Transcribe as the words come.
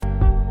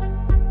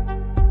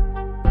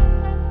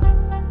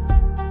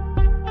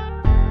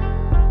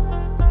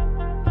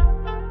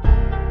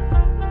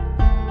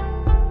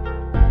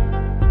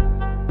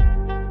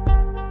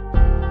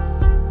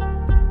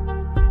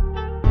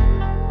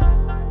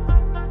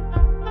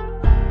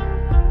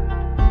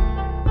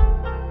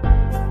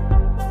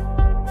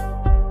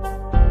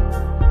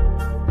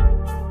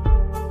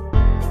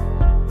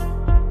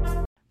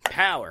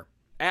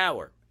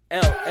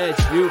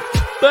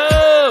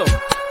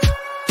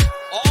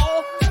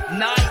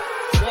night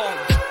long.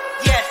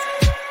 Yes.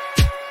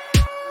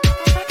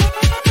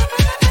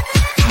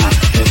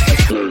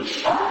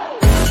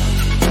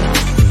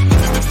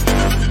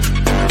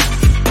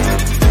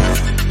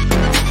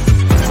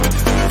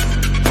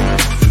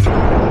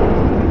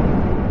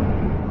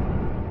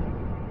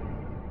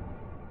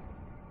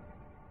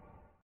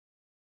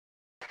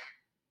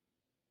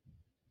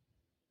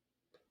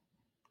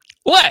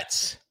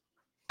 Let's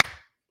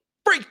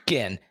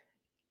freaking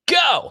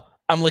go.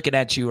 I'm looking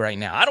at you right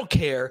now. I don't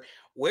care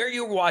where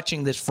you're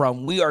watching this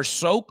from. We are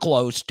so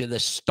close to the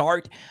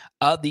start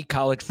of the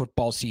college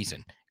football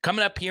season.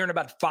 Coming up here in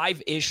about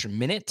 5-ish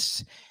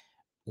minutes,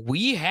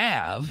 we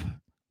have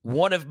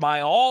one of my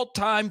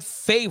all-time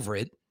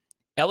favorite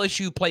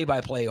LSU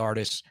play-by-play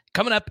artists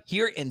coming up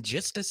here in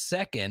just a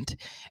second.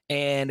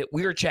 And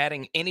we are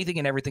chatting anything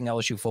and everything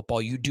LSU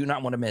football. You do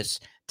not want to miss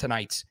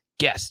tonight's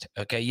guest,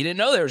 okay? You didn't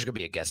know there was going to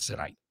be a guest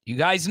tonight. You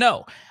guys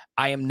know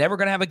I am never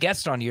going to have a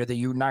guest on here that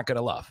you're not going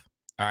to love,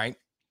 all right?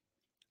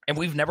 And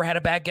we've never had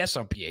a bad guest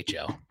on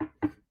PHL.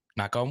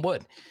 Knock on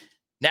wood.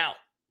 Now,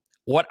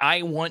 what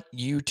I want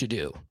you to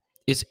do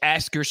is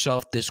ask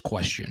yourself this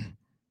question.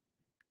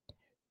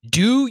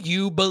 Do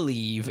you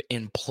believe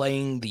in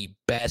playing the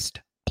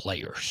best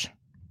players?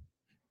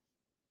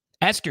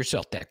 Ask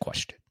yourself that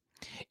question.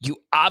 You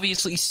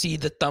obviously see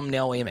the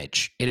thumbnail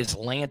image. It is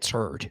Lance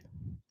Hurd.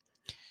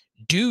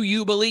 Do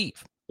you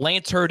believe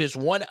Lance Hurd is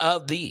one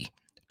of the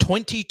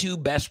 22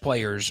 best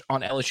players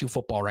on LSU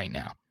football right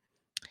now?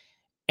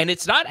 And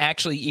it's not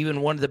actually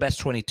even one of the best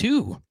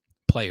 22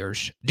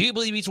 players. Do you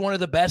believe he's one of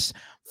the best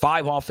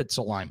 5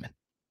 offensive linemen?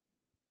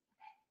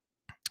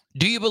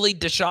 Do you believe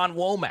Deshaun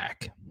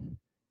Womack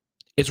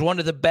is one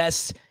of the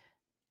best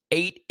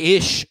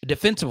 8-ish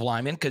defensive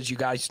linemen? Because you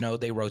guys know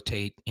they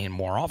rotate in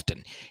more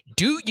often.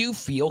 Do you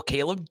feel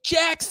Caleb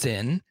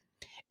Jackson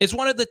is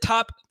one of the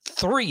top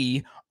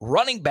 3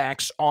 running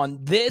backs on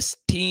this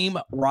team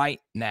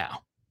right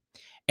now?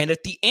 And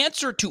if the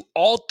answer to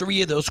all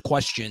 3 of those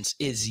questions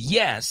is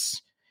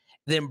yes,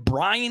 then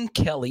Brian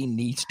Kelly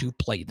needs to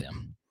play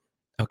them,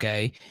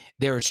 okay?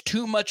 There is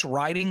too much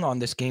riding on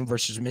this game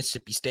versus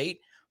Mississippi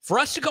State for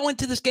us to go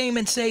into this game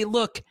and say,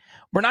 look,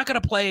 we're not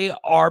going to play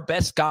our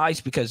best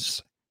guys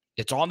because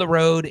it's on the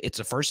road. It's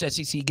the first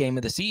SEC game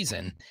of the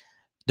season.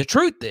 The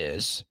truth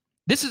is,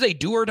 this is a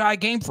do-or-die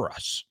game for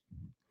us.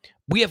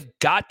 We have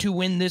got to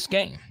win this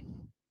game.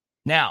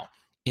 Now,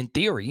 in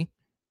theory,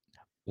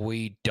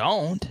 we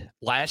don't.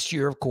 Last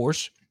year, of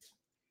course,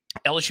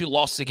 LSU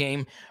lost the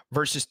game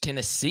versus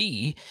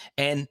Tennessee,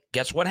 and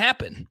guess what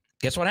happened?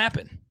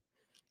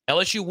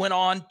 LSU went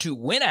on to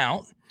win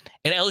out,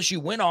 and LSU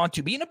went on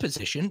to be in a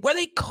position where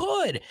they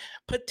could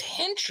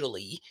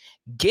potentially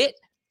get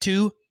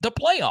to the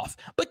playoff.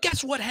 But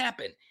guess what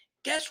happened?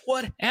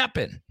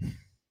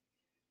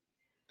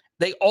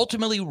 They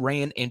ultimately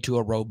ran into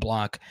a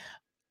roadblock.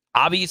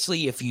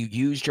 Obviously, if you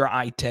used your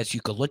eye test, you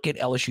could look at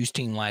LSU's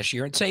team last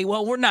year and say,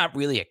 well, we're not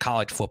really a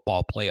college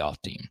football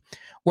playoff team.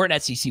 We're an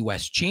SEC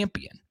West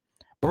champion,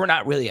 but we're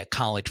not really a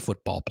college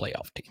football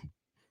playoff team.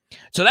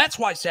 So that's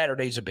why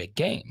Saturday's a big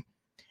game.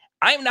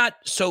 I'm not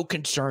so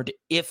concerned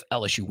if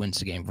LSU wins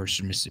the game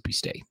versus Mississippi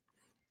State.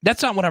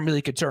 That's not what I'm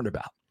really concerned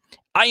about.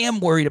 I am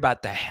worried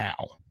about the how.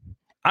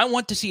 I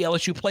want to see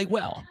LSU play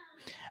well.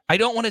 I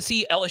don't want to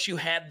see LSU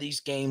have these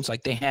games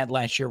like they had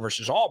last year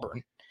versus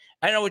Auburn.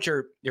 I know what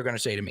you're going to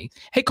say to me.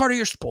 Hey, Carter,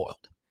 you're spoiled.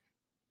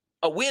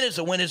 A win is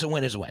a win is a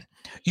win is a win.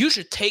 You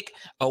should take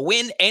a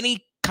win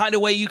any kind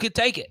of way you could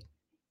take it.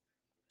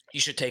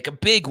 You should take a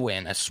big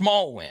win, a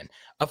small win,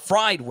 a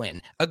fried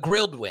win, a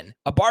grilled win,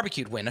 a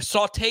barbecued win, a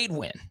sauteed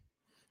win.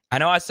 I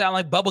know I sound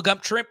like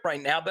bubblegum shrimp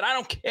right now, but I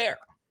don't care.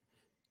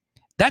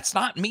 That's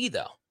not me,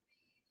 though.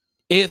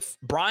 If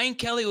Brian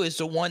Kelly is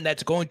the one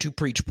that's going to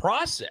preach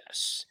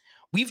process,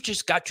 we've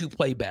just got to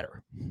play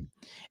better.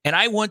 And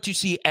I want to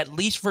see, at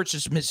least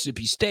versus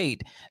Mississippi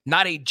State,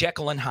 not a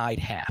Jekyll and Hyde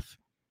half.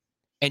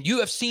 And you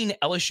have seen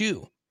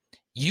LSU.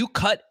 You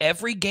cut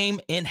every game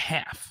in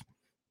half,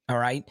 all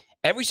right?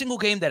 Every single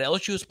game that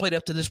LSU has played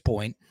up to this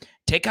point,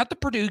 take out the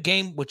Purdue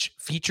game, which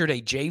featured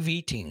a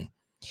JV team.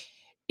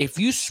 If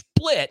you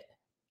split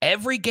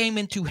every game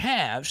into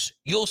halves,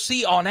 you'll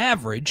see on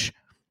average,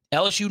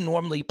 LSU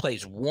normally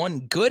plays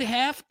one good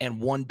half and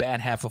one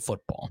bad half of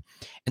football.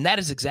 And that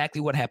is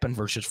exactly what happened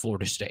versus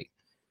Florida State.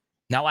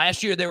 Now,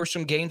 last year, there were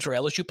some games where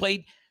LSU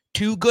played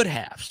 2 good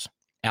halves,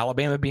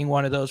 Alabama being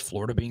one of those,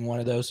 Florida being one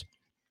of those.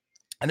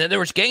 And then there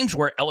was games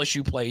where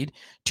LSU played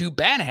 2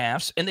 bad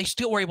halves, and they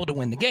still were able to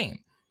win the game.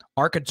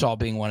 Arkansas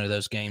being one of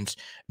those games,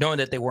 knowing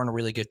that they weren't a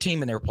really good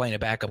team and they were playing a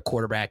backup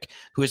quarterback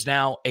who is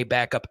now a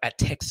backup at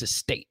Texas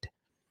State.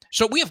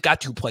 So we have got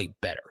to play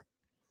better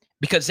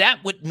because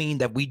that would mean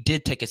that we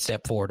did take a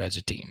step forward as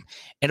a team.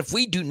 And if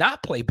we do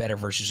not play better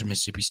versus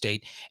Mississippi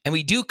State and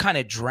we do kind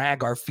of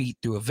drag our feet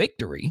through a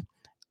victory,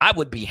 I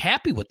would be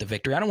happy with the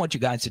victory. I don't want you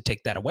guys to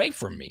take that away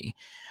from me.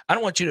 I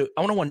don't want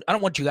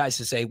you guys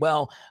to say,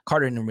 well,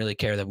 Carter didn't really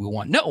care that we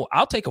won. No,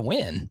 I'll take a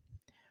win.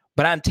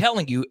 But I'm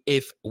telling you,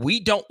 if we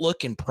don't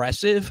look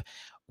impressive,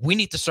 we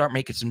need to start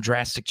making some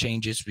drastic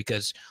changes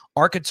because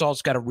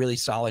Arkansas's got a really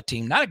solid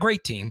team, not a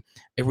great team,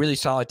 a really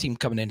solid team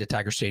coming into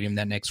Tiger Stadium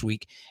that next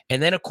week.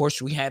 And then, of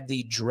course, we have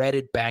the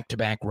dreaded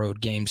back-to-back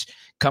road games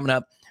coming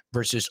up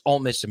versus Ole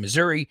Miss and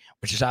Missouri,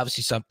 which is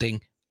obviously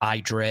something I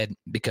dread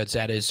because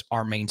that is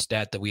our main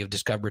stat that we have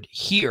discovered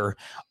here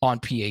on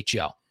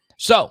PHL.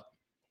 So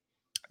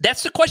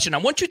that's the question. I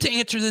want you to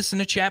answer this in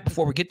the chat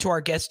before we get to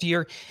our guest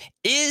here.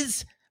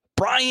 Is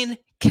Brian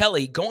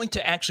Kelly going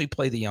to actually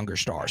play the younger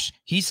stars?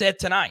 He said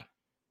tonight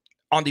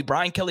on the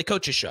Brian Kelly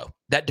Coaches Show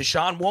that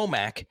Deshaun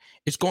Womack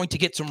is going to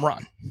get some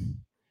run.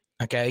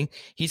 Okay?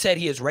 He said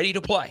he is ready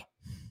to play.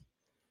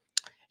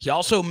 He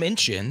also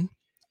mentioned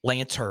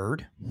Lance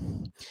Hurd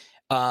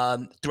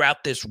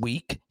throughout this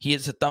week. He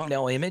is a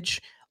thumbnail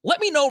image. Let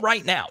me know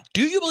right now.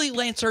 Do you believe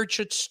Lance Hurd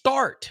should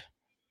start?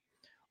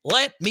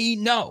 Let me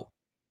know.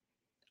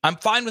 I'm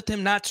fine with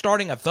him not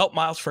starting. I felt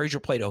Miles Frazier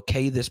played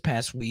okay this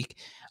past week.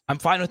 I'm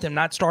fine with him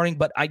not starting,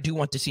 but I do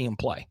want to see him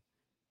play.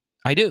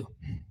 I do.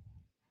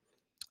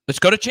 Let's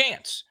go to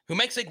Chance, who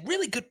makes a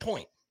really good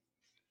point.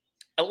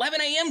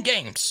 11 a.m.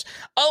 games.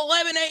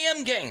 11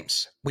 a.m.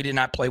 games. We did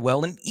not play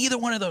well in either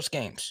one of those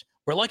games.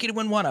 We're lucky to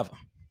win one of them.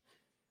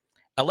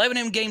 11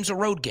 a.m. games are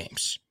road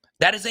games.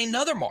 That is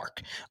another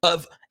mark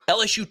of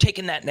LSU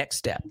taking that next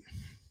step.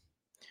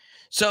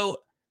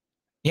 So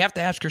you have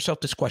to ask yourself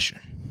this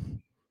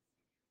question.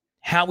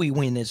 How we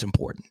win is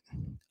important.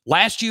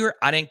 Last year,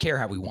 I didn't care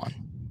how we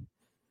won.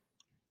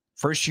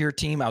 First year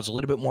team, I was a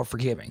little bit more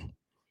forgiving.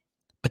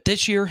 But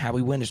this year, how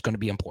we win is going to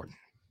be important.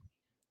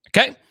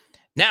 Okay?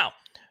 Now,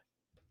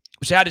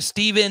 shout out to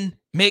Steven,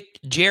 Mick,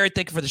 Jared.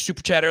 Thank you for the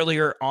super chat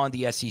earlier on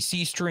the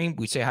SEC stream.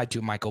 We say hi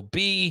to Michael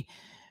B.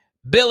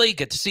 Billy,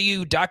 good to see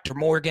you. Dr.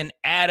 Morgan,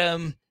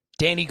 Adam,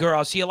 Danny Girl.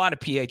 I see a lot of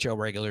PHO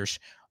regulars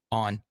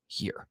on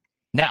here.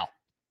 Now,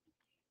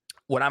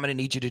 what I'm going to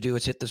need you to do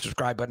is hit the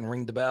subscribe button,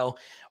 ring the bell.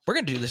 We're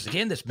going to do this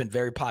again. This has been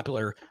very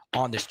popular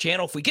on this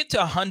channel. If we get to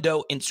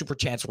 $100 in super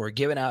chats, we're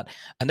giving out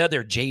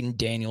another Jaden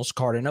Daniels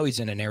card. I know he's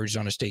in an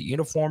Arizona State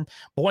uniform,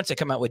 but once they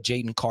come out with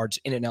Jaden cards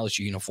in an LSU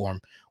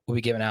uniform, we'll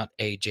be giving out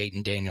a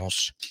Jaden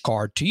Daniels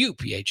card to you,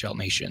 PHL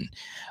Nation.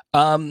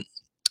 And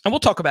we'll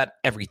talk about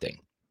everything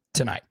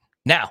tonight.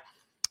 Now,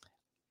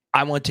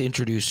 I want to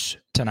introduce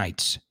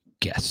tonight's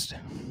guest,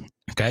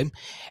 okay?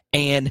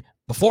 And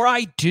before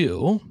I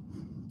do,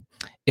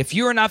 if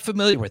you are not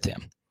familiar with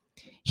him,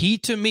 he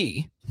to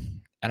me,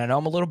 and I know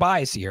I'm a little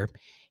biased here,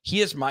 he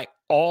is my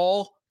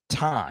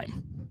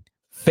all-time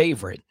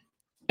favorite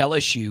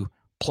LSU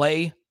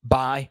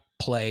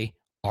play-by-play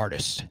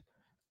artist,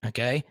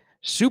 okay?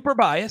 Super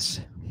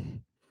biased.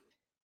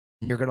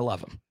 You're going to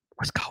love him.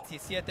 Let's go.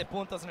 17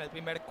 puntos en el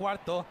primer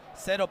cuarto,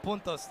 0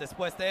 puntos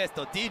después de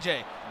esto.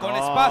 DJ con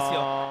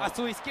espacio a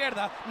su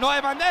izquierda. No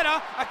hay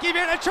bandera. Aquí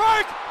viene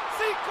Shark.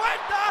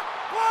 50,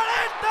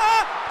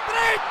 40,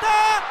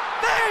 30,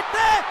 20,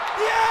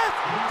 10.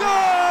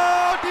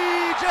 Go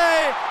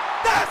DJ.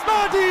 That's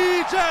my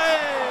DJ.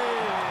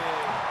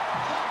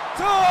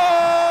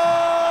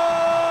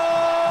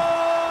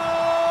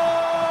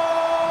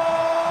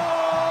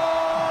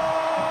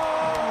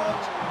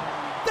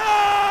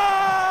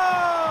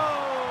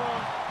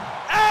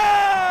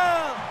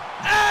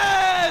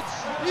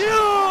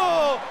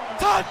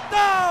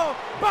 Touchdown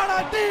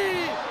para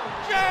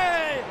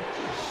DJ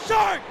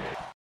Shark.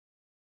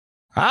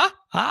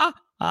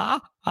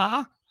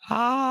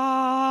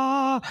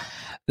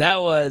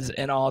 That was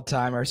an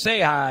all-timer.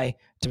 Say hi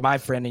to my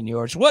friend and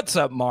yours. What's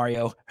up,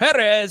 Mario?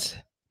 Jerez.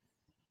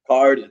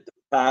 Hard at the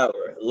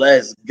power.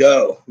 Let's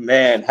go.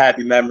 Man,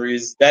 happy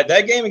memories. That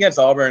game against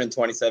Auburn in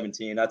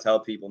 2017, I tell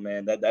people,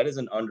 man, that is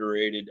an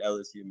underrated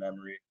LSU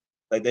memory.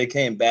 Like, they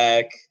came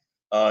back.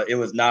 It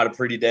was not a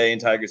pretty day in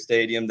Tiger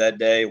Stadium that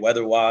day,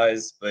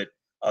 weather-wise, but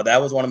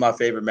that was one of my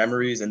favorite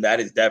memories, and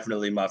that is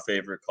definitely my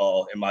favorite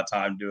call in my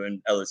time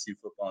doing LSU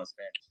football in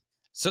Spanish.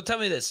 So tell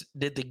me this.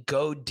 Did the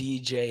Go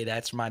DJ,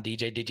 that's my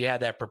DJ, did you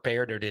have that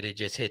prepared, or did it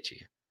just hit you?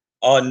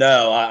 Oh,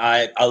 no,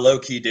 I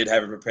low-key did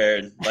have it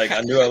prepared. Like,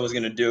 I knew I was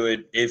going to do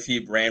it if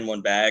he ran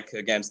one back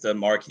against a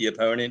marquee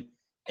opponent,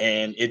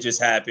 and it just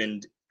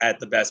happened at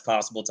the best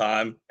possible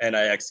time, and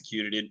I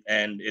executed it,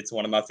 and it's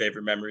one of my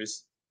favorite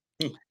memories.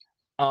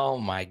 Oh,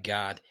 my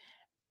God.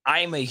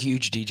 I'm a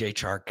huge DJ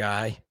Chark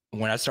guy.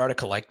 When I started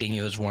collecting,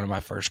 he was one of my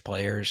first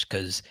players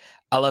because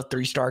I love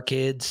 3-star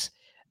kids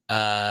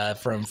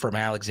from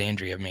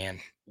Alexandria, man.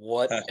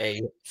 What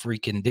a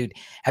freaking dude.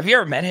 Have you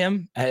ever met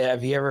him?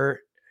 Have you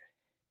ever?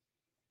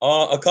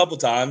 A couple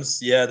times.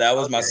 Yeah, that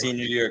was my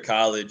senior year of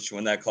college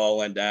when that call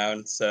went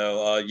down.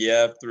 So,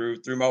 yeah, through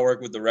my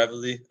work with the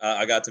Reveille,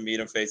 I got to meet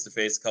him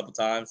face-to-face a couple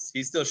times.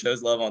 He still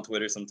shows love on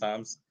Twitter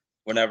sometimes.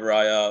 Whenever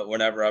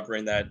I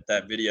bring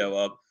that video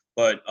up,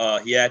 but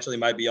he actually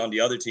might be on the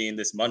other team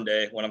this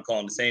Monday when I'm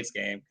calling the Saints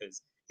game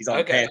because he's on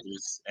the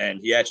Panthers and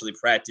he actually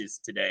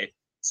practiced today.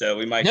 So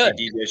we might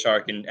see DJ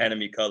Shark in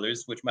enemy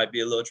colors, which might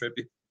be a little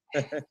trippy.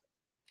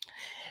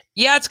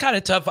 Yeah, it's kind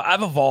of tough.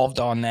 I've evolved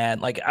on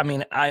that. Like, I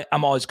mean,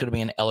 I'm always going to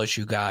be an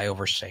LSU guy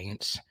over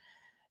Saints.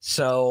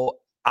 So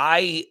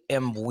I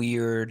am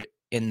weird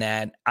in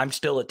that I'm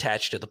still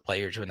attached to the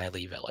players when they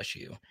leave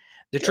LSU.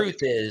 The truth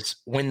is,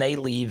 when they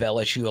leave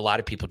LSU, a lot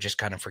of people just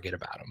kind of forget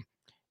about them.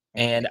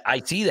 And I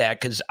see that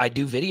because I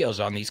do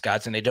videos on these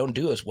guys and they don't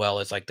do as well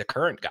as like the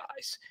current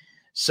guys.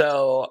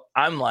 So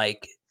I'm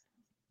like,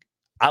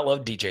 I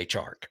love DJ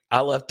Chark.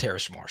 I love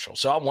Terrace Marshall.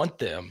 So I want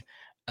them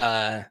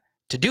to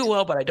do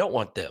well, but I don't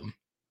want them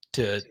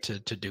to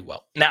do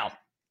well. Now,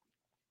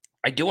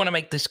 I do want to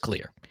make this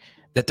clear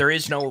that there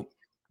is no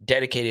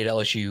dedicated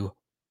LSU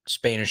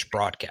Spanish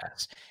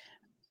broadcast.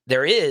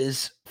 There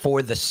is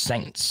for the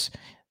Saints.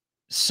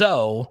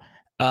 So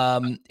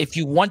if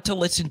you want to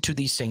listen to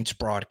these Saints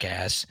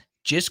broadcasts,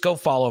 just go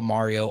follow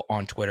Mario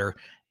on Twitter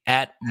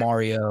at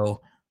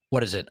Mario.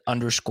 What is it?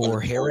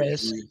 _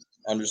 Jerez.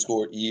 _E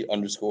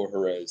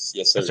Jerez.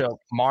 Yes, sir. So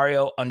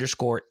Mario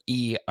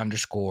 _E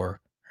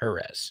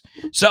Jerez.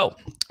 So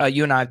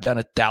you and I have done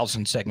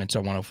 1,000 segments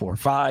on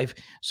 104.5.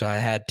 So I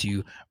had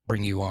to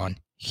bring you on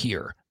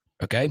here.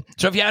 Okay.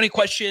 So if you have any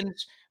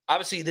questions,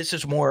 obviously this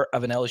is more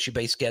of an LSU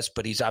based guest,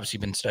 but he's obviously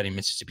been studying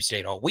Mississippi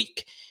State all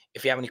week.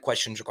 If you have any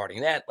questions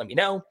regarding that, let me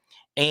know.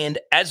 And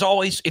as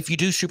always, if you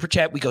do super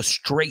chat, we go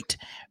straight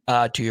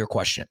to your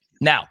question.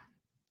 Now,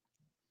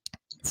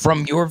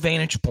 from your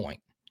vantage point,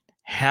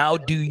 how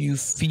do you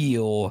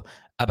feel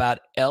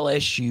about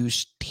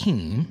LSU's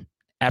team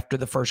after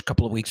the first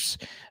couple of weeks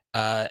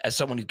as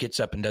someone who gets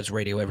up and does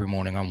radio every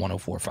morning on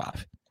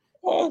 104.5?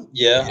 Well,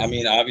 yeah, I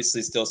mean,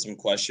 obviously still some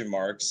question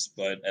marks,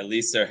 but at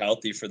least they're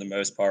healthy for the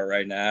most part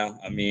right now.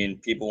 I mean,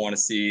 people want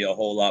to see a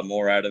whole lot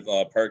more out of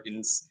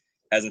Perkins.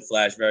 Hasn't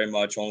flashed very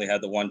much, only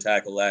had the one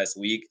tackle last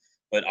week.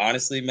 But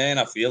honestly, man,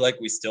 I feel like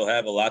we still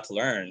have a lot to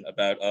learn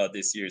about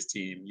this year's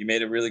team. You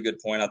made a really good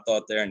point, I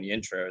thought, there in the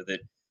intro that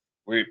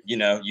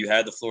you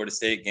had the Florida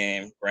State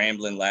game,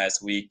 Grambling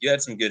last week. You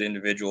had some good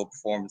individual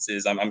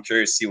performances. I'm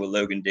curious to see what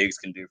Logan Diggs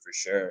can do for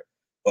sure.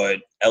 But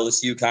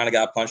LSU kind of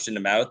got punched in the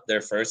mouth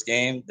their first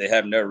game. They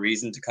have no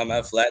reason to come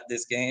out flat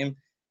this game.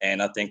 And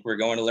I think we're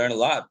going to learn a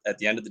lot. At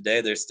the end of the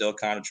day, they're still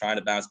kind of trying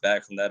to bounce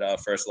back from that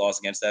first loss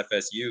against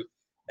FSU.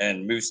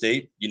 And Move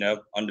State,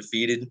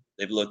 undefeated.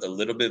 They've looked a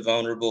little bit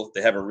vulnerable.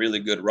 They have a really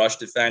good rush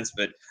defense,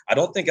 but I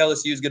don't think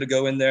LSU is going to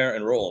go in there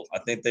and roll. I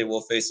think they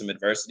will face some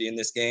adversity in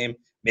this game.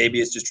 Maybe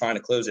it's just trying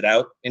to close it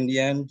out in the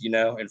end,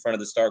 in front of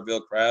the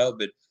Starkville crowd.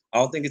 But I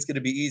don't think it's going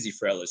to be easy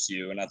for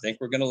LSU. And I think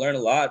we're going to learn a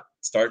lot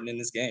starting in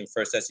this game,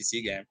 first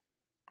SEC game.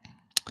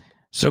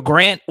 So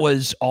Grant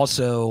was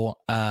also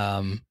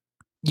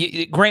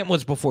Grant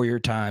was before your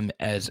time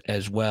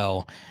as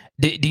well.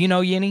 Do you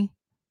know Yenny?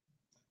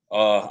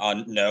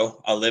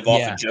 No, I live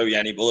off of Joe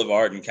Yanni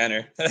Boulevard in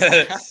Kenner.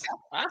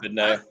 But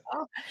no.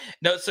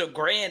 So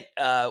Grant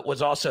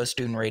was also a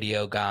student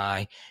radio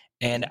guy.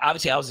 And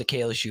obviously I was the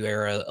KLSU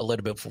era a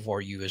little bit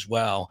before you as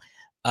well.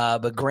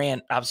 But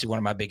Grant, obviously one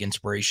of my big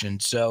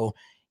inspirations. So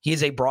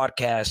he's a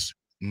broadcast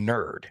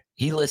nerd.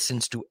 He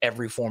listens to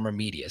every form of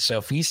media. So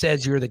if he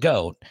says you're the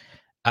GOAT,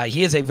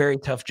 he is a very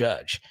tough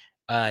judge.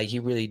 He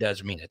really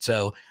does mean it.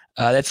 So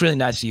that's really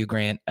nice of you,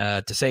 Grant,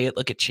 to say it.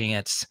 Look at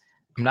Chance.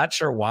 I'm not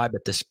sure why,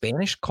 but the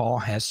Spanish call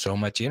has so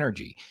much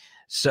energy.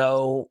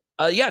 So,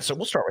 so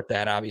we'll start with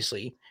that,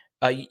 obviously.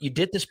 You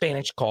did the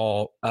Spanish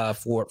call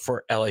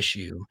for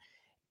LSU.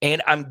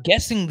 And I'm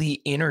guessing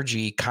the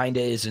energy kind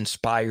of is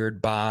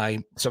inspired by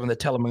some of the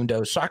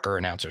Telemundo soccer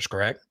announcers,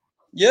 correct?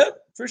 Yeah,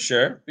 for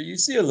sure. But you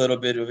see a little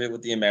bit of it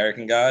with the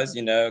American guys,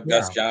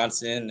 Gus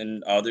Johnson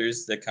and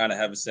others that kind of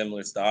have a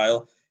similar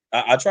style.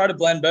 I try to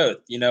blend both.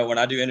 When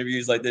I do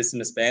interviews like this in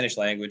the Spanish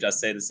language, I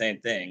say the same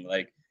thing.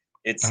 Like,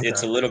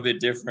 it's a little bit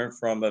different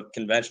from a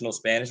conventional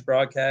Spanish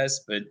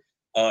broadcast, but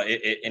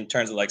in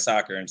terms of like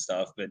soccer and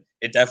stuff, but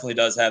it definitely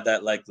does have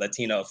that like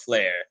Latino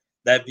flair.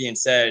 That being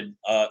said,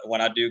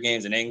 when I do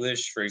games in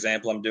English, for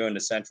example, I'm doing the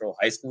Central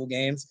high school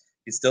games,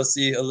 you still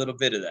see a little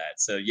bit of that.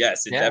 So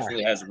yes, it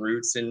definitely has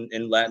roots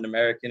in Latin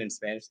American and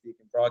Spanish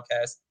speaking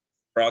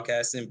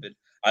broadcasting, but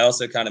I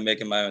also kind of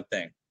make it my own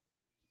thing.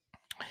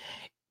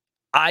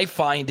 I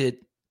find it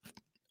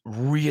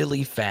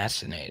really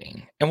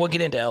fascinating, and we'll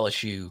get into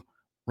LSU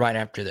right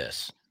after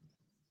this.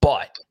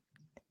 But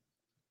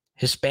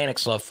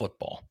Hispanics love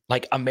football,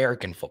 like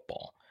American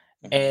football.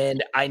 Mm-hmm.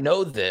 And I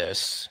know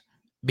this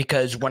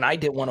because when I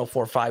did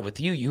 104.5 with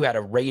you, you had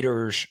a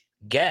Raiders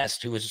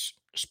guest who was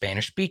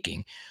Spanish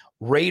speaking.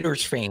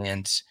 Raiders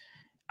fans,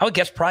 I would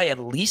guess probably at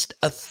least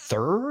a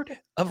third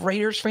of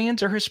Raiders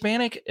fans are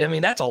Hispanic. I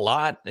mean, that's a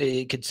lot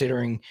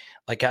considering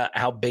like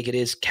how big it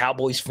is.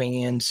 Cowboys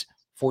fans,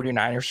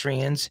 49ers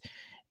fans,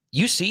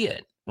 you see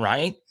it,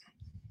 right?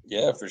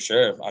 Yeah, for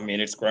sure. I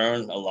mean, it's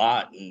grown a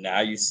lot. And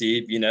now you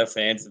see,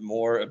 fans of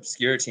more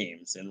obscure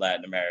teams in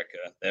Latin America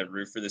that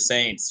root for the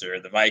Saints or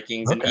the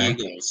Vikings and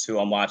Eagles, who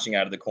I'm watching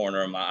out of the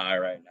corner of my eye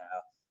right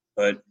now.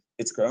 But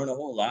it's grown a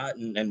whole lot.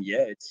 And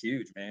yeah, it's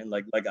huge, man.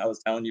 Like I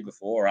was telling you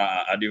before,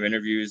 I do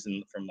interviews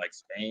from like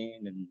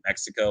Spain and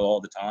Mexico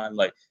all the time.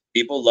 Like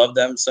people love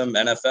them some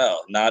NFL,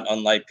 not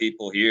unlike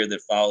people here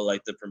that follow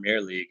like the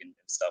Premier League and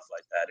stuff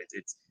like that.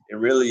 It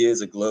really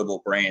is a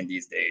global brand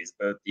these days,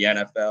 both the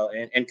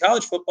NFL and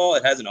college football.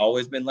 It hasn't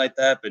always been like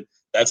that, but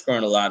that's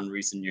grown a lot in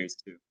recent years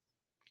too.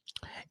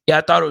 Yeah,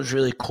 I thought it was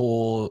really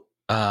cool.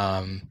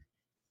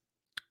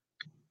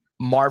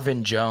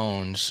 Marvin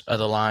Jones of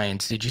the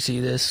Lions. Did you see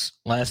this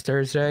last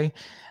Thursday?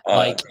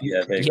 Like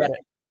Yeah,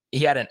 he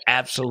had an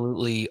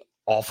absolutely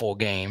awful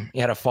game. He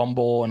had a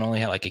fumble and only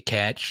had like a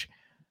catch.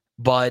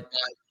 But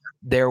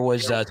there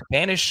was a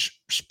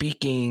Spanish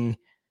speaking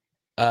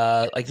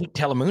I think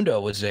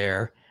Telemundo was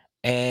there,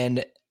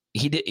 and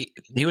he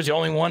was the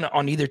only one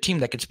on either team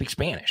that could speak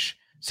Spanish.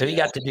 So he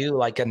got to do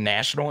like a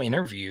national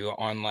interview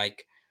on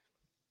like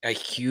a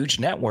huge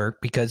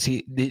network because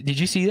did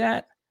you see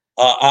that?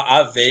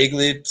 I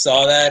vaguely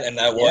saw that, and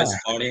that was Yeah.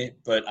 funny.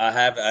 But I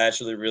have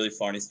actually a really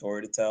funny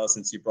story to tell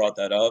since you brought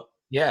that up.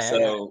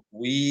 Yeah.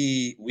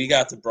 We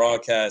got to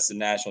broadcast the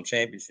national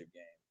championship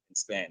game in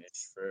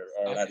Spanish for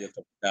Okay.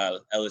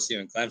 LSU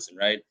and Clemson,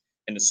 right,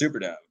 in the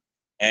Superdome.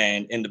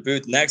 And in the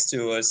booth next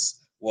to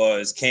us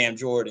was Cam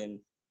Jordan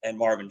and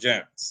Marvin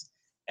Jones.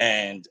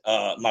 And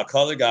my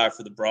color guy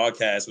for the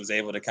broadcast was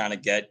able to kind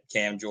of get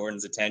Cam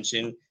Jordan's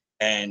attention,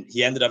 and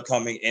he ended up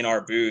coming in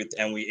our booth,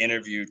 and we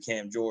interviewed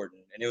Cam Jordan,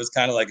 and it was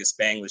kind of like a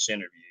Spanglish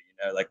interview.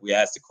 Like we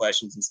asked the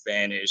questions in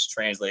Spanish,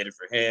 translated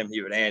for him,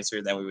 he would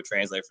answer, then we would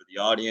translate for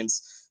the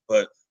audience.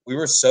 But we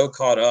were so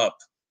caught up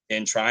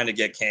in trying to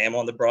get Cam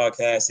on the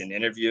broadcast and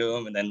interview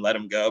him and then let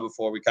him go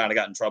before we kind of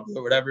got in trouble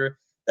or whatever,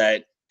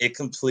 that it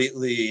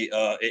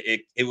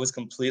was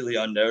completely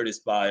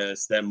unnoticed by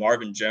us that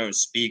Marvin Jones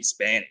speaks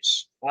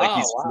Spanish. Like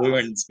he's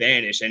fluent in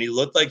Spanish, and he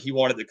looked like he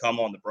wanted to come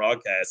on the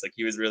broadcast. Like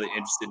he was really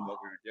interested in what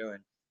we were doing.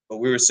 But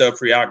we were so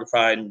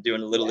preoccupied in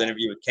doing a little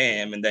interview with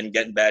Cam and then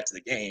getting back to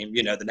the game,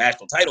 the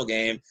national title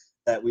game,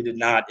 that we did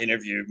not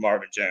interview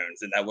Marvin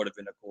Jones, and that would have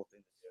been a cool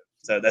thing to do.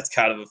 So that's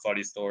kind of a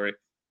funny story.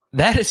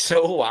 That is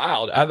so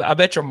wild. I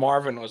bet your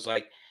Marvin was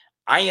like,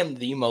 I am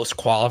the most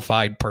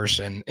qualified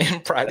person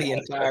in probably the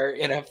entire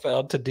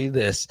NFL to do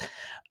this.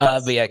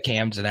 But yeah,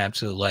 Cam's an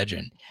absolute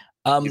legend.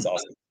 He's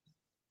awesome.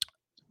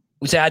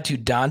 We said to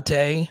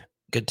Dante.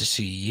 Good to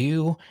see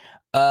you.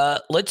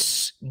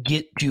 Let's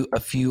get to a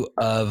few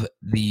of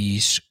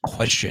these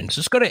questions.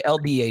 Let's go to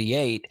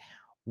LD88.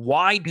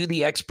 Why do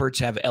the experts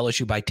have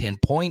LSU by 10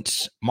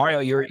 points? Mario,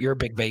 you're a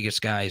big Vegas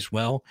guy as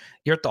well.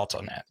 Your thoughts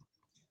on that?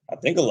 I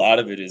think a lot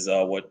of it is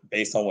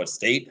based on what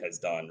State has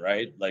done,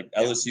 right? Like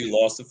LSU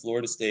lost to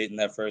Florida State in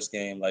that first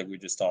game, like we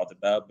just talked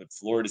about, but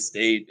Florida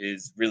State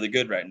is really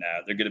good right now.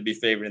 They're going to be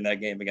favored in that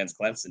game against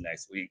Clemson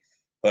next week.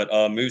 But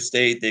Moose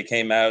State, they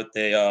came out,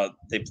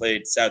 they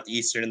played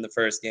Southeastern in the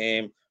first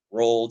game,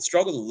 rolled,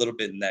 struggled a little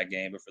bit in that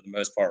game, but for the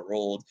most part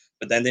rolled.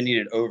 But then they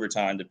needed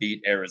overtime to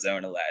beat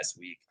Arizona last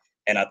week.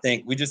 And I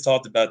think we just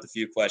talked about the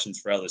few questions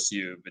for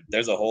LSU, but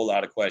there's a whole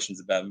lot of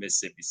questions about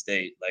Mississippi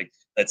State. Like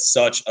that's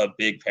such a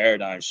big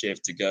paradigm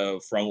shift to go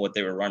from what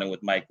they were running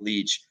with Mike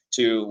Leach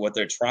to what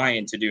they're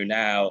trying to do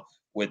now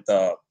with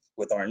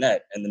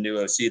Arnett and the new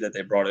OC that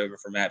they brought over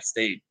from App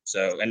State.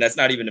 So, and that's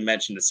not even to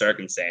mention the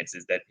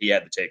circumstances that he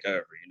had to take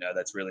over.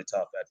 That's really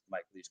tough after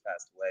Mike Leach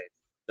passed away.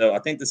 So I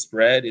think the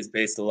spread is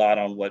based a lot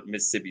on what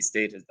Mississippi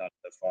State has done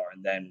so far,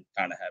 and then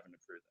kind of having to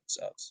prove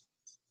themselves.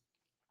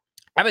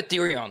 I have a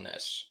theory on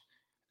this.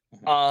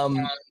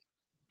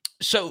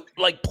 So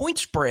like point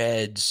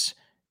spreads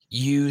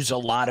use a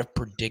lot of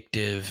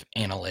predictive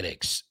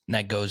analytics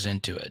that goes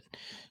into it.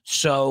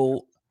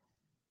 So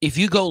if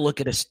you go look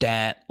at a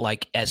stat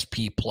like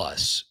SP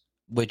Plus,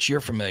 which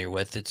you're familiar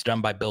with, it's done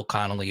by Bill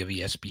Connolly of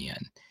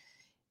ESPN.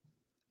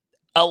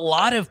 A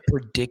lot of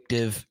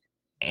predictive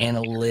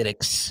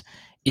analytics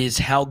is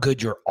how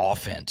good your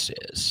offense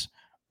is,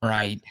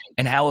 right?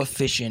 And how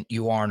efficient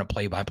you are on a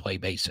play-by-play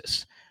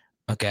basis,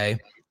 okay?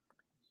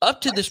 Up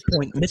to this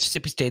point,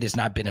 Mississippi State has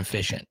not been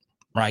efficient,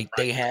 right?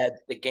 They had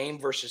the game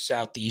versus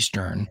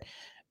Southeastern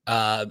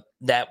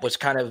that was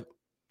kind of,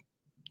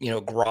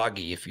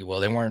 groggy, if you will.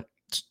 They weren't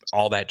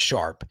all that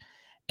sharp.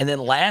 And then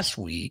last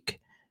week,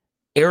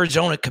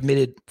 Arizona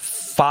committed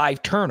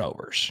 5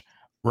 turnovers,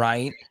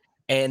 right?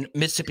 And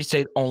Mississippi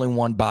State only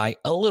won by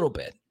a little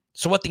bit.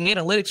 So what the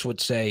analytics would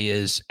say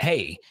is,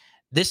 hey,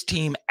 this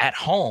team at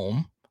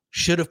home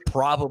should have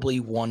probably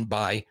won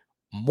by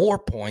more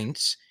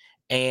points,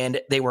 and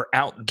they were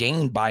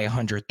outgained by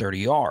 130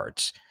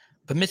 yards.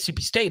 But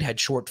Mississippi State had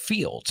short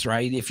fields,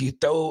 right? If you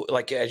throw,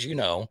 like, as you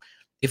know,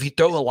 if you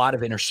throw a lot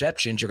of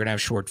interceptions, you're going to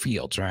have short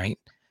fields, right?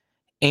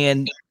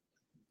 And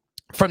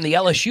from the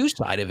LSU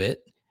side of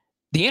it,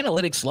 the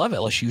analytics love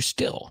LSU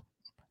still.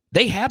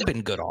 They have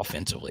been good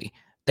offensively.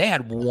 They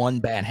had one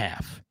bad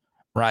half,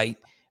 right?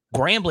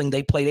 Grambling,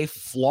 they played a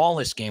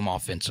flawless game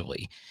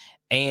offensively.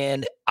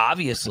 And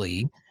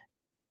obviously,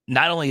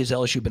 not only has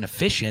LSU been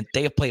efficient,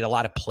 they have played a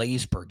lot of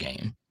plays per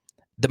game.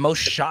 The most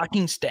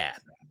shocking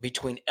stat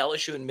between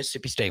LSU and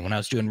Mississippi State when I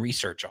was doing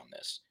research on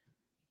this,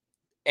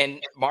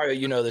 and Mario,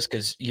 you know this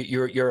because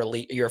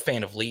you're a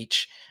fan of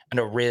Leach. I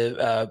know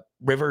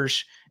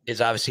Rivers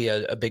is obviously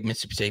a big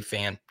Mississippi State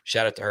fan.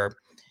 Shout out to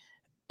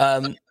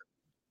her.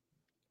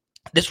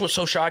 This was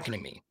so shocking to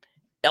me.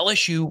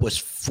 LSU was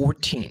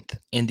 14th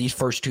in these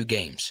first 2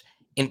 games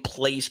in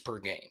plays per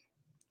game.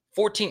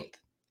 14th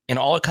in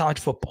all of college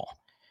football.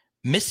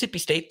 Mississippi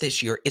State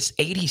this year is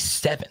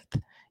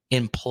 87th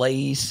in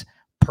plays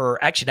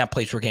actually not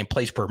plays per game,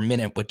 plays per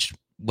minute, which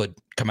would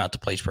come out to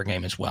plays per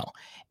game as well.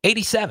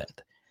 87th.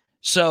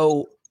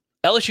 So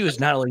LSU has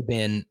not only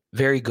been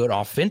very good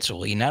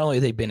offensively, not only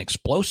have they been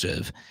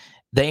explosive,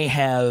 they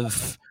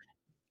have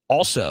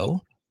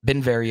also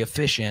been very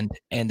efficient,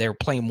 and they're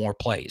playing more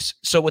plays.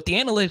 So what the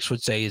analytics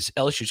would say is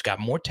LSU's got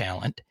more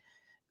talent.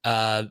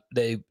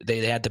 They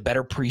had the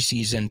better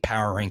preseason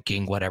power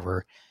ranking,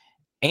 whatever,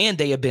 and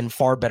they have been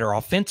far better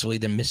offensively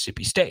than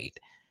Mississippi State.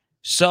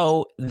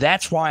 So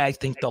that's why I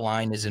think the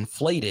line is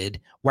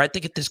inflated, where I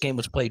think if this game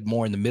was played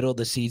more in the middle of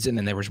the season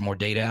and there was more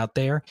data out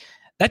there,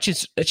 that's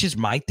just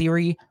my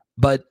theory.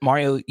 But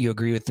Mario, you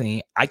agree with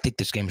me? I think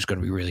this game is going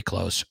to be really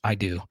close. I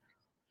do.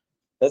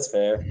 That's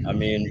fair. I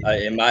mean,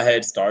 in my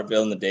head,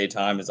 Starkville in the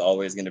daytime is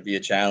always going to be a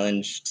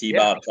challenge.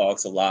 T-Bob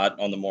talks a lot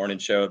on the morning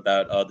show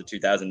about the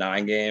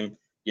 2009 game.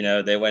 You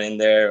know, they went in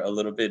there a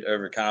little bit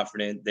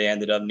overconfident. They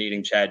ended up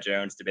needing Chad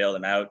Jones to bail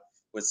them out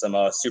with some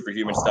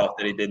superhuman stuff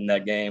that he did in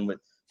that game with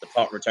the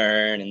punt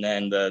return and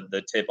then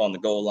the tip on the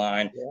goal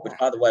line. Yeah. Which,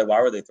 by the way, why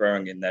were they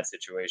throwing it in that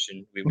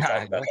situation? We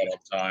talk about that all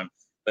the time.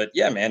 But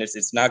yeah, man,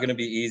 it's not going to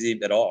be easy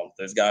at all.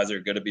 Those guys are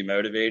going to be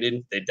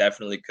motivated. They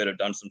definitely could have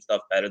done some stuff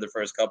better the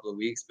first couple of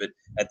weeks, but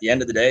at the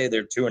end of the day,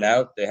 they're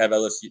 2-0. They have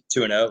LSU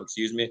 2-0.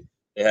 Excuse me.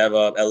 They have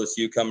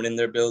LSU coming in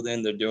their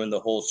building. They're doing the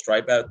whole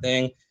stripe out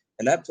thing,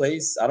 and that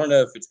place. I don't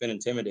know if it's been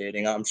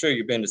intimidating. I'm sure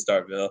you've been to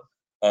Starkville.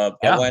 Yeah.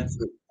 I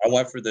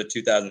went for the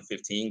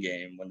 2015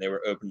 game when they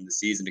were opening the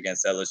season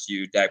against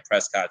LSU. Dak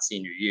Prescott's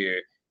senior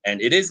year. And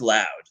it is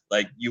loud.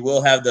 Like you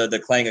will have the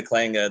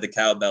clang-a-clang-a, the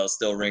cowbell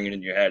still ringing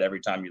in your head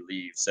every time you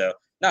leave. So,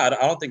 no, I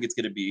don't think it's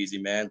going to be easy,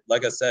 man.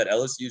 Like I said,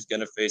 LSU is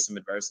going to face some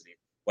adversity,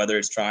 whether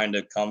it's trying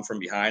to come from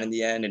behind in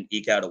the end and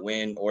eke out a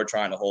win or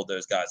trying to hold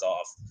those guys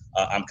off.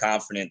 I'm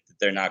confident that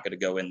they're not going to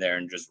go in there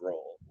and just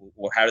roll.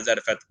 Well, how does that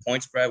affect the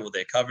point spread? Will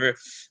they cover?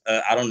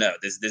 I don't know.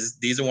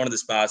 These are one of the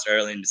spots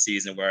early in the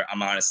season where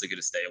I'm honestly going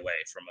to stay away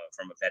from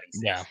a betting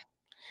season.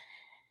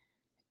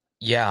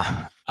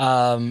 Yeah.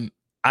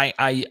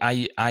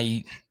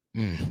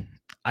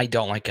 I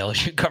don't like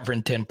LSU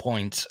covering 10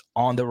 points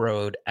on the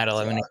road at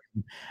 11.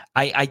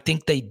 I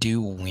think they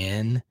do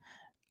win.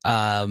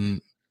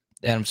 And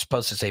I'm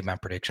supposed to save my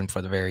prediction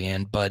for the very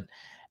end, but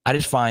I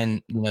just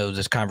find,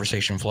 this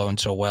conversation flowing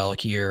so well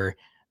here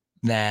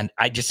that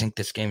I just think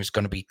this game is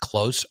going to be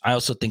close. I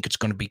also think it's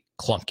going to be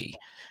clunky.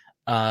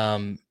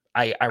 I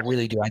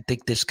really do. I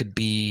think this could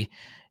be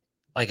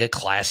like a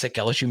classic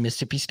LSU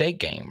Mississippi State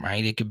game,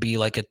 right? It could be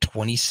like a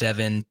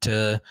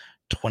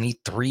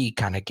 27-23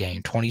 kind of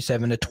game,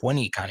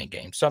 27-20 kind of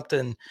game,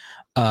 something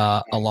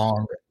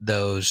along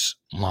those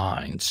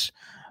lines.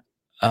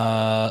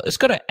 Let's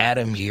go to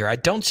Adam here. I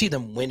don't see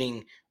them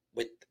winning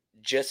with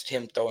just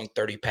him throwing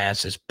 30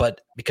 passes, but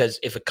because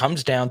if it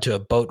comes down to a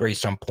boat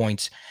race on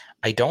points,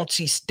 I don't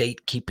see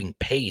State keeping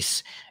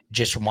pace.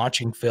 Just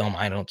watching film,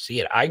 I don't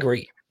see it. I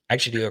agree. I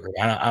actually do agree.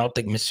 I don't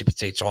think Mississippi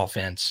State's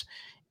offense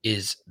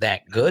is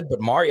that good. But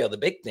Mario, the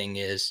big thing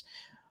is,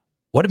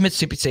 what if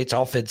Mississippi State's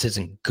offense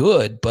isn't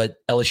good, but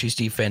LSU's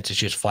defense is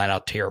just flat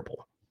out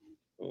terrible?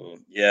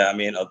 Yeah, I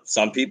mean,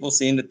 some people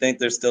seem to think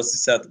they're still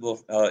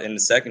susceptible in the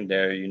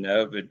secondary,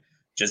 but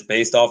just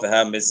based off of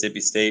how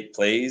Mississippi State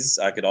plays,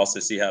 I could also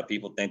see how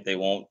people think they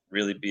won't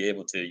really be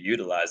able to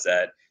utilize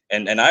that.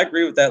 And I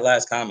agree with that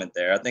last comment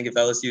there. I think if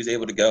LSU is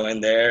able to go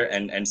in there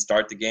and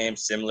start the game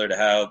similar to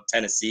how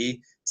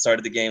Tennessee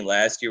started the game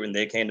last year when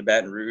they came to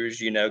Baton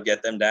Rouge,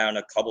 get them down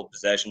a couple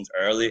possessions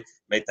early,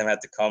 make them have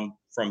to come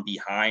from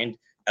behind,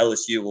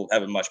 LSU will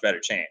have a much better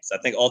chance. I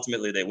think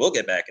ultimately they will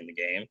get back in the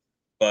game,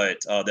 but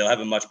they'll have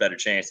a much better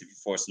chance if you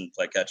force them to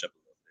play catch up a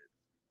little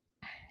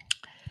bit.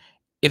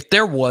 If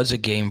there was a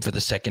game for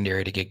the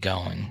secondary to get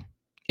going,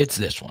 it's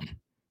this one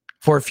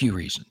for a few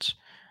reasons.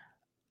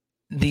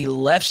 The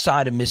left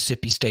side of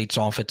Mississippi State's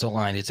offensive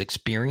line is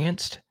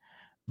experienced,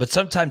 but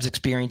sometimes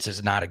experience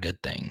is not a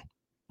good thing,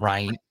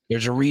 right?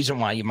 There's a reason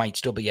why you might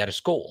still be out of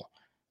school,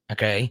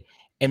 okay?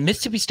 And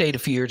Mississippi State a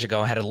few years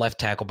ago had a left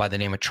tackle by the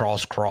name of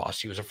Charles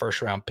Cross. He was a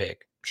first-round pick.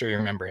 I'm sure you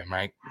remember him,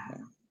 right?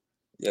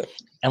 Yep.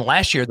 And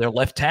last year, their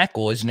left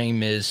tackle, his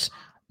name is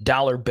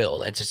Dollar Bill.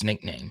 That's his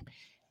nickname.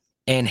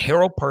 And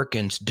Harold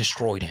Perkins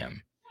destroyed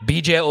him.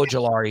 B.J.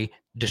 Ojolari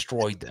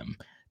destroyed them.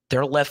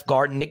 Their left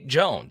guard, Nick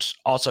Jones,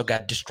 also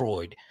got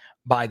destroyed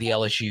by the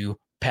LSU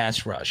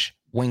pass rush.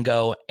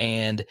 Wingo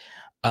and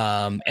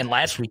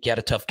last week he had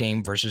a tough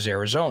game versus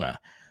Arizona.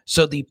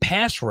 So the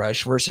pass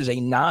rush versus a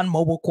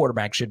non-mobile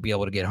quarterback should be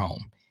able to get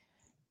home.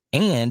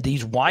 And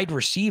these wide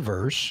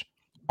receivers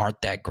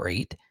aren't that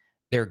great.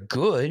 They're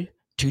good.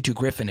 Tutu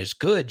Griffin is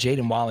good.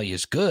 Jaden Wally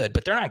is good,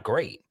 but they're not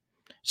great.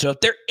 So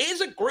if there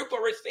is a group of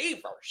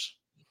receivers,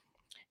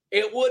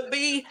 it would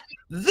be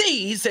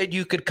these that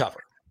you could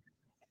cover.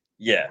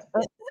 Yeah.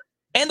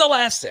 And the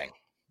last thing,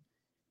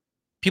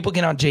 people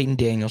get on Jaden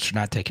Daniels for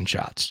not taking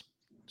shots.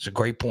 It's a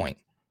great point.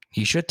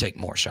 He should take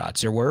more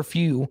shots. There were a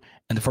few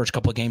in the first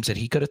couple of games that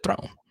he could have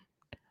thrown.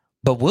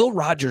 But Will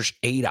Rogers'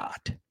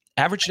 ADOT,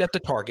 average depth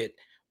of target,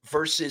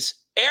 versus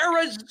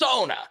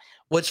Arizona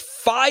was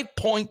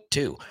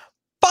 5.2.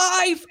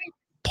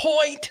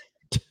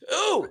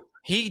 5.2.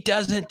 He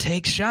doesn't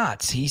take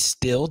shots. He's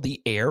still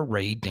the air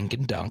raid dink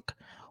and dunk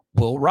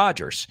Will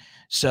Rogers.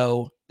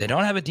 So they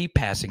don't have a deep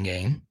passing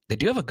game. They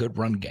do have a good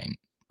run game,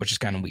 which is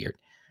kind of weird.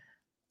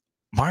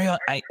 Mario,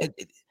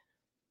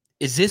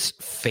 is this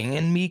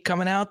fan me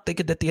coming out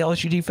thinking that the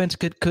LSU defense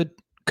could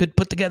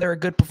put together a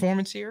good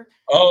performance here?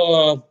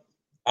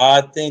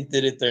 I think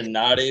that if they're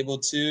not able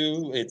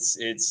to,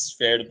 it's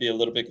fair to be a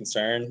little bit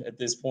concerned at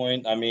this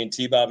point. I mean,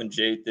 T-Bob and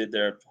Jake did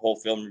their whole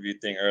film review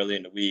thing early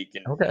in the week,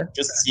 and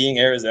just seeing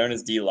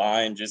Arizona's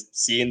D-line, just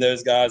seeing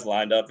those guys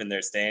lined up in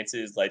their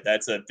stances, like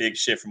that's a big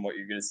shift from what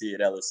you're going to see at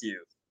LSU.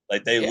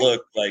 Like they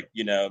look like,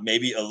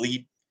 maybe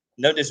elite,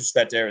 no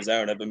disrespect to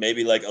Arizona, but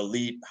maybe like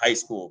elite high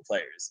school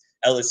players.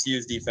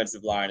 LSU's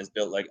defensive line is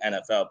built like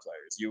NFL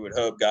players. You would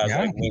hope guys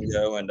like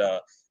Wingo and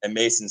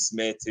Mason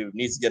Smith, who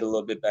needs to get a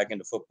little bit back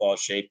into football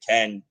shape,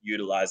 can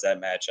utilize that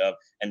matchup,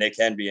 and they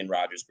can be in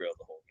Rogers Grill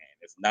the whole game.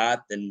 If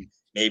not, then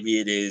maybe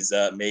it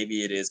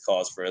is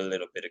cause for a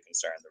little bit of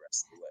concern the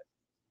rest of the way.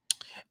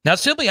 Now,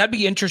 Sibley, I'd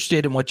be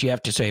interested in what you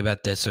have to say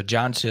about this. So,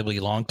 John Sibley,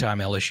 longtime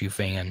LSU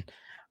fan.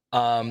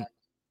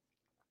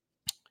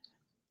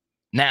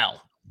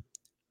 Now,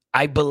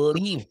 I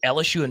believe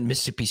LSU and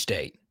Mississippi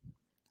State,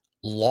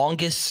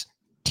 longest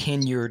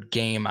tenured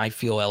game I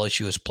feel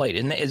LSU has played.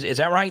 Is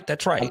that right?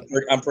 That's right.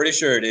 I'm pretty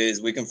sure it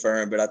is. We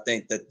confirmed, but I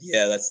think that,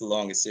 that's the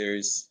longest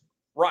series.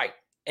 Right.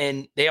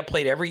 And they have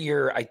played every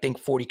year, I think,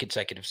 40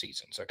 consecutive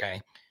seasons, okay?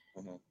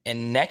 Mm-hmm.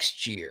 And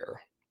next year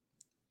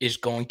is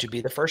going to be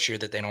the first year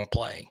that they don't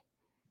play,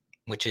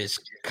 which is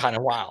kind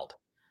of wild.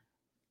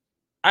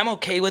 I'm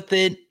okay with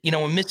it.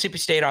 When Mississippi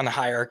State on the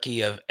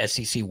hierarchy of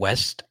SEC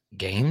West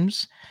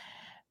games,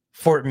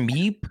 for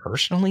me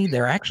personally,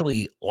 they're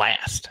actually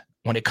last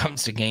when it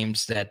comes to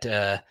games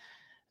that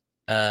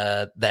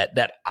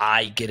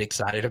I get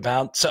excited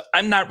about. So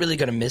I'm not really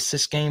going to miss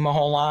this game a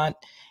whole lot,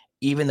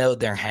 even though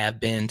there have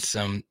been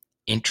some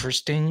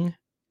interesting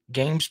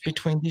games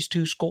between these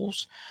two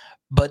schools.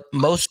 But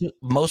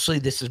mostly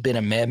this has been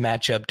a mad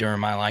matchup during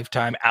my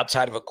lifetime,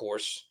 outside of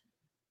course,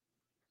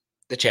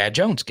 the Chad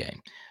Jones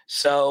game.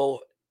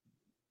 So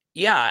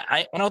yeah,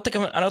 I don't think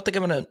I'm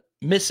going to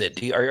miss it.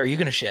 Are you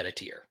going to shed a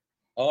tear?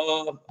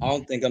 I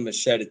don't think I'm gonna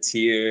shed a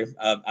tear.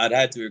 I'd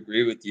have to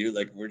agree with you.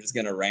 Like, we're just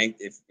gonna rank.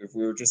 If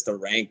we were just to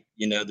rank,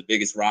 the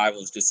biggest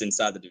rivals just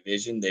inside the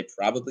division, they'd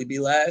probably be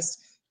last.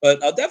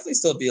 But I'll definitely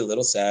still be a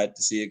little sad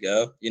to see it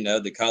go.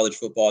 The college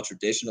football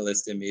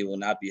traditionalist in me will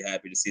not be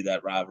happy to see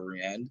that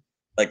rivalry end.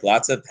 Like,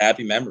 lots of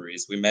happy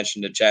memories. We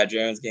mentioned the Chad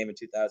Jones game in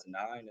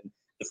 2009, and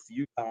the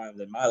few times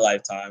in my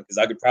lifetime, because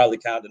I could probably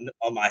count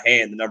on my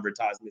hand the number of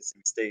times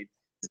Mississippi State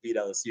has beat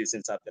LSU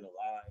since I've been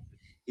alive.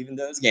 Even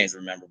those games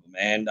were memorable,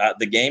 man.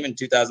 The game in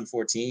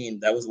 2014,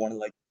 that was one of,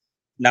 like,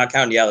 not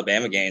counting the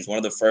Alabama games, one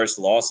of the first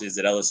losses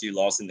that LSU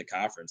lost in the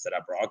conference that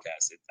I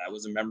broadcasted. That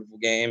was a memorable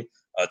game.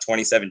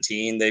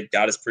 2017, they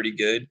got us pretty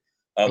good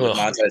with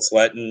Montez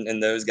Sweat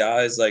and those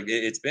guys. Like,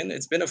 it's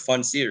been a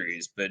fun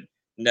series, but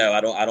no, I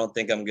don't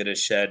think I'm gonna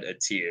shed a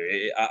tear.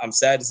 I'm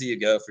sad to see it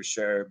go for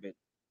sure,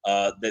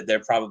 but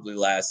they're probably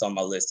last on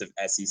my list of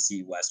SEC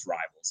West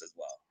rivals as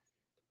well.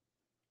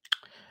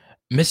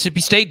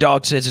 Mississippi State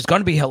Dog says it's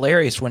going to be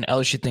hilarious when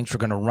LSU thinks we're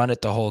going to run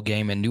it the whole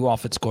game and new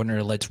offense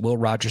coordinator lets Will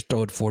Rogers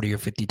throw it 40 or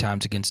 50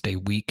 times against a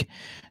weak.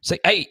 It's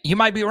like, hey, you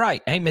might be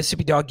right. Hey,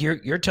 Mississippi Dog,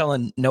 you're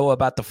telling Noah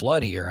about the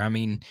flood here. I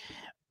mean,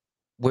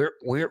 we're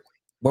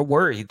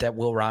worried that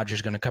Will Rogers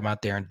is going to come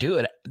out there and do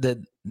it.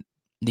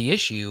 The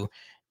issue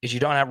is you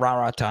don't have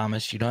Ra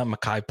Thomas, you don't have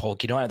Mekhi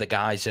Polk, you don't have the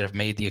guys that have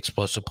made the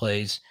explosive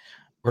plays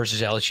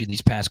versus LSU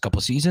these past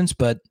couple seasons,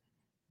 but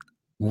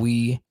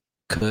we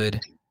could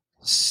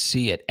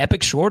see it.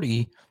 Epic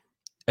Shorty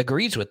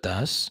agrees with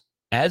us,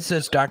 as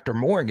does Dr.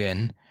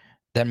 Morgan,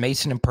 that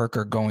Mason and Perk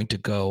are going to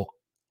go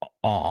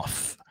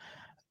off.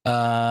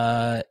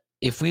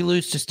 If we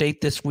lose to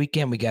State this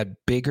weekend, we got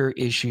bigger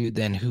issue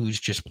than who's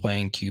just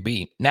playing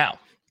QB. Now,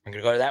 I'm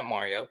going to go to that,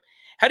 Mario.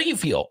 How do you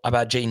feel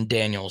about Jaden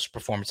Daniels'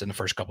 performance in the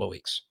first couple of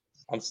weeks?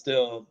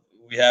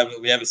 We have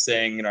a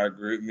saying in our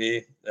group,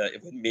 me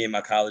and my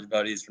college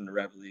buddies from the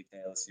Rebel League,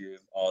 LSU,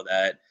 all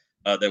that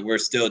we're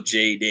still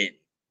Jaden.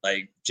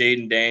 Like,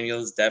 Jaden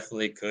Daniels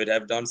definitely could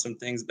have done some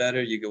things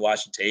better. You could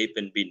watch the tape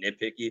and be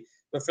nitpicky,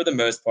 but for the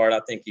most part, I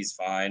think he's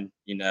fine.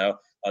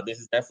 This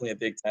is definitely a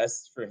big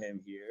test for him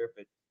here,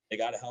 but they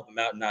got to help him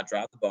out and not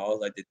drop the ball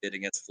like they did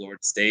against Florida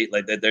State.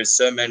 Like, there's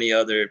so many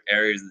other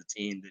areas of the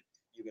team that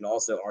you can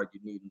also argue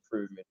need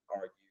improvement,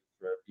 argue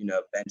for,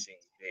 benching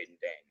Jaden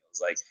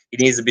Daniels. Like, he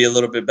needs to be a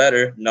little bit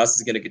better. Nuss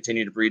is going to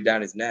continue to breathe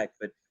down his neck,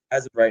 but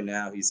as of right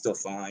now, he's still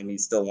fine.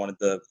 He's still one of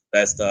the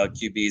best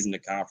QBs in the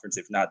conference,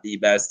 if not the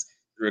best,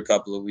 through a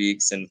couple of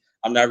weeks, and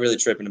I'm not really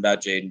tripping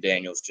about Jaden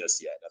Daniels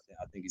just yet.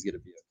 I think he's going to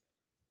be okay.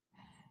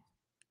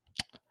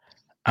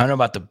 I don't know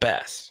about the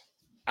best.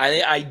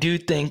 I do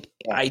think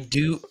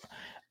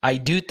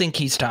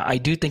he's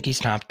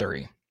top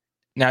 3.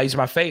 Now, he's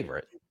my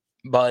favorite,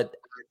 but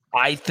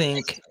I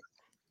think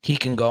he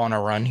can go on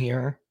a run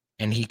here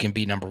and he can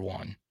be number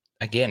 1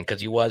 again because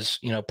he was,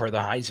 per the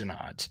Heisman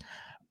odds.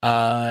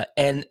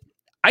 And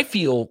I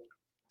feel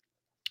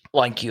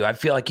like you. I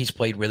feel like he's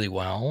played really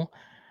well.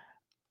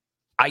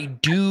 I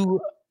do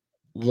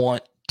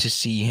want to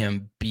see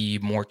him be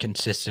more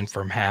consistent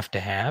from half to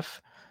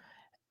half.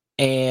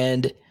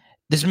 And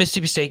this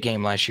Mississippi State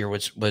game last year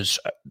was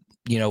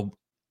the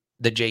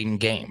Jaden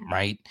game,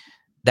 right?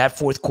 That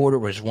fourth quarter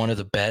was one of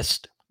the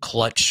best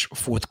clutch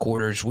fourth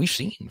quarters we've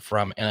seen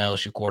from an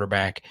LSU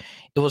quarterback.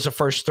 It was the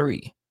first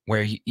three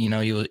where he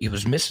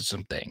was missing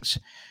some things.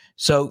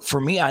 So for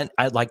me,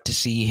 I'd like to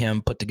see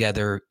him put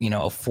together, a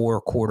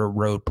 4-quarter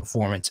road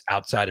performance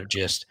outside of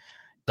just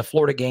the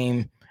Florida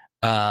game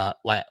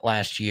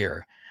last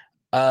year.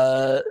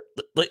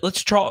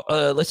 Let's talk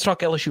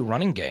LSU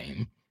running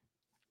game.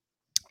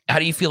 How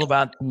do you feel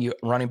about the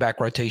running back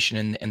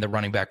rotation and the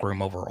running back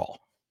room overall?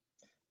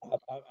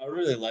 I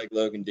really like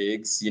Logan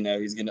Diggs. I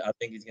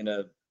think he's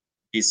gonna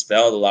be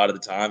spelled a lot of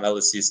the time.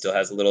 LSU still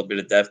has a little bit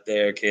of depth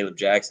there. Caleb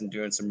Jackson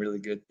doing some really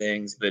good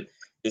things, but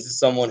this is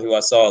someone who I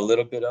saw a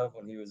little bit of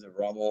when he was at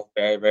Rummel.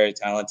 Very, very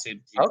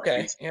talented.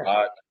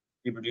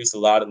 He produced a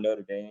lot at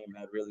Notre Dame.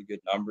 Had really good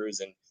numbers,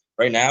 and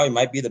right now he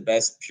might be the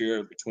best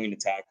pure between the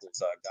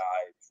tackles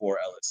guy for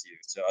LSU.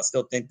 So I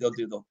still think they'll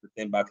do the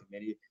thing by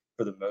committee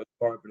for the most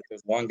part. But if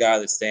there's one guy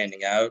that's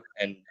standing out,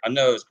 and I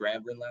know it was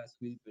Grambling last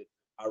week, but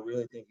I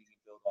really think he can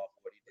build off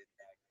of what he did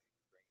that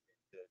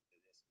game to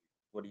this week.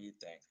 What do you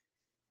think?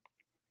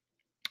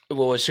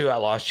 Well, was who I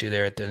lost you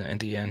there at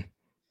the end?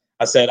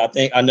 I said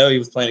I know he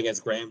was playing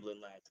against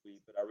Grambling last week,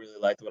 but I really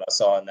liked what I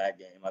saw in that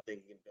game. I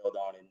think he can build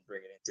on it and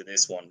bring it into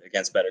this one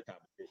against better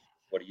competition.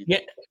 What do you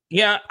think?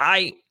 Yeah,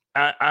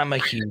 I'm a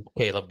huge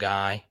Caleb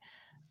guy.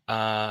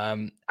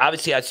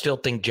 Obviously, I still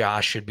think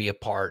Josh should be a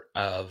part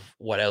of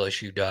what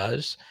LSU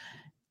does.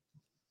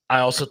 I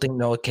also think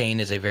Noah Cain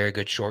is a very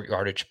good short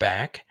yardage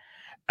back.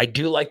 I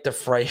do like the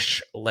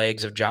fresh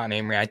legs of John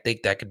Emery. I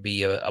think that could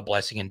be a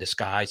blessing in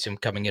disguise, him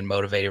coming in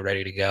motivated,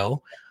 ready to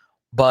go.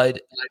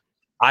 But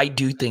I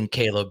do think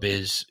Caleb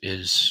is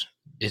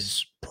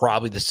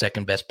probably the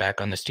second best back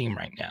on this team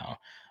right now,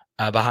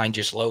 behind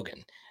just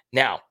Logan.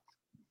 Now,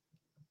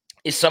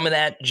 is some of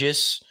that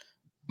just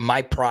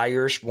my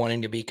priors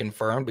wanting to be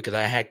confirmed because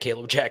I had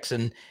Caleb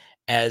Jackson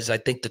as I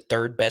think the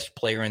third best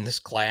player in this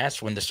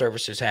class when the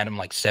services had him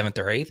like 7th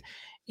or 8th?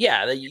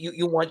 Yeah,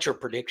 you want your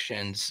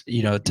predictions,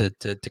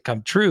 to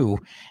come true.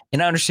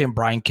 And I understand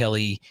Brian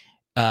Kelly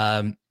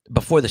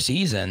before the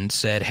season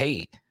said,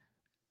 hey,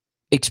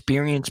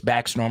 experienced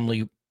backs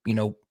normally,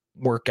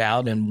 work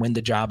out and win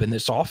the job in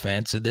this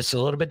offense. And this is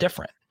a little bit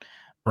different,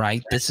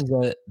 right? This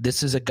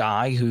is a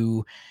guy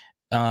who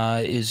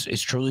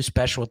is truly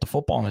special with the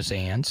football in his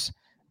hands.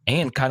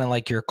 And kind of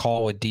like your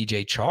call with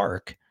DJ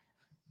Chark,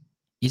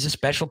 he's a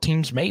special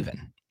teams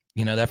maven.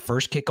 That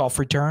first kickoff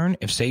return,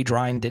 if Sage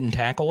Ryan didn't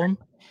tackle him,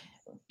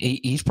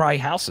 he's probably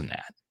housing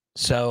that.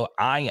 So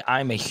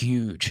I'm a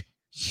huge,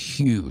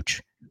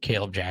 huge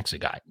Caleb Jackson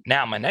guy.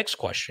 Now, my next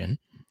question,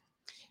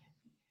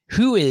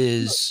 who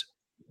is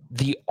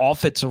the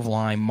offensive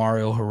line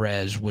Mario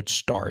Jerez would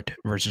start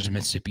versus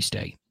Mississippi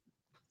State?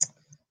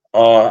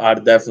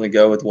 I'd definitely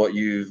go with what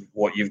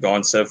you've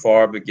gone so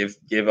far, but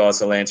give us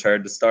a Lance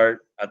Hurd to start.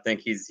 I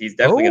think he's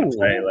definitely going to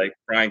play. Like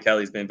Brian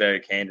Kelly's been very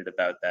candid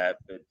about that,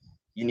 but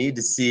you need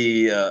to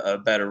see a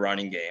better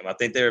running game. I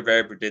think they were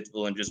very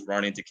predictable in just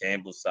running to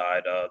Campbell's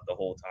side the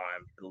whole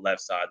time, to the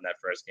left side in that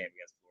first game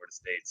against Florida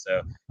State.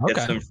 So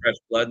get some fresh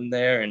blood in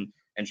there and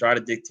try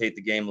to dictate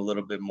the game a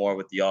little bit more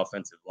with the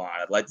offensive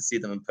line. I'd like to see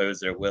them impose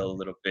their will a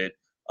little bit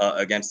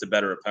against a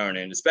better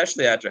opponent,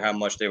 especially after how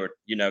much they were,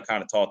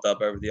 kind of talked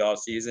up over the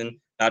offseason.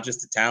 Not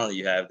just the talent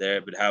you have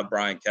there, but how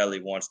Brian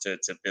Kelly wants to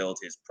build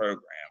his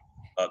program,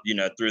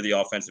 through the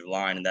offensive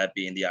line, and that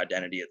being the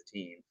identity of the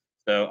team.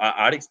 So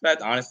I'd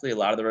expect, honestly, a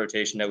lot of the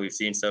rotation that we've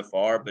seen so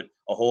far, but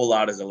a whole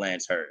lot is a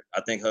Lance Hurd.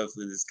 I think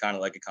hopefully this is kind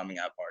of like a coming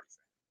out party.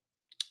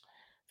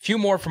 Few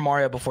more from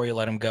Mario before you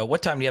let him go.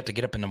 What time do you have to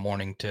get up in the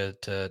morning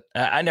to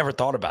I never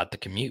thought about the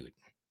commute.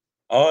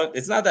 Oh,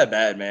 it's not that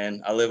bad,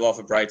 man. I live off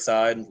of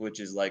Brightside, which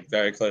is like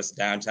very close to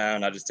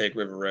downtown. I just take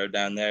River Road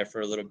down there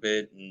for a little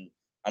bit, and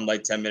I'm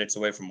like 10 minutes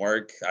away from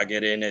work. I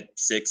get in at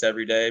 6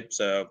 every day.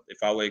 So if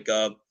I wake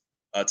up,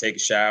 take a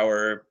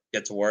shower,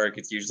 get to work,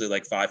 it's usually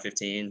like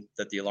 5:15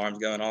 that the alarm's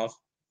going off.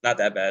 Not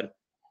that bad.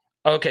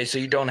 Okay, so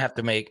you don't have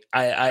to make.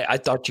 I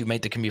thought you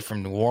made the commute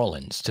from New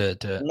Orleans to.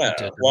 No,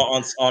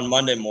 well, on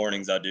Monday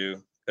mornings I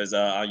do, because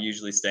I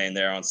usually stay in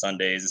there on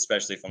Sundays,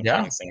 especially if I'm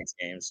playing Saints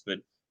games. But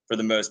for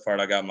the most part,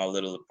 I got my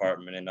little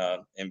apartment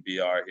in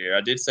BR here.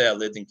 I did say I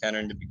lived in Kenner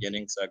in the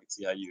beginning, so I could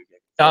see how you get.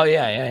 Oh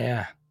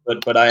yeah.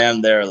 But I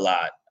am there a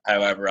lot.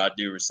 However, I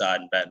do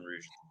reside in Baton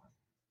Rouge.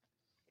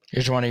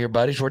 Here's one of your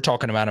buddies. We're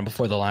talking about him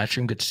before the live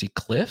stream. Good to see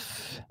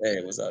Cliff.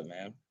 Hey, what's up,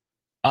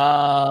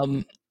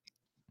 man?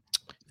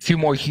 Few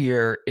more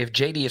here. If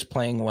JD is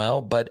playing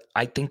well, but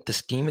I think the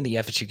scheme of the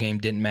FSU game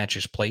didn't match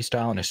his play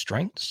style and his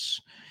strengths.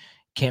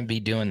 Can't be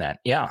doing that.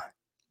 Yeah.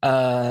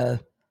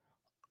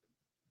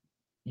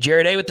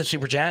 Jared A with the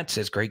super chat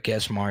says, "Great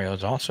guest. Mario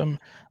is awesome."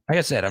 Like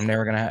I said, I'm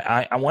never gonna.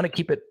 I want to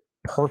keep it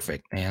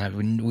perfect,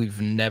 man. We've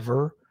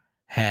never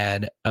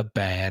had a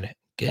bad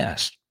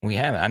guest. We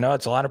haven't. I know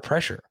it's a lot of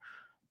pressure,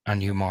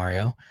 on you,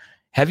 Mario.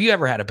 Have you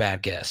ever had a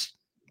bad guest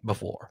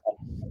before?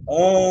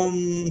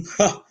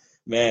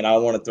 Man, I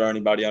don't want to throw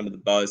anybody under the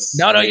bus.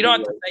 No, Maybe you don't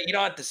have to say. You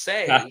don't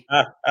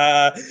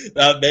have to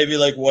say. maybe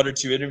like one or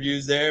two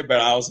interviews there, but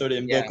I also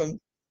didn't book them.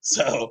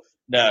 So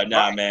no,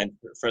 Right. man.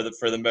 For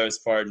the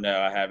most part,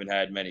 no, I haven't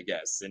had many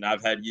guests, and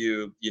I've had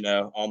you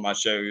on my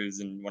shows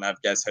and when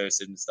I've guest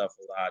hosted and stuff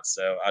a lot.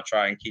 So I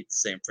try and keep the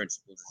same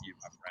principles as you,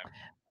 my friend.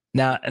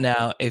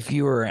 Now, if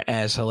you were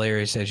as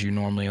hilarious as you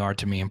normally are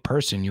to me in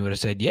person, you would have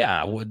said,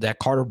 "Yeah, that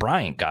Carter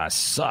Bryant guy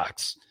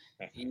sucks.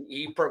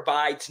 He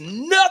provides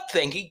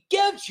nothing. He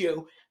gives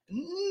you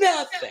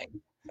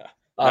nothing."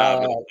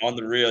 Nah, but on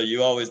the real,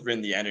 you always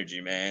bring the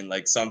energy, man.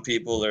 Like some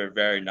people are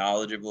very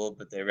knowledgeable,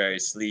 but they're very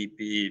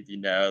sleepy.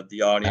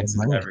 The audience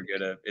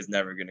is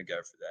never gonna go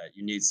for that.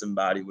 You need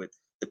somebody with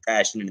the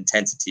passion and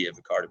intensity of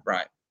a Carter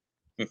Bryant.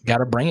 Got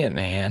to bring it,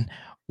 man.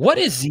 What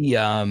is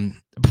the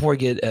before we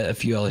get a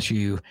few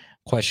LSU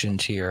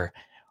questions here?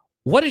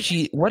 What is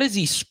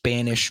the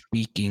Spanish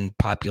speaking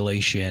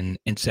population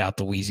in South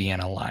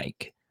Louisiana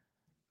like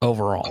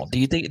overall? Do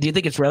you think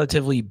it's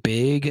relatively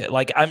big?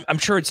 Like I'm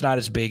sure it's not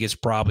as big as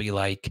probably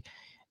like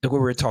we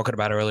were talking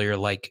about earlier,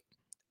 like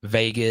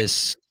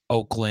Vegas,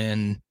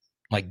 Oakland,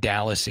 like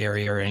Dallas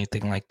area or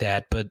anything like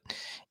that. But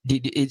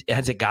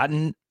has it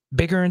gotten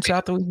bigger in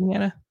South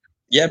Louisiana?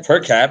 Yeah, per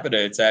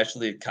capita, it's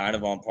actually kind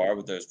of on par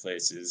with those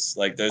places.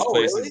 Like those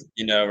places,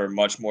 really? Are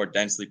much more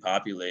densely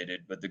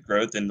populated. But the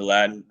growth in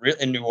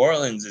in New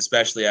Orleans,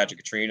 especially after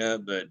Katrina,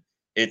 but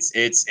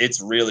it's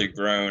really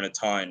grown a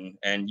ton,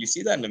 and you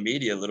see that in the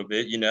media a little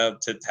bit.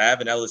 To have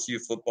an LSU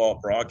football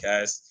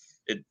broadcast,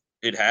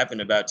 it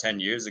happened about 10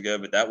 years ago,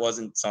 but that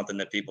wasn't something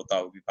that people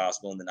thought would be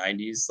possible in the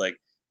 90s. Like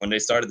when they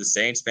started the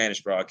same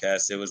Spanish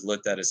broadcast, it was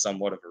looked at as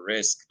somewhat of a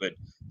risk, but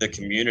the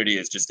community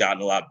has just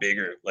gotten a lot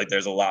bigger. Like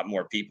there's a lot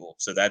more people.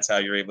 So that's how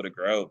you're able to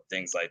grow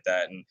things like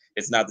that. And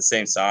it's not the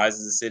same size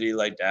as a city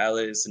like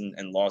Dallas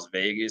and Las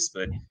Vegas,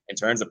 but in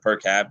terms of per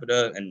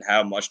capita and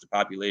how much the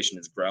population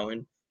is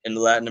growing in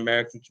the Latin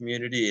American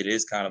community, it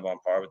is kind of on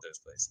par with those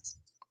places.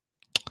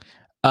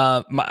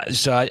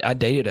 So I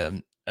dated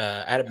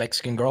I had a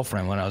Mexican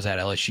girlfriend when I was at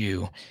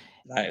LSU.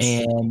 Nice.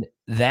 And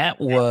that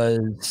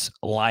was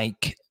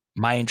like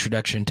my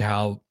introduction to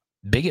how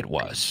big it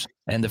was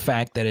and the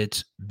fact that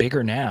it's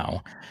bigger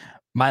now.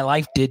 My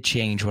life did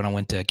change when I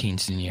went to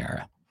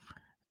Quinceañera.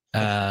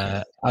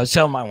 I was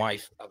telling my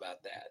wife about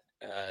that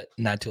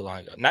not too long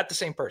ago. Not the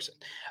same person,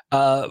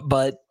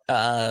 but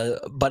I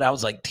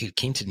was like, dude,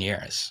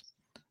 quinceañeras.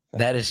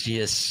 That is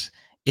just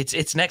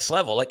it's next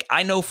level. Like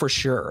I know for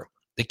sure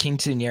the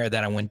quinceañera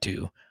that I went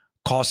to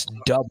cost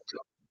double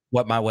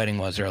what my wedding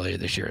was earlier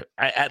this year.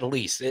 At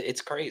least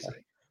it's crazy.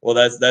 Well,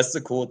 that's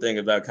the cool thing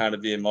about kind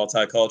of being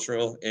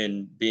multicultural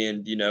and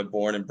being,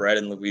 born and bred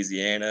in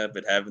Louisiana,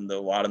 but having the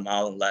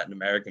Guatemalan Latin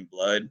American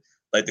blood.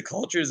 Like the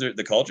cultures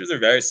are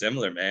very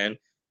similar, man.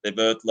 They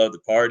both love to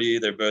party.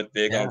 They're both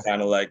big on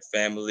kind of like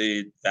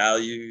family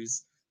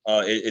values.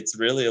 It's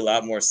really a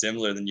lot more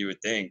similar than you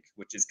would think,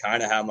 which is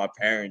kind of how my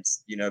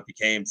parents,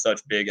 became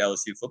such big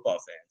LSU football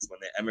fans when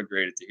they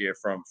emigrated to here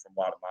from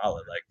Guatemala.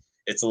 Like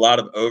it's a lot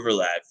of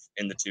overlap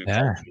in the two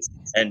countries.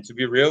 And to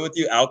be real with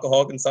you,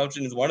 alcohol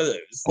consumption is one of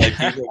those. Like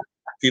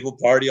people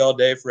party all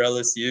day for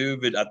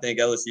LSU, but I think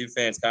LSU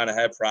fans kind of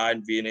have pride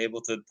in being able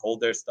to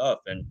hold their stuff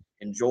and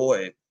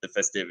enjoy the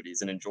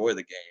festivities and enjoy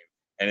the game.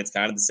 And it's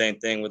kind of the same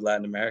thing with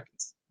Latin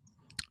Americans.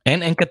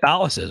 And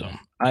Catholicism.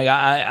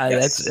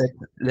 Yes.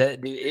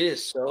 It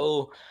is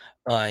so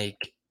like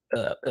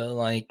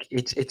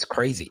it's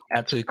crazy,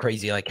 absolutely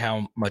crazy. Like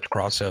how much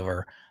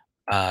crossover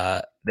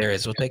there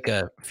is. We'll take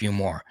a few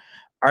more.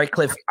 All right,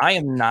 Cliff, I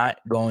am not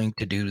going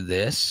to do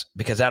this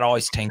because that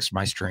always tanks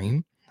my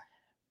stream.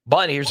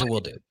 But here's what we'll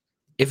do.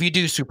 If you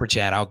do super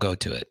chat, I'll go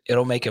to it.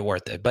 It'll make it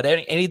worth it. But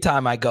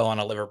anytime I go on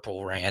a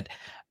Liverpool rant,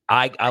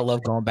 I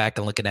love going back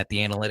and looking at the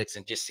analytics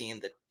and just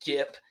seeing the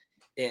dip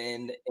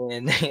in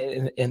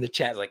the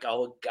chat. Like,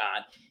 oh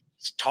God,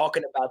 he's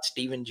talking about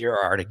Steven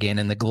Gerrard again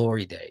in the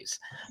glory days.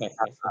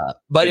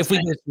 But if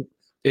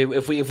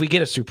we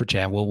get a super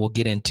chat, we'll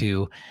get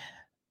into.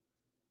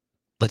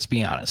 Let's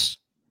be honest,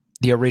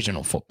 the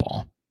original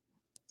football.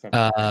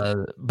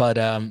 But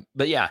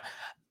yeah,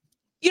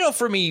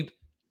 for me,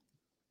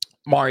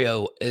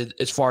 Mario,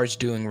 as far as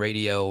doing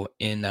radio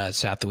in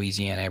South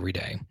Louisiana every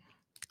day,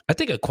 I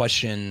think a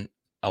question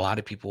a lot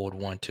of people would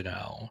want to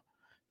know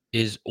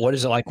is what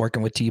is it like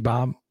working with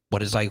T-Bob?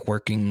 What is it like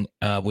working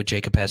with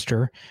Jacob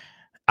Hester?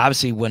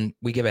 Obviously, when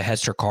we give a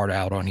Hester card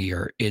out on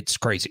here, it's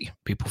crazy.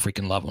 People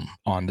freaking love them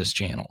on this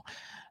channel.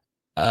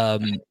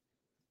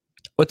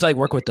 What's it like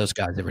working with those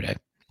guys every day?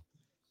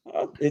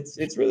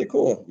 It's really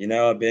cool.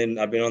 I've been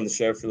on the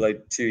show for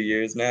like 2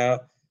 years now.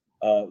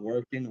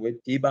 Working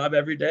with T-Bob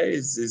every day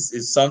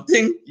is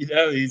something.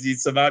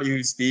 He's somebody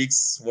who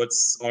speaks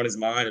what's on his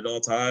mind at all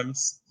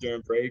times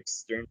during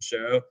breaks, during the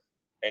show,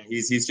 and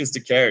he's just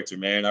a character,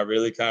 man. I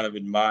really kind of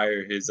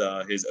admire his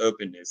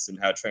openness and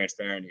how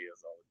transparent he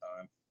is all the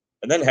time.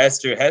 And then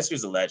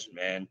Hester's a legend,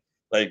 man.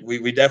 Like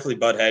we definitely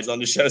butt heads on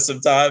the show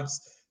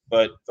sometimes,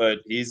 but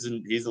he's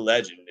a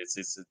legend.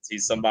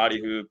 He's somebody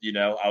who, you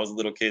know, I was a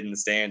little kid in the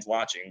stands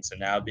watching. So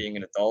now being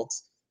an adult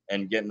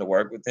and getting to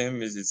work with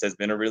him has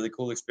been a really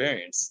cool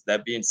experience.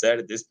 That being said,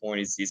 at this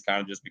point, he's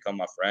kind of just become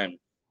my friend.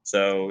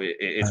 So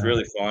it's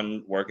really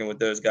fun working with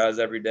those guys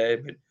every day.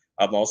 But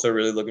I'm also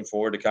really looking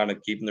forward to kind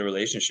of keeping the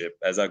relationship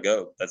as I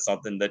go. That's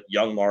something that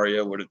young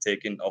Mario would have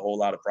taken a whole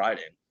lot of pride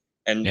in.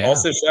 And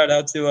also shout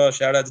out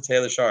to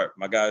Taylor Sharp,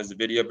 my guy who's a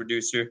video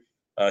producer.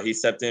 He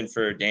stepped in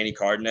for Danny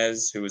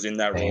Cardenas, who was in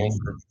that role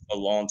for a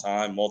long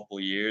time,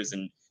 multiple years,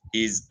 and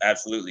he's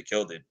absolutely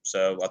killed it.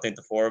 So I think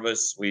the four of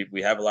us,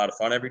 we have a lot of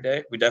fun every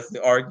day. We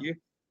definitely argue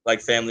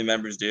like family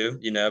members do,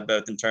 you know,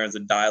 both in terms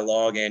of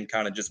dialogue and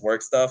kind of just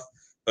work stuff.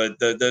 But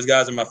those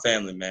guys are my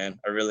family, man.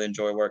 I really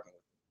enjoy working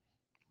with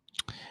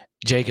them.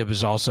 Jacob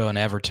is also an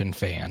Everton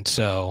fan,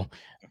 so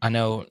I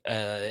know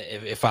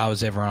if I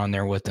was ever on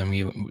there with him,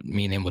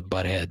 me and him would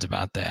butt heads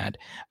about that.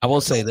 I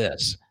will say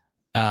this.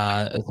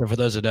 So for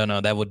those that don't know,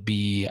 that would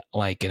be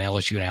like an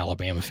LSU and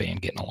Alabama fan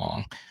getting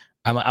along.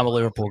 I'm a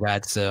Liverpool guy.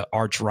 It's an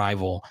arch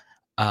rival.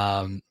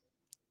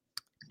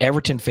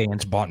 Everton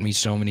fans bought me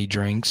so many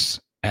drinks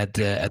at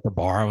the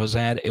bar I was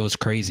at. It was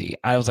crazy.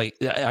 I was like,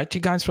 aren't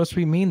you guys supposed to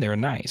be mean? They're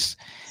nice.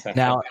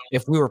 Now,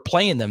 if we were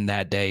playing them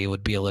that day, it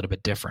would be a little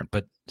bit different.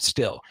 But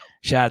still,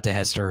 shout out to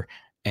Hester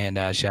and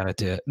shout out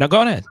to – no,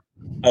 go ahead.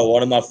 Oh,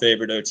 one of my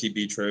favorite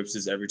OTB tropes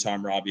is every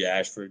time Robbie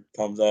Ashford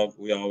comes up,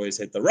 we always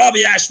hit the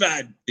Robbie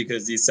Ashford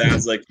because he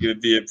sounds like he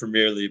would be a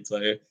Premier League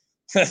player.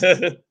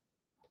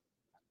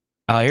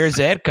 Here's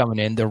Ed coming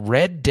in. The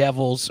Red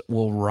Devils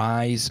will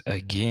rise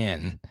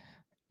again.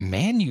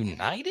 Man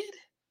United?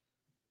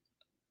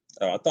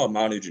 Oh, I thought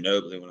Manu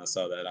Ginobili when I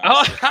saw that.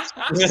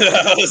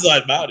 I was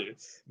like, Manu,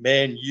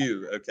 Man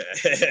U.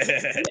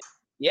 Okay.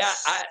 Yeah,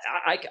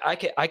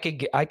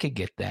 I could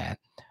get that.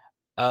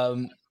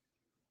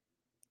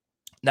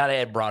 Now that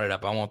Ed brought it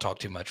up, I won't talk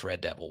too much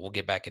Red Devil. We'll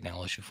get back into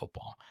LSU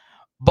football.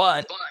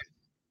 But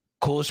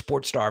coolest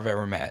sports star I've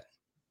ever met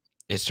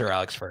is Sir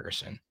Alex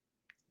Ferguson.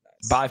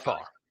 Nice. By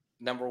far,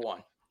 number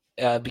one.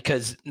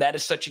 Because that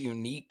is such a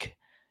unique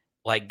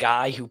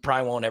guy who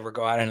probably won't ever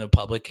go out into the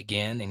public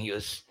again. And he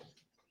was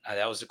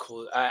that was a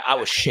cool I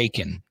was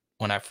shaken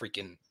when I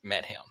freaking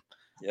met him.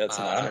 Yeah, it's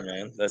an honor,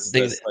 man. That's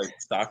like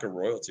stock of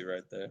royalty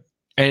right there.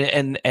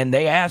 And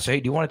they asked,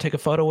 hey, do you want to take a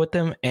photo with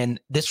them? And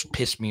this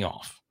pissed me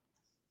off.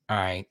 All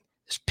right.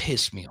 This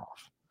pissed me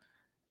off.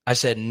 I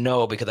said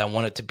no because I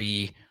wanted to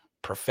be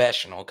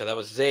professional because I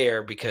was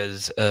there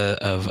because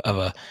of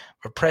a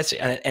press.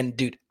 And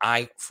dude,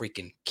 I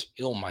freaking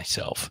kill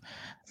myself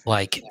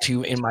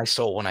in my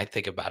soul when I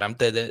think about him.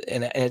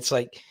 And it's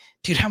like,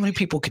 dude, how many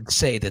people could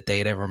say that they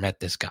had ever met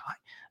this guy?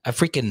 A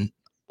freaking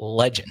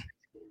legend.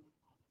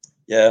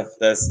 Yeah,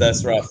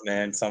 that's rough,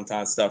 man.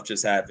 Sometimes stuff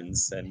just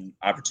happens and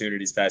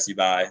opportunities pass you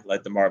by,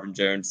 like the Marvin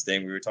Jones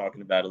thing we were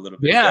talking about a little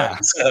bit ago.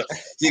 So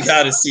you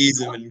got to seize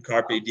them and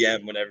carpe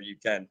diem whenever you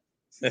can.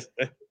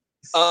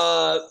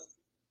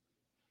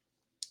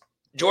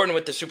 Jordan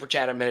with the super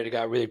chat a minute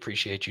ago. I really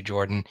appreciate you,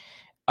 Jordan.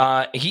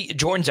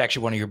 Jordan's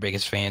actually one of your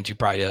biggest fans. You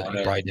probably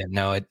didn't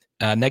know it.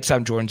 Next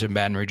time Jordan's in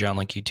Baton Rouge, I'll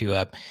link you two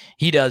up.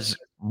 He does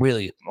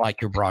really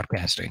like your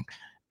broadcasting,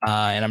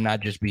 and I'm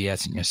not just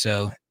BSing you.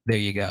 So there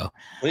you go.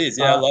 Please,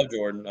 yeah, I love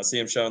Jordan. I see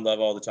him showing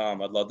love all the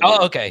time. I'd love to.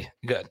 Oh, okay,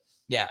 good.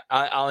 Yeah,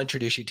 I'll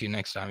introduce you to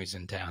next time he's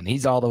in town.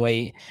 He's all the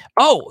way.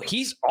 Oh,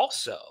 he's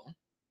also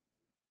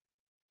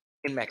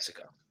in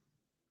Mexico.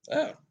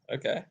 Oh,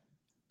 okay.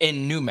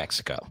 In New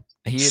Mexico.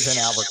 He is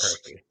in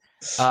Albuquerque.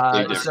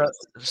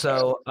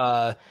 So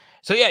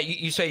yeah,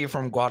 you say you're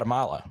from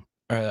Guatemala.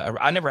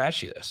 I never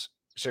asked you this.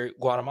 So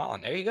Guatemalan.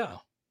 There you go.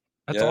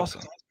 That's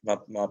awesome.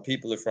 My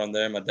people are from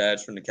there. My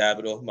dad's from the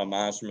capital. My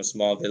mom's from a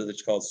small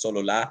village called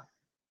Solola.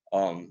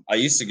 I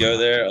used to go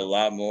there a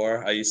lot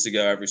more. I used to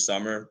go every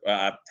summer.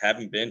 I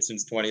haven't been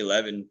since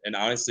 2011, and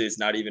honestly, it's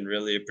not even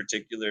really a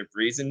particular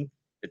reason.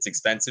 It's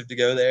expensive to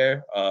go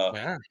there.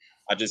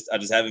 I just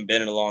haven't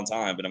been in a long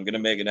time, but I'm gonna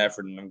make an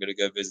effort, and I'm gonna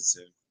go visit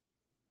soon.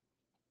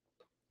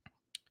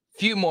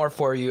 Few more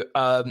for you.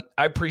 I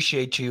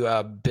appreciate you,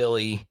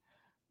 Billy.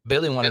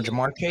 Billy wanted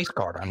Jamar Chase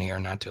card on here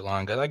not too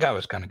long ago. That guy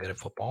was kind of good at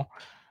football.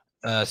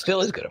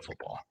 Still is good at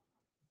football.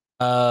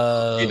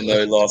 Even though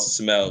he lost to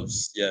some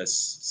elves. Yes,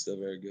 still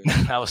very good.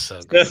 That was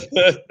so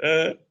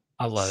good.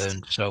 I love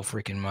him so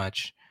freaking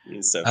much.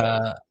 He's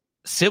so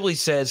Sibley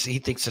says he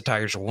thinks the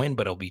Tigers will win,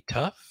 but it'll be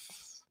tough.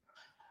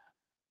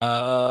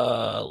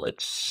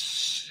 Let's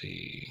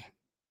see.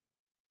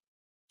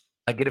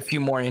 I get a few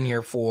more in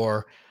here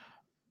for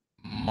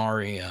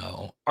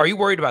Mario. Are you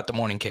worried about the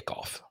morning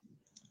kickoff?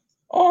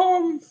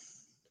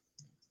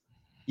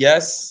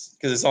 Yes,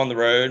 because it's on the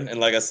road, and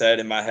like I said,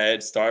 in my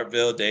head,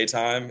 Starkville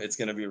daytime, it's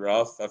gonna be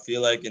rough. I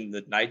feel like in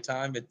the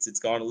nighttime, it's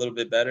gone a little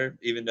bit better,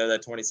 even though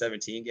that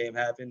 2017 game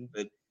happened.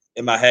 But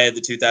in my head,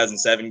 the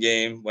 2007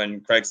 game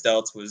when Craig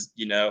Stelz was,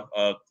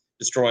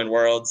 destroying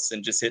worlds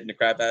and just hitting the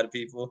crap out of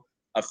people,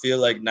 I feel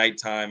like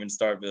nighttime in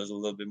Starkville is a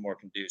little bit more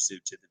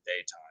conducive to the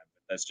daytime.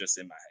 But that's just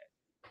in my head,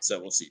 so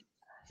we'll see.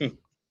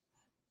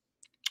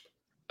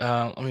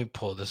 Let me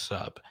pull this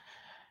up.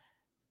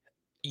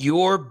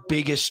 Your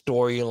biggest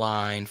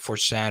storyline for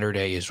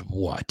Saturday is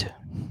what?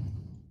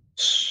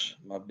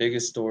 My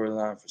biggest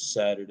storyline for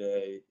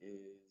Saturday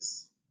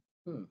is,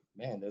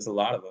 man, there's a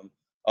lot of them.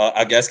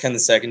 I guess can the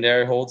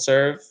secondary hold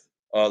serve?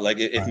 Like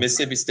if Right.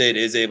 Mississippi State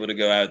is able to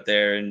go out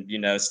there and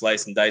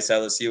slice and dice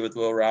LSU with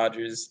Will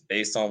Rogers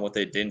based on what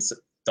they've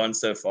done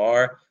so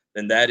far,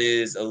 then that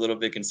is a little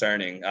bit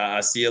concerning.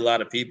 I see a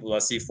lot of people. I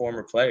see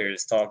former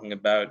players talking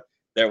about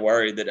they're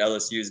worried that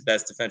LSU's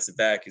best defensive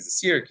back is a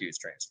Syracuse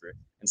transfer,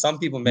 and some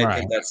people may Right.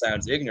 think that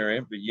sounds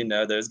ignorant, but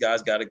those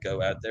guys got to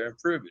go out there and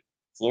prove it.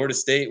 Florida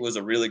State was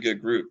a really good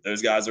group.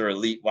 Those guys are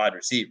elite wide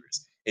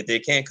receivers. If they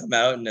can't come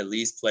out and at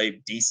least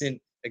play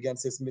decent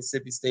against this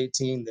Mississippi State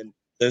team, then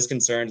those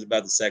concerns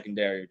about the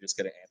secondary are just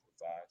going to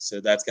amplify. So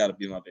that's got to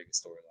be my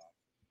biggest storyline.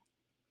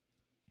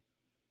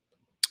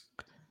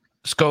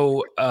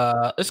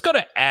 Let's go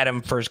to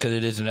Adam first because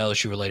it is an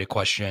LSU related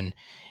question.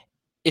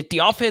 If the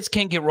offense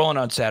can't get rolling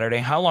on Saturday,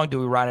 how long do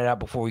we ride it out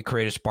before we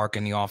create a spark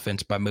in the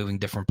offense by moving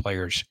different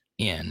players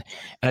in?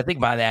 And I think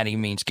by that he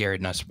means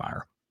Garrett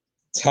Nussmeier.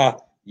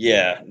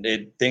 Yeah,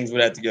 things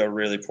would have to go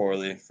really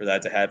poorly for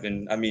that to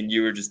happen. I mean,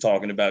 you were just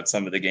talking about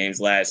some of the games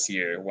last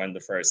year when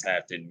the first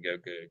half didn't go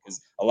good. Because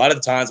a lot of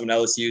the times when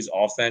LSU's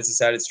offense has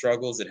had its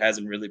struggles, it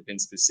hasn't really been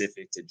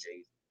specific to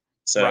Jay.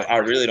 So Right. I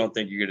really don't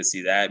think you're going to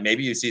see that.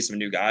 Maybe you see some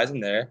new guys in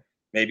there.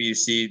 Maybe you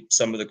see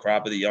some of the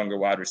crop of the younger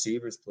wide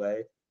receivers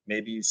play.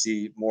 Maybe you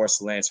see more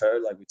Lance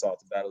Hurd, like we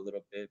talked about a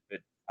little bit. But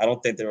I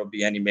don't think there will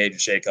be any major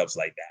shakeups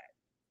like that.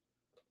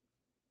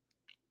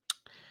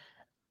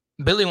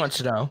 Billy wants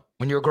to know,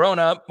 when you were growing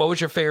up, what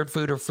was your favorite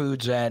food or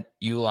foods that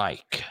you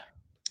like?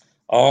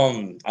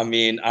 I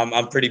mean,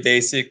 I'm pretty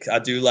basic. I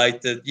do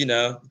like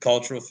the,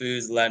 cultural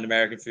foods, Latin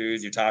American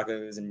foods, your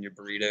tacos and your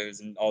burritos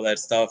and all that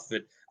stuff.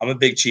 But I'm a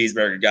big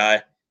cheeseburger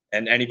guy,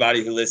 and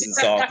anybody who listens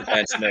to Off the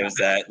Bench knows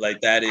that.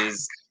 Like that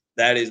is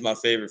my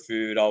favorite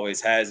food.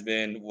 Always has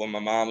been. When my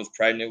mom was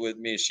pregnant with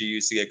me, she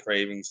used to get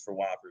cravings for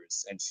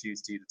Whoppers, and she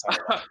used to eat a ton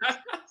of Whoppers.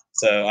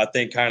 So I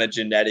think kind of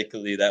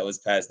genetically that was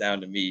passed down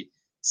to me.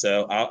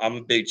 So I'm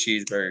a big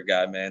cheeseburger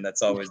guy, man.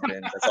 That's always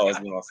been my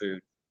food.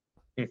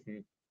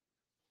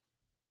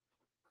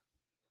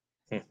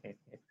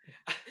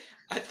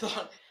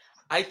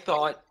 I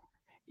thought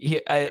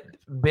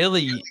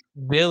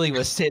Billy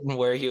was sitting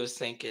where he was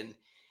thinking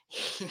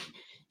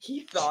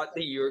he thought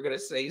that you were gonna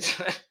say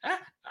something.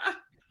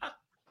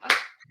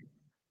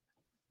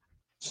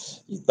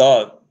 You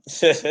thought.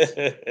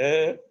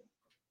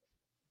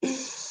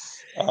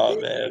 Oh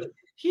man.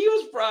 He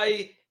was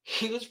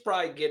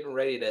probably getting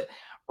ready to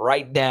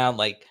write down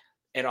like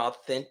an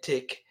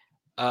authentic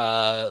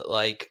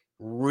like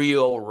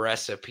real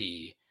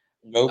recipe.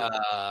 Nope.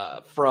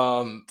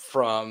 From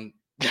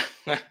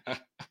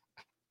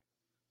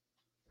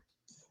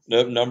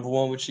Nope. Number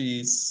one with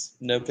cheese.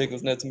 No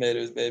pickles, no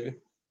tomatoes, baby.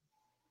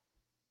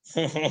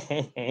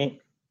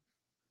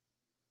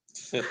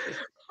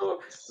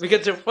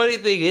 Because the funny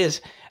thing is,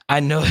 I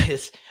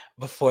noticed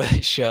before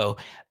the show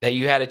that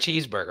you had a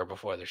cheeseburger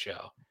before the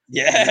show.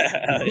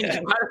 Yeah.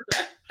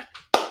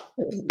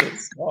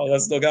 Oh, I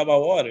still got my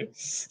water.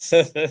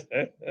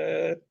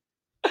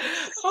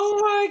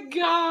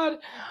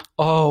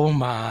 Oh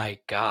my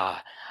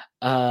god.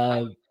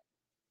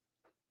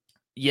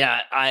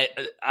 Yeah,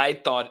 I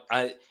thought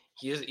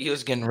he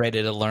was getting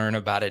ready to learn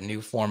about a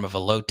new form of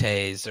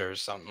elotes or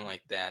something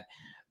like that,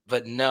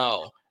 but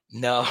no,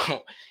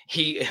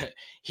 he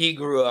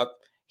grew up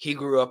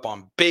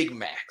on Big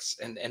Macs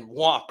and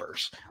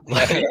Whoppers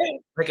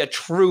like a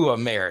true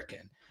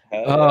American.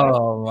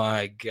 Oh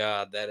my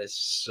god, that is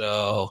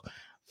so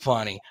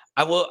funny.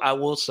 I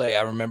will say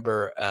I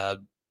remember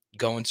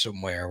going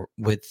somewhere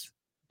with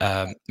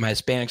my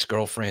Hispanic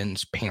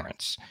girlfriend's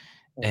parents,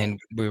 and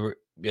we were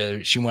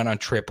she went on a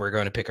trip. We were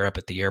going to pick her up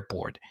at the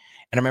airport,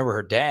 and I remember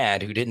her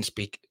dad, who didn't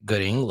speak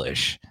good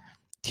English,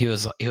 he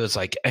was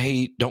like,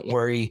 "Hey, don't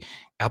worry,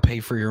 I'll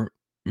pay for your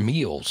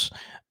meals,"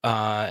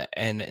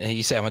 and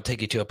he said, "I'm gonna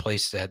take you to a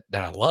place that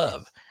I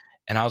love."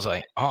 And I was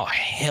like, "Oh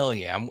hell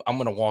yeah! I'm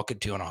gonna walk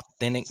into an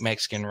authentic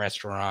Mexican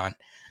restaurant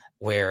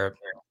where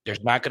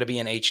there's not gonna be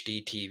an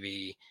HD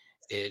TV.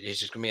 It's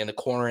just gonna be in the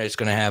corner. It's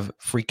gonna have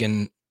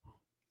freaking,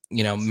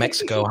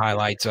 Mexico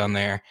highlights on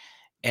there,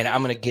 and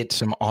I'm gonna get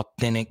some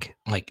authentic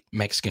like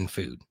Mexican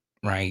food,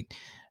 right?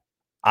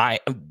 My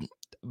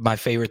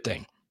favorite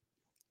thing."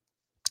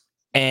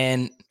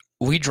 And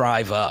we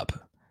drive up,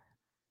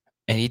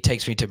 and he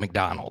takes me to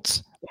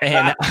McDonald's,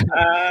 and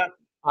I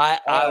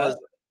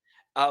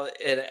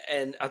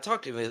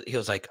talked to him. He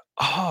was like,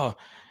 "Oh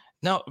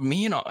no,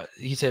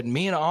 he said,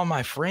 me and all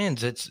my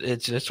friends, it's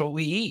just what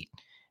we eat,"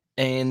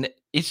 and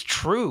it's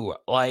true.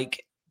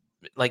 Like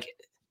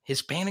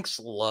Hispanics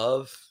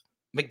love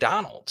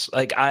McDonald's.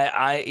 Like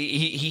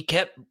he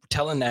kept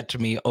telling that to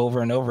me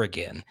over and over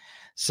again.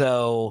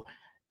 So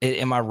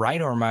am I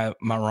right or am I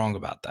wrong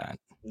about that?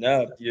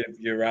 No,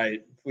 you're right.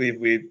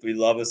 We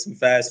love us some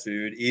fast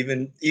food.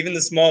 Even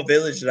the small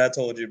village that I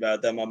told you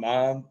about that my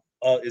mom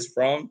is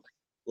from.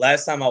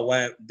 Last time I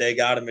went, they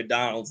got a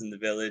McDonald's in the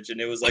village,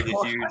 and it was like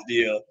a huge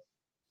deal.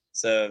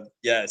 So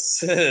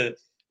yes,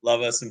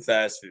 Love us some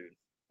fast food.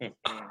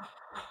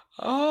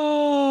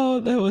 Oh,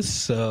 that was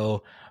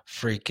so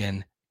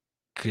freaking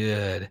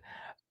good.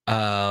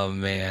 Oh,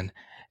 man.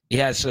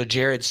 Yeah, so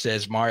Jared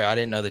says, Mario, I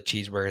didn't know the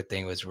cheeseburger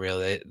thing was real.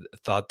 They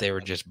thought they were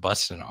just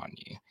busting on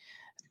you.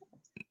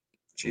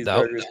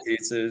 Cheeseburgers,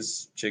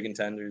 pizzas, chicken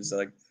tenders,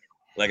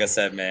 like I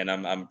said, man,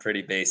 I'm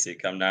pretty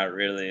basic. I'm not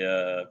really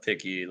a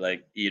picky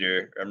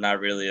eater. I'm not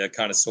really a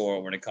connoisseur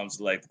when it comes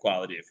to the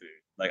quality of food.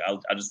 I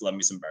just love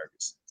me some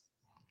burgers.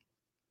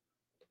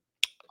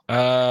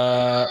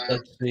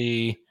 Let's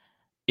see.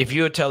 If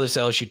you would tell this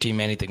LSU team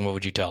anything, what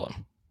would you tell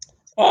them?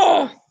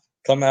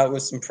 Come out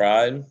with some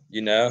pride,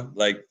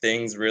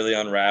 things really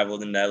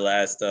unraveled in that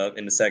last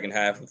in the second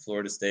half of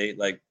Florida State.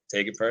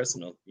 Take it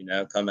personal,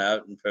 come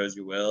out and pose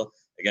your will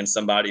against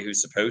somebody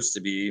who's supposed to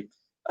be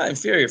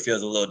inferior.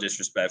 Feels a little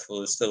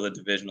disrespectful. It's still a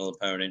divisional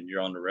opponent. You're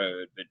on the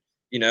road, but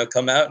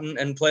come out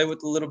and play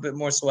with a little bit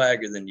more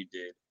swagger than you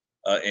did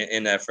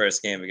in that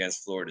first game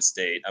against Florida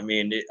State. I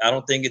mean, I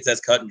don't think it's as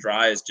cut and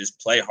dry as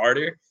just play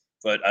harder,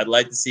 but I'd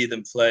like to see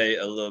them play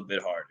a little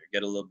bit harder,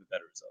 get a little bit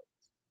better results.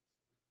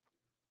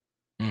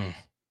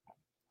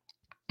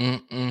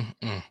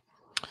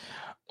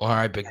 All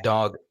right, big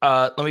dog.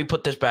 Let me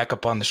put this back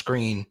up on the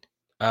screen.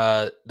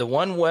 The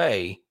one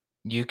way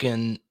you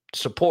can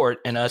support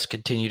and us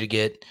continue to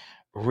get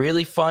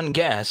really fun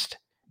guests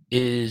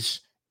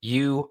is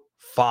you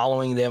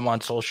following them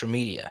on social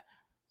media.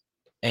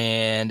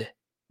 And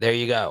there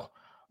you go.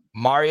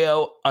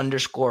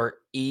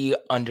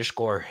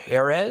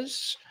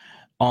 Mario_E_Jerez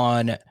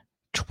on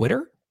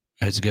Twitter.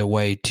 That's a good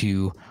way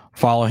to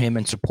follow him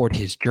and support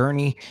his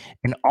journey.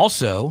 And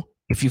also,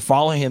 if you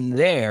follow him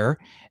there,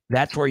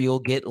 that's where you'll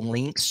get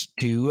links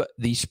to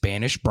the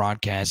Spanish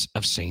broadcast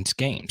of Saints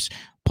games.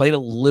 Played a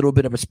little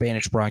bit of a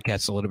Spanish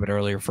broadcast a little bit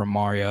earlier from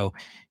Mario.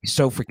 He's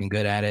so freaking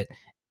good at it.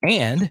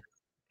 And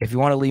if you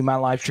want to leave my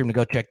live stream to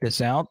go check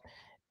this out,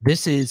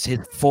 this is his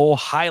full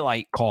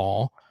highlight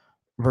call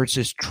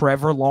versus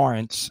Trevor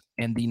Lawrence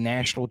in the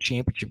national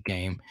championship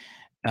game.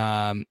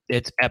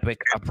 It's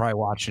epic. I probably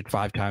watched it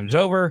 5 times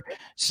over.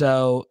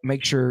 So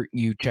make sure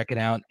you check it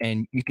out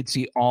and you can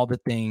see all the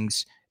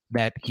things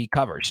that he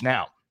covers.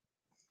 Now,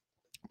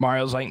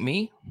 Mario's like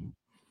me.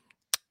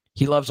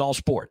 He loves all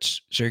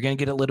sports. So you're going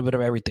to get a little bit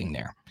of everything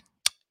there.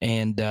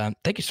 And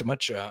thank you so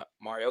much,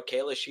 Mario.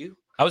 KLSU.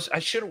 I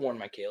should have worn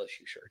my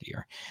KLSU shirt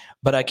here.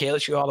 But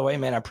KLSU all the way,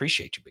 man. I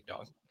appreciate you, big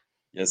dog.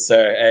 Yes,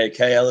 sir. Hey,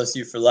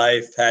 KLSU for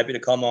life. Happy to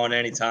come on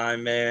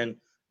anytime, man.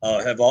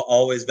 Have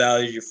always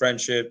valued your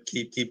friendship.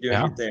 Keep doing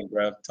your thing,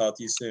 bro. Talk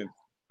to you soon.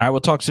 All right,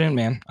 we'll talk soon,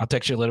 man. I'll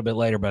text you a little bit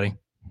later, buddy.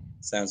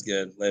 Sounds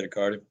good. Later,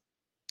 Carter.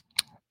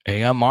 There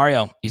you go,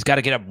 Mario. He's got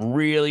to get up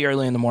really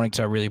early in the morning,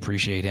 so I really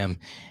appreciate him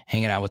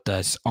hanging out with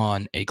us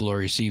on a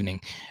glorious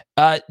evening.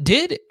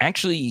 Did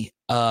actually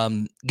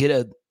get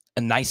a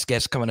nice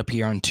guest coming up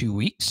here in 2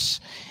 weeks,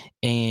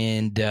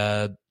 and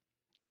we're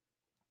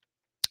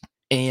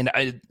going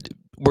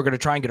to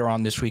try and get her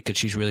on this week because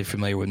she's really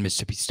familiar with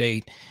Mississippi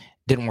State.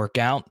 Didn't work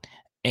out,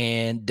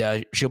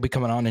 and she'll be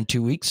coming on in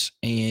 2 weeks,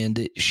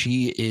 and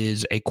she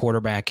is a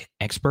quarterback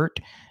expert,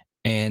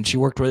 and she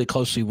worked really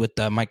closely with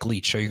Mike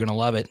Leach, so you're going to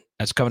love it.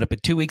 That's coming up in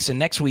 2 weeks, and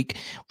next week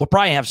we'll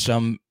probably have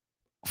some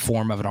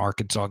form of an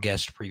Arkansas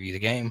guest to preview the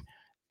game.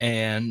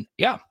 And,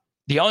 yeah,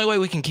 the only way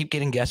we can keep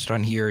getting guests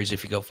on here is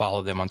if you go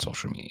follow them on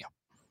social media.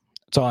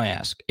 That's all I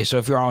ask. So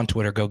if you're on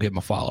Twitter, go give them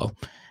a follow,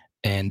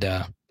 and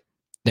there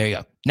you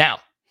go. Now,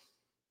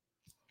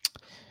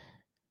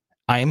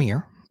 I am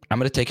here. I'm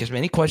going to take as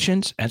many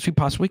questions as we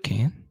possibly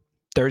can.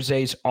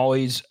 Thursday's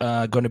always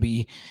going to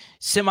be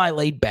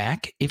semi-laid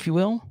back, if you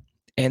will.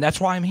 And that's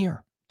why I'm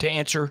here, to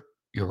answer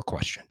your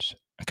questions.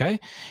 Okay?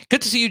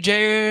 Good to see you,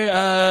 Jay.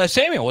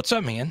 Samuel, what's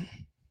up, man?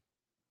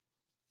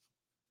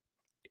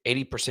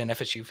 80%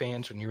 FSU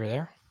fans when you were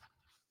there?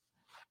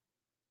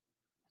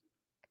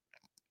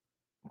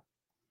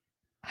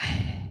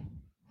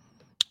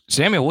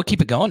 Samuel, we'll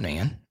keep it going,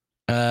 man.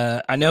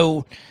 I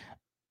know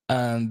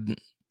a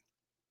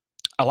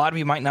lot of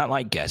you might not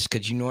like guests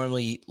because you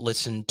normally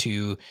listen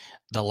to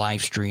the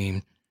live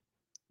stream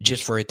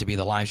just for it to be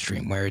the live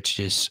stream where it's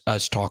just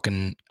us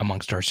talking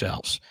amongst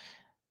ourselves.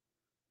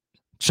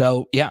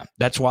 So, yeah,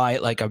 that's why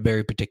I'm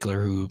very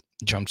particular who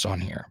jumps on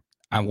here.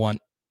 I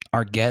want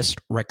our guest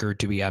record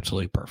to be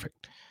absolutely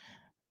perfect.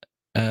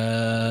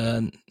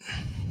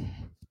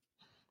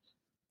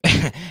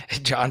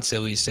 John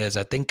Silly says,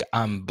 I think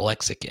I'm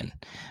Blexican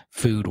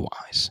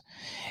food-wise.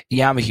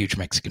 Yeah, I'm a huge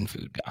Mexican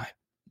food guy.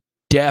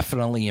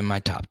 Definitely in my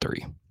top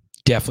 3.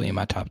 Definitely in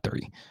my top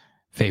 3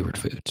 favorite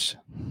foods.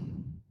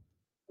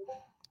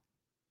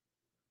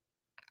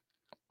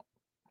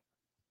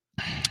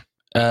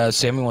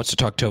 Sammy wants to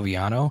talk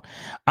Toviano.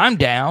 I'm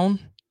down.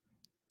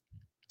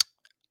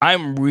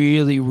 I'm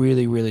really,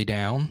 really, really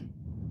down.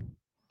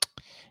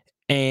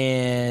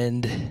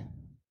 And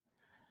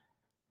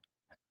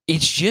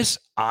it's just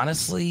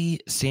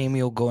honestly,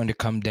 Samuel, going to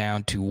come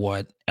down to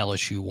what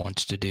LSU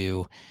wants to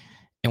do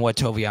and what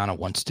Toviano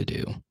wants to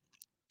do.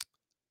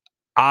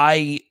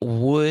 I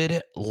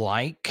would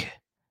like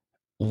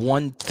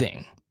one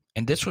thing.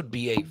 and this would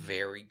be a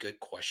very good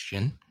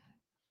question.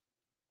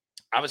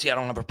 Obviously, I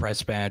don't have a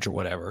press badge or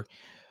whatever,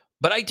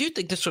 but I do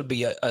think this would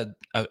be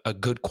a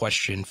good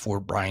question for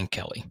Brian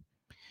Kelly,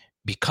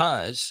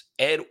 because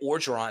Ed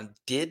Orgeron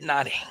did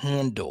not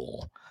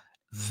handle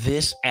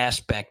this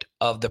aspect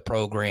of the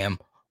program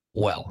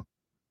well.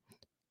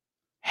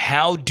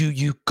 How do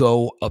you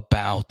go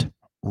about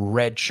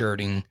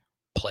redshirting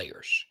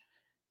players?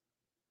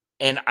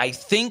 And I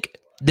think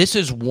this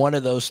is one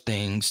of those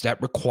things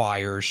that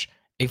requires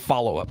a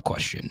follow-up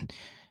question.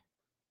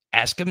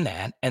 Ask him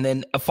that. And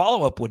then a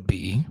follow-up would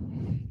be,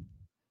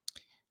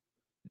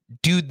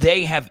 do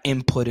they have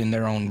input in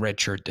their own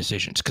redshirt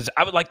decisions? Because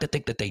I would like to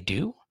think that they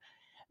do.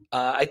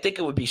 I think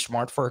it would be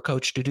smart for a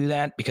coach to do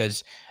that,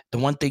 because the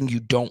one thing you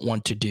don't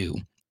want to do,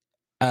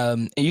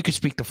 and you can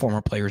speak to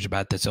former players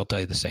about this, they'll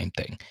tell you the same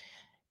thing.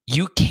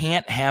 You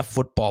can't have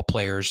football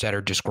players that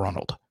are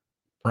disgruntled,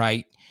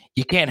 right?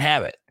 You can't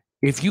have it.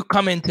 If you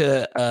come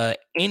into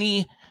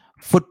any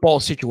football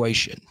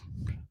situation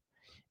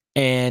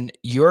and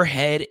your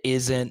head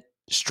isn't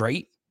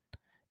straight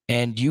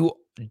and you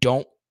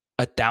don't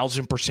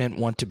 1,000%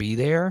 want to be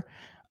there,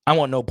 I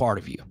want no part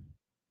of you.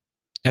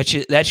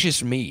 That's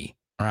just me,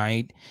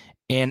 right?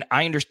 And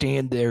I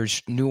understand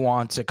there's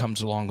nuance that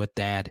comes along with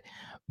that.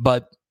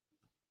 But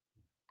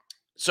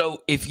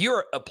so if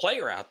you're a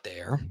player out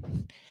there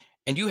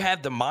and you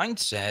have the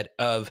mindset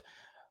of,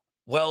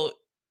 well,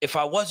 if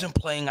I wasn't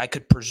playing, I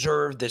could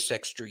preserve this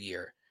extra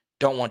year.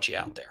 Don't want you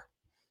out there.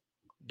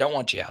 Don't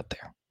want you out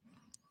there.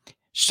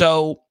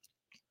 So,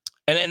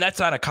 and that's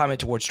not a comment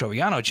towards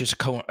Toviano. It's just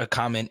a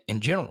comment in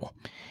general.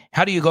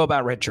 How do you go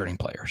about redshirting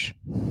players?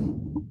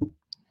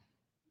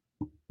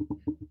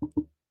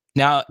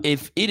 Now,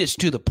 if it is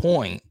to the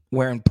point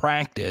where in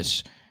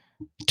practice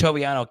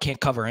Toviano can't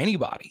cover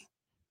anybody,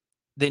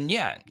 then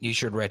yeah, you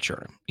should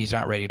redshirt him. He's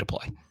not ready to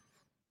play.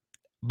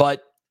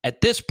 But at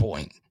this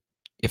point,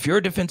 if you're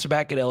a defensive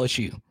back at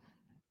LSU,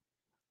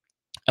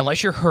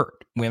 unless you're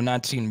hurt, we have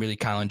not seen really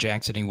Kylan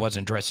Jackson. He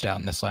wasn't dressed out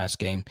in this last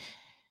game.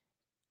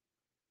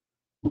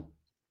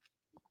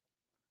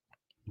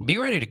 Be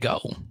ready to go.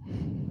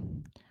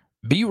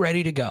 Be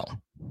ready to go.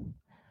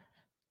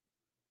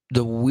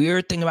 The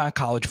weird thing about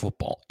college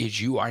football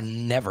is you are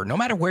never, no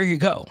matter where you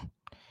go,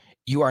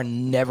 you are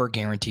never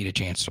guaranteed a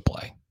chance to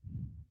play.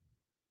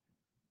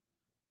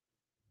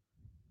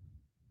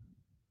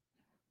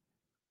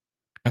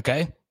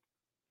 Okay?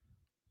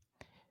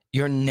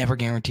 You're never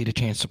guaranteed a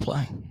chance to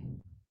play.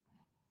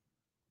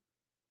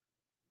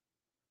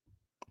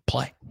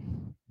 Play.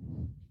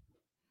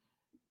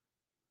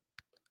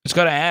 Let's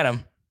go to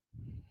Adam.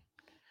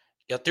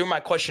 Yeah, through my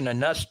question and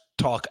nuts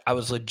talk, I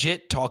was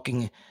legit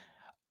talking.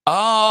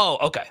 Oh,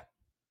 okay.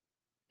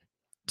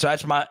 So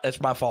that's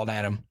my fault,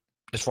 Adam.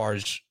 As far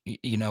as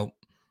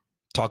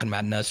talking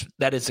about nuts,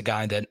 that is the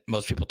guy that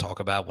most people talk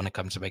about when it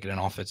comes to making an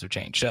offensive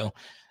change. So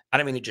I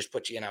didn't mean to just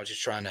put you in. I was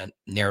just trying to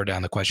narrow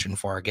down the question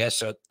for our guest.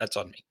 So that's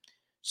on me.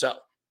 So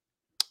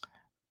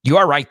you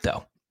are right,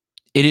 though.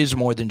 It is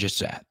more than just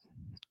that.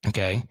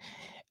 Okay.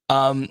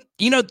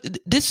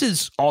 This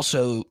is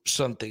also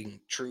something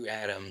true,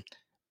 Adam,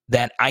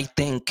 that I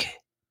think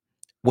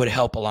would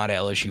help a lot of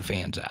LSU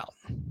fans out.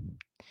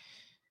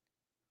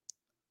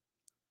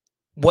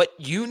 What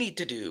you need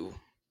to do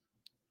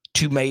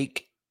to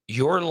make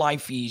your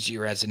life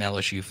easier as an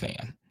LSU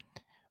fan,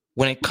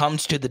 when it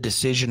comes to the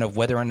decision of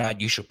whether or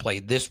not you should play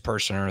this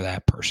person or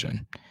that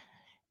person,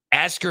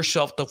 ask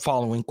yourself the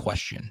following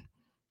question.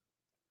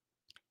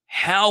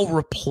 How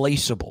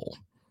replaceable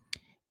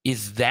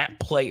is that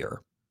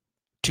player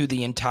to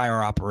the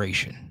entire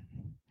operation?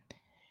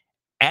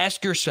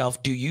 Ask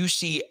yourself, do you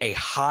see a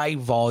high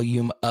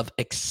volume of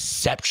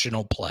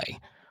exceptional play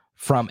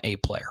from a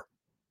player?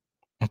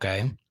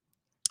 Okay.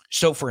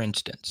 So for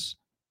instance,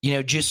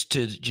 just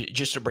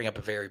to bring up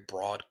a very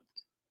broad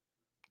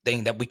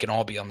thing that we can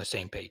all be on the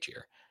same page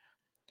here.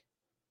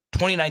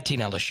 2019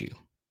 LSU,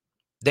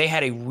 they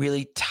had a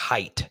really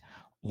tight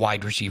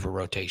wide receiver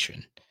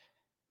rotation.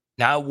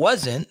 Now, it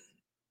wasn't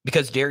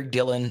because Derek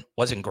Dillon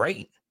wasn't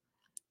great.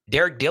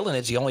 Derek Dillon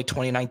is the only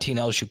 2019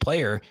 LSU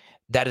player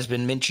that has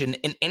been mentioned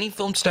in any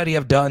film study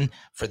I've done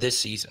for this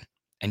season.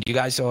 And you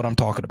guys know what I'm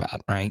talking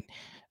about, right?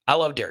 I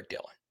love Derek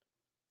Dillon.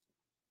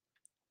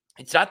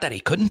 It's not that he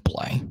couldn't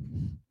play.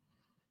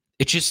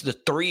 It's just the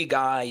three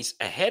guys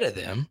ahead of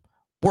them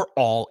were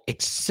all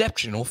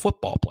exceptional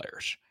football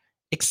players.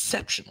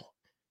 Exceptional.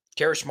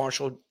 Terrace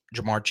Marshall,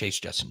 Jamar Chase,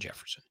 Justin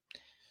Jefferson.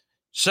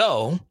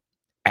 So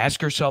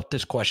ask yourself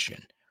this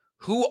question.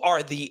 Who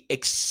are the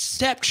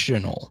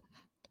exceptional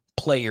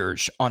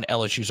players on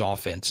LSU's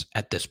offense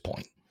at this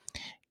point?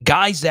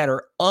 Guys that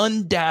are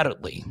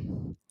undoubtedly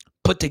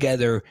put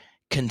together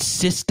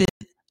consistent,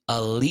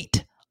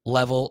 elite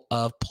level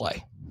of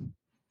play.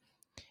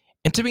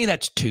 And to me,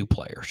 that's two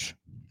players.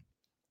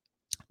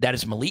 That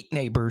is Malik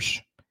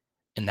Neighbors,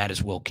 and that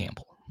is Will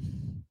Campbell.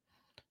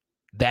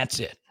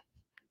 That's it.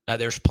 Now,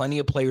 there's plenty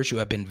of players who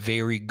have been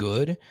very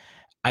good.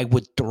 I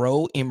would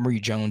throw Emory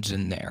Jones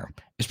in there,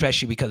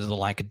 especially because of the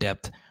lack of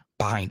depth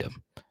behind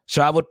him.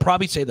 So I would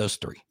probably say those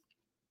three.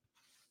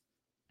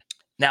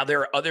 Now,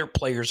 there are other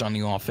players on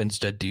the offense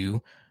that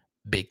do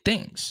big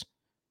things.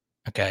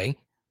 Okay.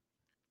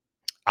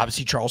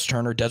 Obviously, Charles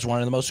Turner does one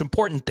of the most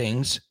important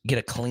things, get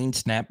a clean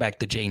snap back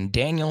to Jaden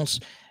Daniels.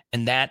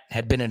 And that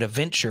had been an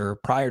adventure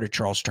prior to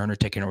Charles Turner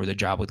taking over the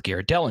job with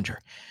Garrett Dellinger.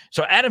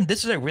 So, Adam,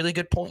 this is a really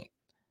good point.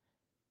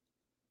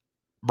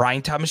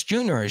 Brian Thomas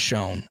Jr. has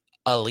shown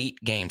elite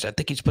games. I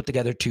think he's put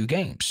together 2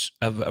 games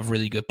of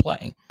really good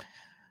play.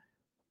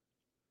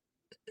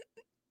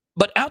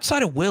 But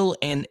outside of Will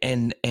and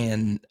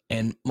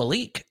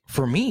Malik,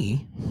 for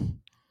me,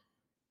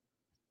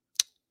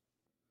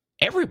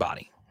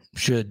 everybody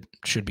should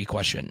be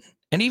questioned.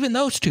 And even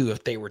those 2,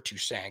 if they were to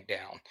sag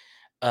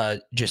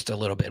down just a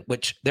little bit,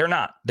 which they're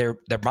not. They're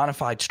bona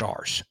fide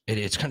stars.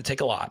 It's going to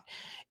take a lot.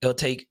 It'll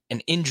take an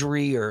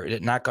injury or,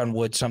 knock on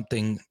wood,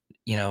 something,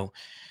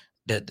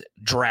 that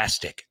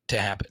drastic to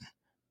happen.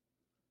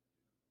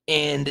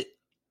 And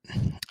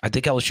I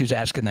think LSU's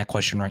asking that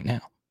question right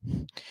now.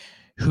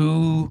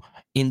 Who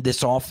in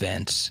this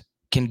offense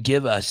can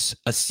give us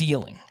a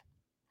ceiling,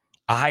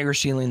 a higher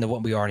ceiling than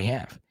what we already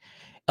have?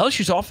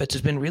 LSU's offense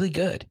has been really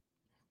good.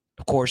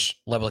 Of course,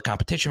 level of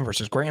competition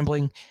versus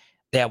Grambling.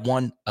 They had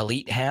one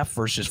elite half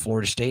versus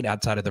Florida State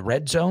outside of the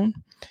red zone,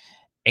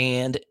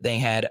 and they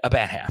had a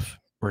bad half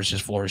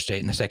versus Florida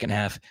State in the second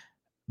half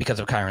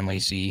because of Kyron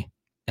Lacey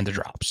and the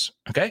drops.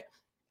 Okay?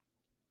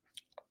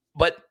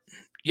 But,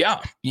 yeah,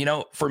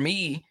 for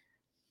me,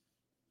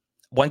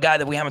 one guy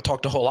that we haven't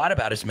talked a whole lot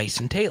about is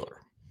Mason Taylor,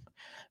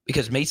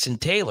 because Mason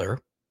Taylor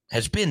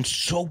has been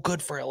so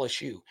good for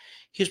LSU.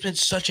 He's been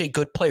such a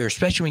good player,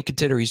 especially when you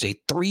consider he's a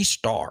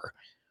 3-star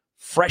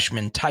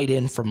freshman tight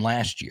end from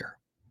last year.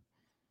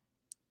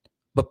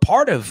 But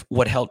part of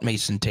what helped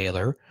Mason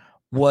Taylor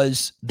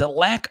was the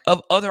lack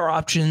of other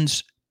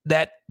options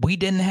that we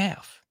didn't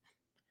have.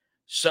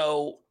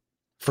 So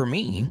for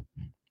me,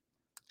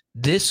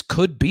 this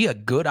could be a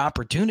good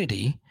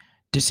opportunity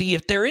to see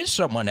if there is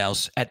someone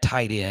else at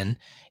tight end.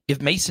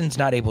 If Mason's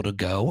not able to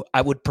go,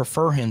 I would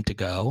prefer him to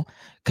go,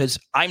 because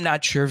I'm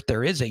not sure if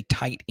there is a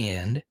tight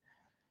end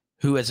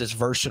who is as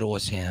versatile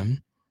as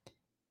him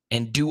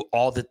and do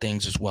all the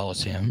things as well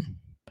as him.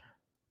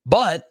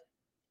 But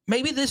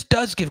maybe this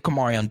does give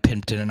Kamarion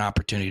Pimpton an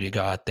opportunity to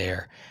go out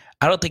there.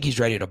 I don't think he's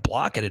ready to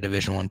block at a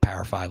Division I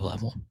Power 5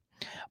 level.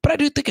 But I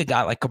do think a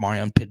guy like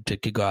Kamarion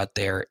Pimpton could go out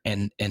there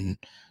and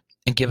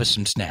give us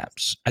some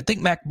snaps. I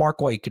think Mac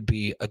Markway could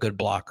be a good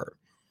blocker.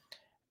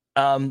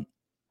 I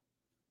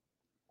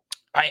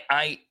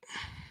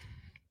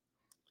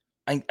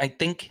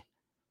think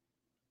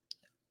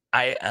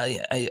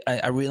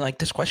I really like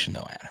this question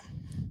though,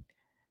 Adam.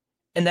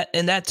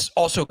 And that's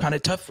also kind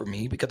of tough for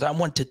me, because I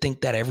want to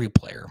think that every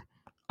player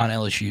on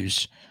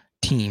LSU's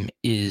team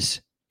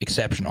is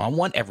exceptional. I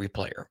want every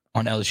player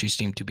on LSU's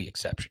team to be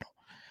exceptional.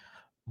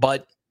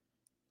 But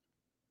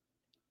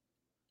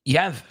you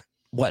have,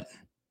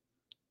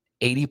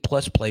 80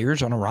 plus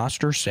players on a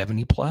roster,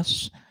 70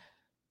 plus,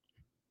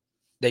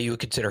 that you would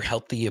consider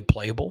healthy and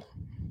playable.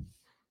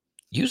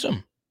 Use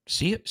them.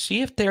 See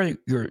if they're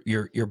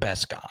your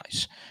best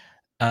guys.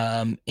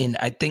 And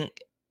I think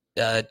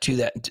to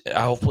that,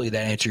 hopefully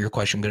that answered your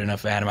question good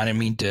enough, Adam. I didn't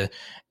mean to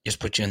just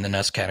put you in the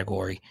nuts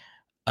category.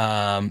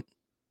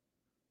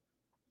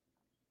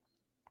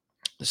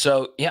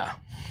 So yeah.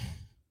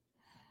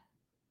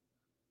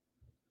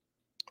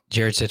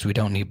 Jerez says we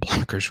don't need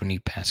blockers, we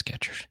need pass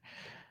catchers.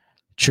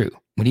 True.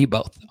 We need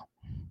both, though.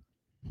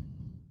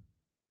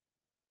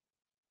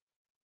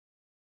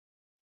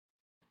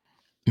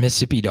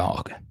 Mississippi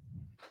Dog.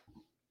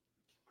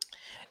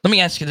 Let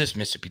me ask you this,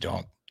 Mississippi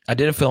Dog. I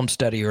did a film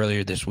study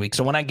earlier this week,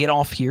 so when I get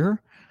off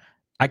here,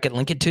 I can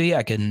link it to you.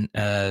 I can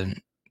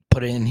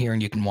put it in here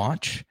and you can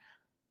watch.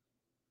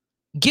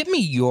 Give me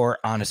your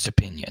honest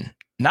opinion,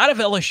 not of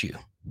LSU,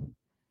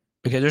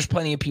 because there's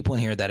plenty of people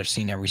in here that have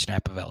seen every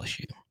snap of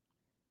LSU.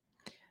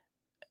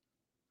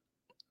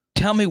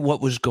 Tell me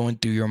what was going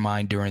through your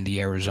mind during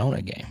the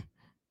Arizona game.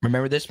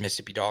 Remember this,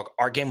 Mississippi Dog?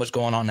 Our game was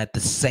going on at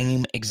the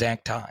same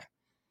exact time.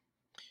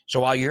 So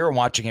while you're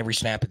watching every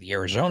snap of the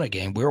Arizona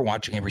game, we were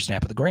watching every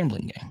snap of the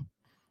Grambling game.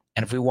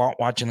 And if we weren't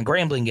watching the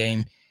Grambling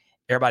game,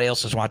 everybody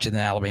else is watching the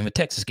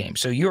Alabama-Texas game.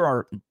 So you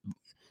weren't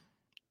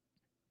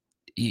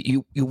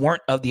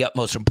of the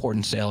utmost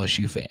importance to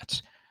LSU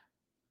fans.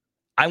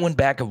 I went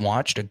back and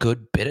watched a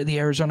good bit of the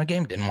Arizona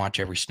game. Didn't watch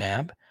every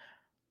snap.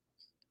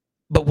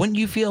 But wouldn't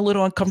you feel a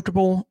little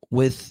uncomfortable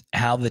with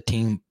how the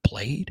team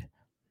played?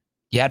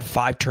 You had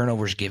 5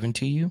 turnovers given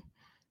to you.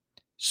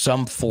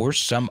 Some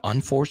forced, some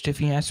unforced, if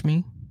you ask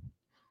me.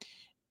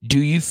 Do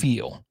you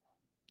feel,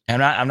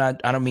 and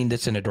I don't mean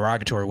this in a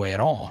derogatory way at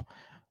all,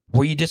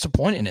 were you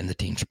disappointed in the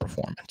team's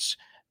performance?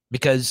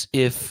 Because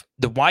if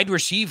the wide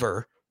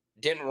receiver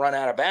didn't run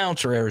out of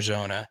bounds for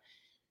Arizona,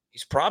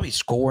 he's probably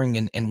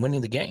scoring and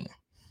winning the game.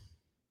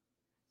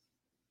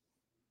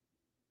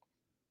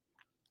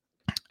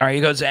 All right,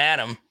 here goes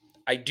Adam.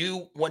 I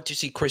do want to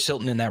see Chris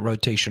Hilton in that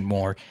rotation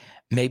more,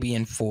 maybe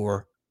in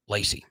for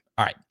Lacey.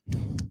 All right.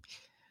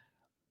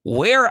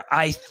 Where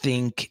I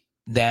think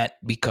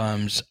that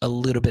becomes a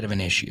little bit of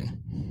an issue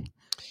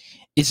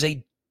is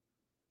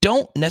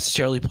don't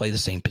necessarily play the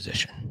same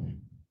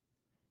position.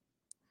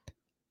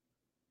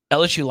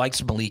 LSU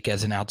likes Malik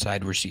as an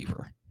outside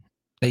receiver.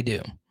 They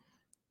do.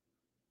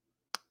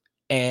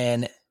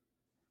 And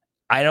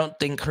I don't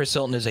think Chris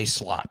Hilton is a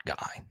slot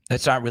guy.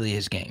 That's not really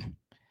his game.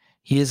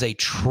 He is a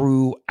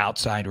true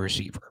outside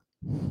receiver.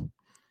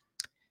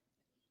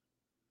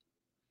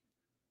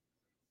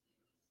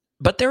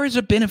 But there is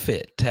a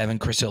benefit to having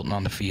Chris Hilton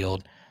on the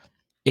field.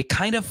 It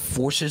kind of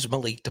forces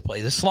Malik to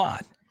play the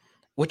slot,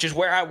 which is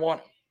where I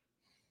want him.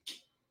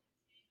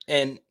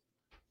 And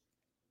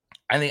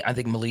I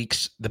think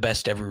Malik's the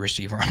best ever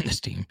receiver on this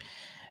team.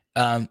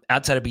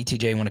 Outside of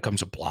BTJ, when it comes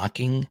to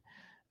blocking,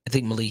 I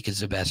think Malik is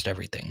the best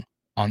everything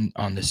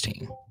on this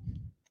team.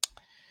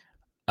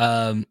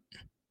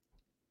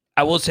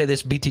 I will say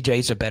this: BTJ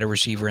is a better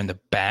receiver in the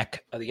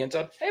back of the end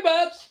zone. Hey,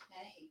 Bubs.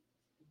 Hey.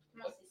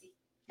 Come on, Sissy.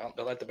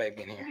 Don't let the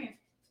baby in here. Come here.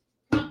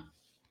 Come on.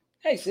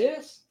 Hey,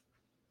 sis.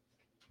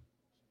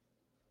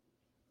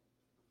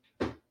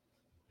 Come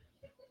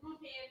on,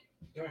 kid.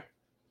 Come here.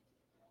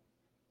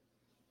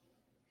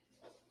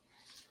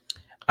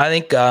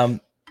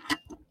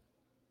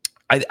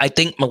 I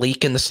think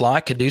Malik in the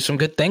slot could do some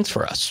good things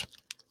for us.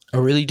 I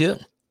really do.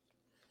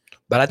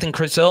 But I think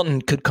Chris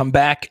Hilton could come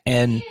back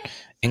and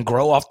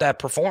grow off that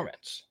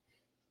performance.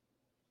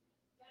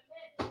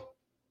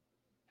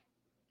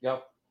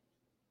 Yep.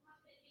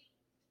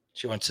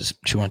 She wants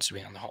to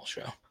be on the whole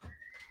show.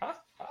 Huh?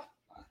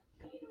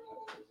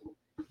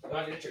 Go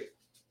on, get a treat.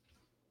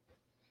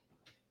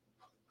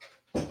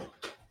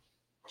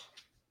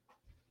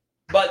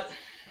 But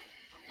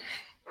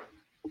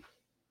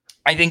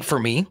I think for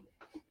me,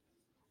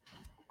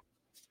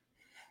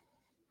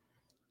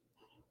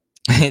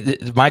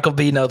 Michael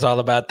B knows all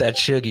about that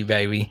Shuggy,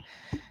 baby.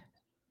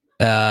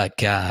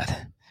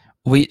 God.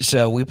 We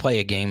play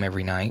a game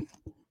every night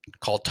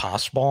called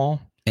Toss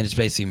Ball, and it's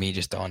basically me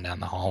just throwing down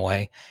the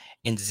hallway,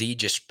 and Z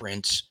just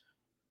sprints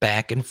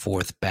back and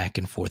forth, back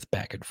and forth,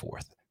 back and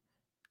forth.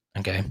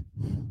 Okay?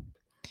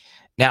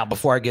 Now,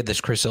 before I get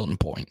this Chris Hilton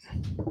point,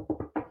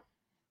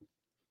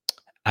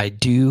 I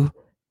do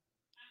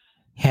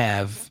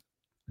have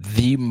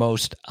the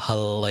most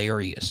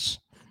hilarious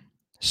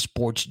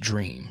sports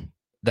dream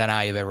that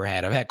I have ever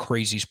had. I've had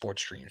crazy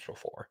sports dreams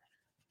before.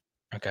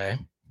 Okay?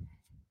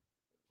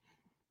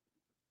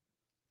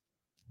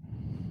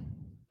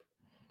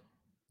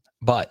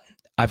 But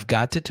I've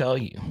got to tell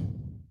you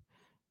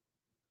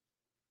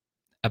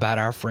about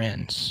our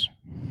friends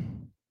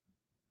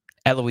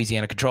at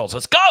Louisiana Controls.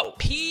 Let's go!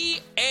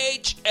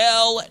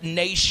 PHL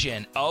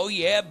Nation. Oh,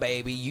 yeah,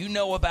 baby. You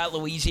know about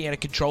Louisiana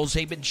Controls.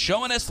 They've been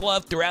showing us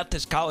love throughout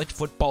this college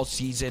football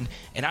season,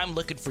 and I'm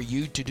looking for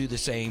you to do the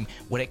same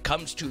when it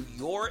comes to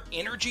your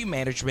energy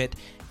management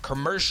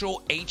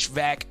commercial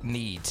HVAC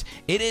needs.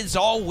 It is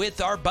all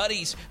with our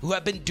buddies who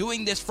have been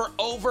doing this for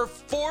over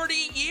 40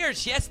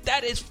 years. Yes,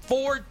 that is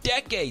 4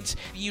 decades.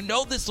 You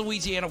know this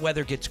Louisiana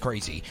weather gets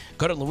crazy.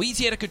 Go to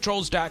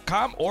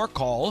LouisianaControls.com or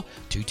call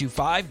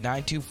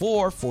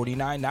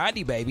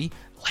 225-924-4990, baby.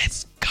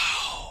 Let's go.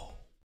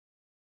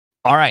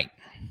 All right.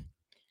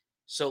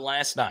 So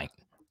last night,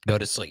 go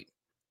to sleep.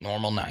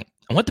 Normal night.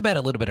 I went to bed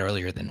a little bit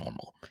earlier than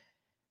normal.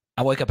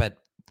 I wake up at,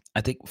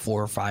 I think,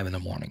 4 or 5 in the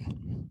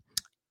morning.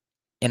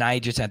 And I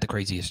just had the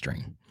craziest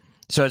dream.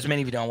 So as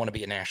many of you don't want to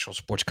be a national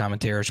sports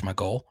commentator, it's my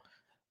goal.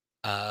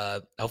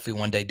 Hopefully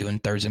one day doing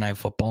Thursday Night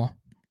Football.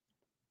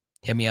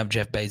 Hit me up,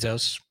 Jeff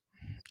Bezos.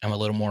 I'm a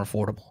little more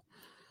affordable.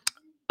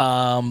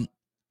 But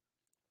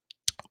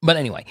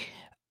anyway,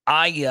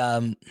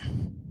 I'm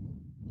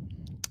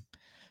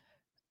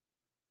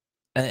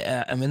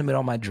in the middle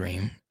of my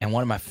dream, and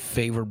one of my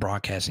favorite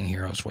broadcasting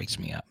heroes wakes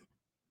me up.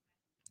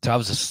 So I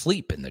was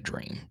asleep in the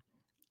dream,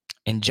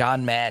 and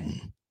John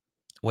Madden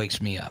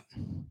wakes me up.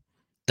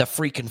 The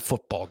freaking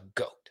football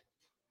GOAT.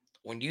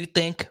 When you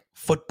think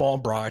football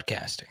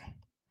broadcasting,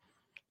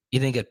 you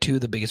think of 2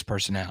 of the biggest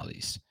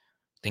personalities.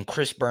 Think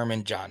Chris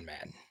Berman, John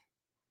Madden.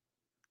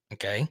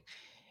 Okay?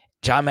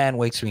 John Madden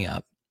wakes me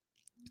up,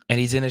 and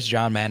he's in his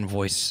John Madden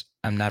voice.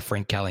 I'm not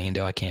Frank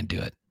Caliendo. I can't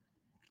do it.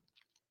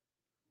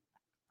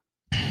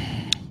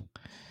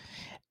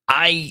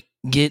 I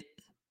get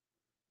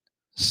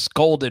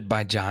scolded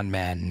by John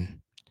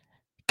Madden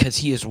because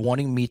he is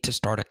wanting me to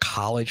start a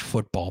college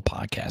football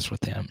podcast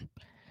with him.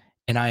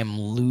 And I am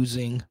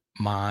losing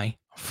my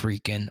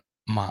freaking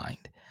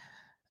mind.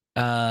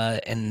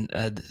 And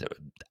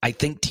I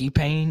think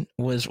T-Pain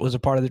was a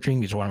part of the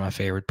dream. He's one of my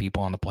favorite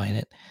people on the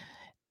planet.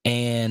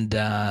 And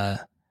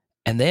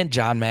then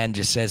John Madden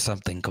just says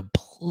something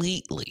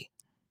completely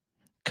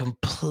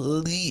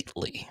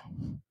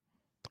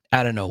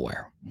out of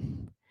nowhere.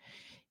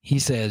 He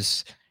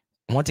says,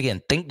 once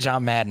again, think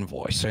John Madden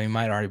voice, so he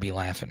might already be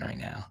laughing right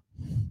now.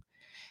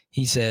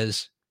 He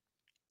says,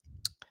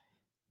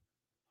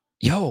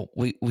 yo,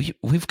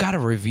 we've got to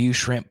review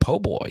Shrimp Po'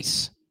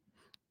 Boys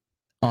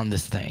on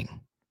this thing.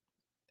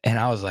 And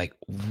I was like,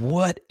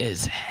 what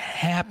is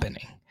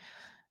happening?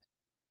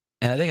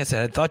 And I think I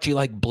said, I thought you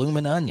liked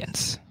blooming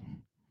onions.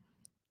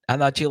 I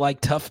thought you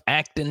liked tough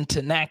acting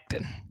to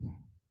acting.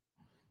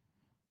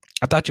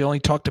 I thought you only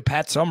talked to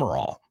Pat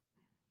Summerall.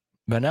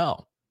 But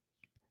no.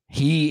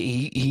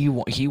 He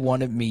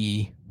wanted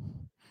me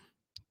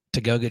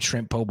to go get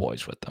shrimp po'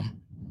 boys with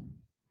them.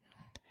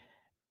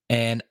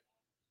 And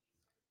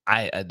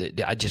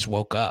I just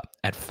woke up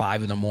at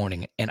 5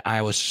 a.m. and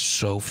I was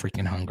so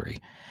freaking hungry.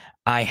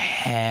 I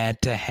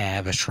had to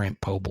have a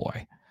shrimp po'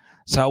 boy.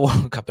 So I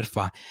woke up at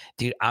 5.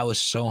 Dude, I was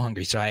so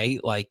hungry. So I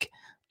ate like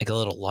a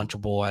little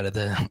Lunchable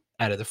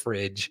out of the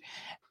fridge,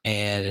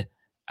 and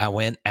I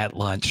went at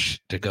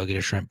lunch to go get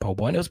a shrimp po'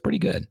 boy, and it was pretty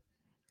good.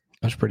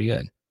 It was pretty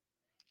good.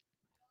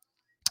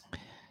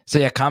 So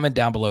yeah, comment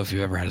down below if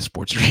you ever had a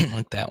sports dream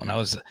like that one. I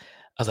was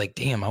like,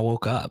 damn, I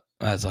woke up.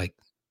 I was like,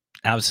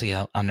 obviously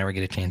I'll never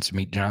get a chance to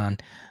meet John,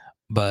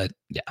 but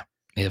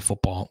yeah,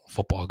 football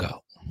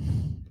go.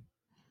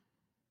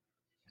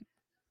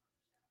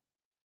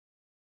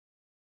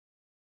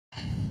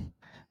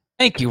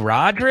 Thank you,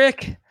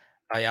 Roderick.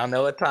 Oh, y'all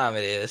know what time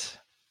it is.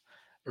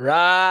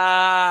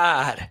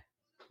 Rod,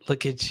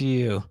 look at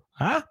you.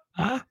 Huh?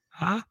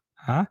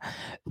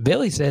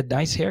 Billy said,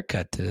 nice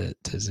haircut to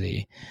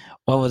Z.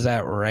 What was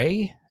that,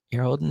 Ray?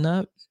 You're holding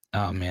up?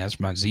 Oh, man, that's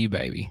my Z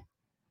baby.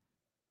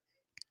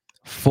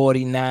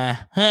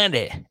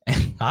 4,900.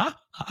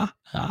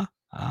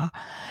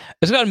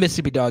 Let's go to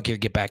Mississippi Dog here,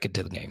 get back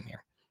into the game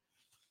here.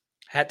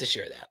 Had to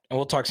share that. And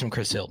we'll talk some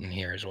Chris Hilton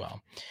here as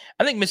well.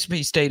 I think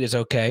Mississippi State is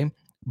okay.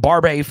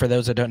 Barbe, for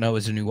those that don't know,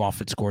 is a new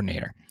offense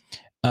coordinator.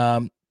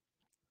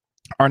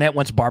 Arnett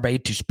wants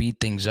Barbe to speed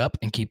things up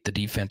and keep the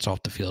defense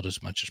off the field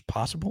as much as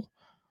possible.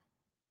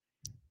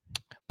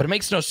 But it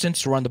makes no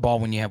sense to run the ball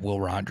when you have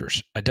Will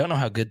Rogers. I don't know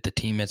how good the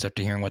team is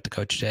after hearing what the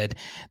coach said.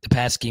 The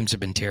pass schemes have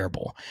been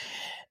terrible.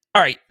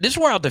 All right, this is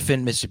where I'll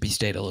defend Mississippi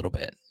State a little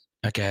bit,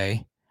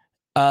 okay?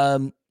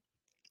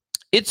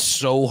 It's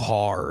so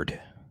hard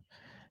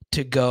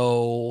to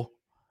go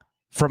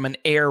from an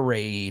air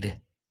raid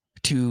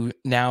to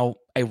now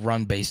a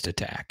run-based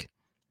attack.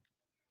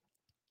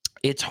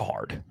 It's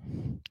hard.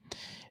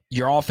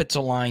 Your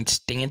offensive line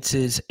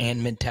stances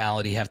and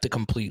mentality have to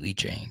completely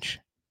change.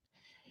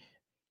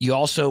 You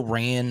also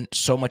ran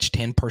so much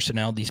 10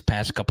 personnel these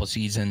past couple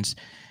seasons.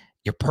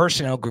 Your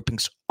personnel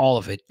groupings, all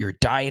of it. Your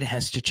diet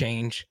has to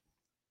change.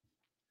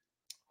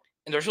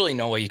 And there's really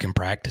no way you can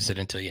practice it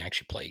until you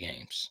actually play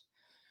games.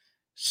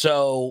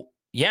 So,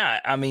 yeah,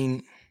 I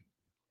mean,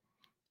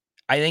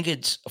 I think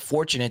it's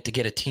fortunate to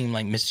get a team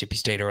like Mississippi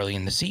State early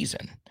in the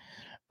season,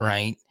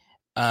 right?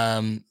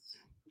 Early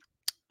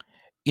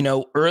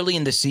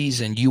in the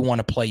season, you want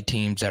to play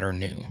teams that are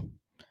new.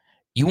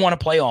 You want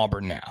to play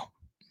Auburn now,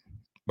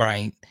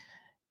 right?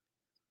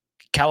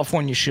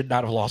 California should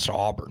not have lost to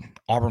Auburn.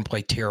 Auburn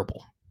played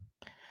terrible.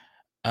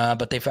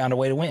 But they found a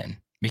way to win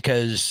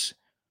because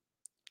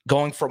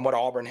going from what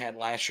Auburn had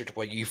last year to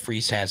what Hugh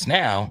Freeze has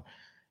now,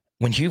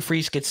 when Hugh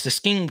Freeze gets the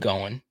scheme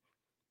going,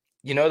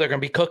 they're going to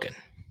be cooking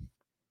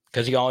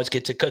because he always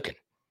gets it cooking,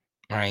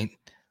 right?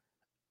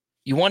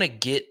 You want to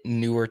get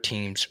newer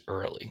teams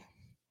early.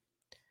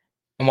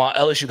 And while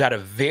LSU got a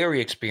very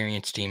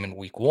experienced team in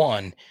week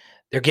 1,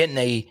 they're getting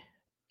a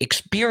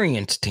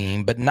experienced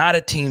team, but not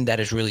a team that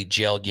has really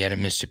gelled yet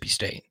in Mississippi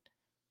State.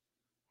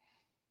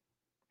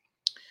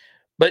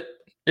 But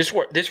this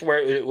where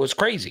it was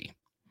crazy.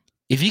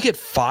 If you get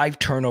 5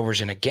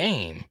 turnovers in a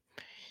game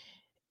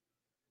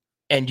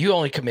and you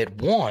only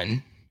commit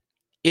 1,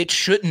 it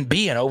shouldn't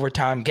be an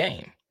overtime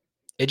game.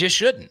 It just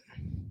shouldn't.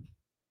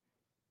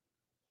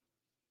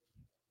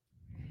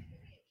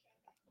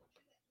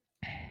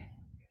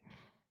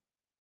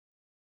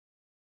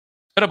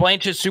 Go to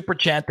Blanche's super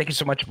chat. Thank you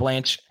so much,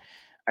 Blanche.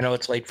 I know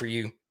it's late for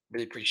you.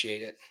 Really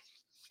appreciate it.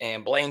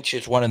 And Blanche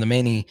is one of the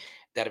many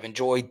that have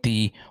enjoyed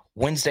the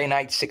Wednesday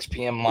night 6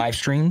 p.m. live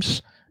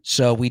streams.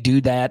 So we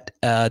do that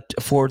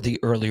for the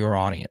earlier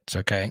audience,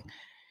 okay?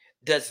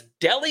 Does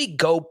Delhi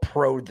go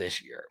pro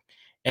this year?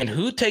 And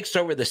who takes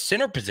over the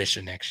center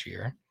position next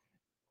year?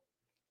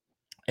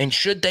 And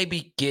should they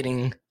be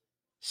getting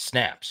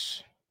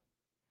snaps?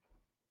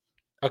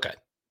 Okay.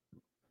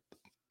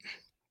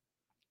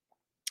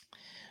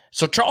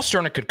 So Charles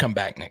Turner could come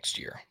back next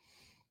year.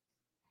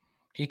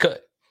 He could.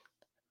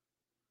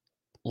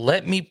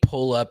 Let me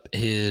pull up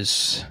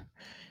his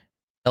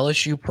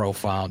LSU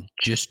profile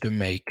just to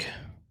make.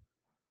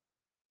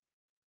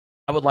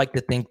 I would like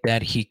to think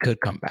that he could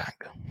come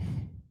back.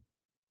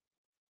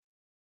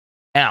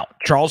 Now,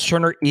 Charles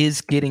Turner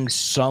is getting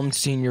some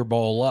Senior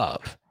Bowl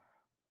love.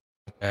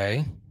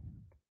 Okay.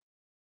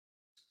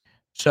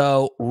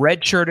 So,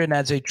 redshirted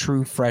as a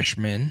true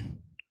freshman.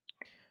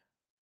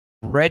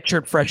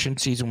 Redshirt freshman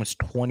season was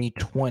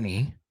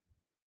 2020.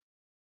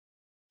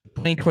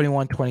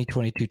 2021,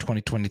 2022,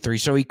 2023.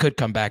 So he could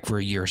come back for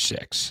a year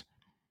 6.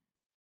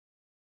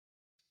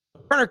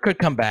 Turner could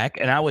come back,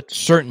 and I would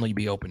certainly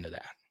be open to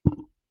that.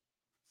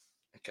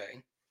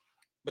 Okay.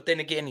 But then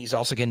again, he's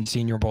also getting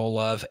Senior Bowl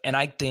love. And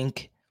I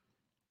think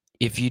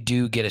if you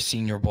do get a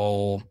Senior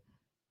Bowl,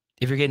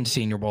 if you're getting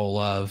Senior Bowl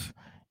love,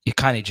 you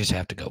kind of just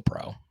have to go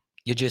pro.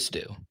 You just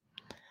do.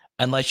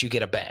 Unless you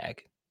get a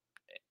bag.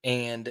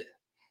 And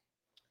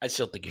I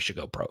still think you should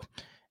go pro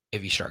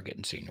if you start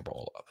getting Senior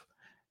Bowl love.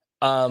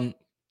 Now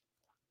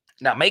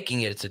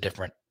making it's a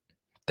different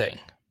thing.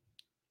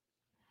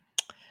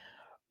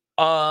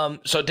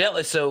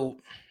 So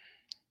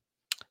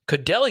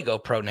could Deli go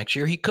pro next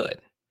year? He could.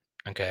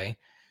 Okay.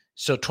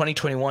 So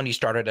 2021, he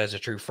started as a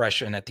true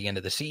freshman at the end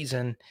of the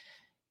season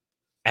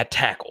at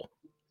tackle.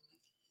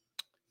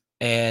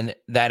 And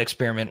that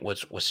experiment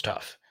was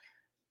tough.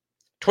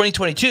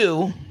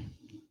 2022,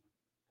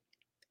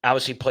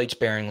 obviously played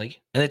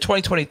sparingly. And then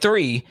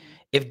 2023,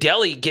 if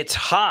Deli gets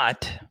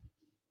hot,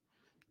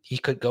 he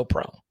could go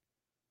pro.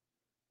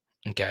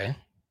 Okay.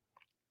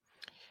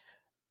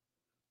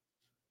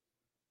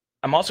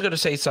 I'm also going to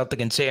say something,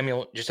 and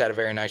Samuel just had a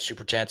very nice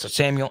super chat. So,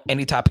 Samuel,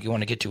 any topic you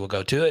want to get to, we'll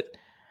go to it.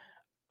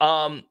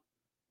 I'm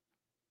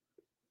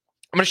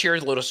going to share a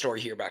little story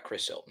here about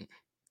Chris Hilton.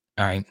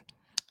 All right.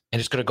 And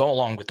it's going to go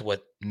along with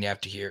what you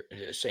have to hear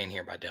saying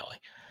here about Deli.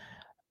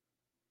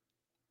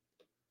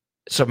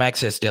 So Max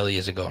says Deli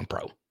isn't going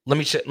pro. Let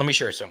me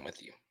share something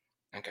with you.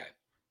 Okay.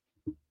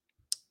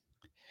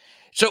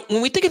 So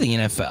when we think of the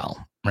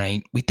NFL,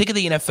 right? We think of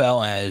the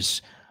NFL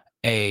as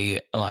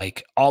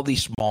all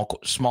these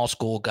small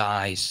school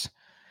guys.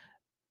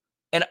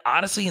 And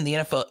honestly, in the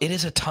NFL, it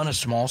is a ton of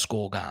small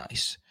school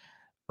guys,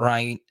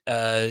 right?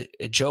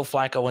 Joe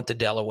Flacco went to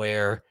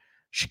Delaware.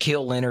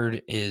 Shaquille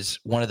Leonard is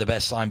one of the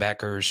best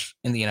linebackers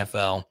in the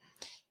NFL.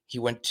 He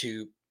went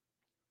to,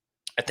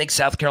 I think,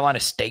 South Carolina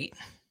State.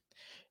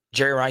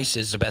 Jerry Rice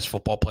is the best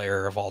football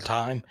player of all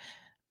time,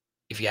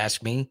 if you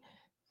ask me.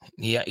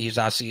 Yeah, he's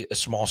obviously a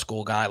small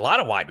school guy. A lot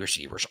of wide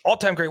receivers,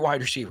 all-time great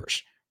wide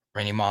receivers.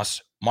 Randy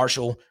Moss,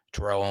 Marshall,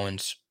 Terrell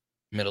Owens,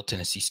 Middle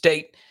Tennessee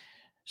State.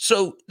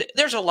 So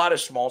there's a lot of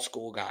small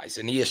school guys.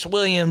 Aeneas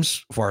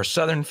Williams, for our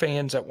Southern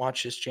fans that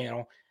watch this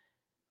channel.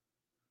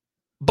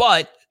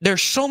 But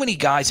there's so many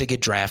guys that get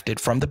drafted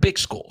from the big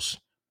schools,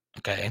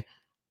 okay?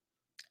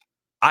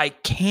 I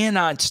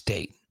cannot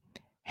state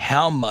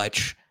how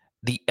much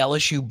the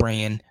LSU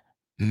brand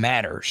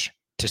matters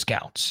to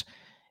scouts.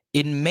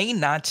 It may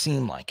not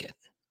seem like it,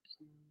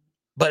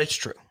 but it's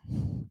true.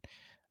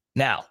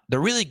 Now, the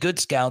really good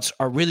scouts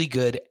are really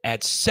good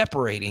at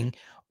separating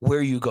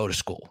where you go to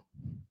school.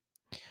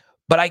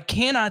 But I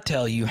cannot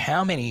tell you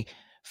how many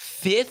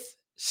 5th,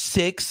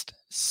 6th,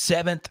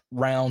 7th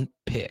round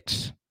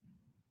picks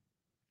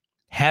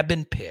have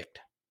been picked,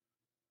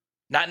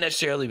 not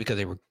necessarily because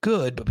they were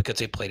good, but because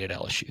they played at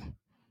LSU.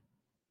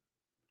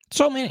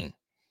 So many.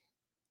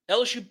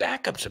 LSU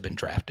backups have been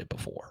drafted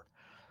before.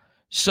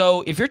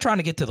 So if you're trying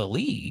to get to the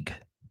league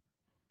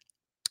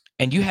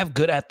and you have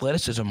good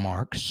athleticism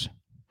marks,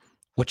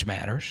 which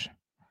matters,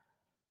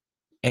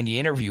 and you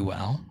interview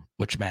well,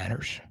 which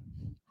matters,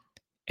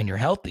 and you're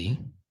healthy,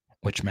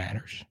 which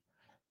matters,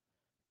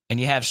 and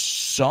you have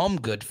some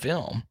good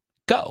film,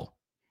 go.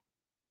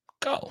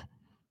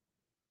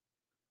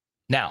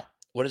 Now,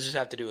 what does this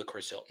have to do with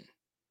Chris Hilton?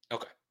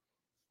 Okay.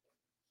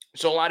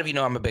 So a lot of you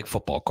know I'm a big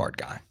football card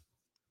guy.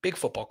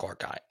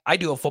 I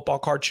do a football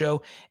card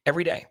show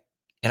every day.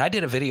 And I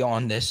did a video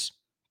on this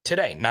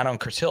today, not on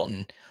Chris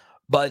Hilton,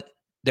 but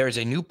there's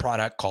a new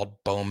product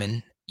called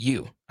Bowman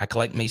U. I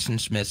collect Mason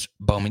Smith's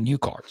Bowman U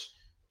cards.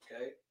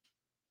 Okay.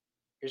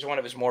 Here's one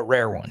of his more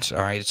rare ones.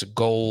 All right. It's a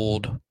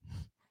gold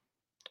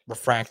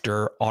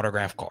refractor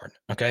autograph card.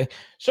 Okay.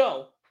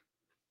 So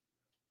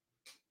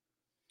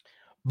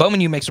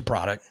Bowman U makes a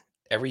product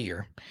every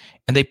year,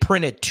 and they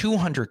printed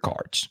 200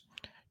 cards.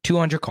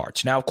 200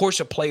 cards. Now, of course,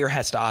 a player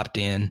has to opt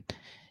in,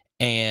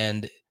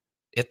 and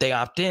if they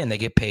opt in, they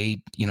get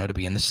paid, to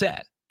be in the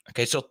set.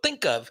 Okay, so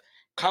think of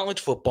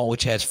college football,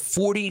 which has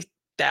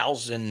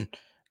 40,000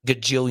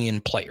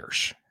 gajillion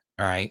players,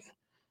 all right?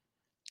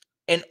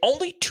 And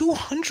only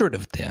 200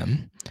 of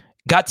them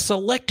got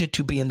selected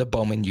to be in the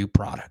Bowman U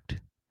product.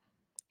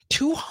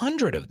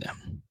 200 of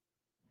them.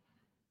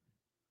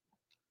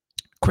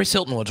 Chris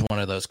Hilton was one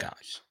of those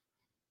guys.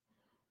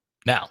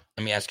 Now,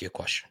 let me ask you a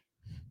question.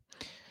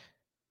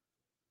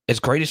 As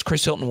great as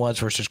Chris Hilton was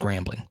versus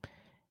Grambling,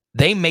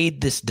 they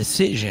made this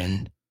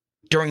decision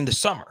during the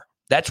summer.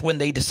 That's when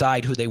they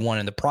decide who they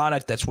want in the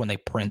product. That's when they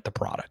print the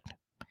product.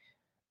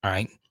 All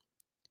right.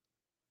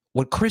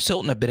 Would Chris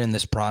Hilton have been in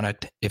this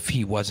product if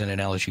he wasn't an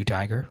LSU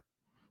Tiger?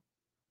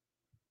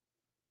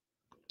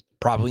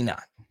 Probably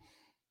not.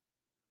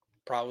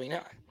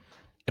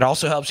 It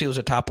also helps he was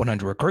a top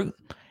 100 recruit.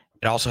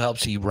 It also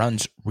helps he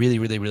runs really,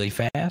 really, really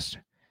fast.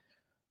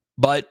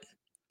 But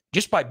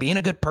just by being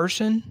a good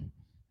person,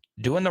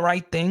 doing the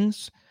right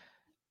things,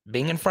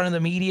 being in front of the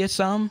media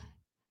some,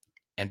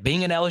 and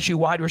being an LSU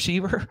wide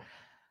receiver,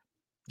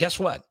 guess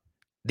what?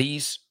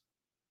 These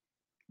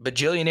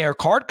bajillionaire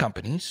card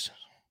companies,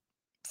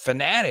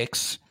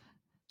 Fanatics,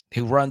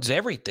 who runs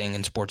everything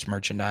in sports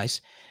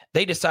merchandise,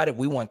 they decided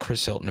we want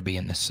Chris Hilton to be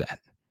in this set.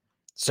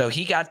 So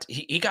he got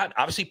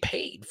obviously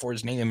paid for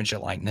his name, image,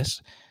 and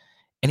likeness.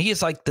 And he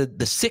is like the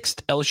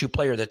 6th LSU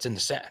player that's in the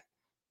set.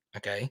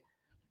 Okay.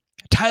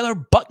 Tyler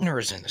Buckner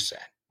is in the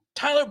set.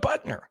 Tyler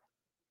Buckner.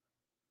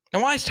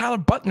 Now, why is Tyler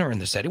Buckner in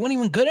the set? He wasn't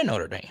even good at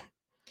Notre Dame.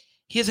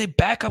 He is a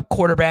backup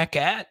quarterback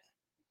at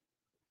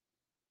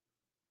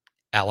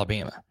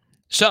Alabama.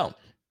 So,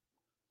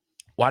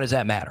 why does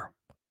that matter?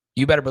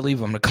 you better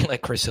believe I'm going to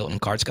collect Chris Hilton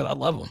cards because I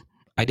love him.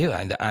 I do.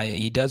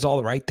 He does all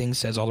the right things,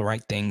 says all the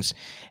right things.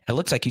 It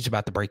looks like he's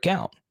about to break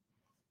out.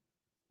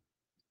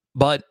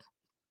 But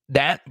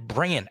that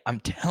brand, I'm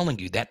telling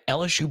you, that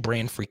LSU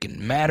brand freaking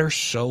matters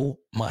so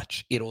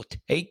much. It'll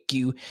take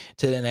you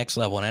to the next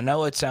level. And I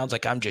know it sounds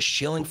like I'm just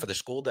shilling for the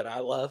school that I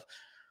love,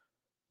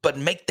 but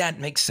make that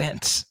make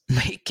sense.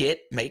 Make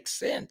it make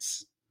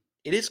sense.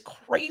 It is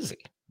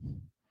crazy.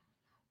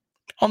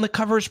 On the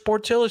cover of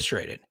Sports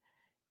Illustrated.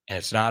 And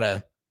it's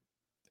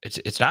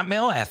not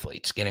male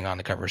athletes getting on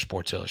the cover of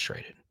Sports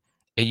Illustrated.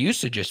 It used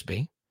to just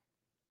be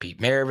Pete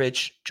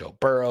Maravich, Joe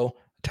Burrow,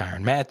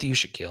 Tyrann Mathieu,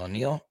 Shaquille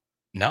O'Neal.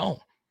 No.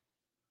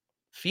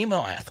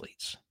 Female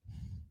athletes.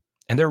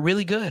 And they're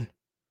really good.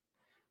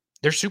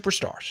 They're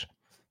superstars.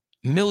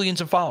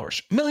 Millions of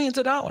followers. Millions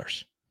of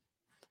dollars.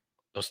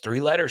 Those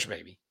 3 letters,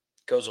 baby,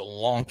 goes a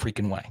long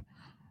freaking way.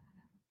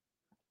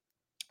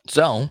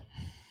 So,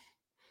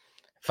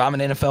 if I'm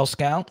an NFL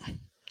scout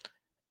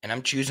and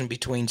I'm choosing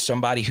between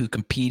somebody who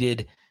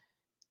competed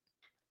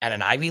at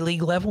an Ivy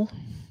League level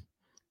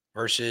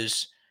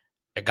versus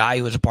a guy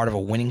who was a part of a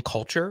winning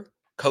culture,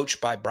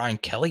 coached by Brian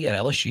Kelly at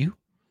LSU,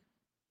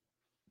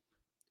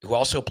 who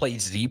also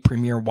plays the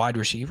premier wide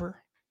receiver,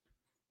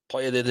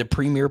 play the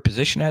premier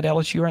position at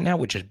LSU right now,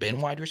 which has been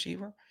wide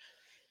receiver.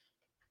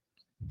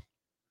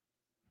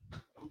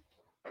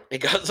 It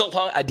goes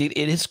along. It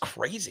is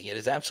crazy. It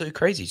is absolutely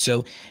crazy.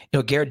 So,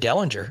 Garrett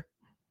Dellinger,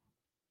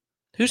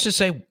 who's to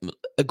say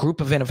a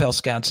group of NFL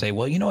scouts say,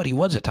 well, you know what? He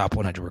was a top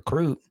 100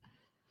 recruit.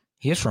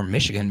 He is from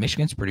Michigan.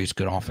 Michigan's produced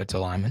good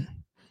offensive linemen.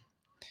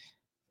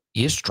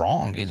 He is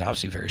strong. He's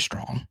obviously very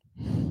strong.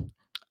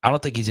 I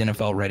don't think he's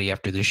NFL ready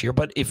after this year,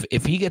 but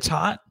if he gets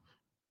hot,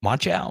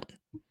 watch out.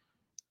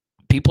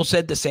 People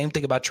said the same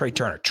thing about Trey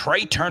Turner.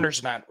 Trey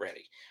Turner's not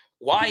ready.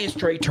 Why is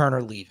Trey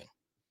Turner leaving?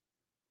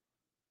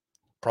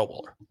 Pro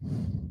Bowler.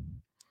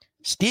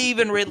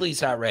 Stephen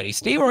Ridley's not ready.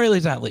 Stephen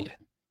Ridley's not leaving.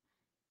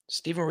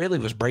 Stephen Ridley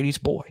was Brady's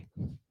boy.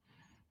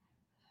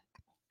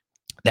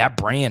 That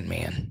brand,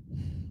 man.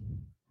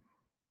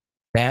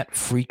 That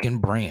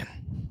freaking brand.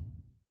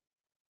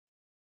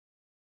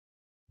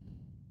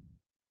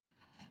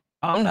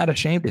 I'm not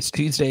ashamed. It's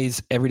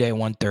Tuesdays every day at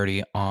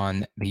 1:30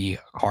 on the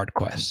Card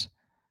Quest.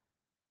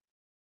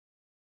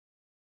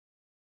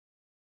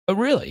 But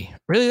really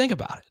think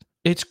about it.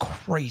 It's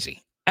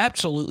crazy.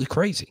 Absolutely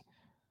crazy.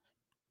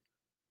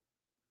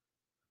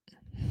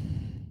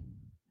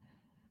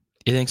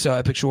 You think so,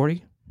 Epic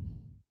Shorty?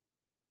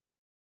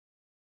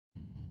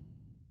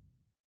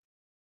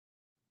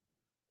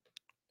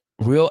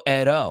 Real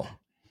Ed O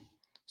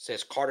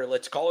says, Carter,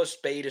 let's call a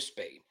spade a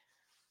spade.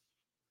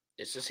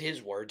 This is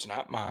his words,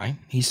 not mine.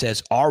 He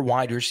says, our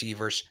wide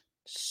receivers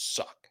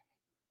suck.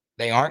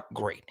 They aren't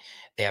great.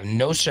 They have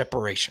no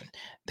separation.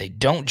 They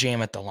don't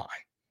jam at the line.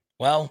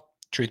 Well,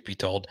 truth be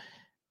told,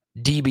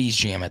 DBs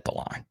jam at the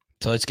line.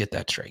 So let's get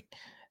that straight.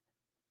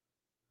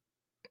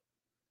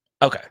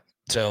 Okay,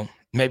 so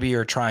maybe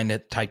you're trying to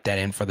type that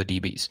in for the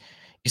DBs.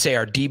 You say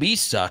our DBs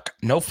suck,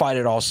 no fight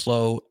at all,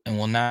 slow, and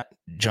will not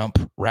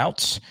jump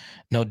routes,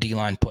 no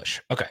D-line push.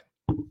 Okay.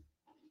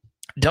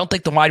 Don't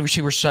think the wide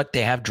receivers suck.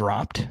 They have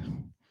dropped,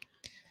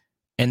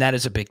 and that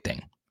is a big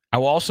thing. I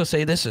will also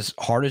say this, as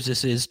hard as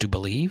this is to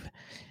believe,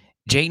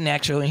 Jayden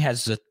actually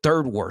has the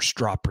 3rd worst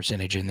drop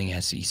percentage in the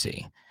SEC.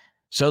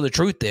 So the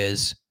truth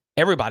is,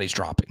 everybody's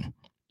dropping.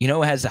 You know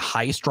who has the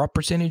highest drop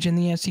percentage in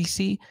the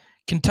SEC?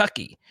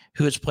 Kentucky,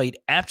 who has played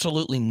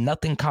absolutely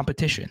nothing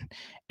competition.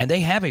 And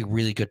they have a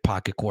really good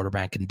pocket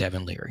quarterback in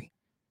Devin Leary.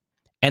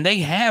 And they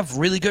have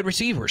really good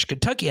receivers.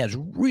 Kentucky has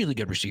really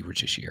good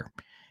receivers this year.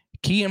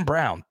 Kean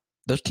Brown,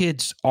 those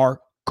kids are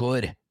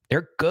good.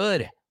 They're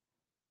good.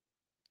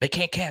 They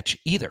can't catch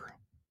either.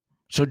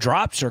 So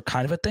drops are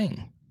kind of a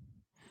thing.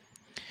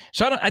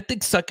 So I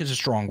think suck is a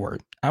strong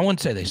word. I wouldn't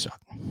say they suck.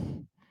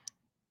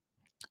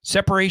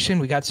 Separation,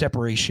 we got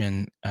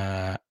separation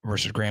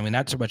versus Grambling,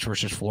 not so much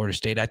versus Florida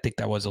State. I think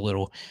that was a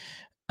little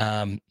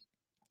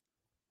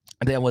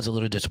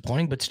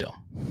disappointing, but still.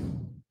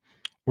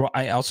 Well,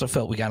 I also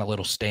felt we got a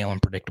little stale and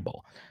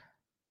predictable.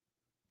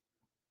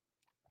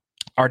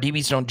 Our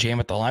DBs don't jam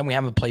at the line. We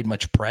haven't played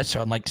much press,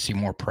 so I'd like to see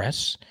more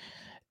press.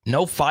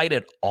 No fight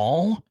at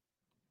all.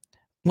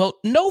 Well,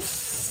 no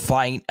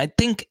fight. I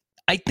think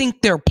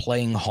they're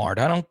playing hard.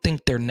 I don't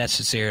think they're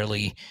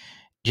necessarily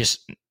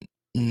just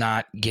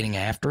not getting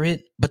after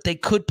it, but they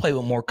could play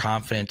with more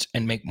confidence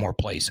and make more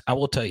plays. I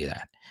will tell you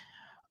that.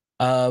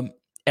 And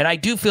I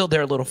do feel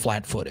they're a little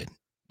flat-footed.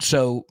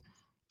 So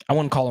I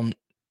wouldn't call them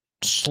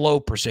slow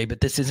per se,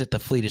 but this isn't the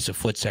fleetest of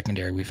foot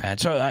secondary we've had.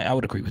 So I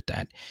would agree with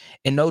that.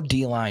 And no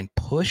D-line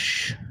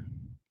push.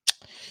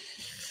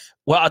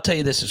 Well, I'll tell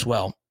you this as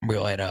well,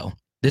 Real Edo.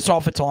 This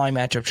offensive line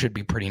matchup should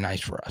be pretty nice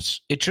for us.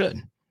 It should.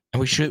 And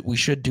we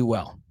should do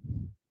well.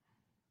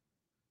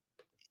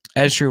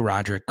 As true,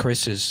 Roderick.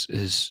 Chris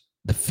is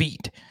the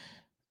feet.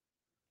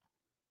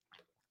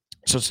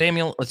 So,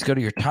 Samuel, let's go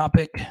to your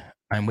topic.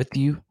 I'm with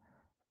you,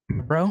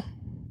 bro.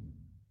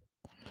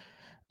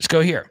 Let's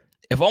go here.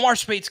 If Omar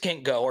Speights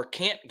can't go,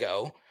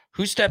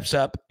 Who steps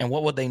up, and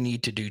what would they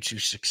need to do to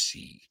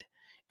succeed?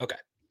 Okay,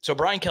 so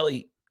Brian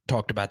Kelly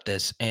talked about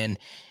this, and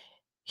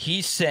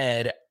he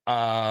said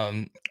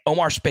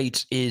Omar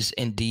Speights is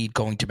indeed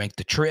going to make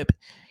the trip,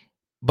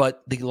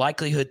 but the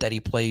likelihood that he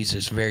plays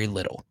is very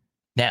little.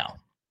 Now,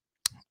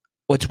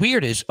 what's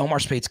weird is Omar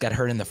Speights got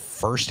hurt in the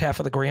first half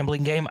of the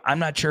Grambling game. I'm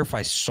not sure if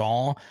I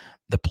saw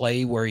the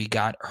play where he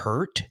got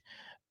hurt,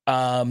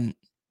 but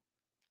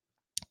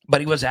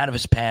he was out of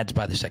his pads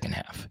by the second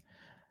half.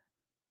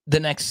 The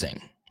next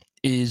thing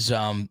is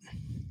I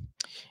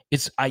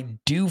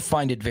do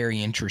find it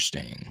very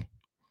interesting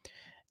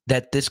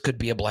that this could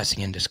be a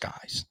blessing in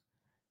disguise.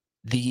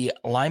 The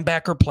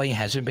linebacker play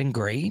hasn't been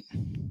great,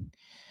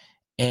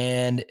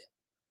 and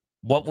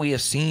what we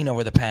have seen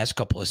over the past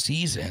couple of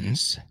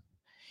seasons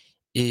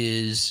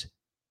is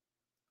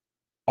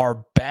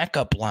our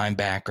backup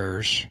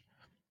linebackers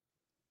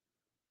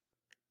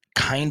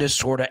kind of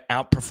sort of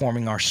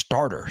outperforming our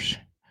starters.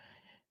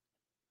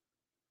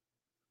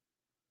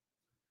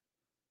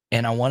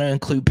 And I want to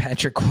include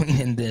Patrick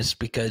Queen in this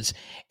because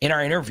in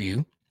our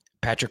interview,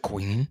 Patrick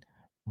Queen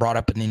brought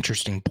up an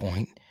interesting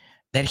point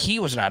that he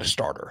was not a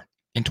starter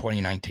in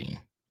 2019.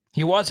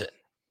 He wasn't.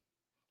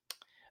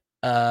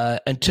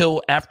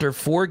 Until after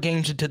 4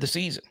 games into the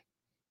season.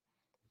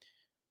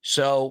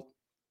 So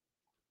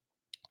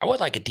I would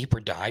like a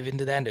deeper dive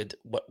into that.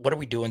 What are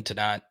we doing to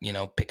not,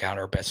 pick out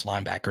our best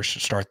linebackers to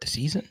start the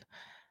season?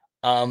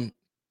 And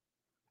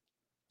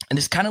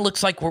this kind of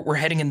looks like we're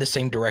heading in the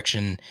same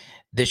direction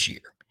this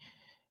year.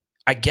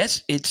 I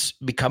guess it's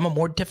become a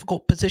more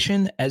difficult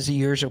position as the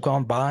years have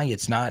gone by.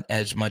 It's not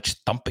as much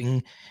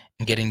thumping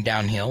and getting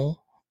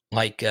downhill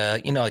like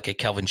like a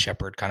Kelvin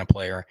Shepard kind of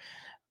player.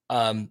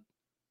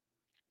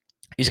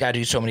 He's got to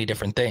do so many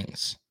different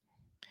things.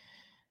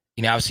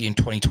 Obviously in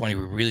 2020,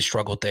 we really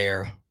struggled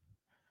there.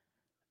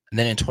 And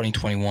then in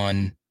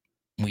 2021,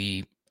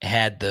 we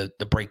had the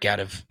breakout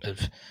of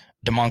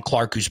Damon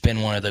Clark, who's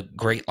been one of the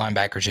great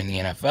linebackers in the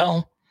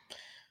NFL.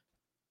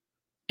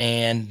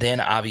 And then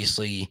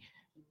obviously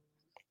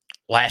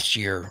last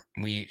year,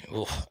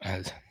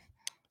 that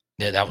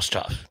was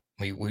tough.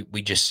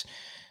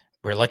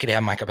 We're lucky to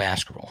have Micah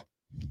Baskerville.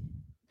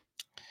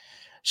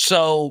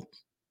 So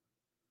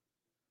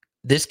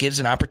this gives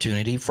an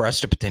opportunity for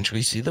us to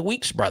potentially see the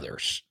Weeks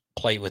brothers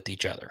play with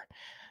each other.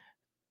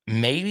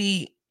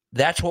 Maybe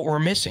that's what we're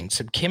missing,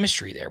 some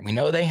chemistry there. We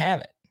know they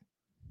have it.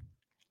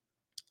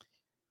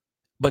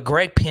 But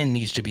Greg Penn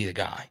needs to be the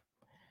guy.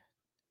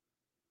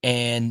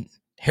 And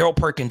Harold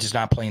Perkins is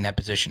not playing that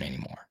position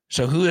anymore.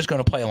 So who is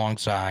going to play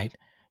alongside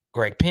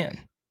Greg Penn?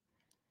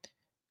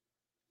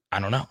 I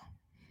don't know.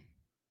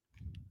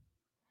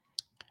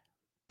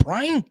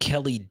 Brian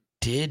Kelly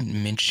did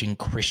mention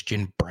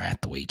Christian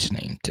Brathwaite's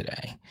name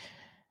today.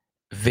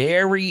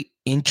 Very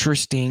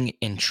interesting,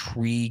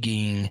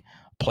 intriguing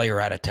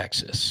player out of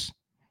Texas.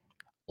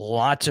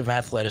 Lots of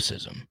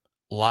athleticism,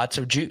 lots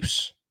of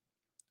juice.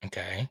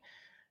 Okay.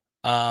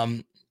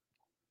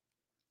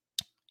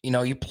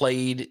 He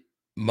played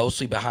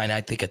mostly behind,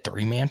 I think, a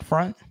 3-man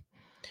front.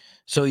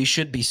 So he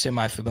should be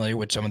semi-familiar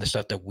with some of the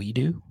stuff that we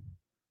do.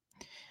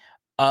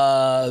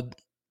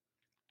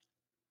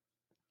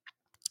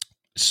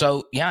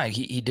 So, yeah,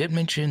 he did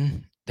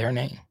mention their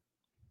name.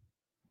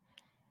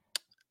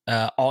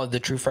 All of the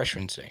true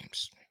freshmen's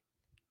names.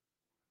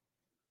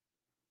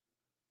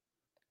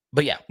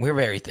 But, yeah, we're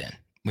very thin.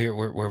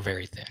 We're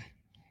very thin.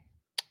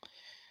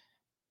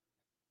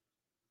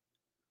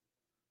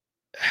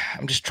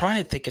 I'm just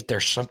trying to think if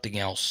there's something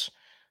else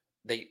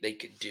they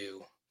could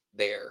do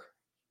there.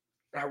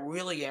 I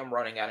really am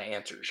running out of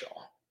answers,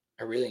 y'all.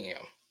 I really am.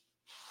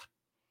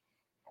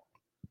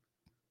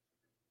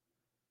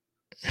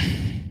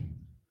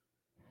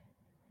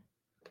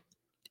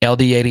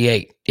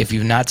 LD88, if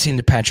you've not seen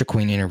the Patrick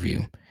Queen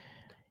interview,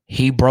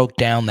 he broke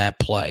down that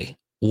play.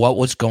 What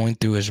was going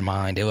through his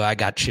mind? I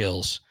got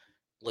chills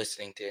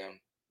listening to him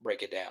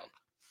break it down.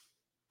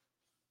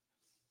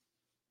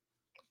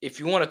 If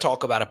you want to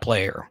talk about a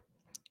player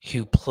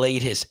who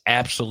played his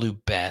absolute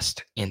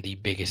best in the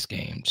biggest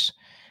games,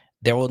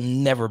 there will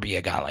never be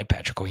a guy like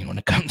Patrick Queen when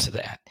it comes to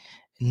that.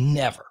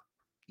 Never.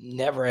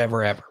 Never,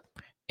 ever, ever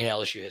in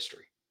LSU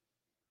history.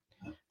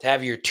 To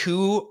have your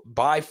 2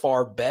 by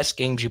far best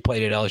games you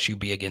played at LSU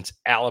be against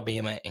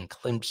Alabama and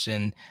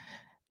Clemson,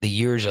 the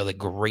years of the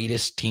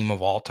greatest team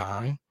of all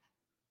time,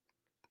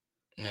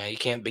 you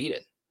can't beat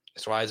it.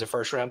 That's why he's a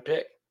first-round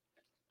pick.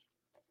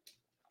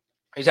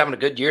 He's having a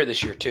good year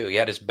this year, too. He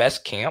had his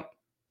best camp.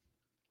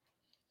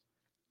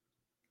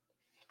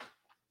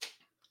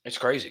 It's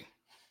crazy.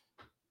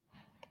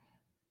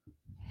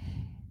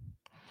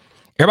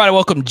 Everybody,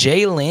 welcome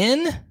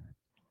Jalen.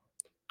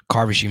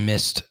 Carvers, you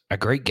missed a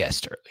great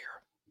guest earlier.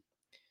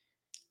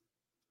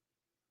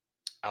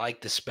 I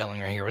like the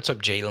spelling right here. What's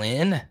up,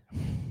 Jalen?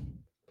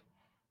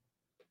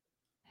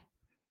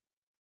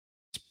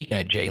 Speaking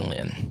of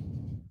Jalen,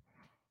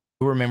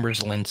 who remembers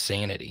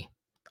Linsanity?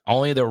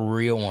 Only the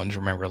real ones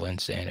remember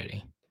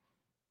Linsanity.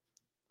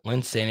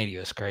 Linsanity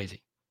was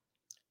crazy.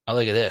 Oh,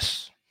 look at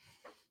this.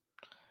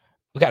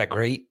 We got a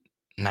great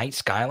night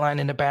skyline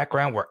in the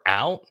background. We're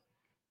out.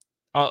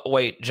 Oh,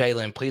 wait,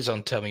 Jalen, please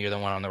don't tell me you're the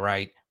one on the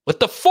right. With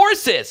the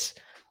forces.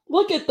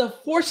 Look at the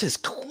forces.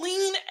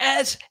 Clean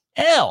as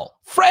hell.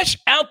 Fresh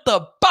out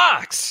the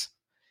box.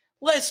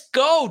 Let's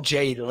go,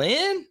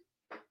 Jalen.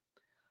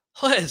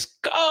 Let's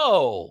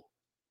go.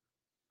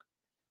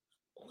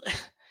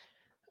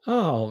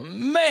 Oh,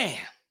 man.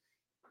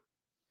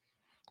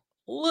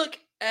 Look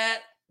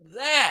at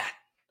that.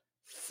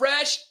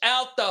 Fresh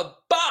out the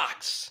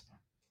box.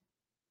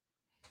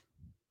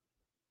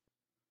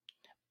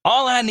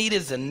 All I need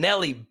is a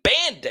Nelly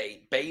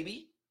Band-Aid,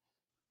 baby.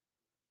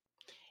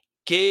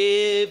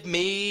 Give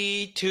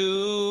me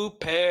 2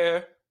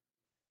 pair.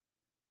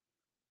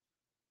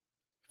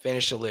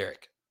 Finish the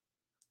lyric.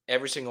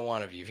 Every single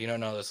one of you, if you don't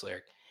know this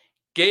lyric.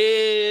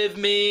 Give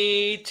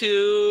me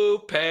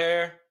 2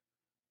 pair.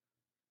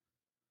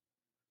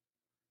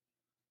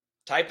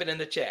 Type it in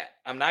the chat.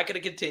 I'm not going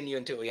to continue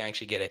until we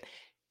actually get it.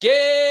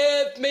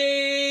 Give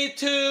me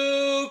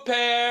 2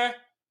 pair.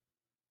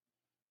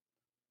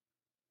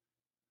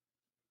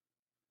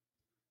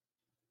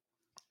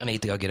 I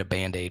need to go get a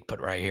Band-Aid put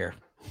right here.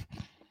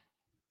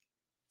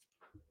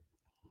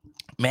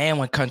 Man,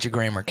 when Country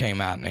Grammar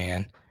came out,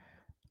 man.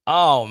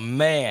 Oh,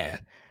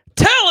 man.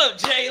 Tell him,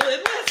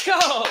 Jalen. Let's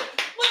go.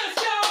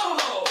 Let's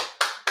go.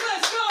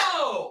 Let's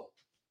go.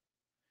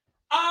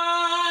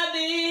 I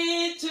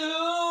need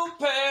 2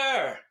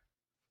 pair.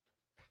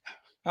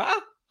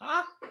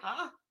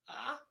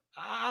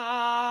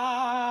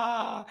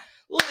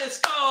 Let's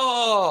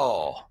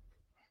go.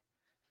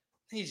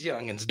 These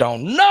youngins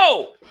don't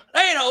know.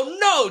 They don't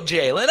know,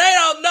 Jalen. They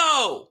don't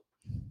know.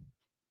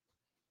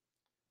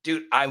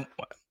 Dude,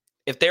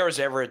 if there was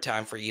ever a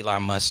time for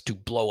Elon Musk to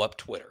blow up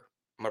Twitter,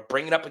 I'm going to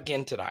bring it up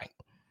again tonight.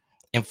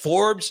 And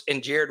Forbes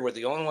and Jerez were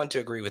the only one to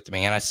agree with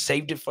me, and I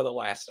saved it for the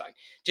last time.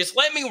 Just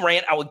let me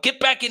rant. I will get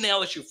back into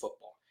LSU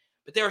football.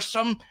 But there was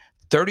some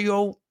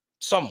 30-year-old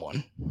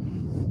someone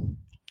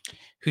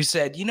who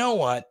said, you know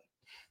what?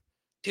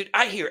 Dude,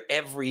 I hear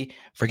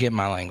forget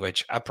my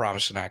language. I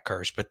promise to not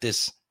curse, but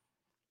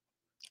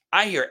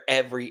I hear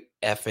every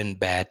effing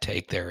bad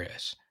take there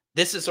is.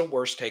 This is the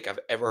worst take I've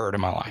ever heard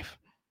in my life.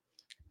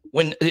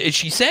 When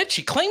she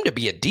claimed to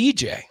be a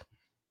DJ.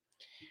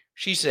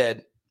 She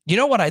said, you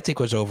know what I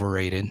think was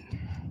overrated?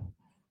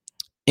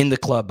 In the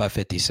Club by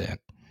 50 Cent.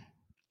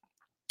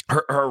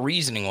 Her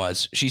reasoning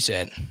was, she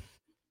said,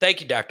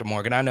 thank you, Dr.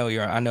 Morgan. I know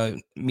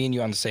me and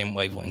you on the same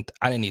wavelength.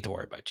 I didn't need to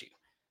worry about you.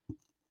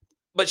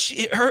 But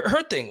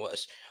her thing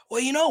was,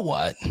 well, you know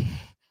what?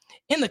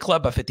 In the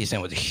Club by 50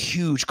 Cent was a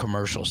huge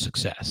commercial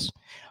success.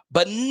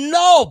 But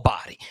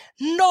nobody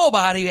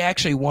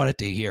actually wanted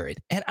to hear it.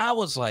 And I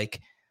was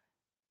like,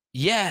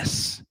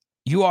 yes,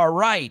 you are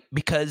right.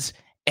 Because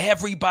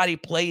everybody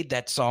played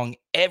that song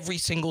every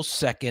single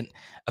second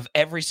of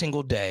every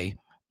single day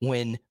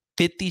when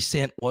 50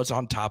 Cent was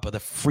on top of the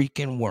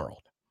freaking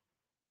world.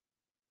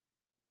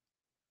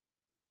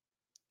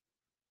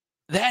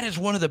 That is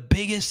one of the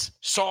biggest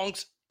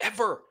songs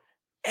ever.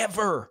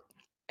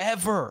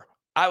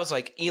 I was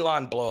like,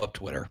 Elon, blow up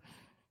Twitter.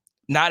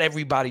 Not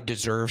everybody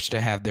deserves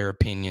to have their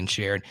opinion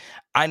shared.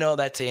 I know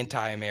that's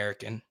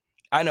anti-American.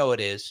 I know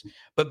it is.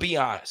 But be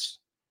honest.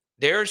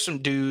 There are some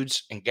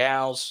dudes and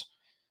gals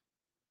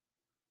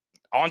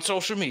on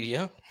social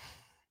media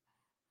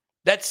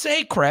that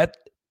say crap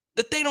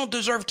that they don't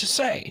deserve to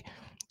say.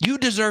 You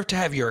deserve to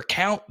have your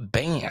account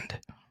banned.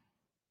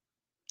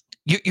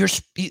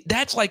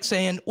 That's like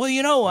saying, well,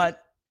 you know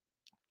what?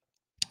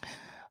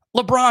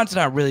 LeBron's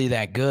not really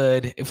that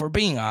good. If we're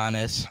being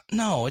honest,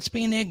 no, it's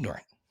being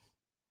ignorant.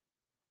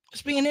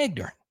 It's being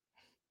ignorant.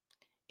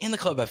 In the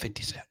Club by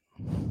 50 Cent.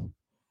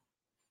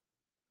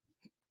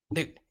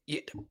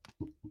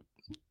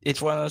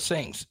 It's one of those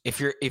things.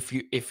 If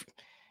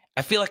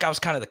I feel like I was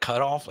kind of the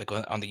cutoff, like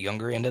on the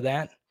younger end of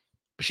that.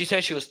 But she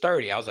said she was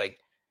 30. I was like,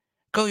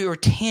 go, you were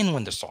 10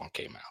 when the song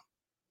came out.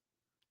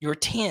 You were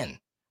 10.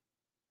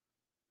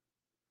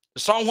 The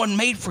song wasn't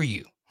made for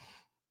you.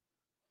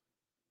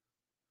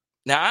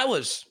 Now, I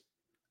was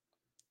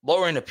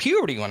lower into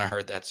puberty when I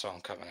heard that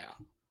song coming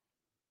out.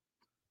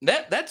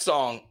 That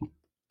song,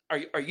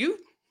 are you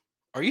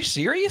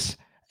serious?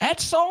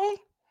 That song?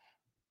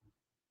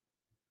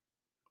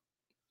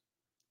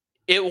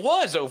 It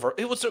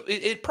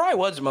probably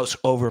was the most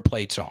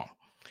overplayed song.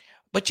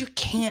 But you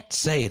can't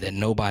say that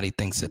nobody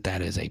thinks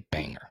that is a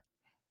banger.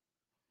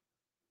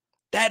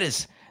 That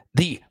is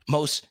the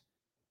most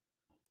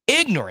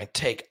ignorant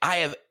take I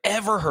have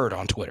ever heard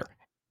on Twitter.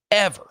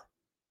 Ever.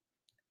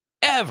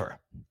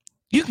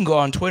 You can go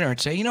on Twitter and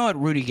say, you know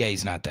what, Rudy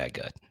Gay's not that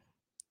good.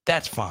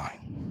 That's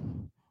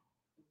fine.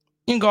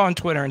 You can go on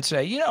Twitter and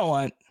say, you know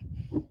what,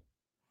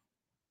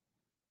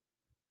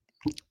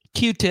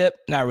 Q-Tip,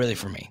 not really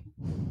for me.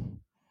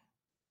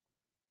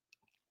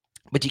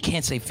 But you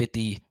can't say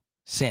 50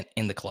 Cent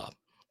in the Club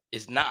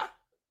is not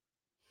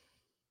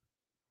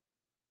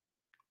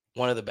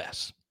one of the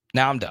best.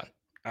 Now I'm done.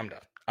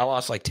 I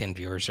lost like 10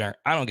 viewers there.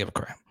 I don't give a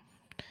crap.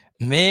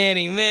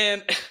 Manny,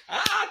 man.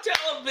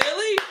 Tell him,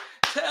 Billy.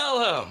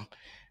 Tell him.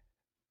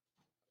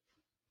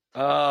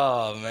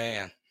 Oh,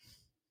 man.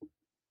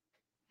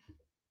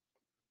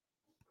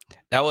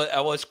 That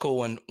was cool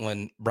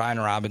when Brian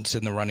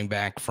Robinson, the running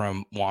back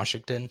from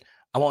Washington,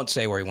 I won't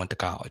say where he went to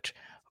college,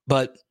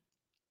 but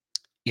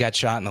he got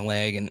shot in the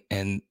leg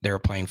and they were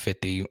playing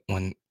 50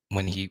 when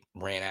he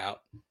ran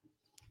out.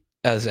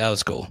 That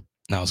was cool.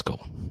 That was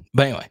cool.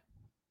 But anyway.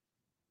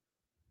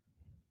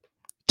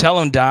 Tell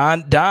him,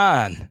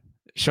 Don,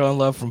 showing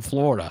love from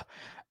Florida.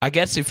 I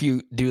guess if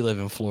you do live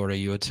in Florida,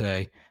 you would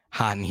say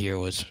Hot in Here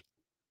was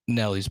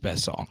Nelly's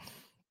best song.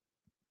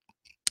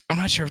 I'm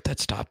not sure if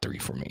that's top 3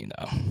 for me,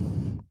 though.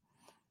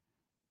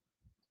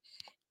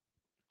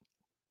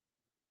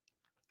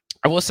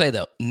 I will say,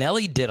 though,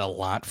 Nelly did a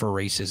lot for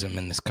racism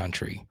in this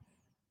country.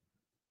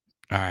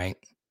 All right?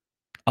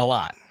 A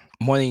lot.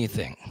 More than you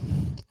think.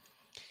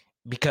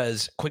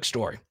 Because, quick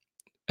story.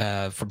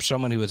 From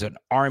someone who was an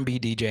R&B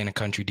DJ and a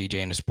country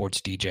DJ and a sports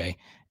DJ,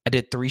 I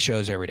did 3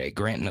 shows every day.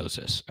 Grant knows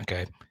this,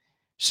 okay?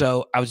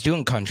 So I was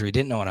doing country,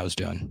 didn't know what I was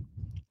doing.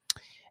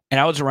 And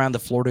I was around the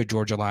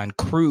Florida-Georgia line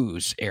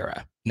cruise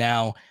era.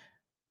 Now,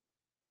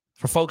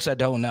 for folks that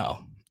don't know,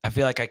 I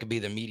feel like I could be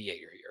the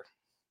mediator here.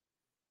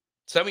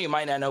 Some of you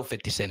might not know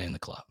 50 Cent in the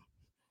Club.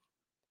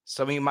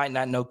 Some of you might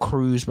not know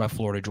Cruise by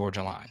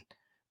Florida-Georgia Line.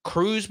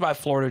 Cruise by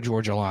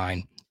Florida-Georgia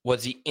Line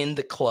was the In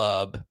the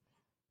Club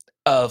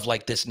of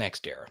like this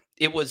next era.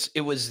 It was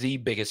the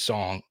biggest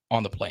song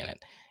on the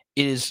planet.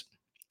 It is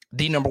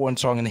the number 1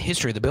 song in the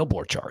history of the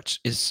Billboard charts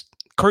is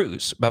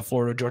Cruise by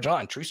Florida-Georgia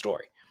Line. True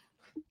story.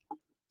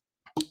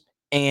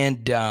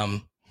 And,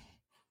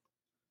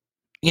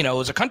 it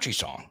was a country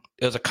song.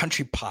 It was a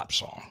country pop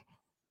song.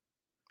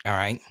 All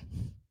right.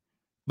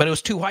 But it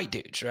was 2 white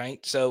dudes,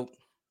 right? So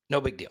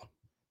no big deal.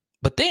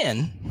 But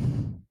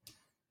then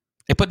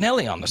they put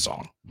Nelly on the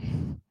song.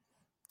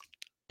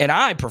 And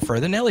I prefer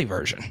the Nelly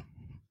version.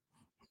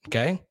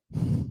 Okay?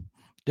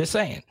 Just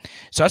saying.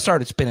 So I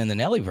started spinning the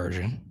Nelly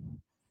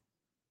version.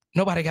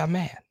 Nobody got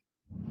mad.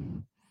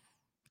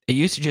 It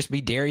used to just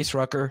be Darius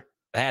Rucker.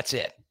 That's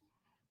it.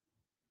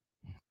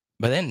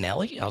 But then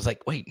Nelly, I was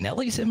like, wait,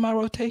 Nelly's in my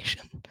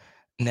rotation.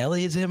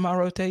 Nelly is in my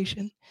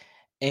rotation.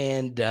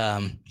 And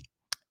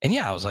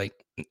yeah, I was like,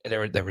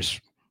 there was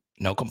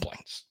no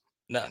complaints.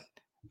 None.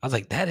 I was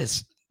like, that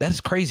is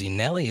crazy.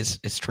 Nelly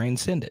is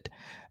transcended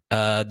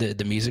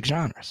the music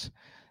genres.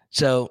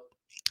 So,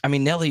 I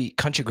mean, Nelly,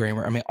 Country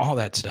Grammar, I mean, all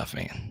that stuff,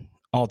 man.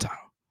 All time.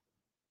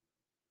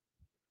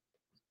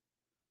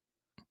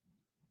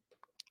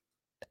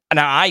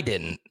 Now, I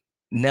didn't.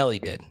 Nelly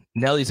did.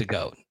 Nelly's a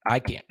goat. I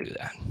can't do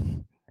that.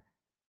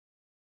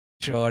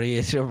 Shorty,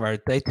 it's your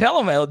birthday. Tell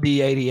him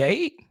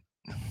LD88.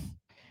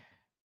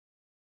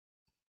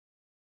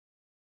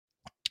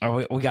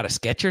 Oh, we got a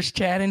Skechers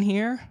chat in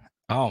here.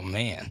 Oh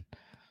man,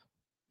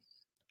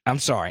 I'm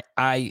sorry.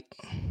 I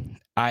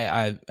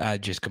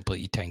just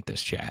completely tanked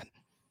this chat.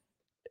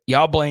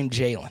 Y'all blame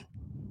Jalen.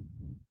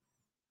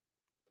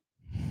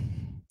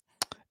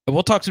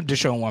 We'll talk some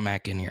Deshaun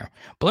Womack in here,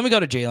 but let me go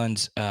to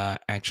Jalen's.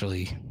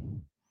 Actually,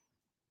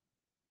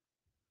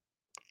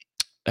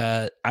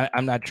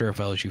 I'm not sure if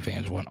LSU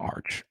fans want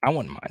Arch. I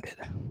wouldn't mind it.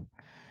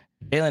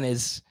 Jalen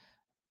is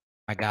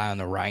my guy on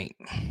the right.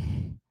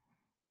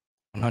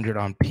 100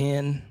 on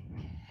pin.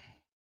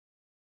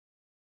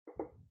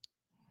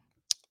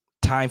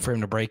 Time for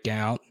him to break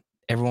out.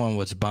 Everyone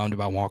was bummed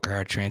about Walker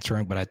Howard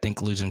transferring, but I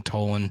think losing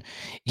Tolan.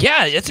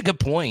 Yeah, that's a good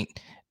point.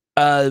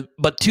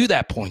 But to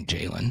that point,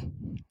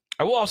 Jalen,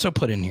 I will also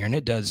put in here, and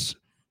it does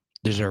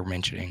deserve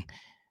mentioning,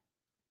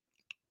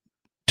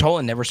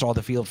 Tolan never saw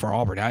the field for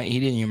Auburn. He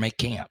didn't even make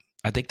camp.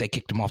 I think they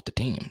kicked him off the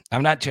team.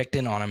 I've not checked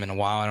in on him in a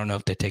while. I don't know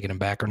if they're taking him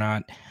back or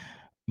not.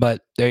 But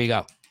there you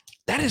go.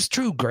 That is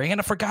true, Grant.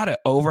 I forgot it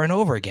over and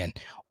over again.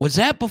 Was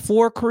that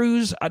before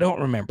Cruz? I don't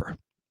remember.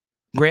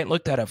 Grant,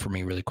 look that up for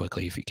me really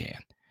quickly if you can.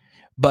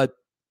 But,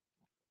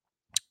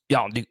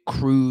 y'all, dude,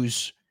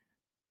 Cruz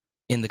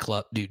in the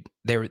club, dude,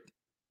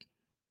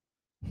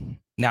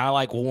 now I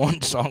like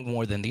one song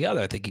more than the other.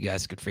 I think you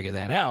guys could figure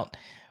that out.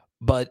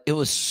 But it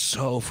was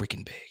so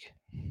freaking big.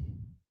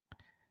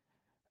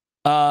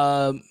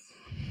 Now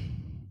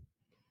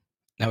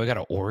we got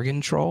an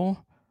Oregon troll.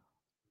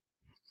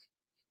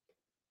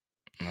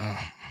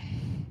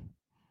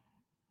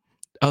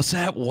 Oh, so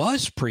that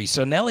was pre.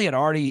 So Nelly had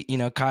already,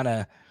 kind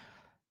of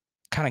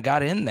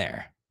got in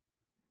there.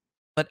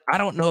 But I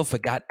don't know if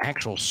it got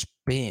actual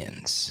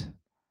spins.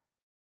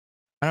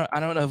 I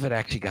don't know if it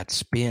actually got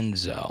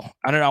spins, though.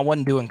 I don't know. I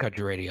wasn't doing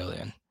country radio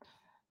then.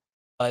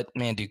 But,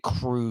 man, dude,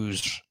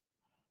 Cruz.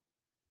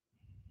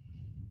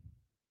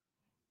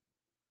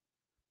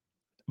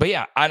 But,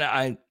 yeah,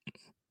 I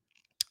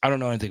don't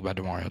know anything about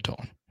DeMario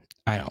Tolan.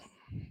 I don't.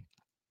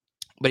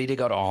 But he did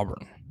go to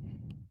Auburn.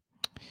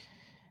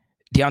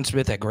 Deion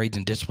Smith had grades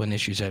and discipline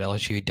issues at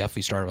LSU. He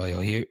definitely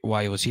started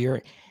while he was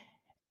here.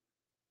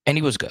 And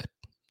he was good.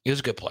 He was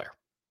a good player.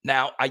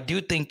 Now, I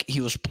do think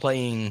he was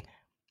playing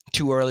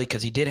too early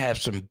because he did have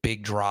some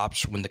big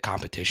drops when the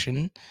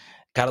competition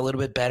got a little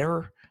bit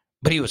better.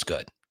 But he was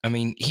good. I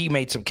mean, he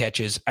made some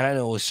catches. I don't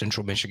know it was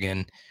Central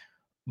Michigan.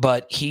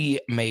 But he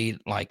made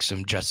like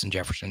some Justin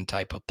Jefferson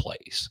type of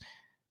plays.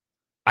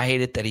 I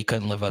hated that he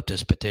couldn't live up to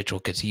his potential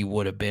because he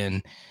would have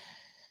been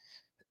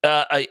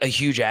a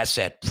huge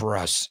asset for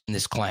us in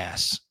this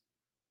class.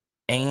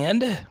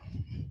 And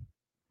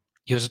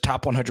he was a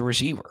top 100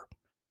 receiver.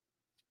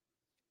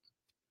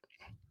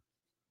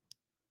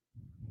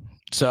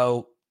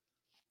 So,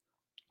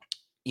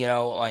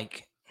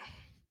 like,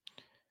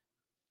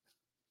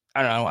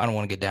 I don't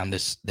want to get down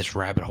this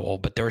rabbit hole,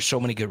 but there are so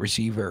many good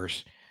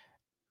receivers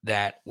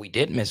that we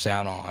did miss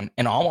out on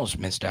and almost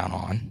missed out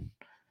on.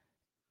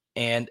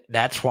 And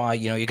that's why,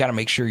 you got to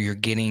make sure you're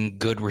getting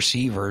good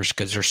receivers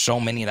because there's so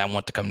many that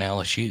want to come to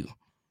LSU.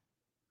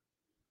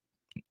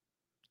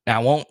 Now,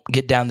 I won't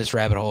get down this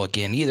rabbit hole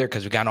again either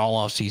because we got all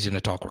off season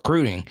to talk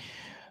recruiting.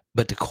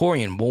 But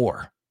DeCorian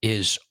Moore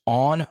is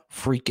on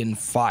freaking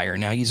fire.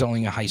 Now, he's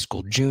only a high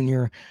school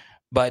junior,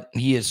 but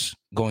he is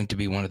going to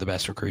be one of the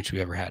best recruits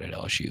we ever had at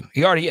LSU.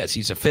 He already is.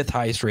 He's the 5th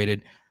highest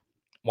rated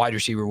wide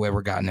receiver we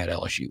ever gotten at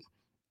LSU.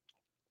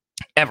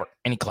 Ever.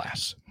 Any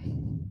class.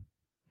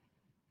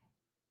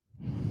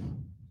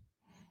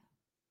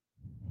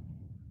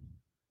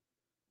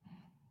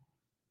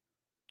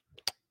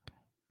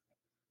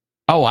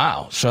 Oh,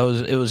 wow. So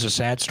it was a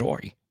sad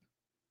story.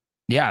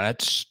 Yeah,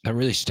 that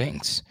really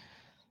stinks.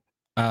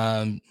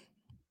 So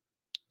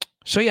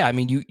yeah, I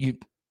mean,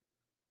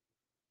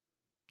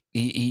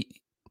 he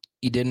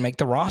didn't make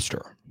the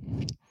roster.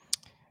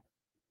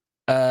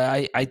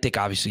 I think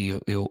obviously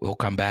he'll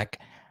come back.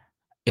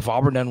 If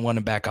Auburn doesn't want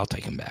him back, I'll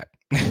take him back.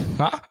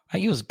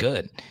 He was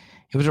good.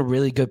 He was a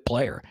really good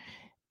player.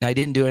 Now, I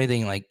didn't do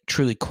anything like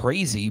truly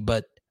crazy,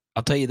 but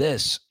I'll tell you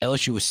this: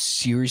 LSU was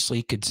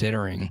seriously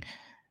considering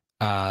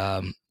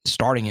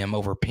starting him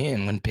over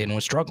Penn when Penn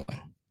was struggling.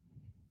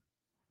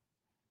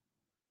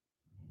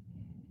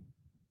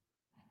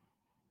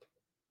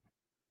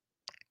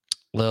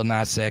 Lil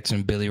Nas X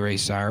and Billy Ray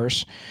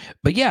Cyrus.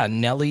 But yeah,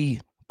 Nelly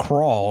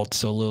crawled,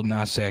 so Lil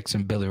Nas X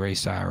and Billy Ray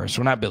Cyrus.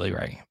 Well, not Billy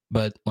Ray,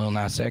 but Lil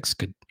Nas X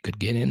could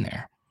get in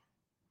there.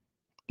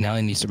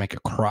 Nelly needs to make a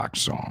Croc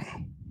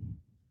song.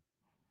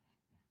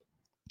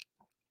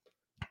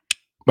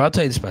 But I'll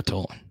tell you this about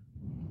Tolan.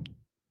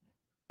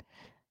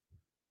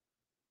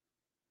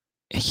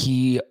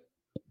 He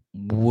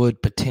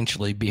would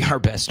potentially be our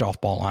best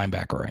off-ball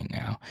linebacker right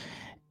now.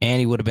 And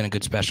he would have been a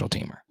good special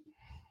teamer.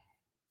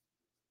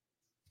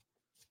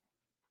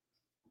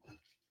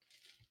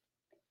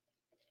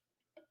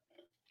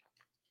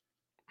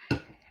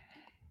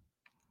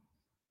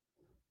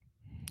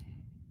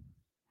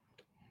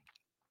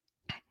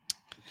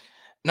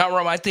 Not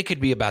wrong. I think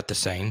it'd be about the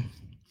same.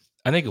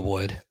 I think it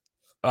would.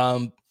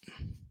 I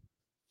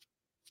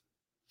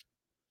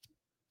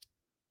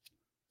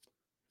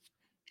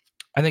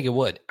think it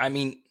would. I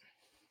mean,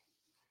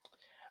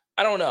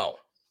 I don't know.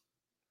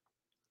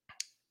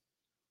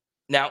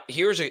 Now,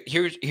 here's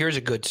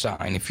a good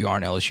sign if you are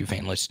an LSU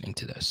fan listening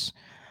to this.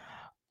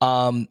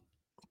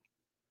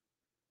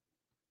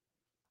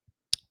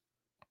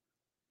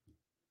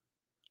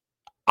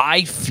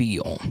 I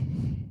feel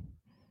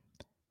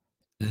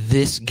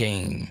this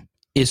game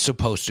is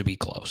supposed to be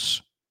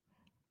close.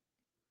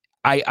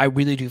 I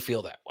really do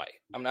feel that way.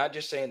 I'm not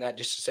just saying that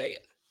just to say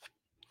it.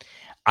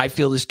 I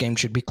feel this game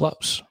should be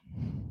close.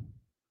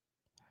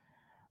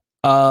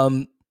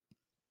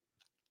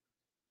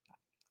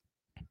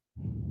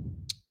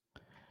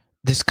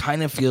 This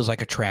kind of feels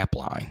like a trap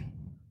line.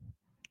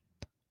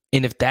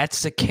 And if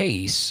that's the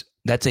case,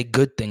 that's a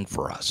good thing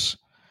for us.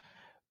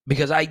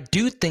 Because I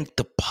do think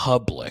the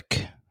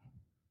public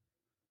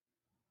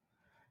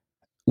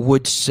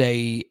would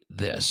say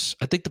this.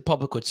 I think the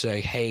public would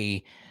say,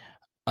 hey,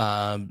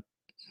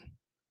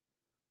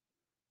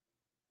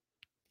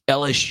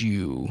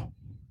 LSU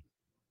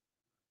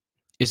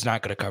is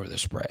not going to cover the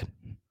spread.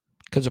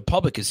 Because the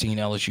public has seen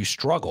LSU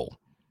struggle.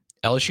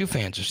 LSU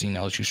fans have seen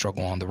LSU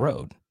struggle on the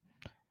road.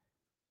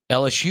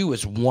 LSU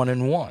is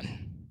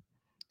 1-1.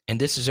 And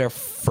this is their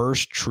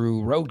first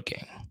true road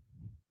game.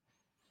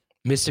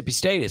 Mississippi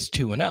State is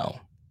 2-0.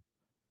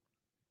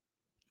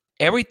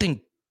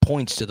 Everything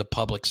points to the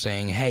public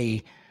saying,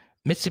 hey,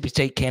 Mississippi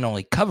State can't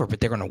only cover, but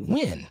they're going to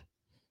win.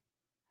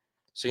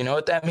 So you know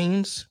what that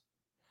means?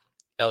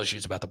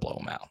 LSU's about to blow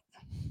them out.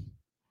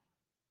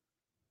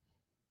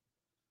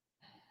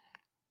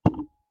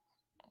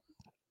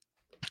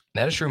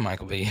 That is true,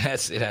 Michael V.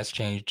 It has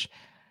changed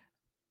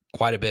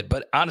quite a bit.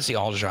 But honestly,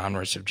 all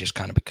genres have just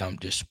kind of become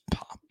just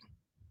pop.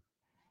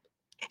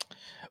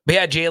 But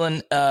yeah,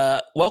 Jalen,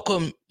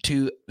 welcome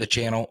to the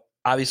channel.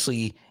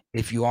 Obviously,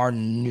 if you are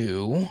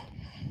new,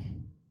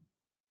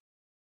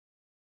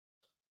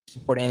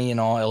 support any and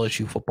all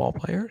LSU football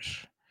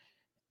players.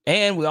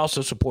 And we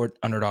also support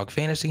Underdog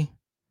Fantasy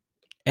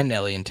and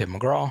Nelly and Tim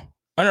McGraw.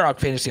 Underdog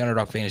Fantasy,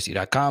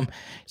 UnderdogFantasy.com.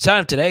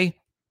 Sign up today.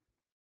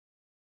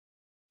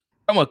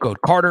 Promo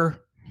code Carter.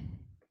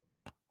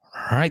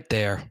 Right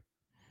there.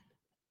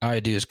 All I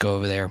do is go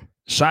over there.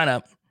 Sign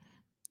up.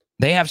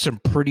 They have some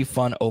pretty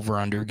fun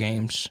over-under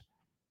games.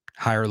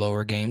 Higher,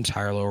 lower games.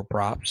 Higher, lower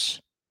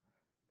props.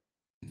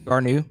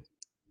 Are new.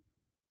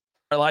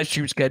 Our live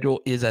stream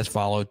schedule is as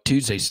follows.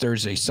 Tuesdays,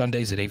 Thursdays,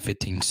 Sundays at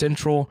 8:15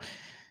 Central.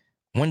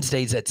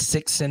 Wednesdays at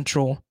 6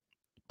 Central.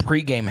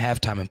 Pre-game,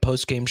 halftime, and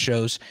post-game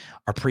shows.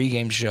 Our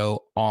pre-game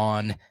show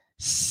on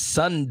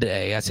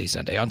Sunday.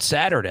 On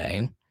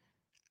Saturday.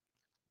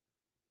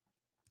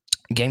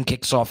 Game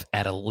kicks off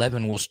at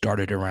 11. We'll start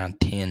it around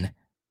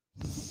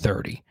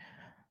 10:30.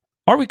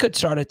 Or we could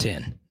start at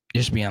 10.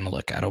 Just be on the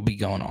lookout. It'll be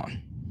going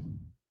on.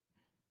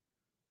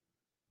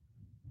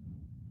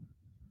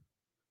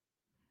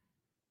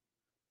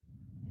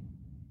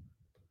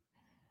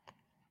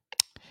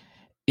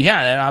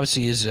 Yeah, that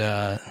obviously is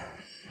a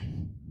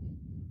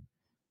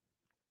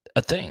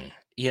thing.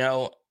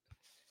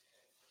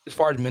 As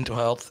far as mental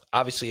health,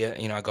 obviously,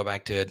 I go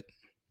back to it.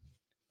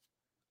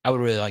 I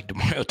would really like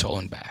DeMario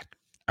Tolan back.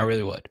 I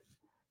really would.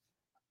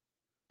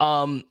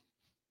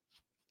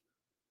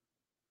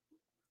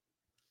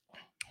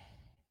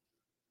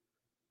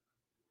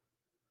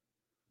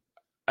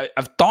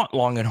 I've thought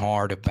long and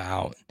hard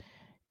about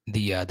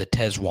the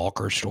Tez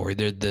Walker story,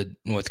 the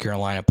North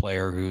Carolina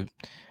player who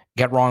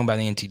got wronged by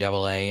the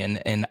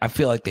NCAA, and I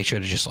feel like they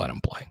should have just let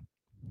him play.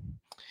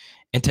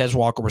 And Tez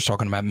Walker was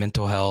talking about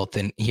mental health,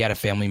 and he had a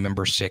family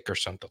member sick or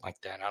something like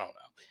that. I don't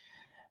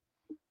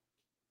know.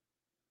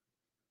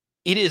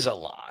 It is a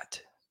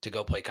lot to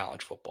go play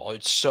college football.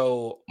 It's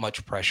so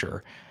much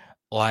pressure.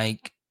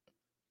 Like,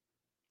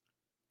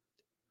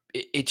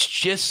 it's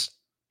just,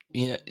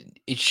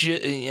 it's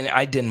just, and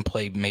I didn't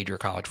play major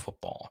college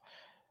football,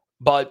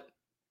 but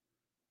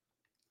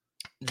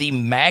the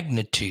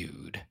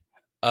magnitude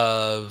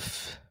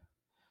of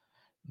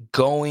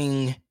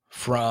going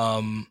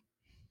from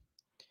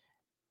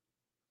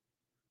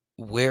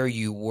where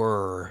you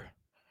were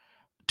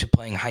to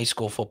playing high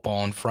school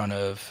football in front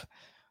of,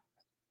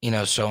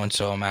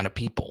 so-and-so amount of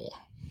people,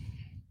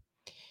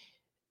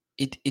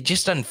 it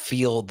just doesn't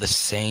feel the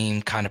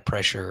same kind of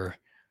pressure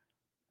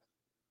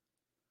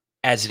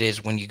as it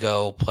is when you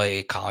go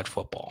play college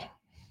football.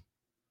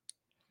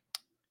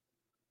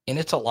 And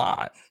it's a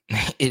lot.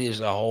 It is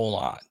a whole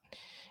lot,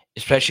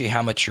 especially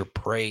how much you're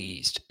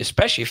praised,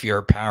 especially if you're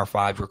a Power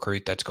 5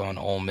 recruit that's going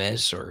to Ole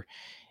Miss or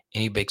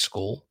any big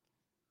school.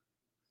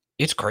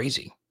 It's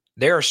crazy.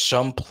 There are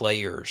some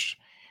players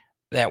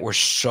that were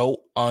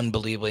so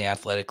unbelievably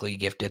athletically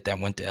gifted that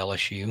went to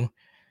LSU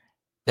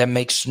that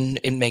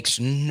makes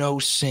no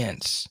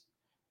sense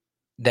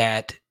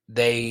that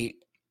they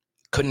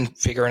couldn't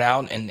figure it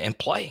out and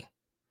play.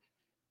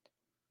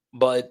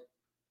 But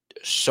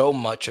so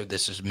much of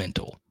this is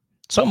mental.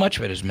 So much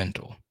of it is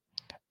mental.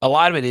 A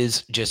lot of it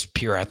is just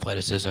pure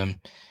athleticism.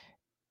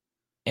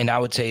 And I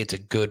would say it's a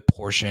good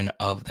portion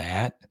of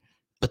that.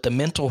 But the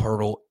mental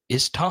hurdle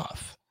is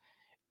tough.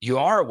 You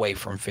are away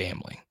from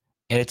family.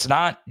 And it's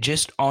not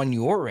just on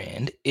your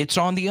end. It's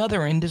on the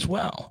other end as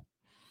well.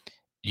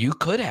 You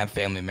could have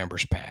family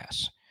members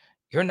pass.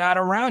 You're not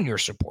around your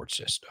support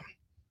system.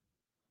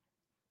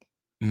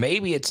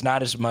 Maybe it's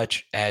not as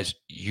much as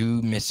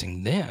you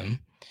missing them.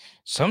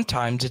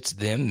 Sometimes it's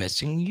them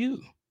missing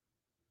you.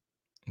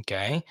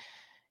 Okay?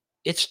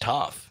 It's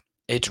tough.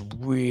 It's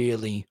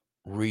really,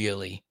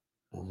 really,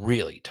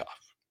 really tough.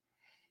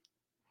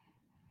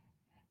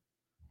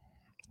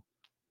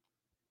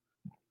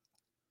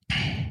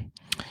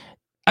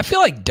 I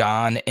feel like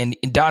Don's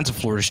a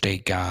Florida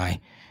State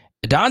guy.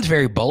 Don's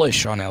very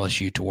bullish on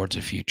LSU towards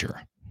the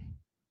future.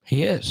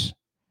 He is.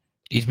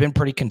 He's been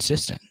pretty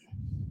consistent.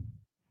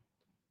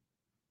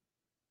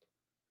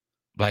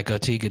 Black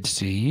OT, good to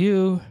see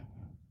you.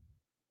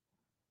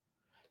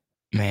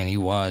 Man, he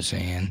was,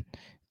 and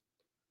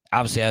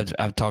obviously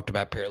I've talked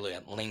about Pearly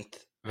at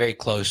length, very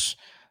close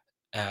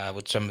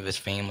with some of his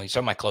family. One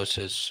of my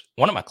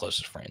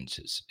closest friends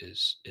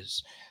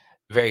is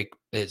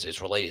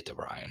related to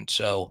Brian.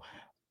 So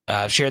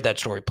I've shared that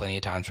story plenty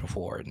of times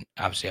before, and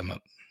obviously I'm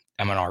an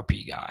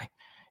RP guy.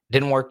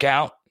 Didn't work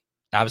out.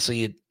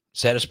 Obviously, it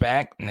set us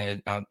back,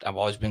 and I've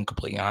always been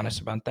completely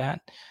honest about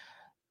that.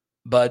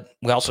 But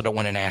we also don't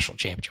win a national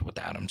championship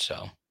without him.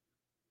 So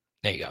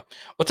there you go.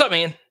 What's up,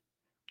 man?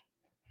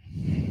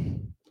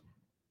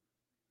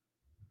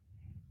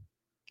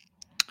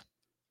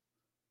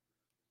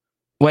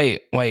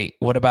 Wait.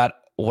 What about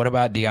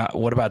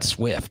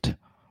Swift?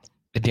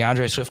 Did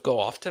DeAndre Swift go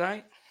off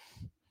tonight?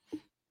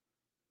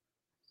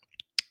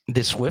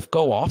 Did Swift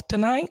go off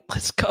tonight?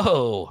 Let's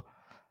go.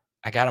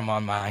 I got him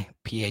on my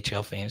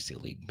PHL Fantasy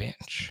League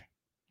bench.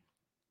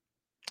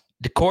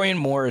 DeCorian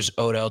Moore is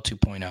Odell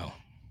 2.0.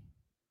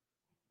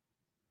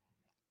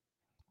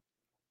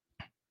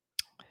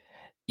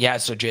 Yeah,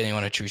 so Jay, you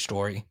want a true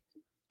story?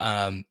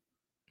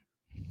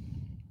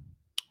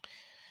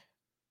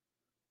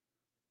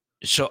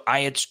 So I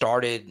had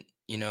started,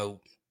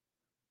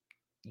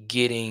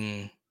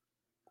 getting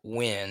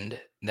wind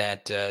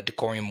that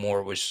DeCorian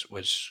Moore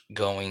was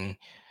going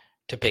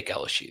to pick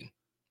LSU.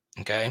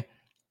 Okay.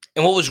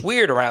 And what was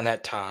weird around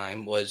that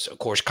time was, of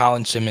course,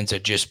 Colin Simmons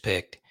had just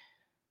picked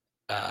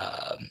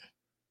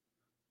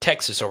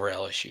Texas over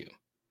LSU.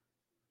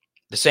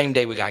 The same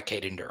day we got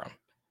Caden Durham.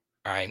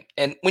 All right.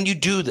 And when you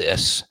do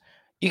this,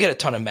 you get a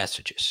ton of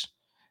messages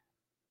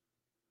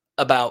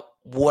about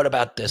what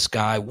about this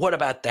guy? What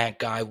about that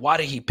guy? Why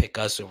did he pick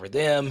us over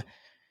them?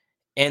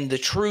 And the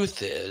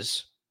truth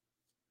is,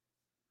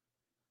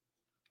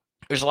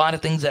 there's a lot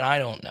of things that I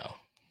don't know.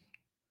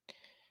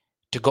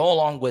 to go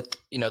along with,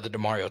 the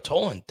DeMario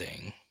Tolan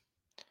thing,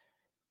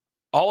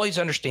 always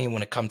understand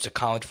when it comes to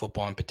college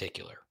football in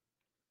particular,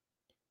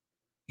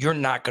 you're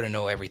not going to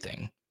know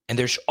everything. And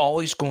there's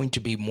always going to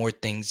be more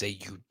things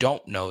that you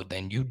don't know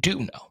than you do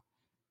know.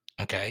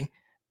 Okay?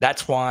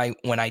 That's why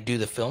when I do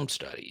the film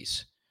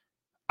studies,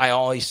 I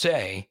always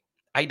say,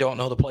 I don't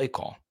know the play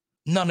call.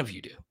 None of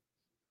you do.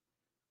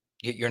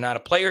 You're not a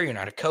player. You're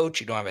not a coach.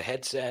 You don't have a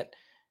headset.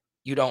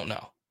 You don't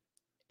know.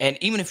 And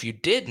even if you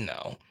did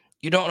know,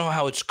 you don't know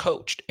how it's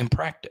coached in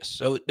practice.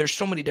 So there's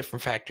so many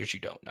different factors you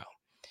don't know.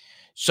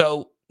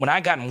 So when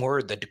I got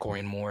word that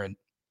DeCorian Moore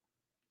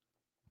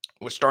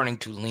was starting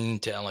to lean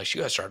to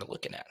LSU, I started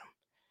looking at him.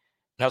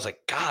 And I was like,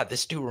 God,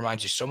 this dude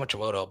reminds you so much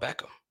of Odell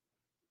Beckham.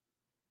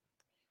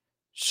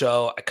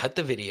 So I cut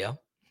the video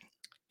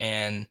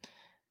and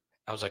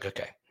I was like,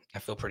 okay, I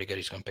feel pretty good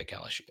he's going to pick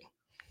LSU.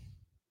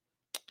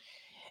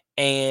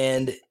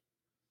 And I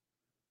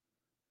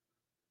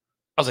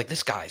was like,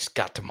 this guy's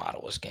got to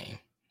model his game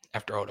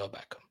after Odell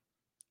Beckham.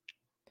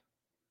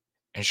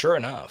 And sure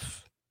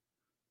enough,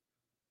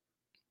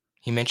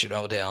 he mentioned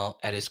Odell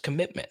at his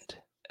commitment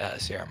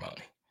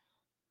ceremony.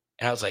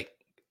 And I was like,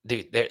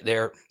 dude,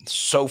 they're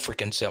so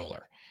freaking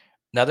similar.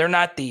 Now, they're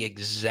not the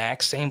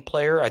exact same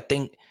player. I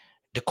think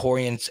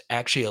DeCorian's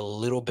actually a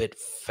little bit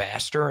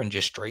faster and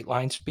just straight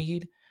line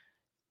speed.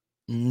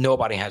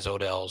 Nobody has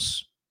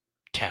Odell's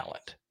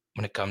talent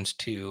when it comes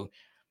to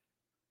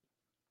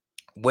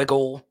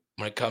wiggle,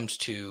 when it comes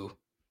to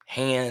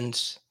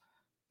hands.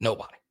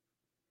 Nobody.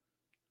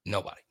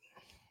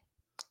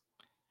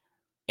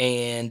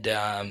 And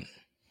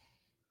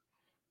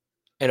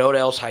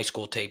Odell's high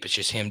school tape is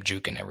just him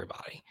juking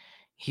everybody.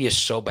 He is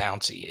so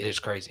bouncy. It is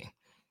crazy.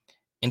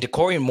 And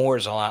DeCorian Moore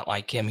is a lot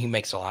like him. He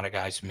makes a lot of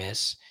guys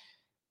miss.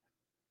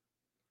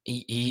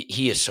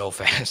 He is so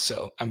fast.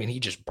 So, I mean, he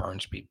just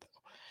burns people.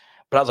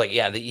 But I was like,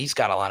 yeah, he's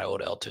got a lot of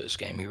Odell to his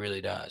game. He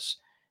really does.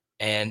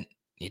 And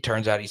it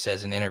turns out he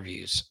says in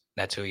interviews,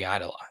 that's who he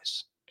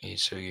idolizes.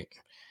 He's who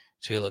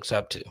he looks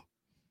up to.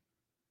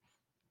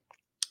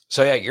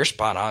 So, yeah, you're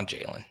spot on,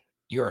 Jalen.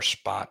 You are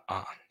spot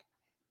on.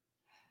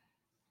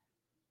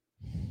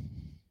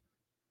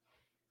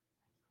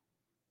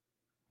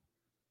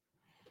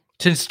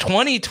 Since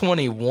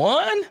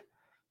 2021?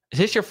 Is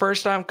this your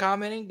first time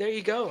commenting? There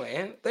you go,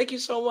 man. Thank you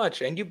so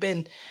much. And you've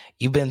been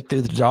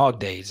through the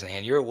dog days,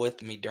 man. You're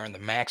with me during the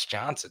Max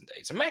Johnson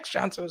days. And Max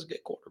Johnson was a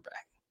good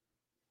quarterback.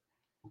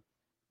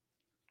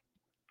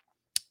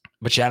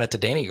 But shout out to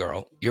Danny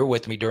Girl. You're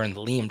with me during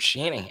the Liam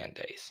Shanahan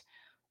days.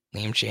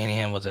 Liam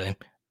Shanahan was a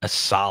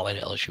solid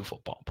LSU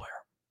football player.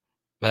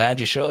 But that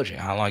just shows you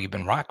how long you've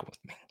been rocking with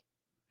me.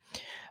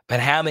 But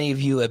how many of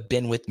you have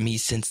been with me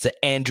since the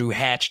Andrew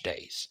Hatch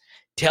days?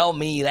 Tell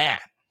me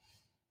that.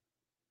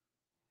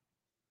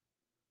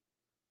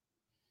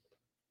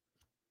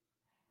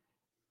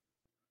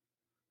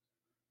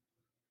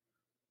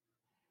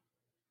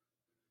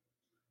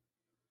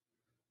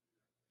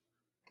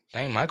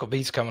 Dang, Michael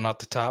B's coming off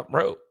the top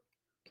rope.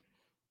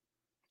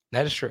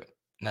 That is true.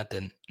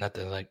 Nothing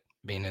like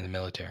being in the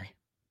military.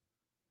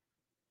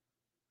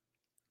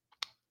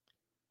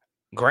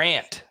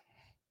 Grant.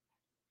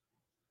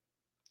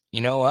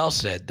 You know who else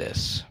said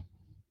this?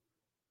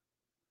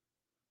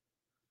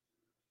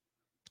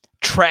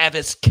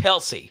 Travis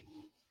Kelce.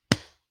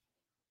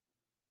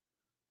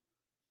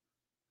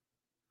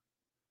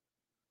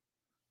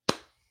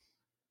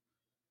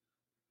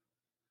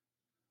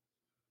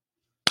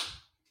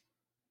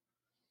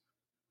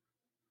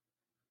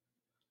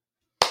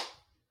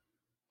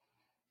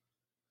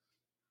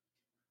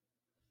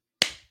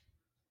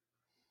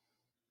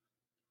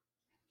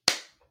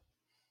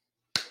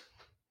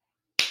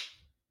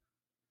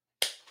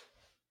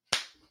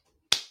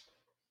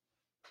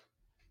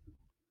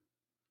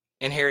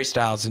 And Harry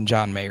Styles and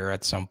John Mayer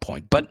at some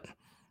point. But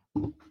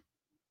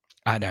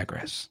I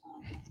digress.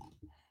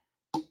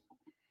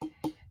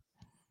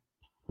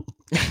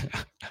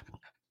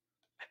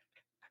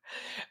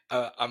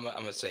 I'm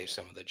going to save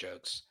some of the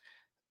jokes.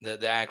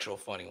 The actual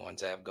funny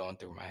ones I have going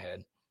through my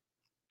head.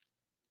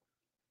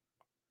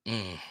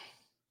 A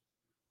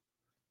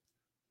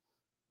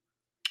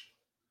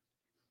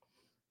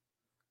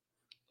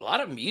lot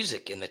of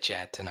music in the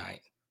chat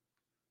tonight.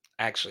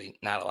 Actually,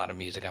 not a lot of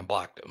music. I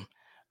blocked them.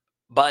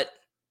 But,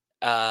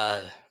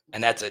 and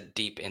that's a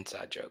deep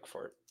inside joke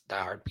for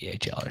diehard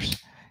PHLers.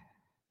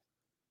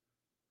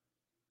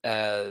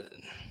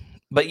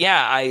 But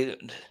yeah,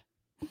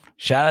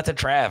 shout out to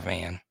Trav,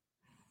 man.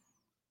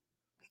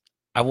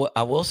 I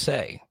will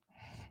say,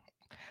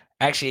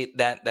 actually,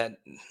 that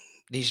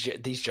these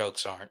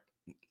jokes aren't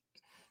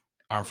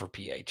for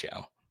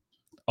PHL.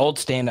 Old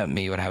stand-up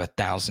me would have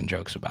 1,000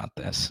 jokes about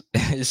this.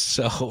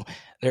 So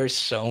there's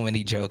so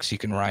many jokes you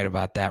can write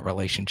about that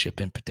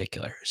relationship in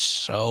particular.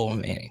 So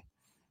many.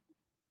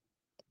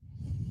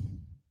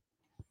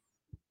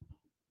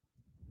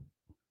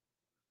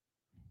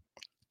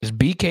 Is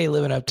BK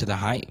living up to the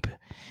hype?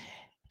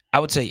 I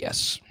would say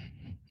yes.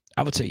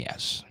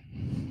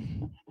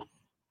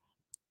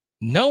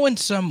 No, in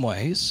some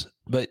ways,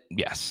 but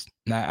yes.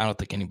 I don't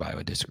think anybody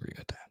would disagree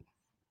with that.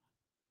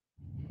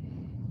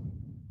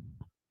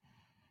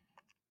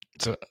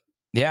 So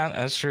yeah,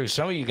 that's true.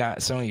 Some of you got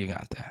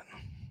that.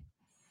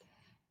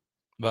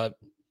 But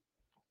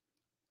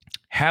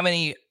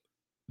haven't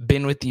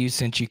been with you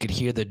since you could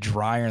hear the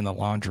dryer in the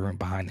laundry room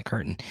behind the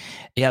curtain.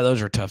 Yeah,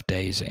 those were tough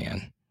days,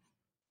 Ann.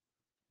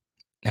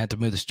 I had to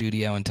move the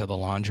studio into the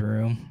laundry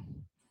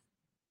room.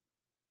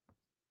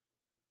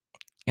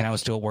 And I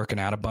was still working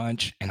out a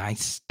bunch, and I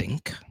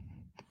stink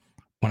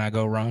when I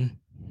go run.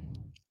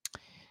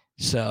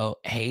 So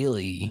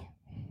Haley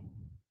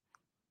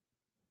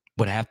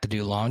would have to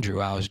do laundry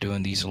while I was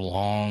doing these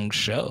long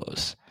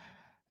shows.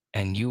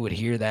 And you would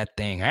hear that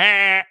thing.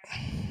 Ah!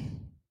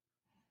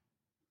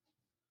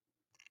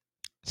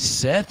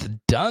 Seth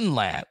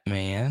Dunlap,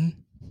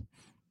 man.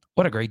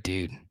 What a great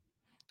dude. I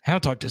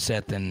haven't talked to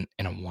Seth in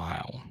a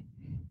while.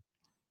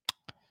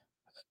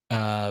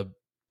 But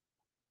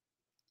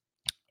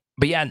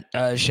yeah,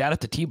 shout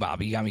out to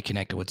T-Bob. You got me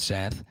connected with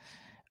Seth.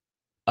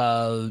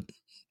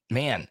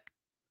 Man.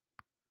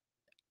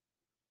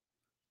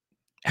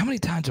 How many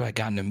times have I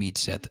gotten to meet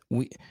Seth?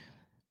 I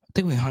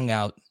think we hung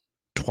out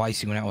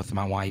twice. He went out with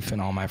my wife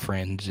and all my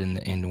friends in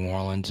New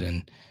Orleans,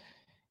 and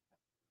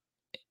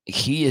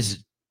he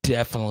is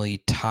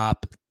definitely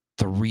top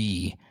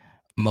 3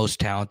 most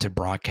talented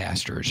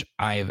broadcasters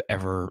I have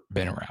ever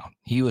been around.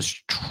 He was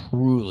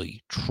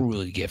truly,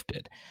 truly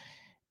gifted.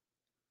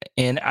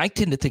 And I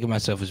tend to think of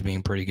myself as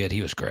being pretty good.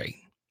 He was great.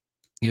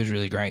 He was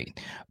really great.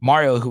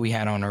 Mario, who we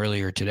had on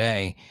earlier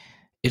today,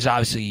 is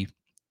obviously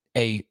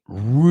a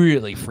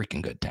really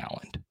freaking good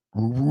talent.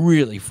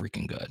 Really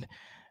freaking good.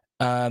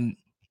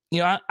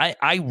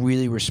 I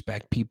really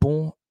respect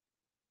people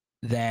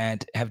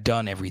that have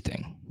done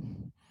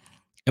everything.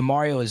 And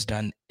Mario has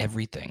done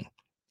everything.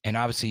 And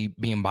obviously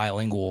being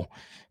bilingual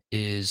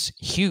is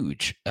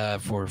huge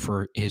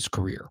for his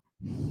career.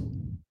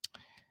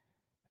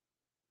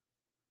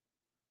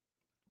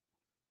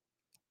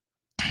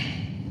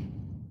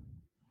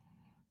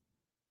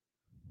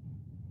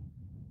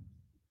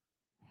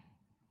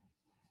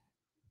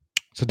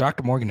 So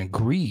Dr. Morgan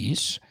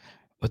agrees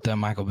with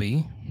Michael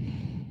B.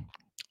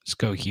 Let's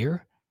go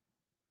here.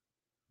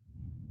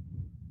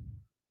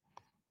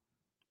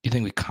 Do you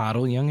think we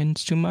coddle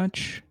youngins too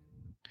much?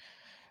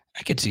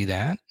 I could see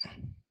that.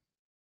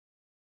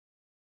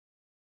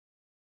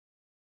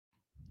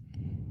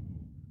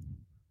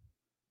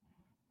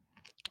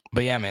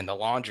 But yeah, man, the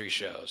laundry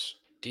shows.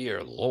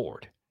 Dear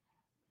Lord.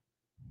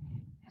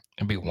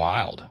 It'd be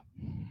wild.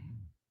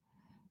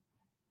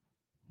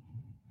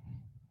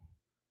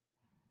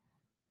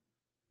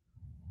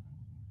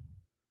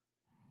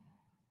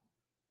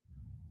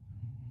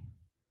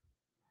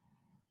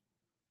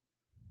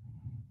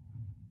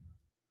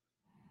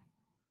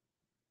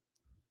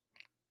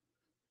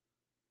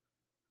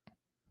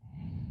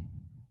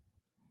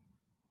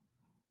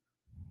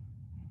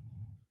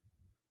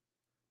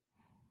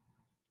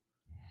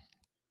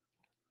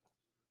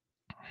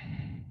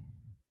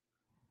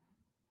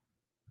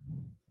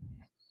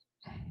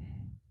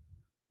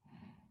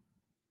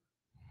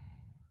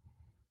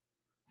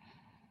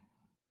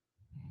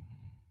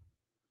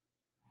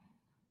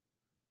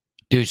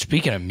 Dude,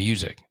 speaking of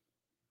music,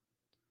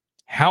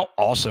 how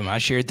awesome. I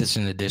shared this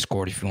in the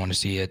Discord if you want to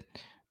see it.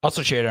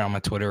 Also shared it on my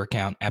Twitter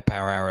account at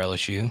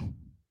PowerHourLSU.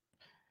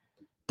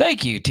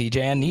 Thank you,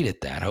 TJ. I needed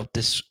that. Hope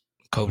this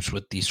copes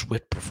with the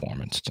Swift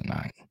performance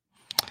tonight.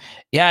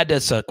 Yeah, it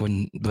does suck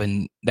when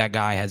that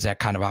guy has that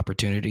kind of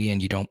opportunity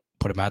and you don't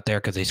put him out there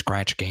because they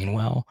scratch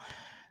Gainwell.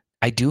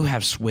 I do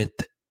have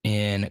Swift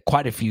in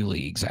quite a few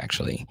leagues,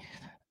 actually.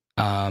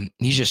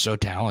 He's just so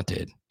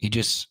talented. He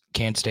just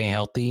can't stay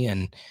healthy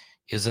and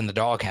is in the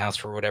doghouse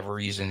for whatever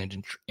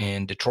reason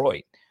in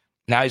Detroit.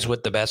 Now he's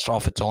with the best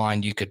offensive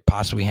line you could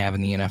possibly have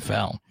in the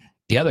NFL.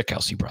 The other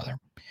Kelsey brother.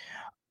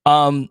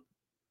 Crap,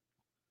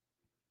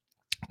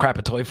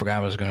 I totally forgot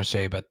what I was going to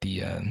say about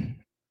the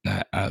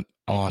I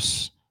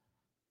lost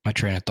my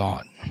train of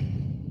thought.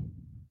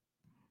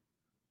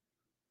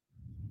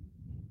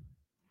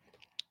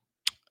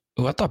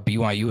 Oh, I thought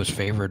BYU was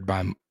favored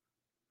by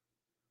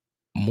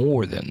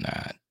more than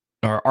that.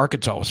 Or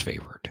Arkansas was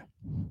favored.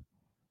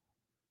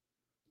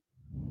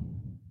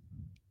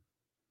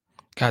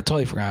 God, I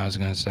totally forgot what I was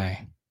going to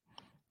say.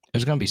 It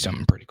was going to be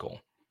something pretty cool.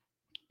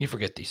 You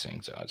forget these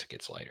things as it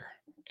gets later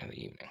in the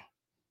evening.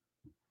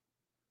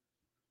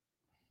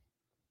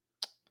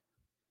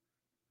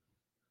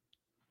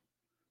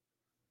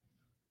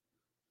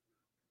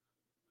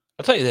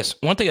 I'll tell you this.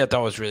 One thing I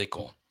thought was really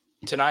cool.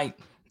 Tonight,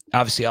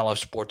 obviously, I love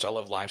sports. I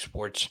love live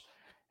sports.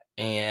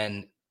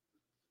 And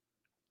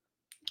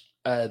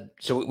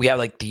so we have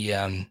like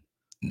the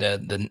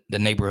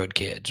neighborhood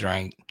kids,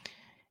 right?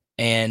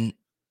 And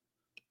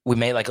we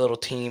made like a little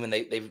team, and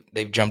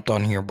they've jumped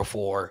on here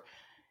before.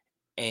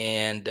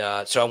 And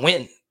so I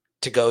went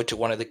to go to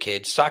one of the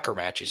kids' soccer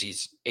matches.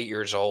 He's 8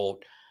 years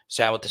old,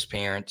 sat with his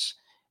parents,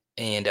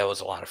 and that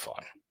was a lot of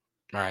fun,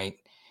 right?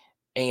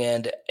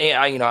 And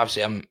I,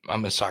 obviously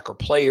I'm a soccer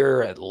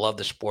player. I love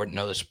the sport,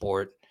 know the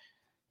sport.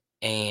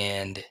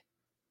 And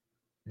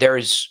there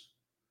is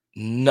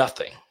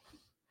nothing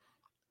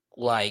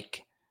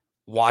like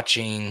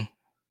watching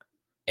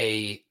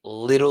a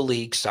little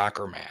league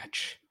soccer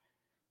match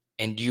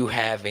and you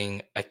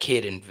having a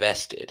kid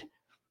invested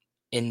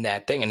in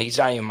that thing. And he's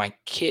not even my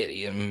kid.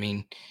 I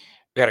mean,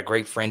 we got a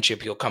great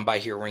friendship. He'll come by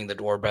here, ring the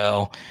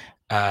doorbell,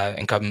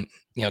 and come,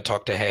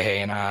 talk to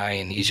Hey and I.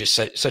 And he's just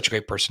such a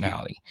great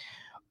personality.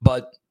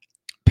 But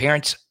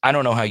parents, I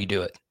don't know how you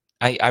do it.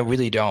 I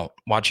really don't.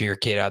 Watching your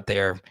kid out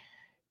there,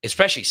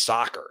 especially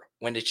soccer,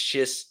 when it's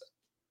just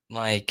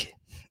like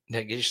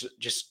it's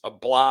just a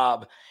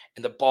blob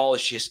and the ball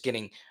is just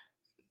getting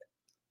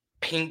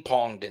ping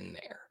ponged in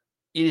there.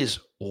 It is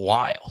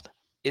wild.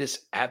 It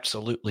is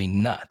absolutely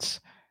nuts.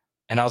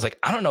 And I was like,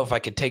 I don't know if I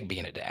could take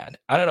being a dad.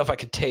 I don't know if I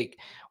could take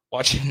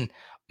watching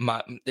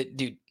my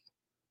dude.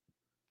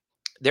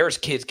 There's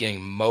kids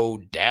getting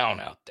mowed down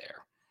out there.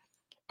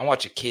 I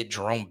watched a kid,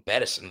 Jerome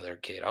Bettis, their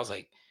kid. I was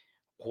like,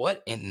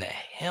 what in the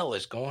hell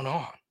is going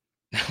on?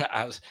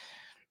 I was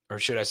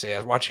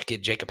watching a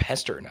kid, Jacob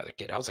Hester, another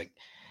kid. I was like,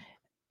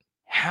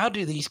 how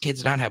do these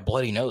kids not have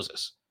bloody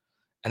noses?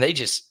 And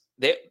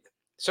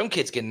some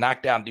kids get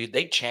knocked down, dude.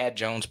 They Chad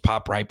Jones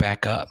pop right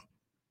back up.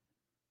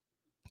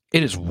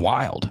 It is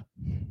wild.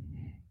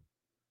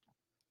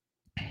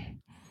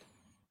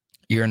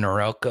 You're a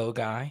Norelco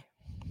guy?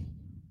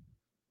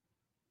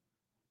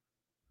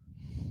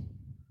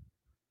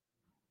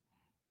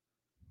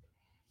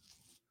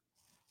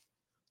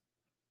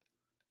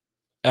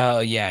 Oh,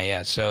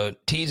 yeah. So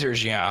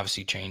teasers,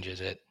 obviously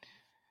changes it.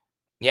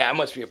 Yeah, it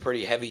must be a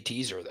pretty heavy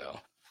teaser, though.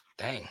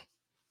 Dang.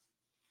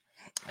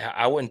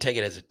 I wouldn't take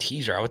it as a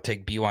teaser. I would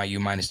take BYU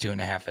minus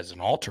 2.5 as an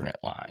alternate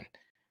line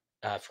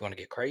if you want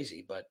to get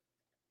crazy. But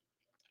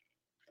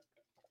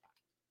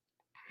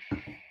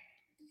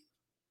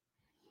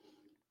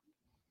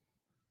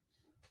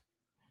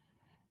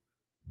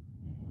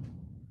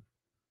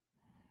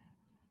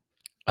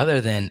other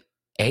than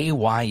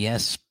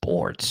AYS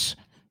Sports,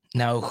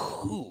 now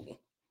who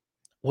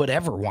would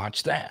ever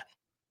watch that?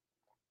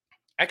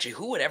 Actually,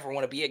 who would ever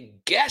want to be a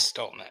guest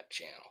on that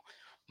channel?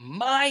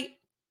 My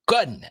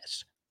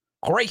goodness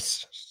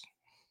gracious.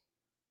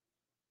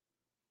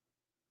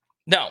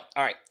 No,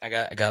 all right. I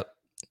got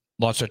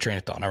lost my train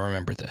of thought. I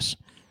remember this.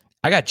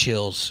 I got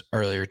chills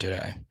earlier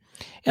today.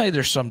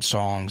 There's some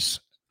songs,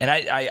 and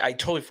I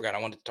totally forgot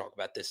I wanted to talk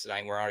about this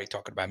tonight. We're already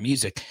talking about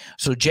music.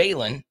 So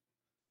Jalen,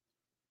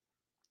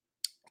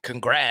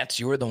 congrats.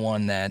 You were the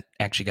one that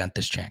actually got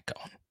this chant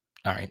going.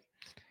 All right.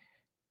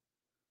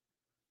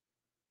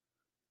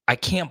 I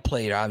can't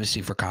play it,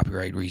 obviously, for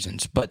copyright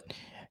reasons, but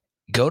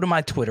go to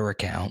my Twitter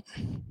account,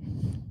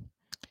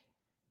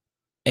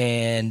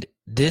 and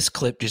this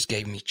clip just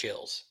gave me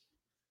chills.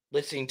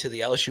 Listening to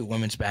the LSU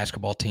women's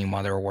basketball team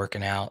while they were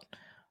working out,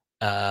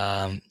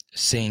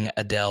 sing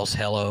Adele's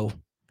Hello.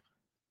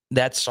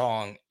 That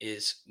song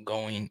is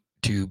going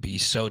to be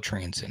so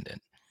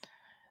transcendent.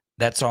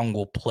 That song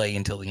will play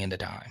until the end of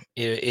time.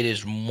 It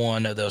is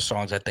one of those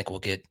songs I think will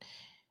get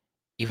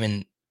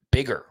even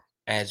bigger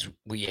as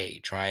we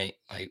age, right?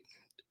 Like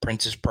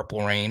Prince's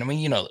Purple Rain. I mean,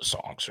 you know the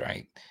songs,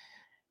 right?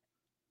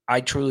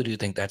 I truly do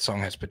think that song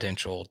has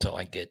potential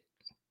to get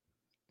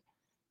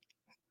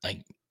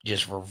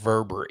just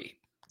reverberate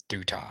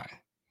through time.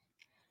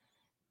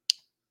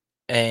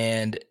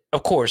 And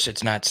of course,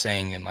 it's not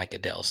sang in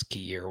Adele's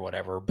key or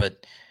whatever,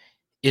 but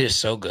it is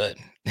so good.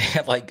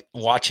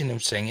 Watching him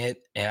sing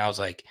it, and I was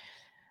like,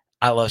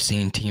 I love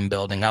seeing team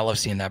building. I love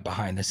seeing that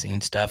behind the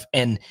scenes stuff.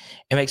 And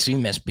it makes me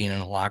miss being in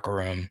the locker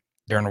room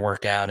during a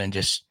workout and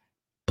just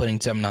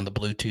putting something on the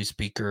Bluetooth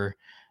speaker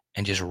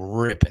and just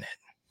ripping it.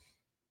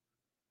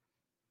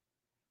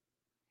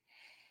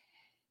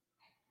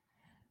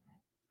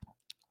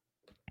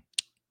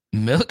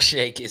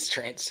 Milkshake is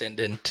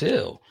transcendent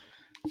too.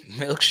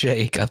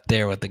 Milkshake up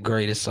there with the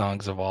greatest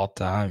songs of all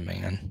time,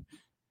 man.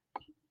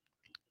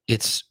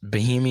 It's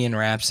Bohemian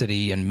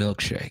Rhapsody and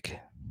Milkshake.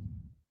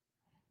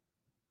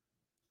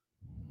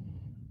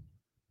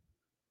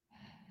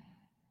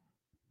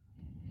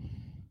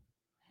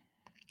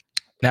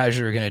 Now, as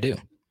you're going to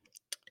do,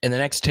 in the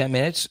next 10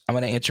 minutes, I'm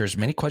going to answer as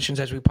many questions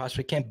as we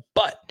possibly can.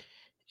 But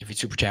if you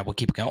super chat, we'll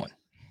keep going.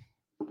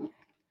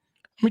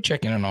 Let me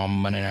check in on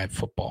Monday Night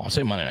Football. I'll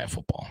say Monday Night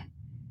Football.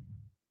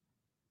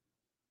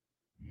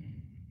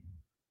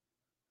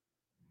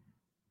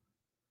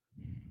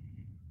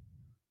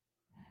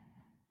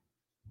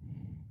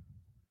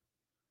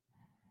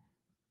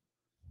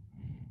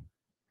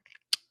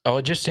 Oh,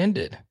 it just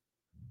ended.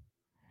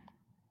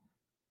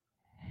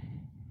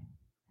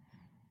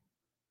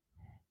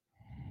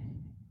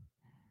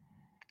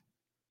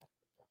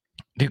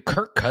 Dude,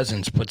 Kirk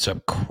Cousins puts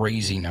up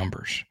crazy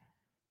numbers.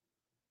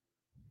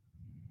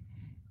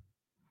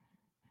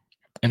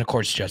 And of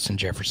course, Justin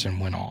Jefferson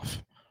went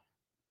off.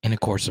 And of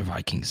course, the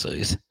Vikings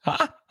lose.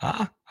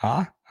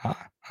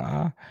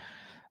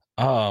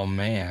 Oh,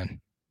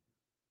 man.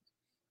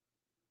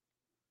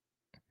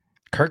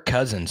 Kirk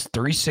Cousins,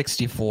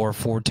 364,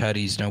 4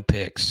 tutties, no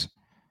picks,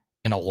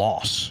 and a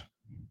loss.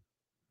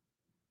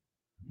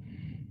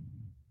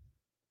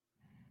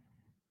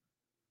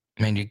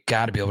 Man, you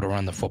got to be able to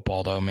run the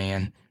football, though,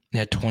 man. He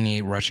had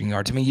 28 rushing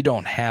yards. I mean, you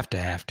don't have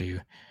to.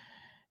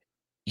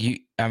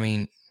 I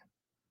mean,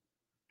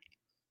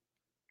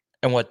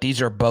 and what?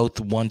 These are both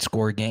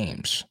one-score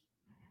games.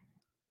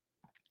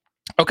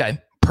 Okay,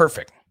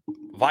 perfect.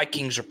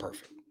 Vikings are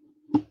perfect.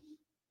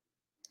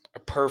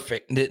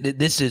 Perfect.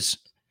 This is.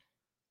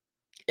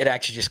 It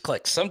actually just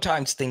clicks.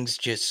 Sometimes things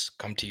just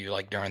come to you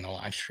like during the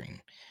live stream.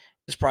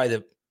 It's probably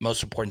the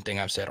most important thing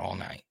I've said all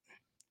night.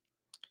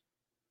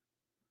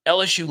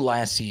 LSU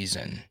last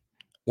season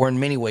were in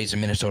many ways the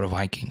Minnesota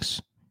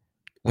Vikings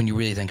when you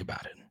really think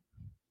about it.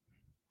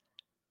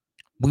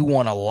 We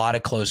won a lot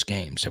of close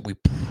games that we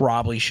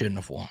probably shouldn't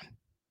have won.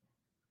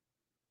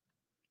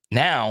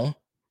 Now,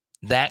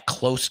 that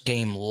close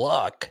game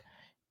luck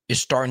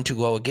is starting to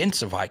go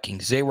against the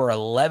Vikings. They were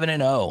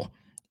 11-0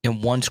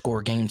 in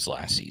one-score games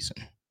last season.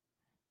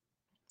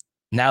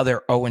 Now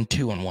they're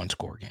 0-2 in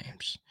one-score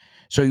games.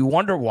 So you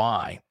wonder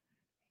why.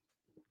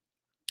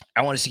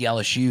 I want to see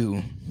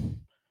LSU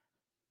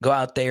go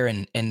out there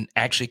and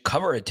actually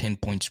cover a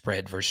 10-point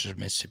spread versus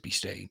Mississippi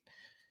State.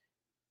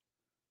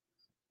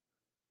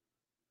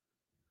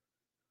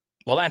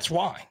 Well, that's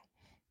why.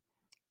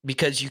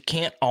 Because you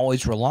can't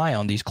always rely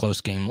on these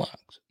close game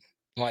looks.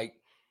 Like,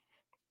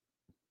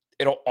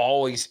 it'll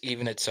always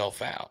even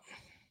itself out.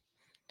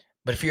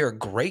 But if you're a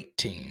great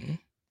team,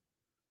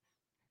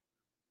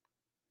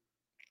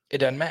 it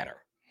doesn't matter.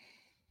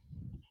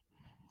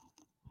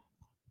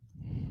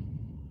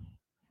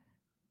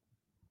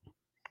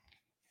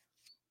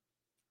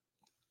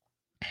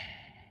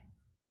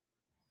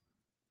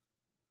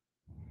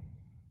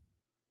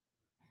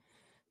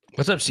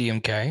 What's up,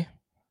 CMK?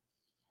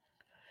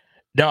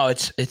 No,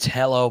 it's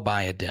Hello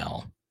by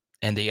Adele.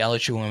 And the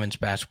LSU women's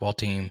basketball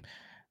team,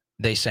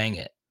 they sang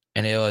it.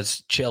 And it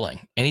was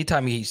chilling.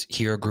 Anytime you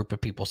hear a group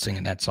of people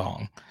singing that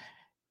song,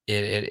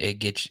 it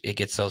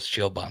gets those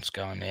chill bumps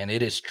going, man.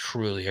 It is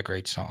truly a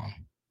great song.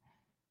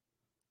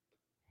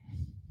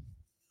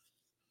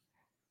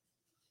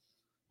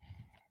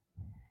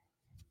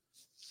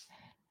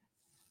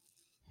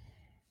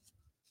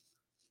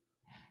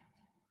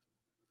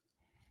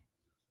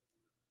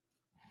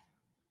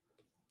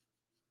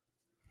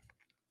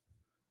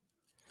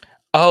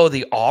 Oh,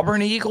 the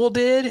Auburn Eagle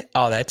did?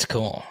 Oh, that's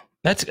cool.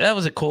 That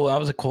was a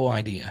cool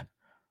idea.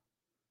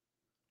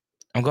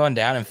 I'm going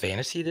down in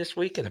fantasy this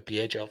week in the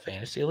PHL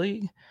Fantasy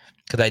League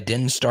because I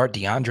didn't start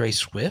DeAndre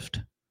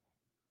Swift.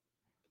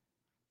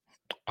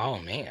 Oh,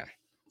 man.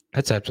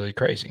 That's absolutely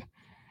crazy.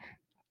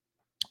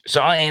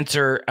 So I'll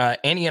answer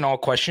any and all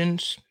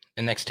questions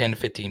in the next 10 to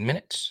 15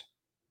 minutes.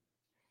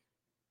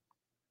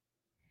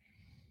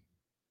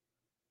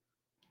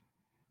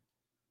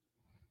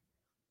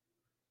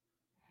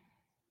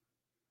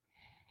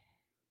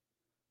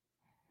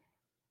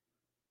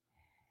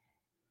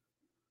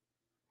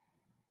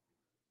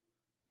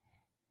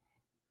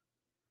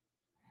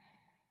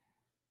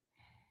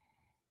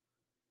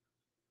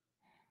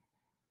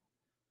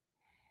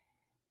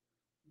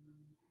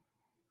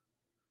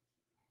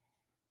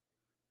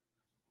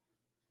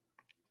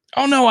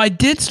 Oh, no, I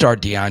did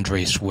start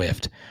DeAndre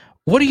Swift.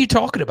 What are you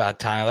talking about,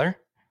 Tyler?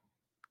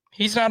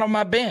 He's not on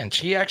my bench.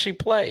 He actually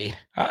played.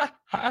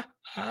 I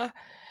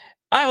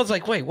was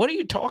like, wait, what are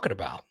you talking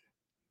about?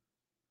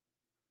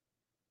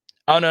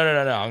 Oh, no.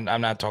 I'm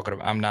not talking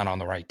about, I'm not on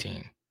the right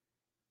team.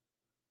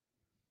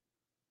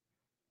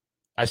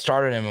 I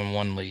started him in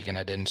one league and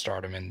I didn't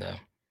start him in the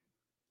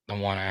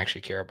one I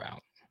actually care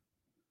about.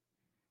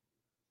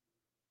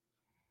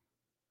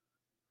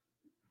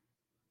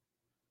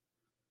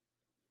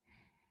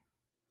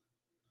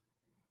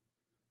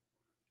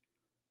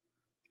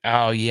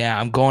 Oh, yeah.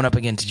 I'm going up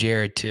against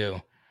Jerez, too.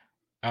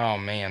 Oh,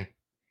 man.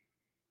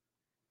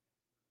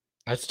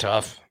 That's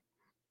tough.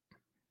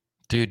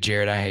 Dude,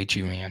 Jerez, I hate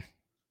you, man.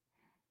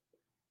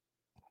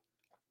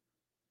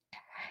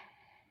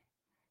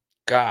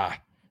 God.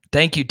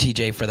 Thank you,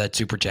 TJ, for that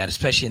super chat,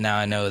 especially now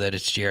I know that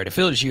it's Jerez. If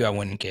it was you, I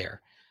wouldn't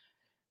care.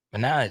 But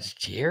now it's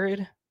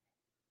Jerez.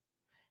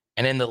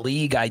 And in the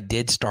league I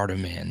did start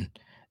him in,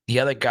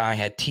 the other guy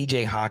had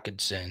TJ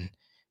Hawkinson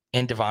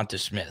and Devonta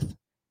Smith,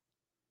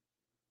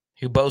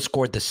 who both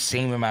scored the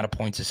same amount of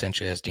points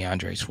essentially as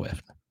DeAndre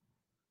Swift.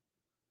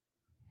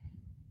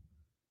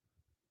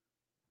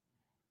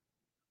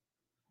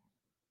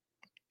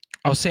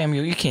 Oh,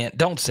 Samuel, you can't.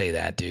 Don't say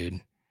that,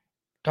 dude.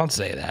 Don't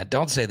say that.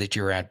 Don't say that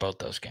you were at both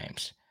those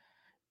games.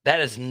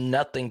 That is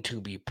nothing to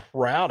be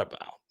proud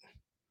about.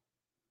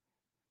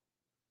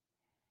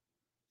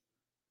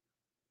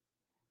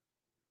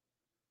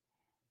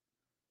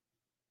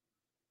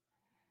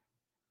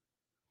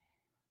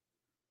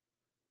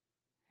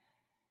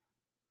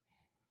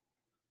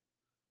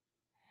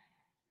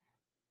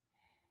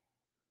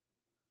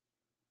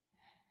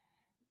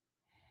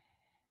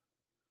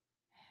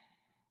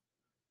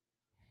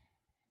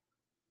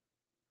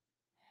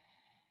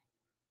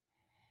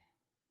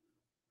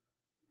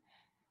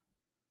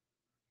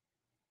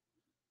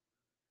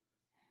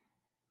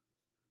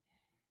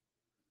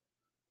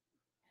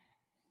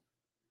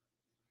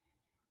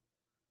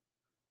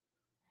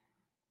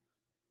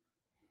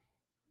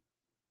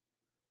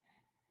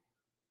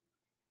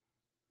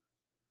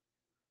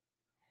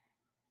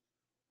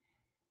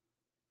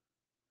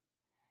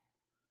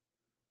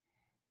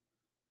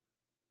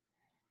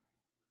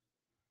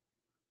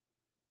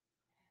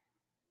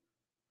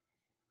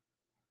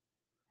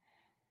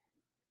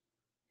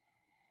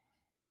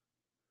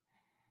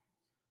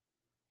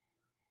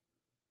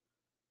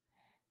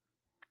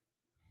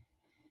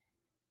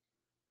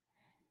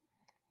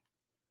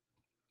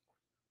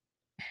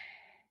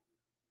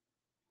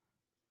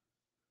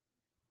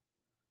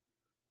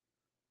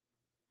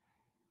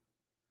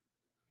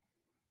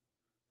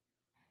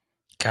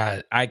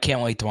 God, I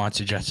can't wait to watch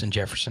the Justin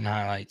Jefferson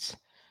highlights.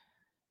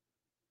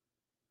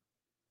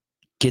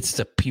 Gets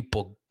the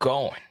people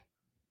going.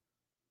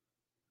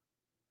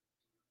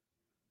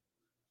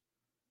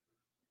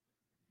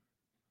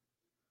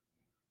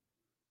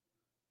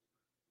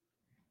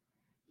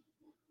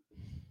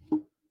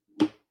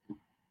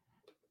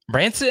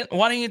 Branson,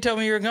 why didn't you tell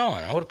me you were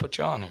going? I would have put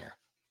you on here.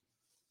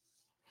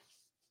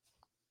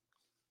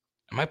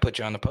 I might put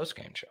you on the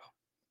postgame show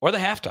or the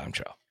halftime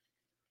show.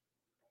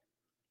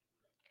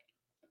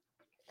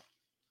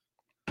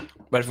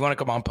 But if you want to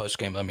come on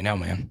postgame, let me know,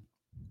 man.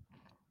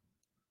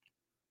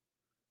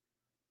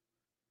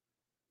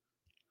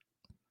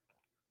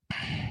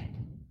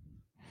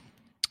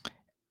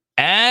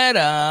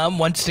 Adam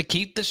wants to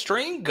keep the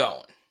stream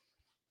going.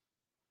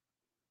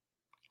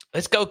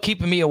 Let's go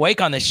keeping me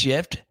awake on this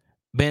shift.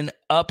 Been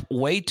up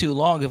way too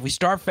long. If we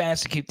start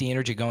fast to keep the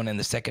energy going in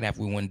the second half,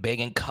 we win big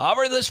and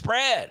cover the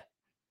spread.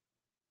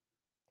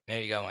 There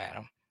you go,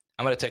 Adam.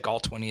 I'm going to take all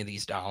 20 of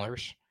these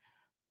dollars.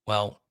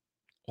 Well,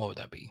 what would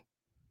that be?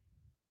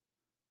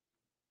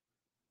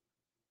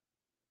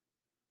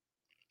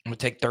 I'm going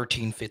to take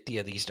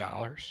 $13.50 of these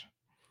dollars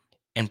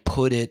and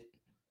put it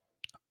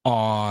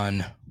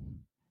on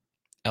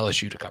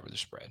LSU to cover the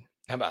spread.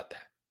 How about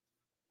that?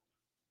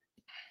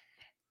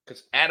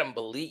 Because Adam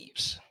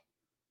believes.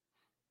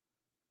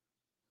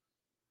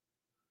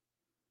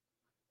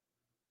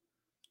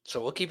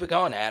 So we'll keep it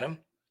going, Adam.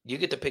 You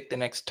get to pick the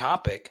next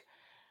topic.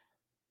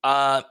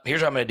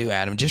 Here's what I'm going to do,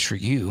 Adam, just for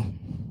you.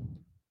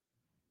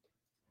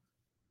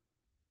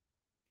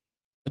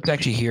 Let's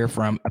actually hear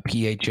from a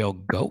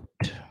PHL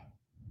GOAT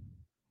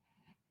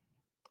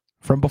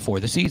from before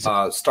the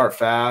season. Start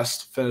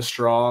fast, finish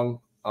strong.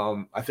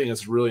 I think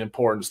it's really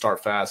important to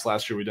start fast.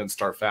 Last year we didn't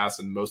start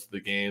fast in most of the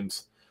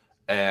games,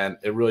 and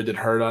it really did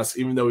hurt us.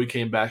 Even though we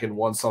came back and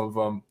won some of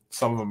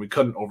them we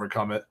couldn't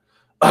overcome it.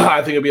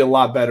 I think it'd be a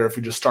lot better if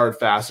we just started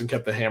fast and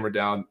kept the hammer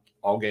down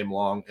all game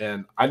long.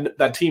 And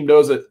that team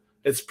knows it.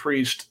 It's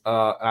preached,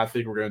 and I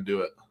think we're going to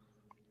do it.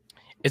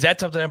 Is that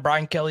something that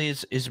Brian Kelly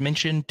is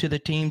mentioned to the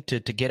team to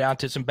get out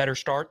to some better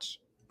starts?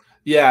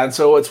 Yeah, and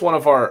so it's one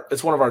of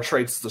our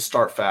traits to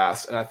start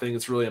fast, and I think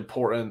it's really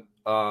important.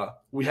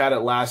 We had it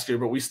last year,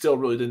 but we still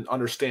really didn't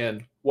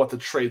understand what the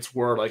traits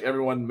were. Like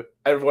everyone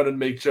would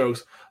make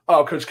jokes.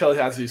 Oh, Coach Kelly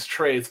has these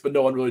traits, but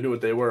no one really knew what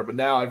they were. But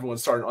now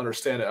everyone's starting to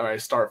understand it. All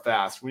right, start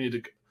fast. We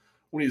need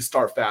to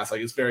start fast.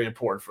 Like it's very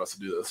important for us to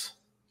do this.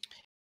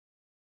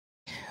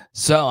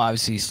 So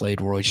obviously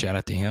Slade Roy, shout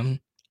out to him.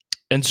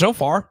 And so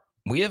far,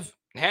 we have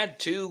had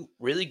two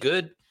really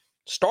good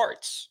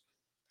starts,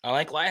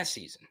 unlike last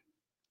season.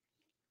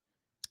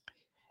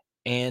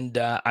 And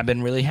I've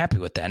been really happy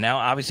with that. Now,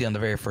 obviously, on the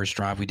very first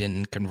drive, we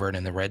didn't convert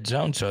in the red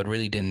zone, so it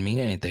really didn't mean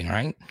anything,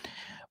 right?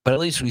 But at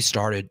least we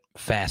started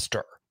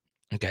faster.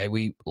 Okay,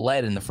 we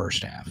led in the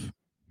first half.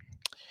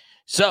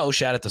 So,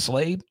 shout out to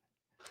Slade.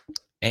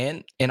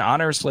 And in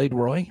honor of Slade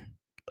Roy,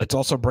 let's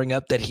also bring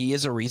up that he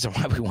is a reason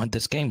why we won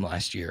this game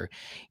last year.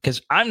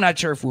 Because I'm not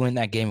sure if we win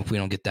that game if we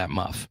don't get that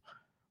muff.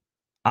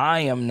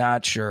 I am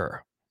not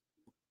sure.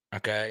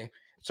 Okay?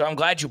 So, I'm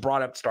glad you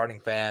brought up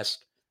starting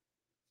fast,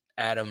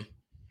 Adam.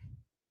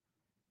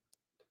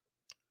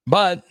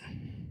 But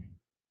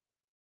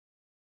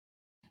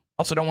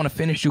also don't want to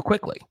finish too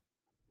quickly.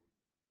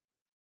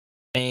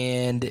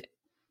 And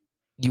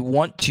you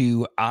want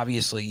to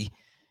obviously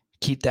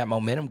keep that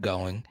momentum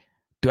going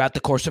throughout the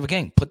course of a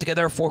game. Put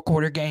together a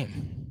 4-quarter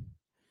game.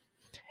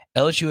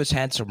 LSU has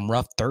had some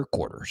rough third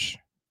quarters.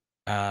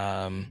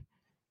 And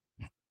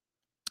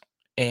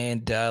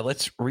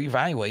let's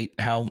reevaluate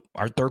how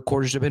our third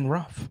quarters have been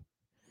rough.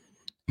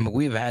 I mean,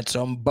 we've had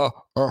some brutal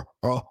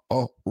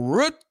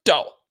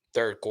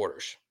third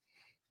quarters.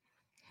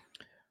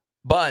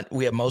 But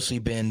we have mostly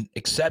been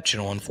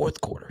exceptional in fourth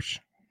quarters.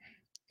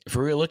 If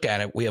we really look at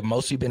it, we have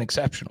mostly been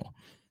exceptional.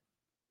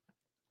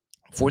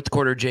 Fourth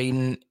quarter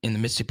Jaden in the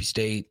Mississippi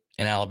State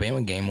and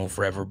Alabama game will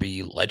forever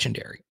be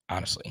legendary,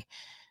 honestly.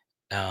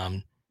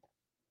 But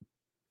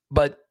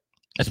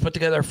let's put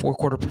together a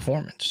 4-quarter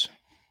performance.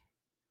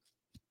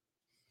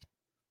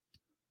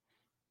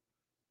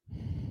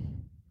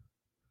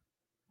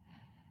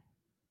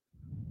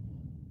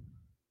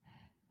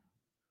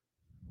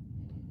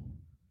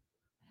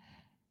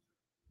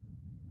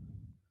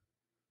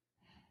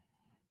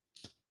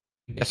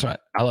 Guess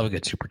what? I love a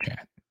good super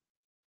chat.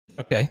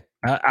 Okay.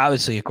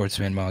 Obviously, of course,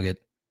 Venmo, I'll get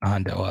a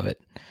hundo of it.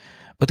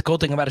 But the cool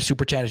thing about a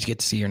super chat is you get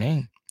to see your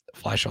name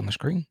flash on the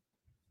screen.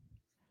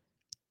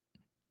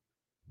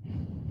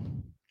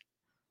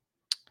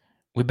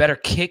 We better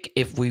kick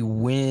if we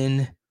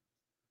win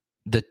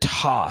the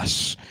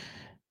toss.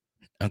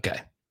 Okay.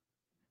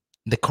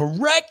 The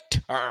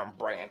correct term,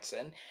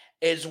 Branson,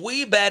 is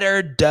we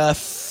better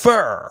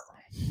defer.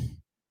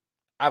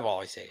 I've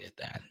always hated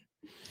that.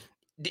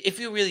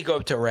 If you really go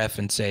up to a ref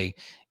and say,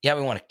 yeah,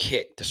 we want to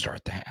kick to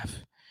start the half,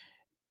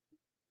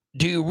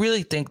 do you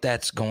really think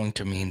that's going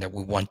to mean that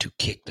we want to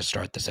kick to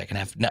start the second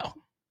half? No.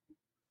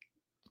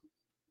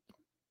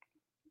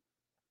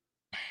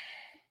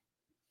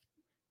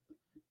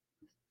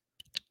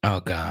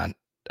 Oh, God.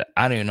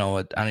 I don't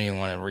even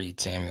want to read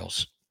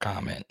Samuel's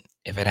comment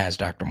if it has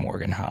Dr.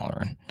 Morgan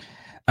hollering.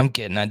 I'm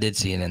kidding. I did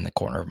see it in the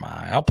corner of my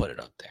eye. I'll put it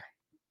up there.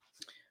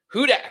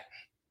 Who dat?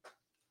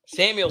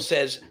 Samuel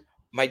says,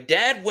 my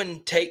dad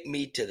wouldn't take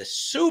me to the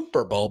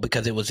Super Bowl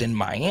because it was in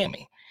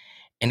Miami.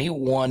 And he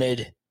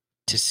wanted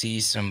to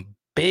see some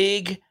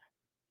big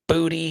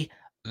booty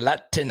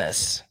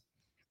Latinas.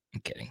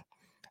 I'm kidding.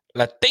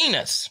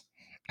 Latinas.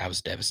 I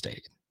was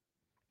devastated.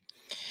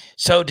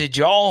 So did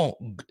y'all,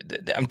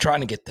 I'm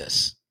trying to get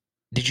this.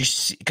 Did you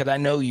see, because I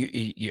know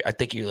you, I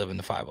think you live in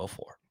the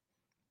 504.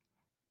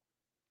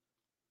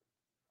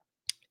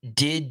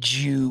 Did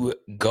you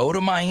go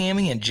to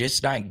Miami and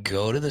just not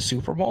go to the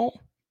Super Bowl?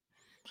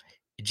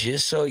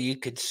 Just so you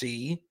could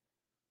see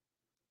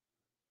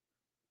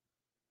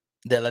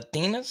the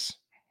Latinas?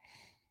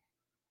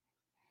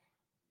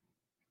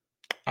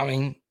 I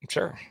mean,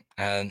 sure.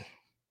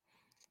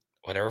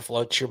 Whatever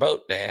floats your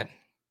boat, Dad.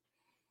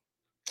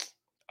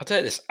 I'll tell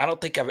you this. I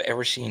don't think I've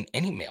ever seen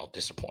any male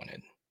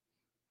disappointed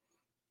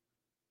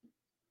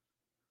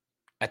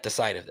at the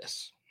sight of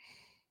this.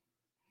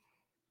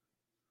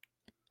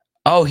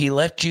 Oh, he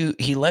left you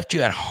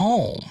at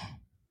home.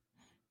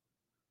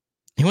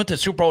 He went to the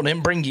Super Bowl and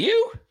didn't bring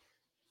you?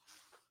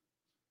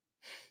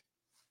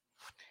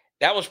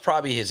 That was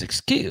probably his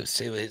excuse.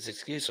 His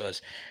excuse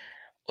was,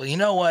 well, you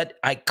know what?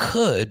 I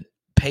could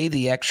pay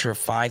the extra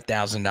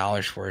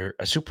 $5,000 for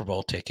a Super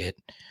Bowl ticket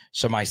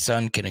so my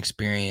son can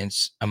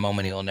experience a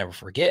moment he'll never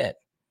forget.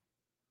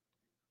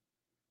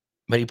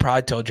 But he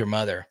probably told your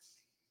mother,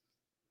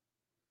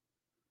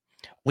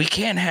 we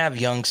can't have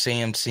young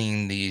Sam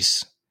seeing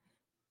these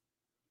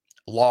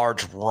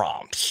large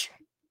romps.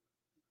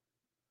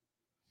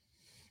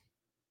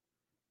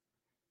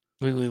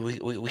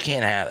 We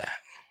can't have that.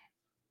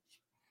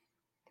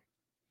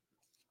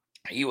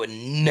 You would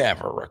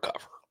never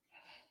recover.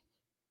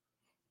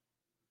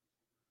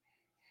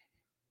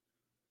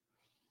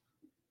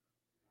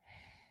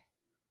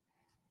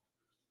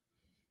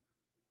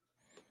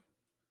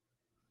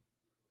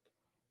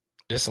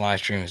 This live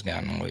stream has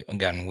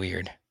gotten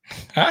weird.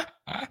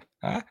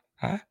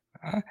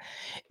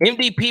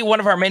 MVP,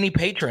 one of our many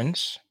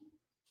patrons.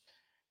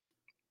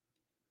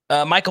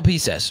 Michael P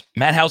says,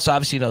 Matt House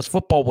obviously knows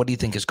football. What do you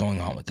think is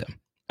going on with him?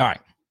 All right.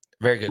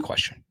 Very good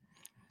question.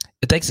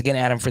 Thanks again,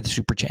 Adam, for the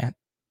super chat.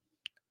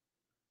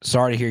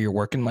 Sorry to hear you're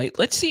working late.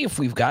 Let's see if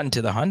we've gotten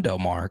to the hundo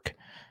mark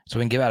so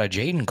we can give out a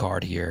Jaden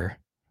card here.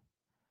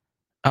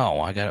 Oh,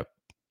 I got to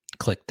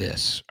click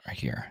this right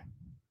here.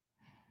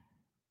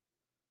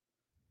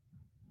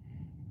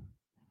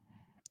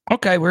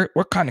 Okay, we're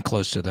kind of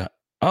close to the.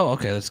 Oh,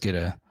 okay, let's get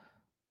a.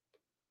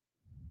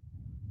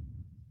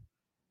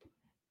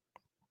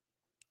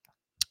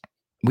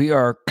 We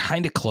are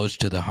kind of close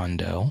to the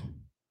hundo.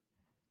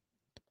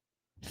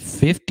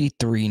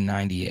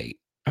 53.98.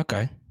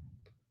 Okay.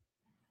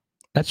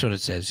 That's what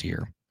it says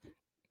here.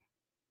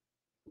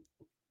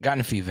 Gotten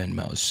a few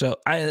Venmos. So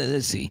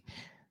let's see.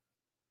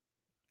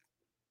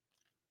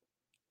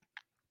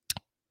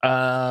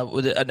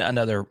 With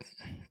another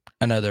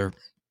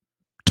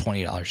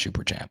 $20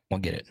 super chat. We'll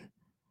get it.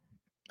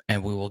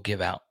 And we will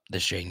give out the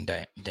Shane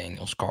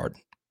Daniels card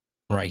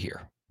right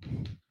here.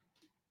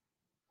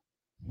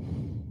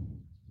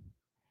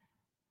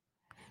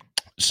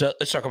 So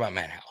let's talk about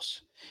Matt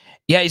House.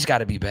 Yeah, he's got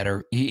to be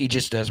better. He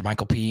just does,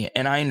 Michael P.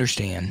 And I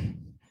understand.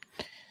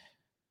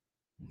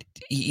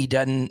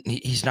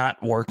 He's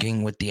not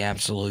working with the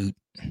absolute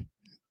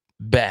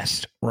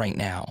best right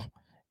now.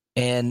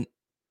 And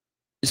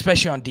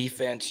especially on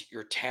defense,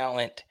 your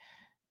talent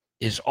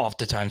is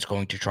oftentimes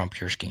going to trump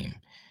your scheme.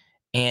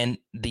 And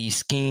the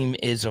scheme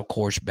is, of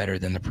course, better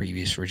than the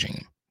previous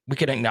regime. We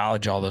can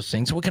acknowledge all those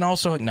things. We can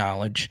also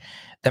acknowledge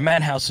that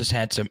Matt House has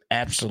had some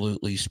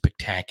absolutely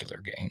spectacular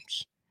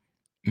games.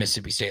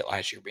 Mississippi State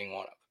last year being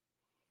one of them.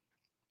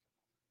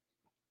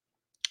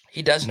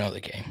 He does know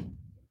the game.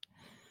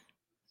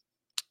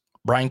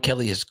 Brian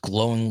Kelly has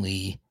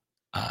glowingly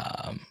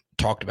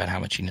talked about how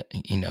much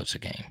he knows the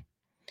game.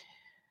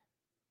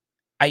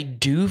 I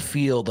do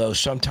feel, though,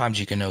 sometimes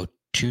you can know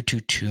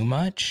too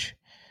much.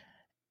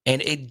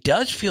 And it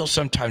does feel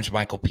sometimes,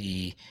 Michael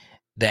P.,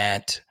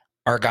 that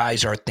our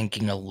guys are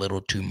thinking a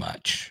little too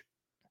much.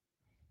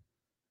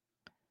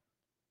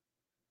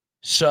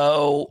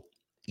 So,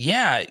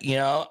 yeah,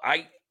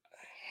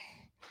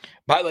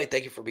 by the way,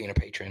 thank you for being a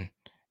patron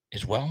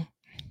as well.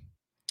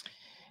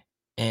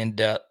 And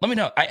let me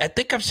know. I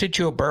think I've sent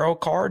you a Burrow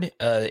card.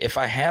 If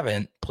I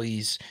haven't,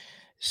 please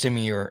send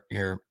me your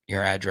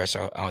address.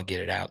 I'll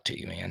get it out to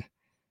you, man.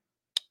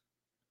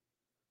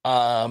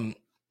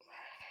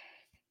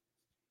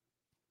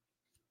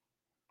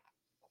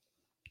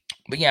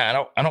 But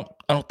yeah, I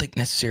don't think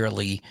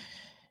necessarily.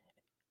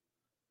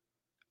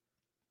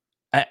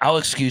 I'll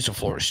excuse the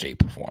Florida State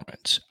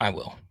performance. I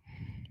will,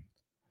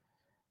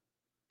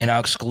 and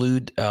I'll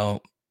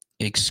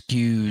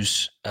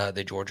excuse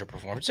the Georgia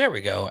performance. There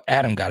we go.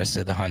 Adam got us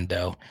to the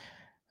hundo.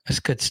 That's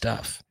good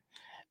stuff.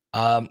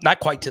 Not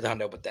quite to the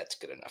hundo, but that's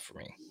good enough for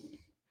me.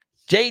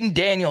 Jaden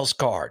Daniels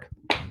card.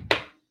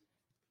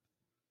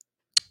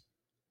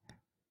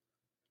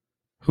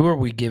 Who are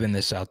we giving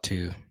this out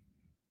to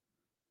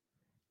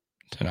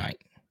tonight?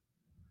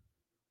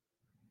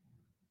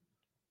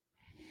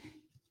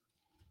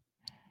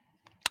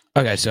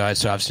 Okay, so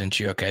I've sent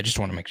you. Okay, I just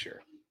want to make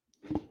sure.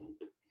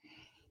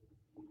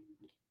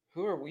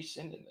 Who are we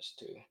sending this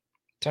to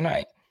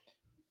tonight?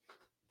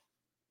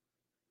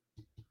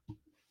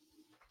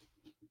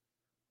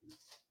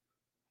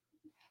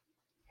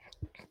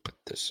 Put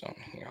this on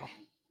here.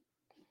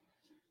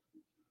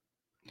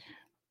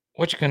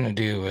 What you gonna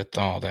do with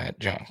all that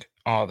junk?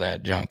 All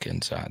that junk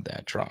inside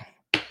that trunk?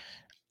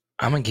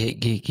 I'm gonna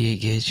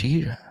get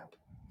you.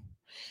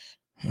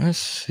 Let's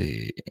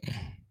see.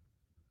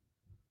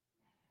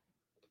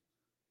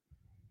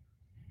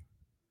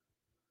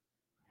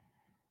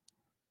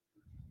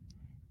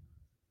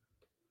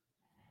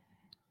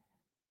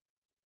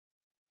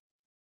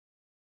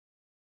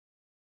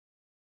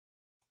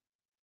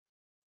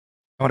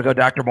 I want to go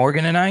Dr.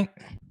 Morgan tonight.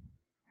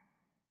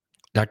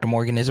 Dr.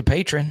 Morgan is a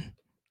patron,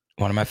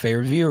 one of my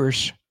favorite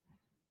viewers.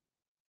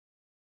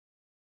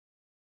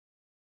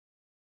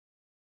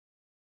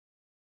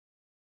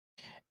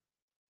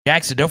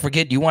 Jackson, don't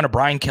forget you won a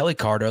Brian Kelly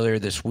card earlier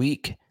this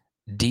week.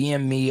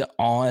 DM me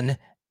on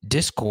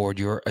Discord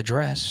your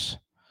address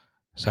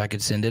so I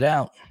could send it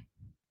out.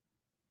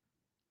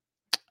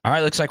 All right,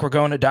 looks like we're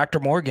going to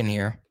Dr. Morgan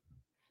here.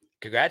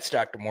 Congrats,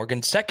 Dr.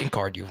 Morgan. Second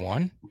card you've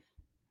won.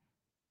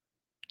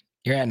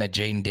 You're adding a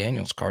Jaden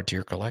Daniels card to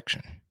your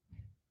collection.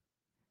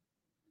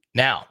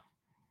 Now,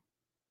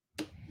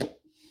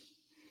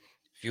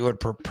 if you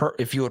would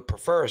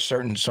prefer a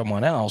certain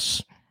someone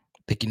else,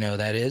 I think you know who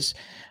that is.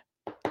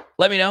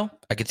 Let me know.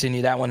 I could send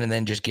you that one and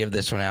then just give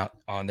this one out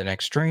on the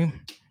next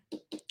stream.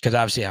 Because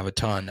obviously I have a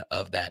ton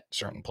of that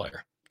certain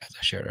player, as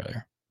I shared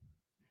earlier.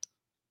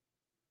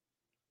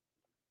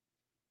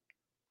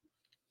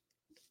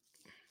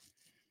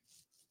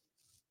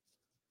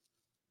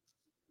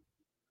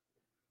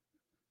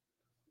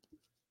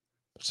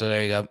 So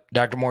there you go.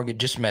 Dr. Morgan,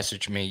 just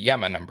message me. You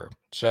got my number.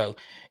 So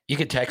you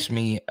could text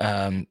me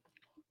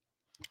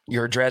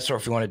your address, or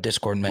if you want to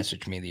Discord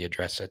message me the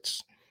address,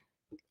 that's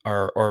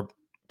or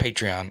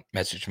Patreon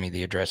message me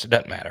the address. It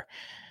doesn't matter.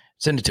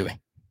 Send it to me.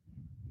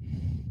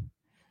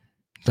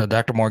 So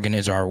Dr. Morgan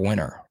is our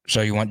winner.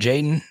 So you want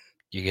Jaden?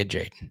 You get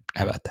Jaden.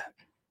 How about that?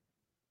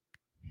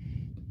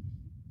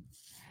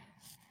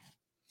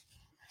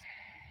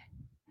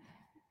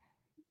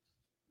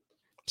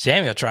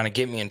 Samuel trying to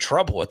get me in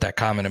trouble with that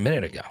comment a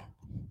minute ago.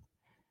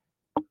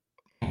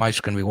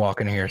 Mike's going to be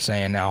walking here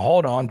saying, now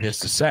hold on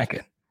just a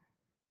second.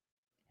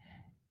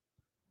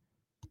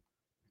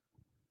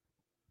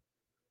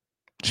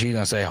 She's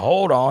going to say,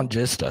 hold on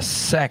just a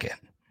second.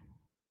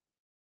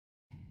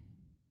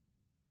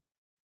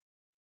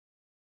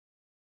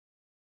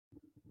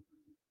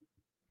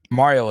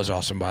 Mario was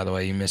awesome, by the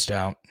way. You missed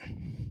out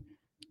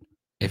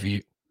if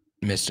you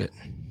missed it.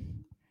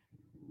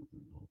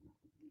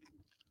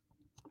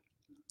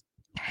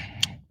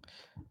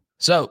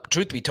 So,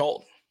 truth be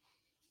told,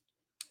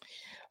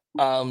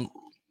 so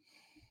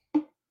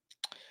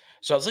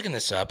I was looking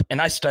this up,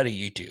 and I study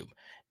YouTube,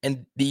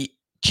 and the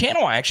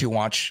channel I actually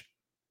watch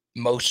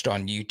most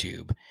on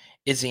YouTube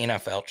is the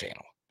NFL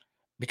channel,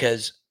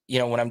 because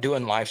when I'm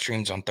doing live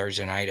streams on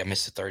Thursday night, I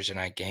miss the Thursday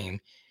night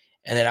game,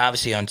 and then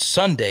obviously on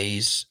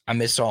Sundays I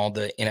miss all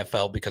the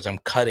NFL because I'm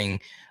cutting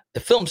the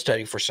film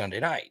study for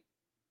Sunday night.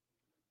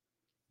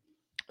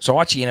 So I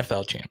watch the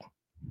NFL channel.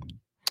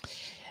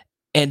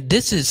 And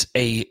this is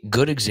a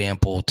good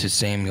example to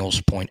Samuel's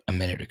point a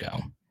minute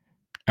ago.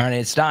 And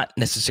it's not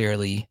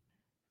necessarily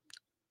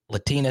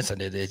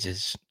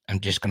Latinas. I'm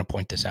just going to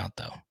point this out,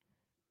 though. All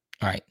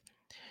right.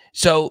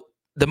 So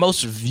the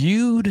most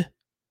viewed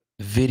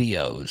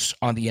videos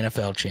on the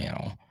NFL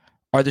channel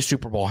are the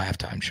Super Bowl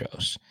halftime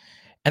shows.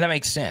 And that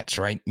makes sense,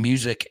 right?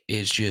 Music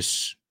is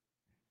just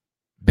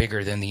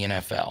bigger than the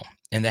NFL.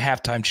 And the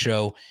halftime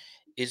show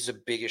is the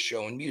biggest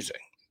show in music.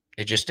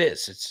 It just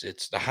is.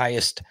 It's the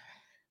highest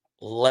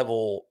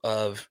level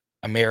of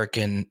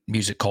American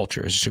music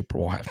culture is a Super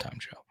Bowl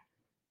halftime show.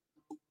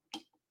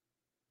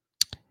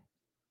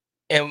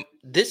 And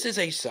this is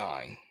a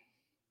sign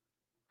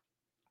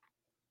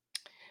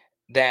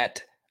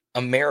that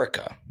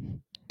America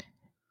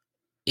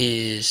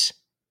is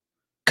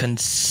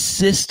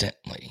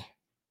consistently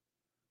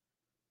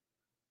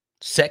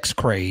sex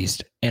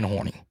crazed and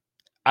horny.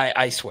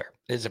 I swear,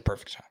 this is a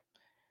perfect sign.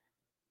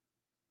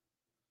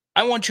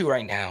 I want you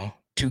right now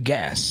to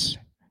guess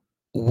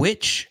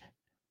which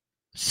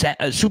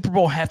Super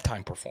Bowl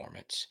halftime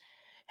performance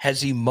has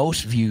the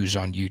most views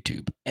on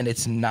YouTube, and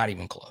it's not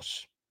even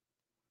close.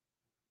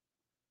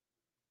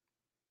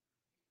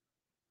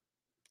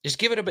 Just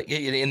give it a bit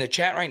in the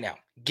chat right now.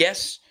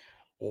 Guess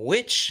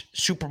which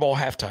Super Bowl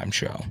halftime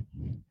show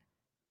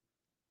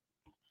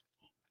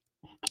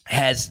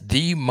has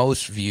the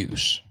most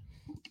views.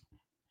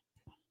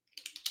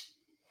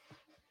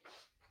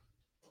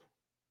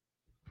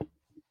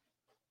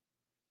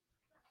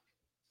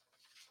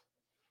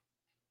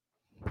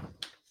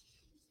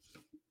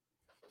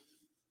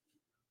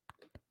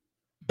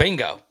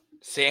 Bingo.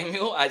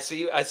 Samuel, I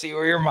see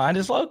where your mind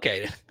is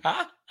located.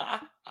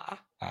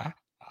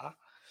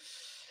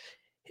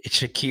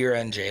 Shakira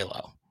and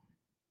J-Lo.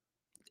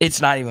 It's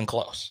not even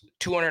close.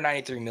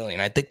 293 million.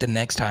 I think the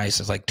next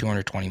highest is like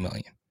 220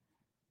 million.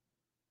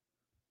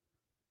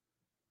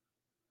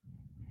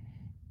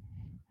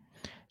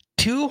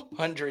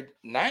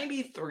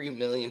 $293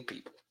 million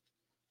people.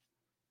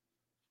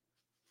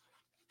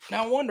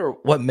 Now I wonder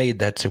what made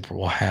that Super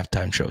Bowl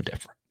halftime show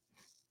different.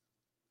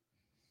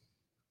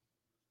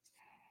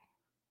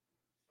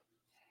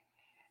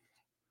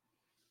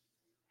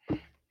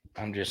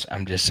 I'm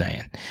just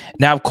saying.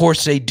 Now, of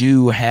course, they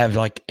do have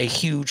like a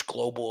huge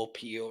global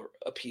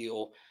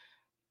appeal.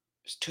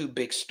 There's two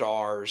big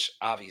stars,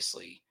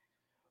 obviously.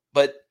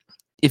 But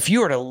if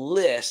you were to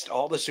list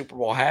all the Super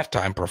Bowl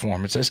halftime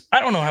performances,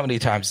 I don't know how many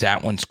times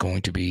that one's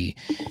going to be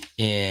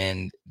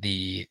in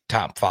the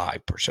top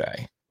 5 per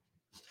se.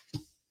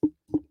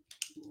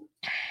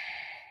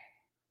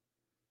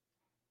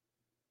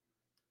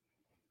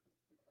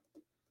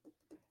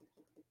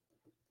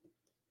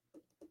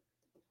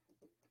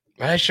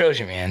 But that shows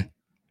you, man.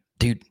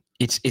 Dude,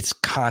 it's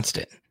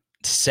constant.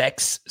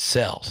 Sex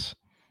sells.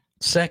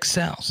 Sex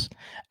sells.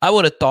 I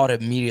would have thought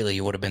immediately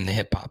it would have been the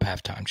hip hop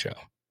halftime show.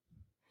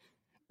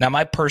 Now,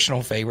 my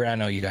personal favorite, I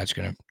know you guys are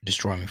going to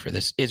destroy me for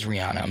this, is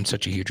Rihanna. I'm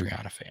such a huge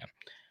Rihanna fan.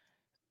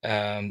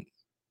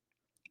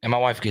 And my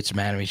wife gets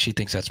mad at me. She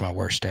thinks that's my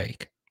worst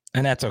take.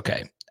 And that's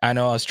okay. I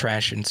know I was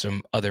trashing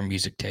some other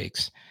music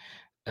takes.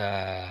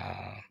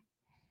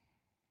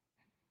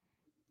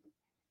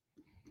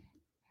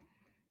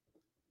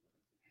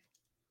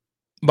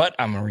 But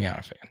I'm a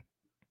Rihanna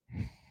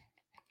fan.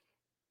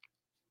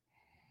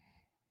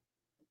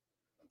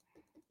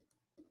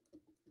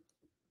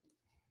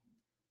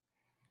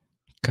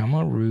 Come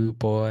on, rude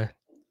boy.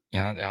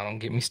 Y'all don't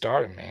get me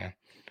started, man.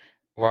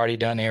 We're already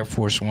done Air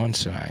Force One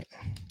tonight.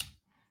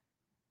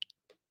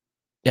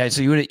 Yeah,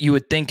 so you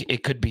would think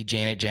it could be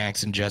Janet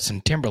Jackson,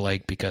 Justin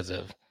Timberlake because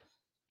of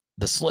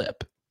the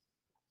slip.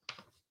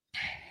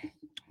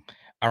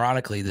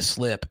 Ironically, the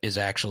slip is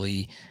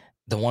actually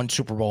the one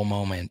Super Bowl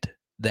moment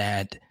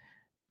that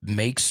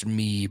makes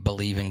me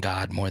believe in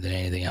God more than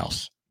anything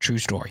else. True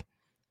story.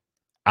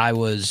 I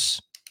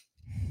was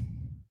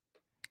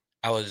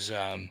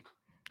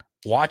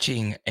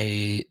watching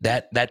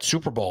that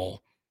Super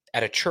Bowl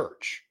at a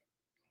church.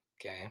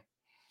 Okay.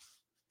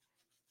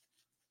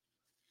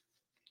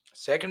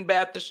 Second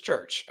Baptist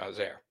Church. I was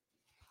there.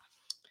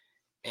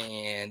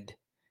 And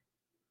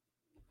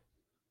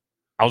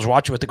I was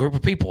watching with a group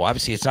of people.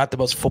 Obviously, it's not the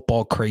most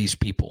football crazed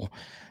people.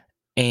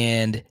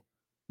 And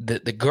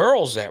the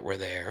girls that were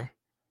there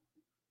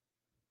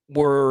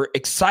were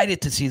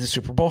excited to see the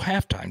Super Bowl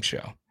halftime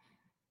show.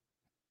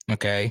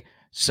 Okay.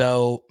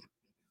 So,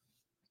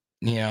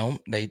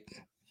 they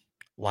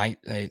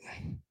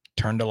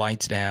turned the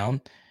lights down.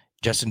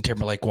 Justin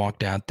Timberlake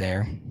walked out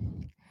there.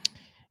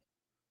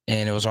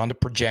 And it was on the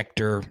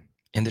projector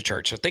in the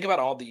church. So think about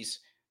all these.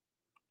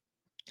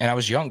 And I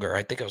was younger.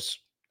 I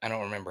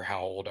don't remember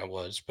how old I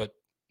was, but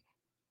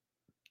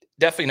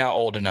definitely not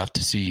old enough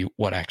to see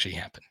what actually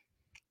happened.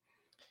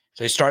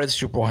 So they started the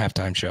Super Bowl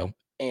halftime show.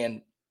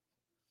 And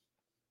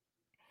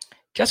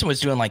Justin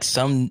was doing like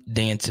some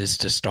dances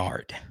to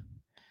start.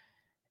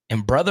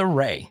 And Brother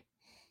Ray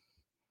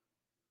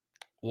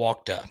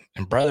walked up.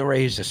 And Brother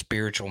Ray is a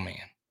spiritual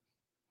man.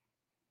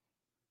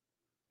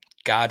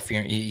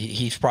 God-fearing.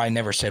 He's probably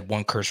never said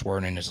one curse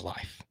word in his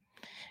life.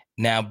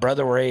 Now,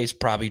 Brother Ray's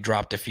probably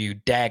dropped a few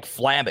dag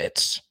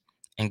flabbits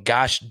and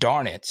gosh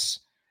darn it's.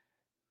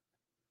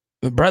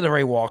 But Brother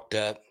Ray walked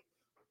up,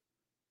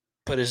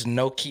 put his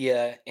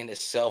Nokia in his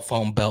cell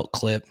phone belt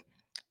clip,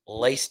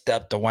 laced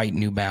up the white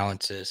New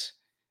Balances,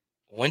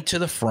 went to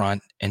the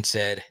front and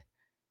said,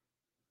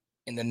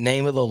 "In the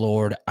name of the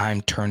Lord,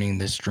 I'm turning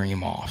this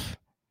dream off.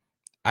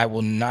 I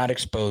will not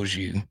expose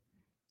you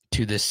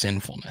to this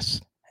sinfulness."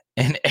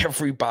 And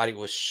everybody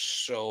was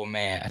so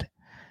mad.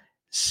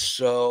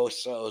 So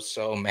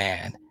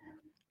mad.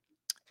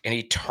 And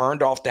he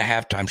turned off the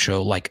halftime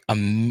show like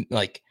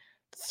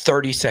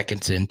 30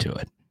 seconds into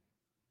it.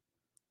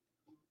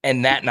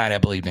 And that night I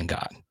believed in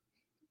God.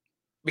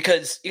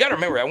 Because you got to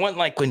remember, I wasn't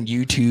like when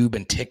YouTube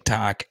and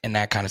TikTok and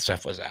that kind of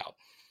stuff was out.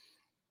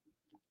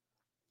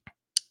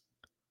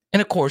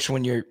 And of course,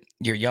 when you're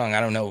young, I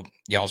don't know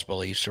y'all's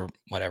beliefs or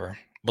whatever.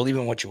 Believe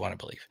in what you want to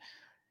believe.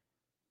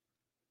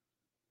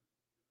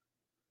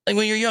 Like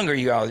when you're younger,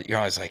 you're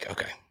always like,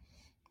 okay,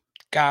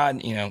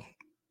 God,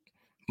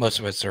 most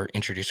of us are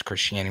introduced to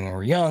Christianity when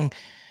we're young.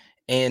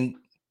 And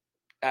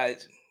I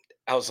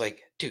was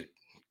like, dude,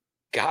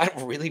 God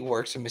really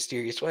works in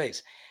mysterious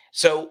ways.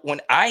 So when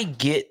I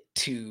get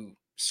to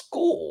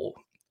school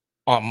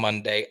on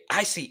Monday,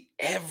 I see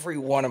every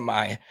one of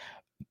my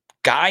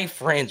guy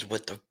friends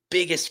with the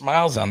biggest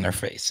smiles on their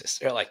faces.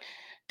 They're like,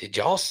 did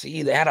y'all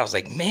see that? I was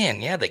like, man,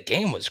 yeah, the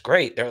game was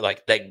great. They're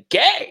like, the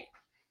game.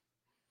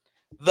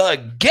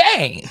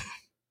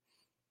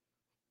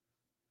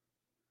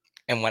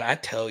 And when I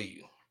tell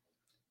you,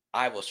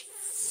 I was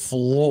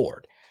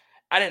floored.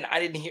 I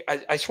didn't hear.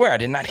 I swear I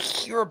did not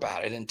hear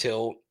about it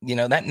until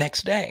that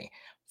next day.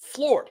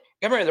 Floored.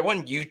 I remember there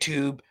wasn't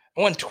YouTube,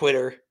 there wasn't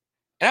Twitter,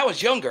 and I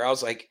was younger. I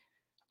was like,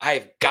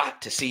 I've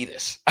got to see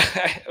this.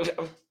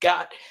 I've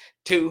got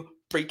to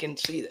freaking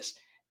see this.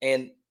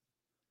 And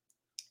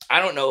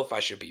I don't know if I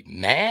should be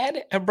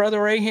mad at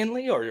Brother Ray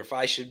Henley or if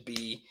I should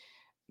be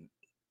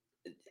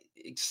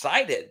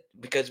excited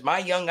because my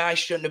young eyes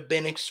shouldn't have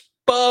been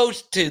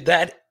exposed to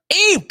that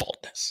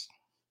evilness.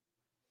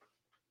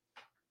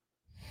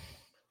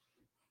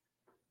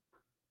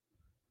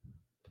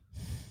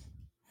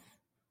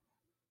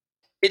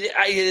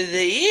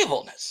 The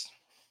evilness.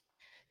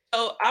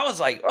 So I was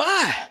like,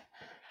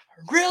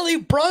 really,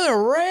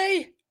 Brother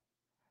Ray?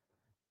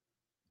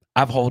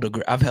 I've held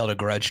a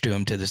grudge to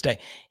him to this day.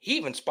 He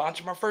even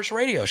sponsored my first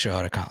radio show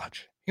out of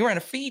college. He ran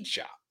a feed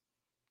shop.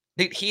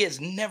 Dude, he has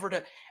never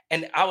done.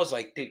 And I was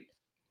like, dude,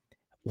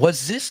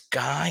 was this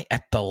guy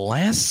at the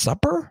Last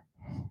Supper?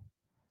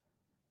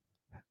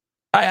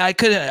 I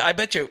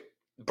bet you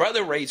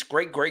Brother Ray's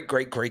great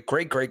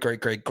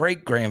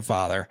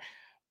grandfather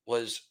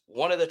was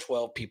one of the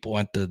 12 people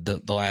at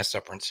the Last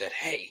Supper and said,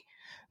 hey,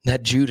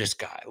 that Judas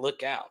guy,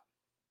 look out.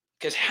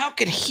 Because how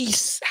could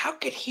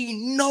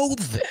he know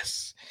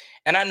this?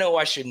 And I know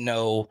I should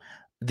know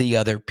the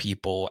other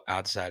people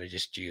outside of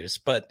just Judas,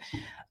 but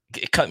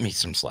cut me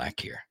some slack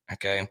here,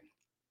 okay?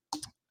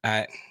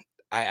 I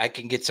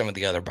can get some of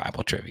the other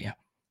Bible trivia.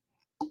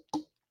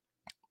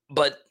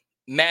 But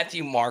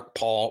Matthew, Mark,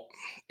 Paul,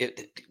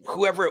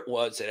 whoever it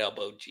was that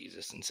elbowed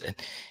Jesus and said,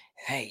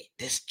 hey,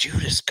 this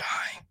Judas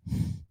guy.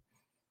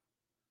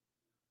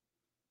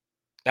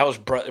 That was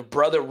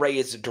Brother Ray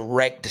is a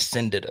direct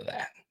descendant of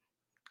that.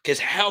 Because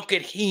how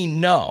could he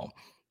know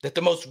that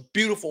the most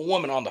beautiful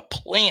woman on the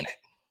planet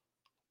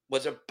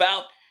was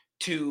about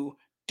to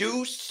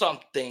do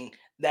something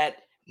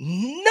that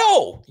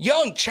no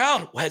young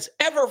child has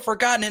ever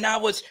forgotten? And I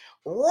was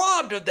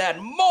robbed of that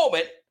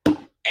moment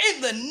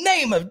in the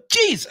name of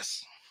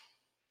Jesus.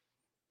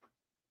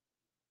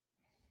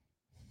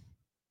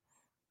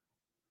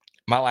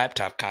 My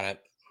laptop kind of,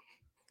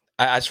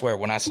 I swear,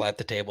 when I slapped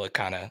the table,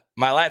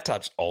 my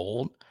laptop's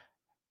old.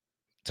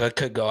 So it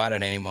could go out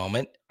at any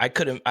moment.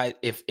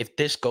 If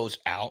this goes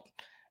out,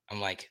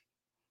 I'm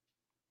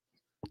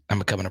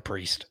becoming a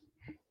priest.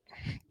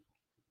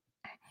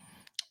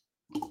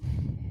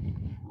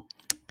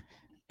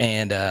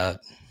 And,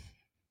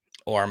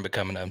 or I'm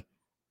becoming a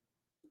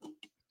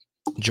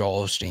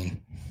Joel Osteen.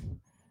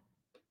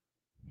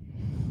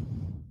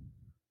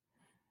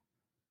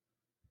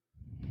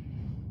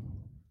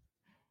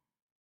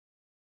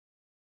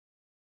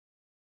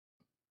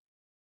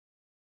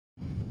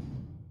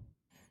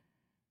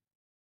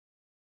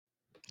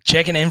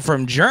 Checking in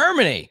from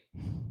Germany.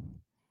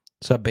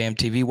 What's up, BAM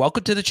TV?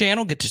 Welcome to the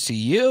channel. Good to see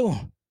you.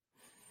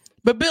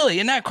 But Billy,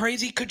 isn't that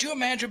crazy? Could you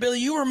imagine, Billy?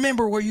 You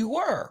remember where you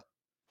were.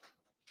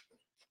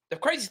 The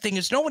crazy thing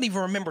is no one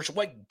even remembers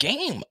what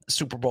game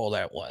Super Bowl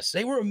that was.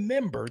 They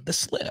remember the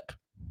slip.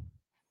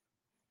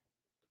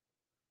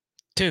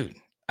 Dude,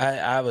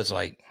 I was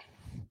like,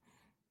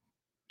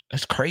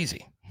 that's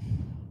crazy.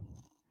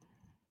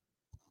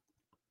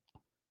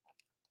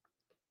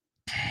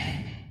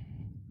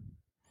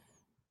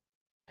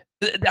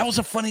 That was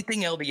a funny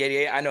thing,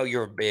 LD88. I know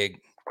you're a big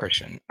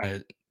Christian.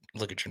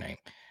 Look at your name.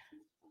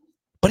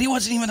 But he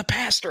wasn't even the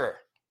pastor.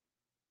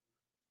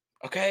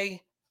 Okay?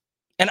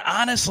 And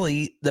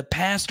honestly, the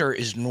pastor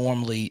is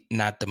normally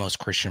not the most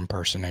Christian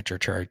person at your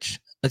church.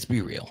 Let's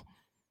be real.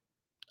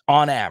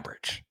 On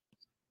average.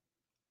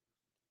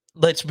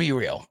 Let's be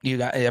real.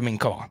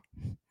 Come on.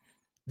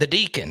 The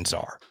deacons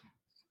are.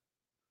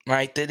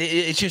 Right?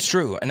 It's just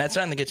true. And that's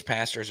nothing against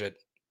pastors. That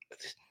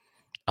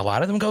a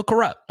lot of them go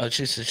corrupt. Let's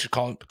just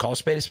call a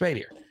spade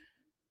here.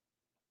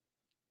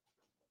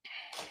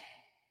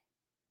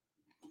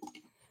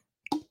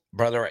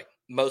 Brother Ray,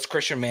 most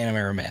Christian man I've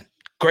ever met.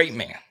 Great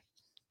man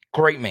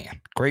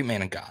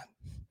of God.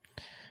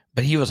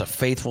 But he was a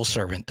faithful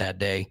servant that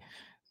day.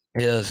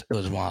 It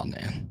was wild,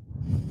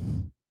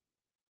 man.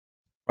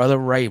 Brother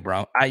Ray,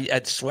 bro.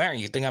 I swear,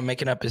 you think I'm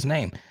making up his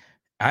name.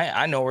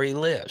 I know where he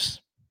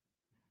lives.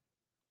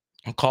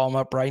 I'll call him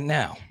up right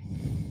now.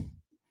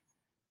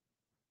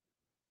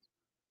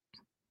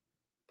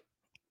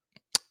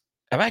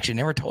 I've actually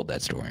never told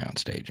that story on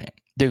stage,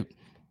 man.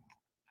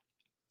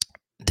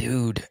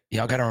 Dude,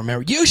 y'all got to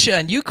remember. Yusha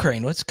in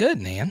Ukraine. What's good,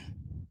 man?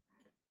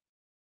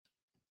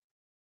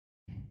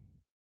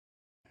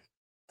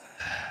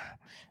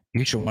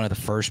 Yusha, one of the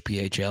first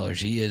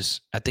PHLers.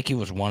 I think he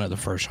was one of the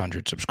first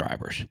 100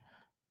 subscribers.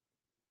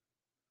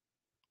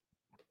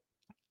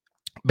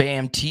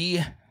 Bam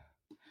T.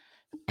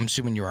 I'm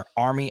assuming you're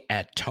Army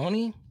at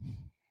Tony.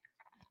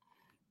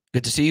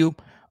 Good to see you.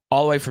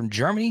 All the way from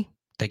Germany.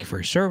 Thank you for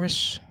your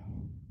service.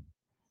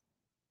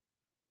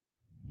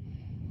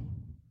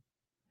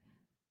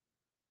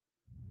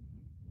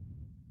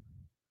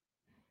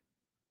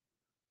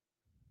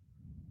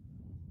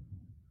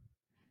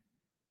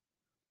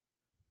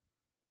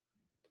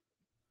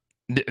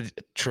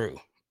 True.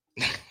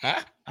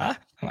 That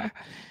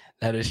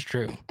is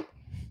true.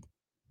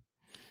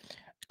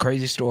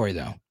 Crazy story,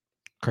 though.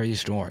 Crazy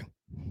story.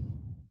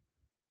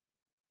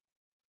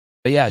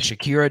 But yeah,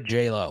 Shakira,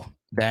 J-Lo.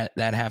 That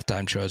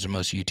halftime show has the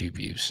most YouTube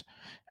views.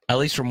 at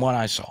least from what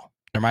I saw.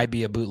 There might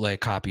be a bootleg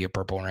copy of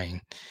Purple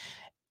Rain.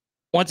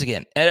 Once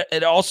again,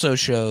 it also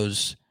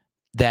shows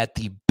that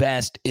the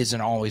best isn't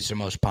always the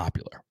most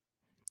popular.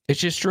 It's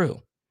just true.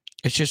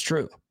 It's just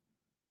true.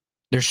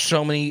 There's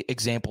so many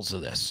examples of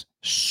this.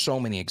 So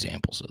many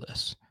examples of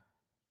this.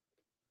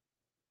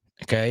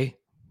 Okay?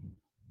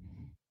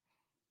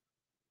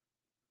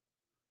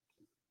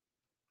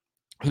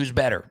 Who's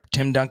better,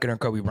 Tim Duncan or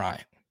Kobe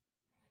Bryant?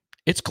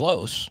 It's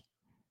close,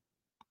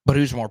 but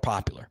who's more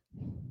popular?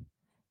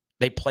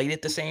 They played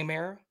at the same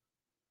era.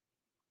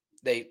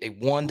 They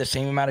won the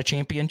same amount of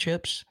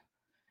championships.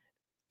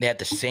 They had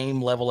the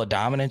same level of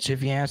dominance,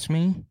 if you ask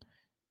me.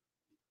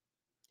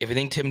 If you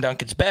think Tim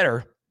Duncan's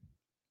better,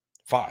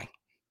 fine.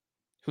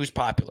 Who's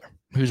popular?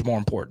 Who's more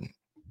important?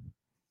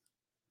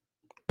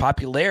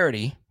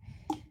 Popularity.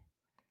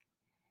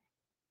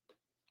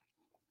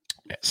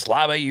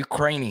 Slava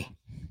Ukraini.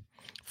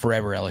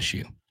 Forever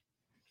LSU.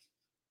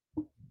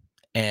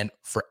 And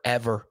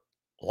forever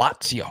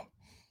Lazio.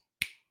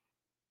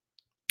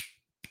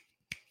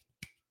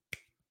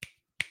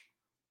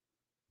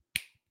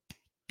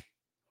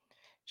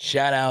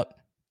 Shout out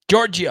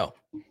Giorgio.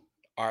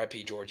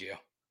 RIP Giorgio.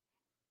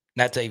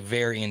 That's a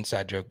very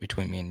inside joke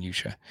between me and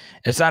Yusha.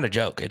 It's not a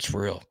joke. It's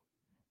for real.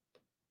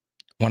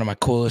 One of my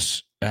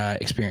coolest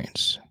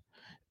experiences.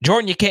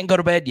 Jordan, you can't go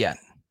to bed yet.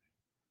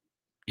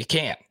 You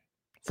can't.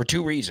 For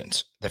two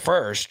reasons. The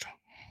first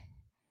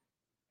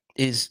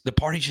is the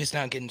party's just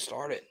not getting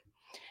started.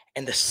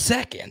 And the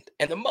second,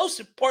 and the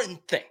most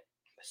important thing,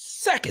 the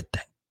second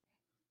thing,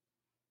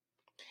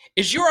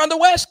 is you're on the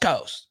West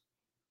Coast.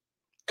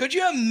 Could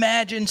you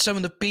imagine some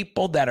of the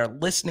people that are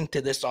listening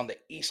to this on the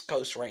East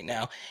Coast right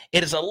now?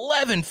 It is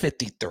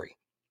 11:53,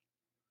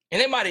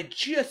 and they might have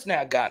just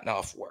now gotten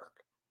off work,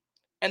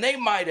 and they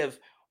might have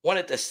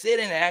wanted to sit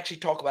in and actually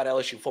talk about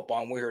LSU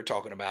football, and we were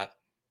talking about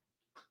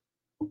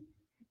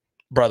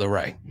Brother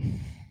Ray.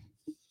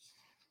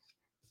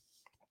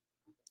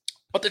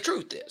 But the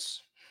truth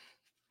is,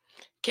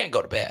 can't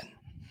go to bed.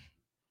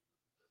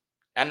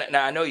 And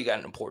now I know you got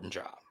an important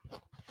job.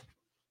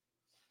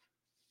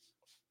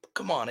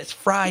 Come on, it's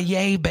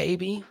Friday,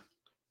 baby.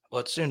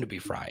 Well, it's soon to be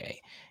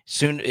Friday.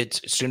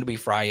 It's soon to be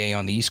Friday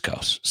on the East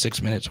Coast, 6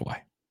 minutes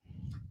away.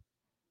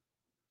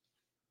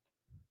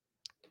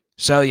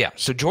 So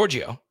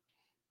Giorgio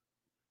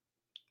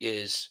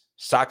is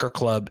soccer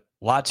club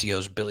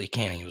Lazio's Billy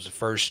Cannon. He was the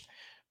first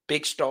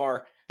big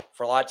star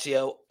for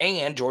Lazio,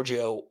 and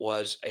Giorgio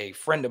was a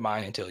friend of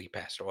mine until he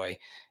passed away.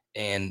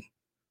 And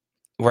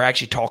we're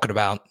actually talking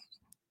about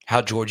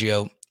how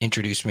Giorgio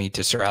introduced me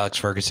to Sir Alex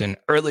Ferguson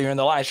earlier in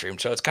the live stream.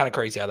 So it's kind of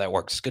crazy how that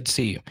works. It's good to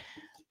see you.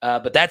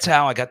 But that's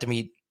how I got to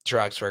meet Sir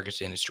Alex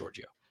Ferguson is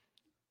Giorgio.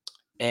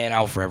 And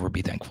I'll forever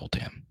be thankful to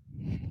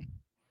him.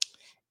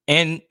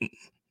 And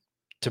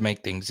to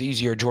make things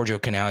easier, Giorgio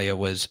Canaglia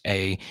was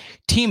a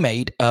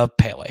teammate of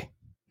Pele.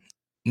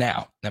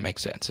 Now, that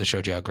makes sense. It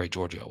showed you how great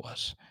Giorgio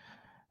was.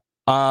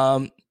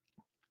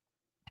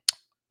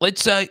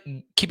 Let's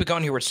keep it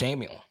going here with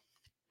Samuel.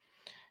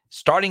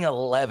 Starting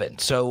 11.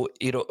 So,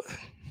 you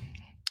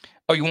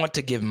want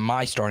to give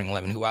my starting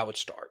 11, who I would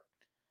start.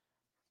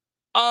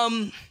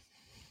 I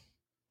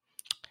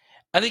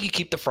think you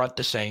keep the front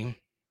the same.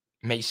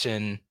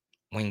 Mason,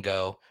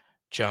 Wingo,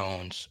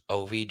 Jones,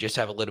 Ovi. Just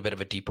have a little bit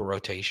of a deeper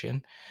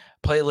rotation.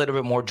 Play a little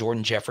bit more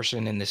Jordan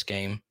Jefferson in this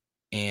game.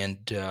 And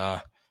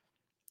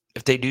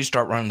if they do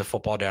start running the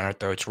football down our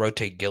throats,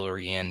 rotate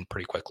Guillory in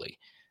pretty quickly.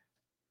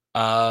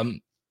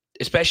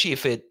 Especially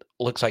if it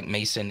looks like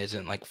Mason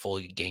isn't like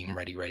fully game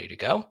ready to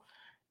go.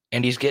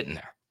 And he's getting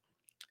there.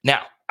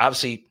 Now,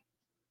 obviously,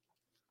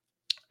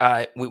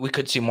 we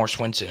could see more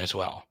Swinson as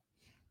well.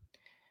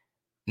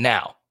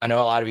 Now, I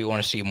know a lot of you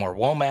want to see more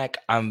Womack.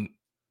 I've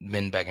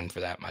been begging for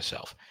that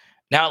myself.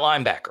 Now,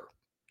 linebacker.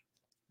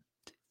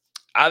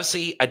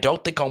 Obviously, I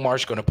don't think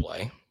Omar's going to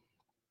play.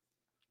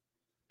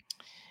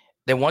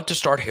 They want to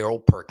start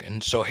Harold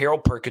Perkins. So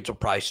Harold Perkins will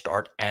probably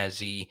start as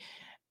the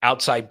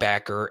outside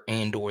backer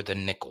and or the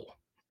nickel.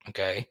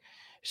 Okay.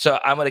 So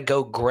I'm going to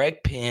go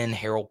Greg Penn,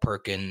 Harold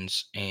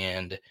Perkins,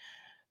 and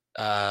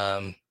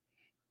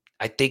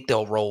I think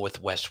they'll roll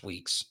with Wes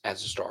Weeks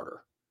as a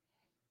starter.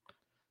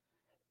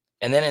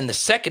 And then in the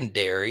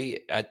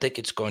secondary, I think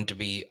it's going to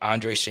be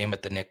Andre Sam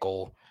at the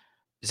nickel,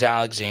 Z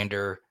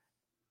Alexander,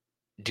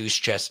 Deuce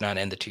Chestnut,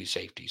 and the two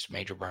safeties,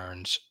 Major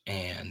Burns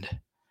and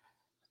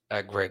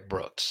Greg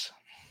Brooks.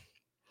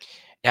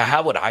 Now,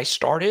 how would I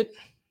start it?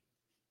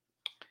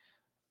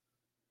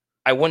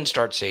 I wouldn't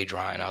start Sage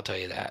Ryan, I'll tell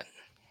you that.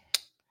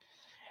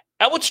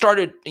 I would start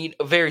it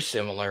very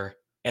similar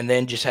and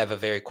then just have a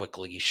very quick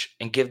leash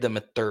and give them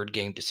a third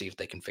game to see if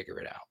they can figure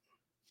it out.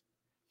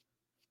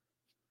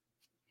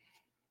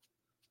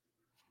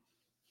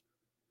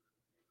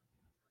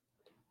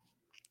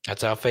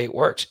 That's how fate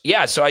works.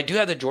 Yeah, so I do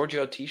have the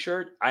Giorgio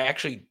t-shirt. I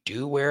actually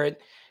do wear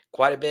it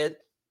quite a bit.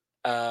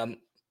 I'll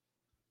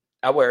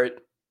wear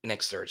it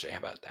next Thursday. How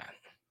about that?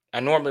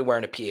 I'm normally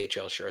wearing a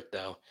PHL shirt,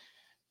 though.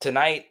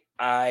 Tonight,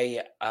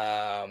 I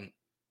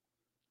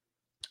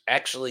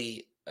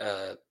actually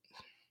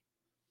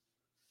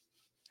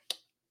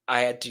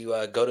I had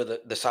to go to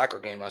the soccer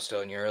game I was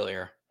telling you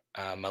earlier,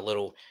 my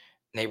little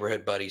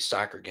neighborhood buddy's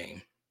soccer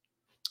game.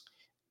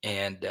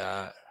 And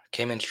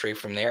came in straight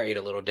from there, ate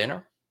a little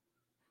dinner.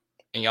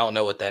 And y'all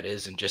know what that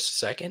is in just a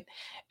second.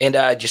 And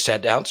I just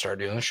sat down and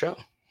started doing the show.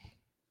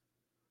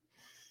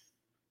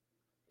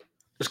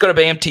 Let's go to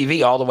BAM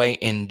TV all the way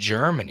in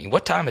Germany.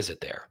 What time is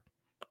it there?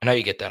 I know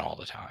you get that all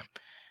the time.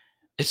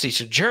 Let's see.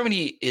 So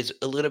Germany is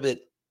a little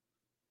bit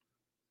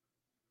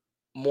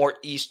more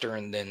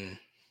Eastern than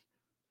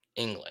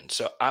England.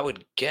 So I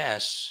would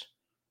guess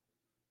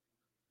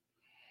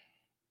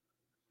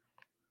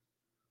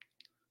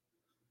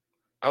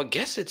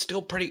it's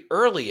still pretty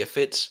early. If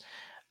it's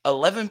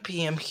 11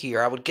 p.m.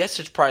 here, I would guess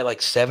it's probably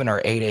like 7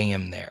 or 8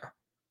 a.m. there.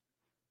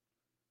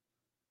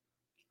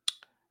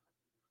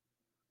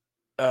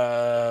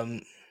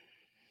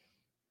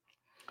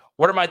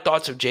 What are my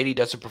thoughts if JD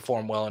doesn't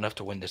perform well enough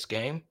to win this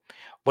game?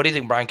 What do you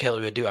think Brian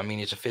Kelly would do? I mean,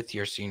 he's a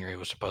fifth-year senior. He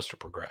was supposed to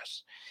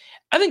progress.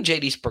 I think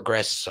JD's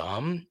progressed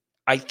some.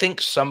 I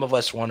think some of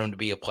us want him to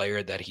be a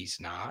player that he's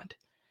not.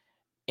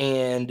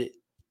 And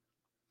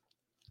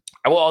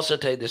I will also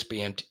tell you this,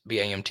 BAM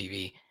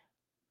TV.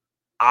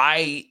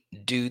 I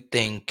do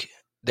think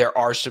there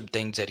are some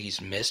things that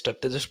he's missed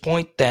up to this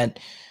point that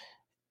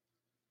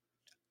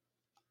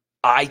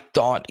I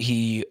thought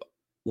he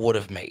would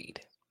have made.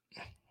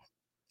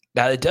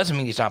 Now, it doesn't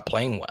mean he's not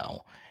playing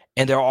well.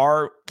 And there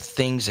are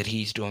things that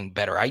he's doing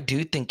better. I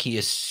do think he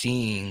is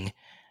seeing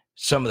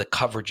some of the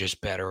coverages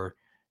better.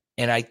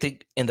 And I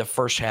think in the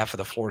first half of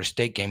the Florida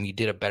State game, he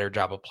did a better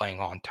job of playing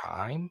on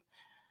time.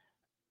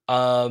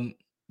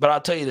 But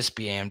I'll tell you this,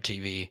 BAM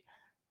TV.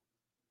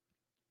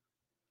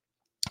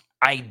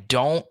 I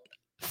don't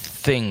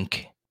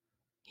think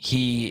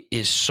he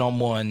is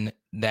someone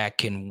that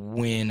can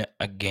win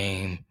a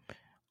game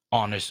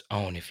on his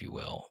own, if you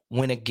will.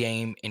 Win a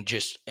game in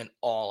just an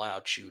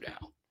all-out shootout.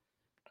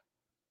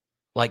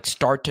 Like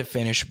start to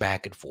finish,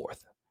 back and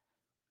forth.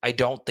 I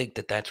don't think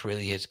that that's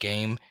really his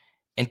game.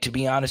 And to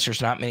be honest,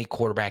 there's not many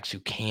quarterbacks who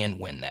can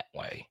win that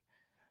way.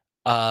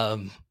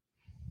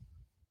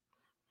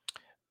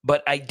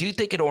 But I do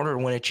think in order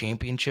to win a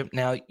championship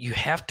now, you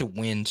have to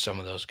win some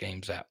of those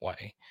games that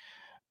way,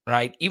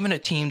 right? Even a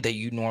team that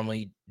you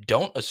normally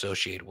don't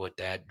associate with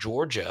that,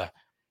 Georgia,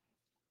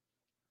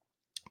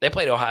 they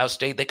played Ohio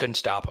State. They couldn't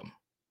stop them.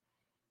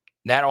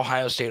 That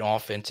Ohio State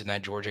offense in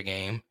that Georgia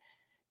game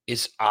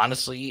is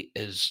honestly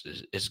as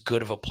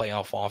good of a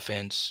playoff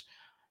offense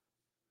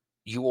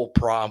you will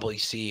probably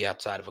see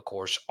outside of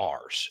course,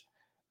 ours.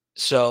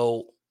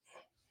 So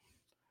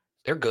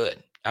they're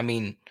good. I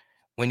mean,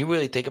 when you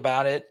really think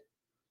about it,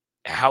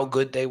 how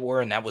good they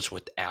were, and that was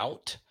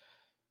without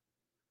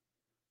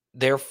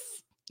their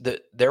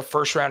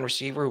first round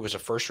receiver, who was a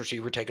first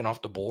receiver taken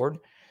off the board.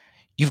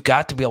 You've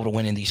got to be able to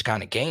win in these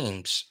kind of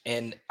games,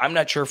 and I'm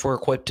not sure if we're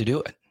equipped to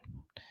do it.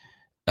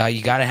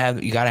 You gotta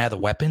have the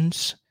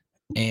weapons,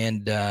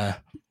 and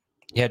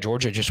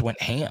Georgia just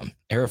went ham.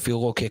 They're a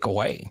field goal kick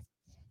away.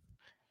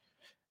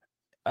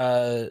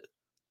 But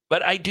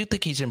I do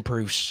think he's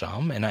improved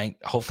some, and I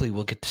hopefully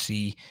we'll get to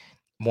see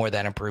more of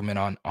that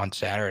improvement on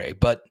Saturday.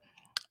 But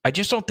I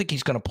just don't think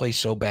he's going to play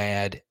so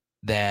bad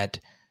that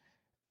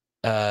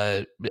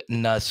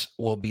Nuss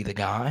will be the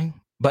guy.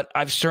 But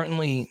I've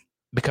certainly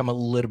become a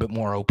little bit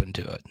more open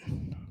to it.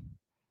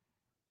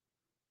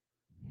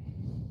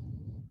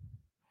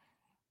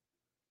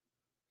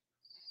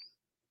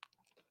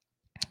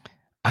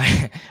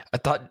 I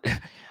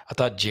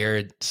thought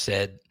Jared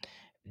said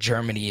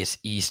Germany is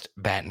East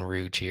Baton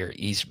Rouge here,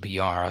 East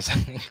BR. I was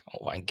like,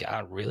 oh my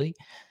God, really?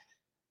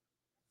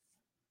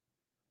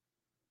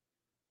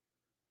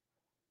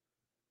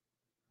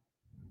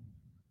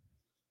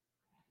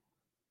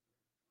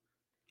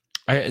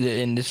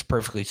 And this is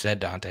perfectly said,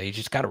 Dante. You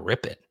just got to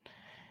rip it.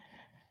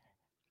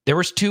 There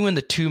was 2 in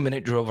the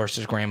 2-minute drill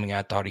versus Grambling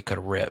I thought he could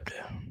have ripped.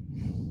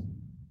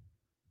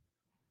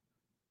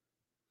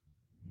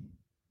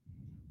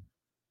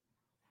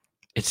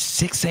 It's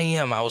 6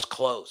 a.m. I was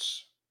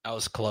close. I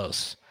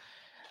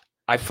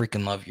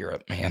freaking love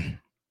Europe, man.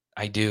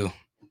 I do.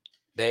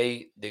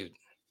 Dude,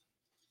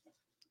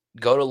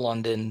 go to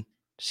London,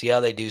 see how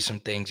they do some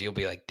things. You'll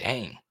be like,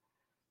 dang,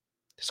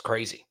 it's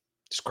crazy.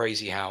 It's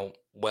crazy how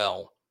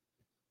well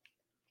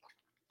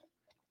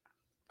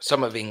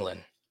some of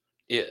England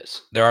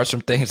is. There are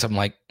some things I'm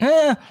like,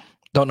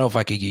 don't know if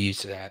I could get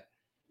used to that.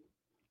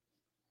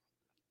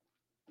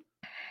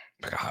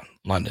 God,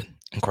 London,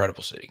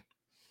 incredible city.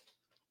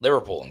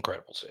 Liverpool,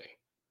 incredible city.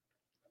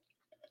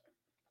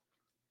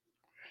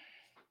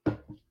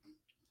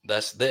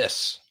 That's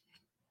this.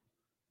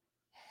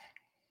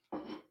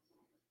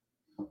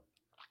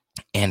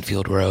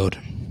 Anfield Road.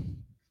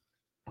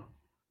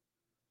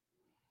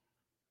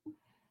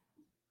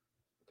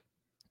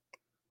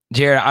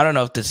 Jared, I don't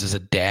know if this is a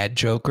dad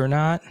joke or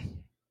not.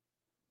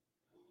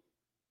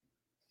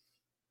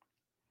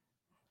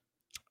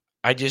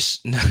 I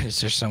just noticed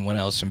there's someone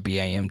else from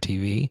BAM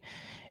TV.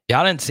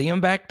 Y'all didn't see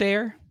him back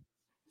there?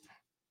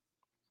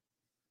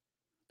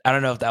 I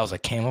don't know if that was a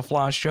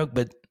camouflage joke,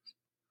 but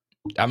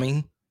I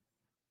mean,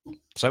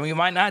 some of you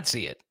might not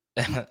see it.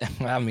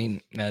 I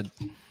mean,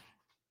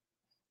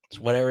 it's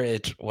whatever.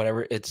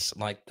 It's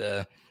like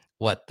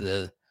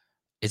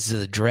is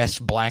the dress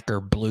black or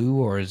blue,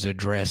 or is the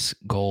dress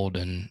gold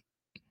and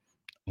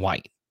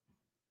white?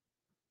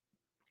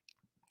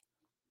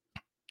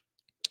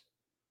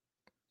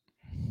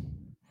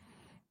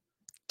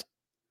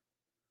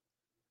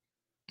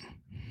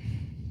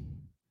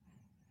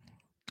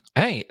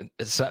 Hey,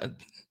 it's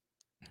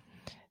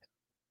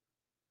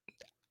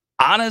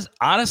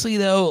honestly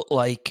though,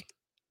 like,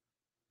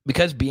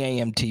 because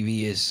BAM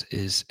TV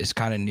is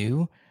kind of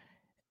new,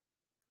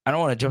 I don't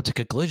want to jump to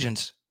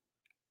conclusions.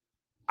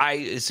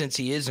 Since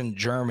he is in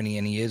Germany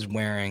and he is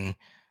wearing,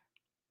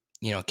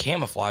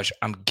 camouflage,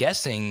 I'm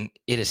guessing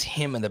it is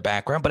him in the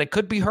background, but it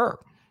could be her.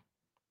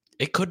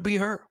 It could be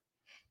her.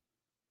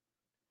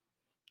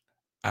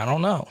 I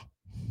don't know.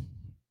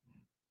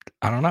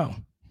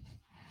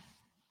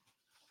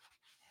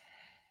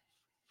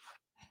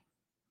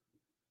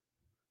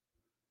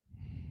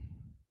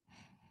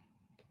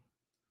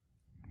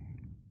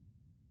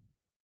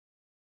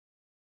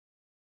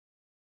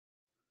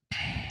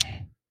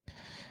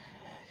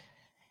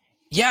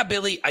 Yeah,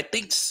 Billy, I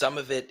think some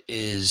of it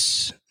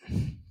is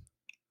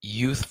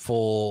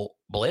youthful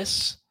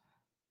bliss.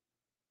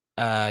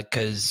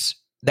 Because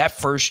that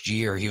first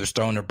year he was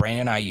throwing to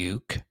Brandon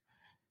Ayuk,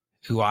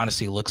 who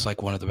honestly looks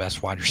like one of the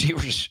best wide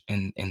receivers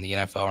in the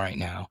NFL right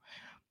now.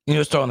 He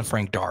was throwing to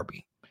Frank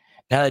Darby.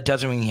 Now, that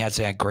doesn't mean he has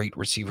had great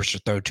receivers to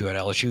throw to at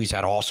LSU. He's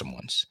had awesome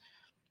ones.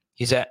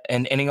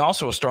 And he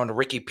also was throwing to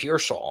Ricky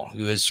Pearsall,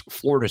 who is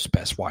Florida's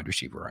best wide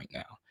receiver right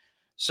now.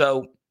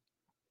 So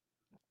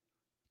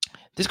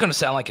this is going to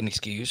sound like an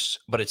excuse,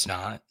 but it's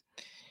not.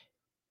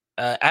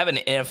 I have an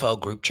NFL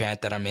group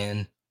chat that I'm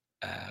in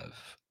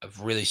of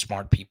really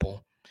smart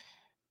people.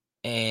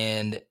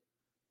 And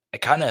I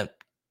kind of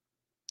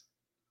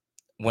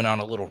went on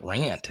a little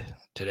rant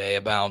today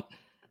about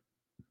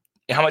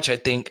how much I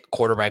think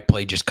quarterback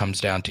play just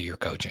comes down to your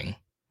coaching.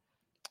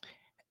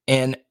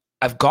 And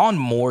I've gone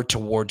more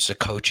towards the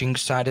coaching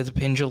side of the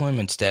pendulum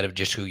instead of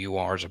just who you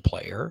are as a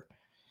player.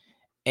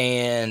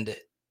 And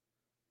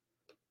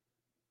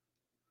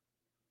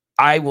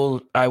I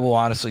will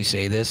honestly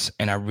say this,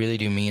 and I really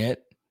do mean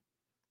it,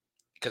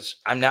 because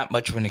I'm not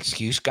much of an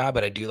excuse guy,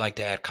 but I do like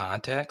to add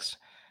context.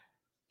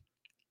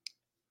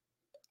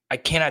 I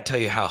cannot tell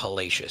you how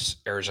hellacious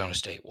Arizona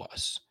State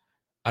was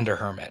under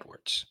Herm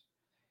Edwards,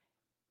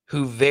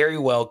 who very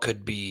well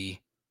could be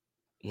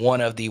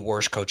one of the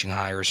worst coaching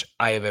hires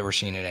I have ever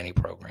seen in any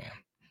program.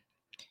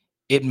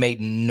 It made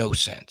no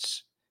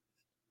sense.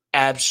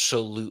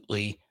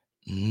 Absolutely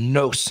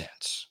no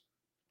sense.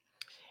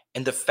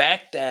 And the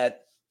fact that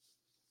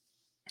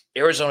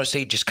Arizona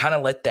State just kind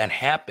of let that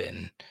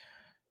happen,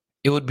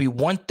 it would be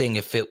one thing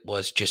if it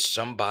was just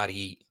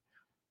somebody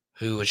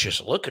who was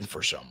just looking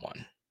for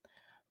someone.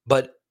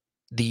 But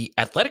the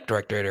athletic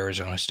director at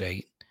Arizona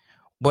State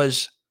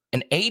was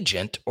an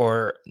agent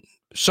or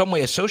some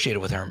way associated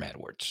with Herm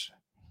Edwards.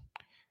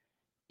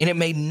 And it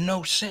made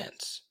no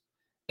sense.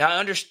 Now, I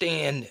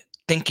understand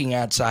thinking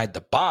outside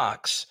the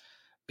box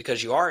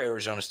because you are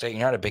Arizona State,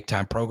 you're not a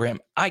big-time program.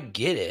 I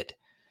get it.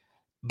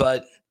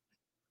 But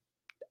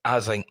I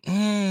was like,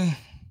 And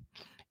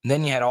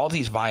then you had all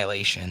these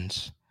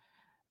violations.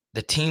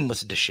 The team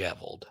was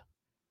disheveled.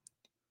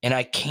 And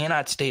I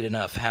cannot state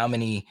enough how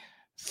many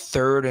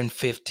 3rd and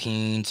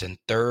 15s and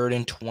 3rd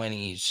and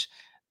 20s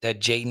that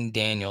Jaden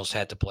Daniels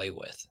had to play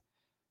with.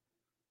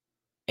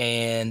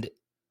 And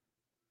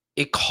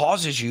it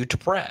causes you to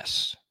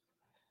press.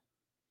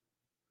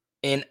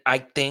 And I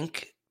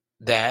think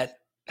that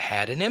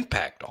had an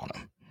impact on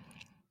him.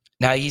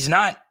 Now, he's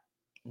not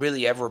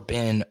really ever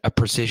been a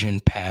precision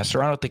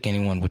passer. I don't think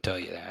anyone would tell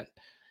you that.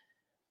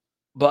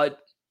 But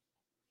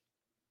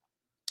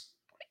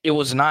it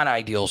was not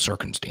ideal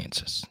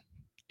circumstances.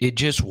 It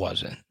just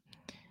wasn't.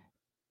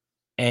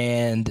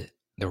 And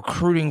the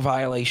recruiting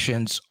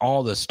violations,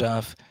 all the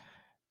stuff,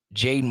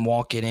 Jaden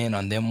walking in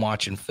on them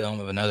watching film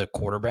of another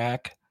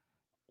quarterback.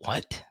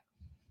 What?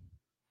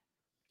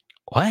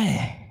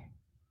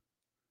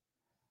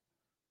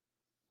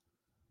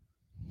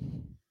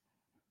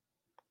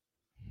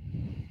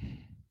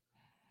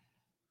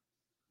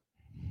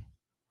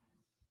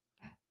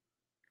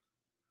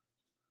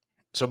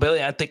 So,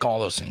 Billy, I think all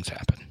those things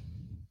happen.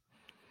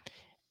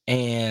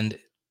 And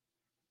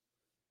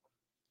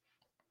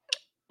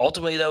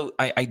ultimately, though,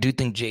 I do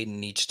think Jaden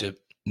needs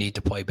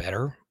to play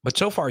better. But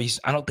so far,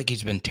 I don't think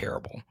he's been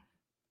terrible.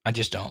 I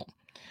just don't.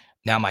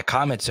 Now, my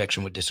comment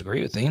section would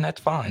disagree with me, and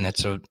that's fine.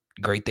 That's a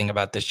great thing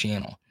about this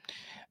channel.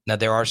 Now,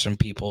 there are some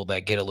people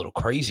that get a little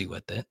crazy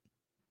with it.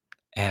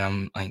 And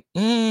I'm like,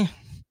 you're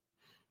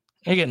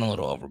getting a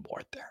little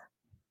overboard there.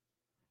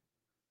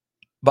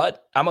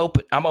 But I'm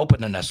open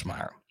to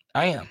Nussmeier.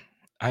 I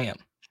am.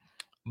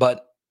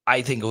 But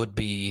I think it would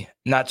be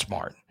not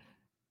smart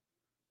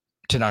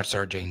to not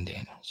start Jaden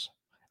Daniels.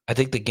 I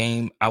think the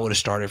game I would have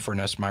started for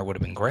Nussmeier would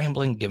have been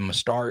Grambling, give him a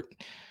start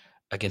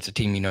against a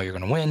team you know you're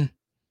going to win.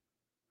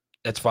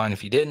 That's fine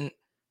if you didn't.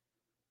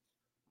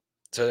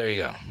 So there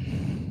you go.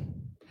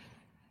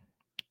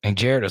 And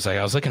Jared was like,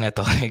 I was looking at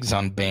the legs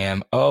on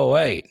Bam. Oh,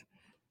 wait.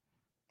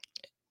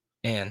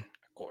 And,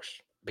 of course,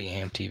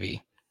 BAM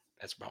TV.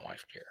 That's my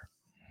wife, Jared.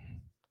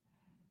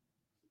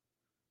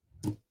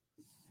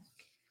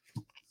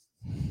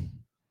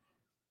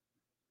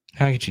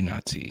 How could you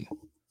not see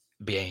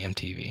BAM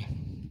TV?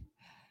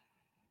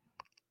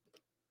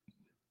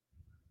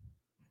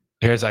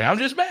 Jared's like, I'm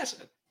just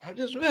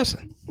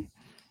messing.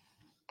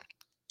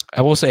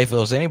 I will say, if it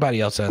was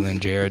anybody else other than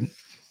Jared,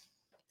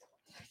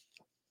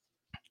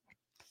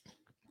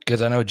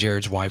 because I know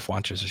Jared's wife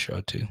watches the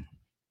show too.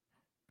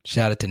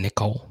 Shout out to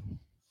Nicole.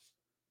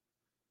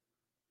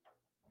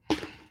 All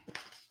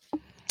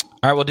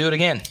right, we'll do it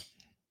again.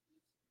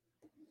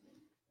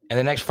 In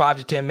the next 5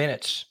 to 10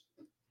 minutes,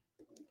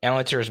 I'll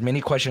answer as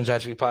many questions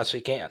as we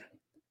possibly can.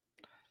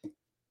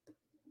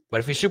 But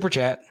if you super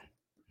chat,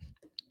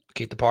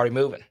 keep the party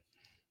moving.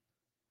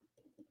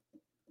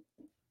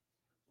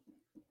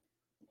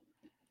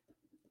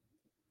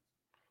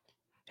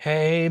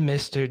 Hey,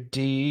 Mr.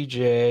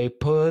 DJ,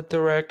 put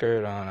the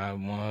record on. I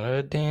want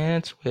to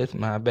dance with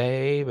my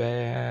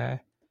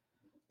baby.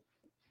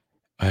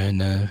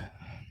 And,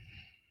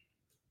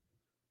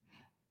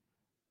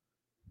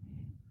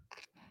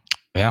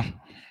 yeah.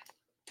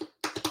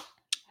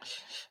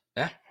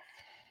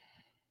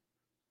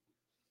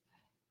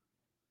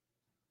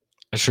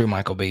 That's true,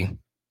 Michael B.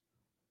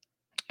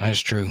 That's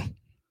true.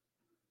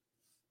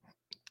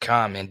 Come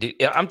on, man. Dude,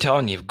 I'm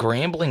telling you, if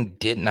Grambling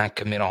did not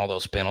commit all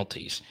those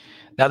penalties,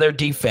 now their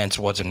defense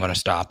wasn't going to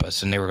stop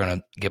us, and they were going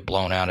to get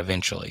blown out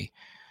eventually.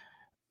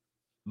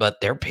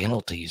 But their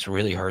penalties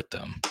really hurt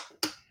them.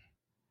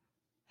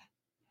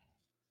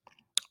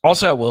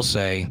 Also, I will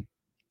say,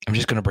 I'm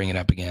just going to bring it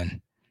up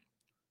again.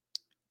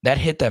 That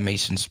hit that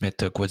Mason Smith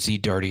took was the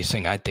dirtiest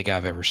thing I think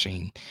I've ever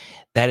seen.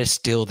 That is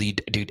still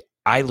dude,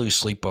 I lose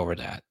sleep over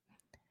that.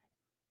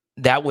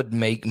 That would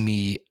make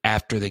me,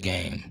 after the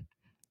game,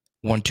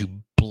 want to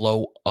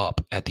blow up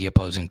at the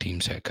opposing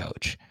team's head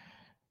coach.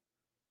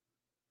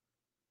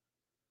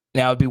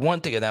 Now, it'd be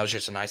one thing if that was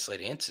just an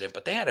isolated incident,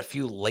 but they had a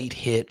few late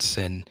hits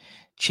and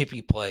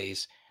chippy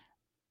plays.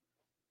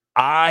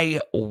 I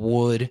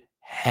would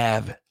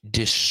have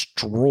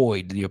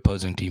destroyed the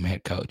opposing team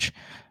head coach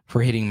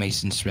for hitting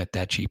Mason Smith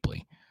that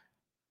cheaply.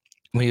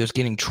 When he was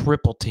getting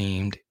triple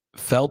teamed,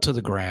 fell to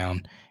the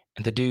ground,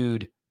 and the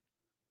dude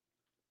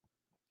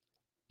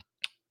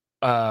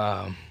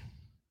and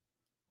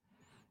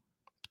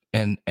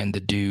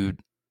the dude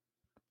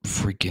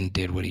freaking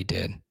did what he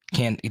did.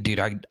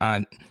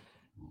 I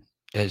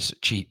is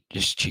cheap,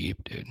 just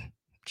cheap, dude.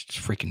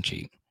 Just freaking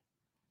cheap.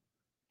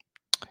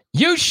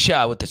 You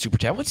shot with the super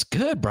chat. What's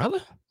good,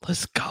 brother?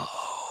 Let's go.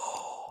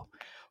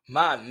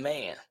 My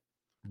man.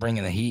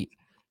 Bringing the heat.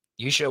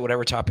 You show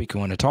whatever topic you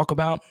want to talk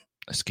about.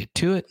 Let's get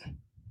to it.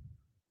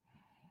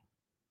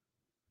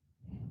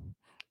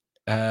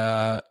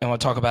 And we'll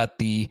talk about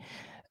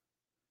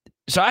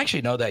so I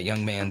actually know that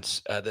young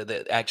man's,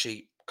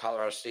 actually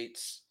Colorado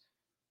State's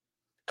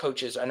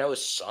coaches. I know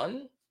his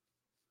son.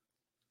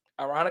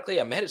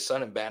 Ironically, I met his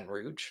son in Baton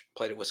Rouge,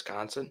 played at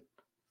Wisconsin.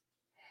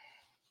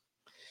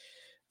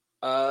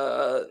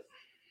 I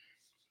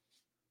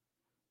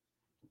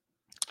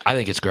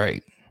think it's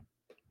great.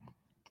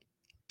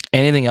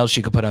 Anything else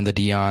you could put on the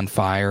Deion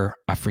fire,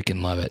 I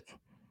freaking love it.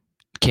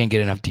 Can't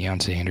get enough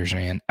Deion Sanders,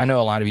 man. I know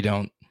a lot of you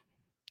don't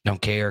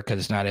care because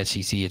it's not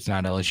SEC, it's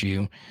not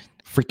LSU.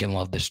 Freaking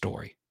love this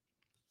story.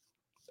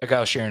 Like I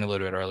was sharing a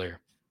little bit earlier.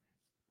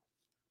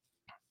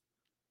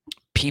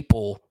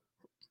 People,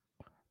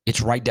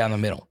 it's right down the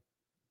middle.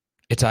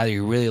 It's either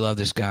you really love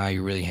this guy, or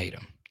you really hate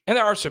him. And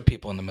there are some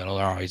people in the middle,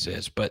 there always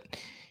is. But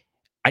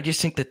I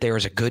just think that there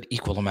is a good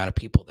equal amount of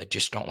people that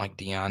just don't like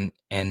Deion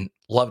and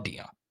love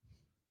Deion.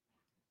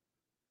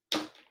 I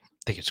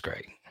think it's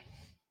great.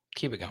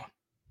 Keep it going.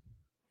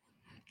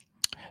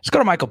 Let's go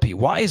to Michael P.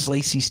 Why is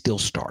Lacey still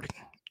starting?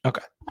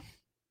 Okay.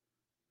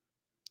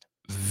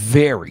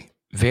 Very,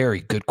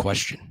 very good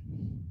question.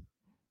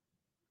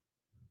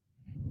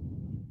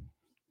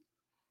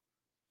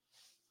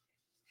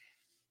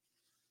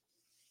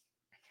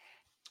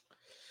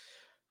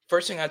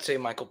 First thing I'd say,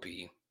 Michael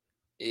P.,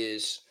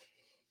 is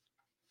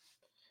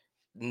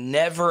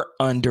never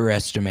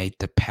underestimate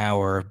the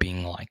power of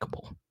being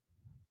likable.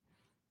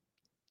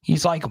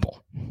 He's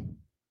likable.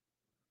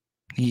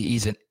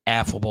 He's an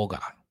affable guy.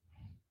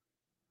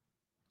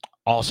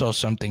 Also,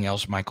 something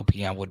else, Michael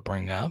P., I would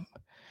bring up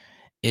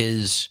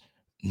is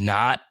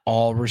not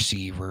all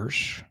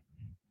receivers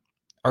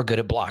are good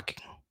at blocking.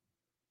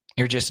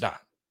 You're just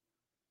not.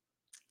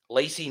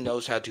 Lacey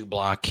knows how to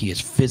block. He is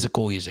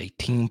physical. He is a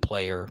team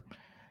player.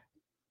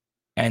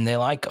 And they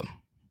like him.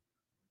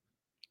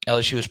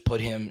 LSU has put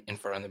him in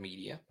front of the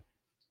media.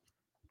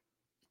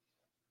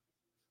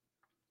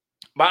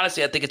 But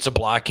honestly, I think it's the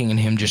blocking and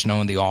him just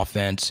knowing the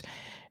offense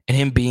and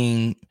him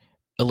being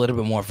a little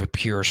bit more of a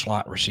pure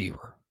slot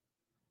receiver.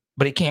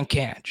 But he can't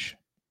catch.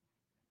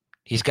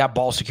 He's got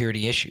ball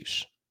security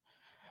issues.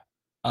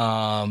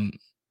 But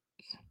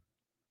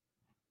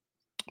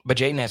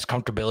Jaden has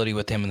comfortability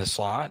with him in the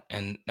slot,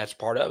 and that's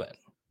part of it.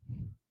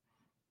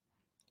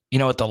 You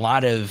know, with a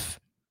lot of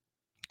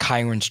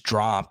Kyron's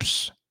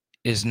drops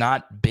has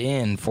not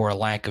been for a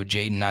lack of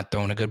Jaden not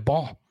throwing a good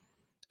ball.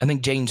 I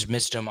think Jaden's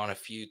missed him on a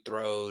few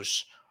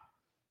throws.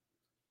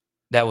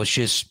 That was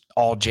just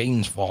all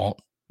Jaden's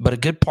fault. But a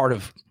good part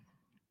of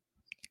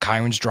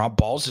Kyron's drop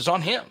balls is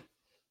on him.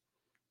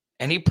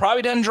 And he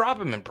probably doesn't drop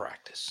them in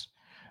practice.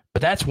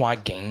 But that's why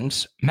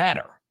games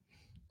matter.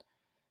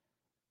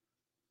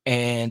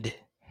 And,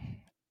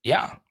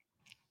 yeah,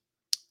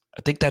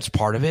 I think that's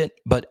part of it.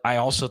 But I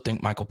also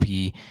think Michael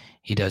P.,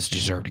 he does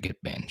deserve to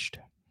get benched.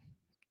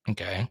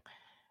 Okay?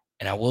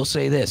 And I will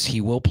say this. He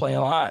will play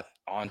a lot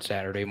on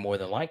Saturday, more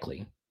than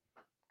likely.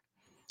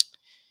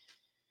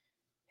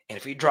 And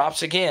if he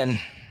drops again,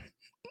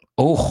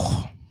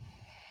 oh.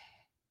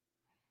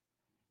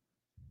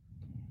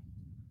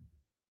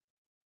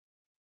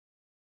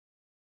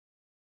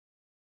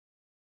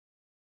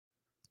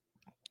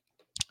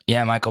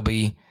 Yeah, Michael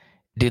B.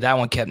 Dude, that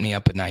one kept me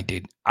up at night,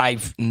 dude.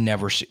 I've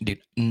never seen, dude,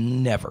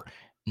 never.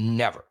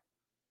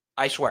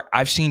 I swear,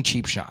 I've seen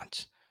cheap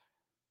shots.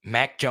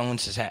 Mac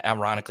Jones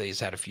ironically has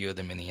had a few of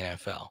them in the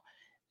NFL.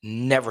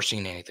 Never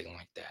seen anything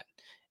like that.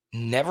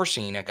 Never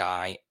seen a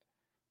guy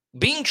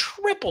being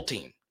triple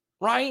teamed,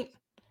 right?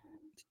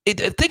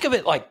 Think of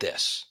it like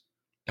this.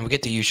 And we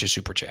get to use your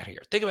super chat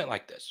here. Think of it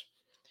like this.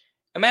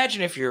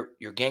 Imagine if you're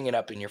ganging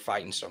up and you're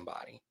fighting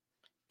somebody.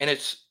 And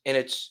it's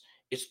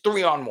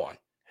 3-on-1.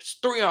 It's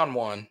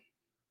 3-on-1.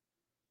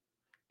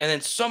 And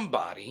then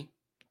somebody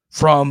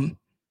from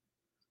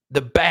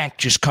the back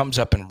just comes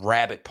up and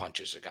rabbit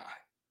punches a guy.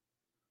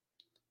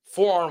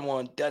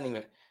 4-on-1, doesn't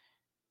even.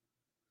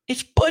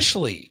 It's Bush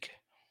League.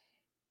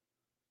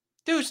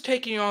 Dude's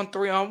taking you on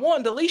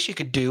 3-on-1. The least you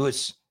could do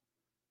is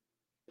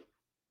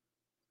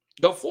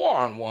go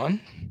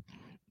 4-on-1.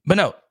 But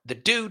no, the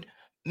dude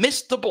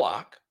missed the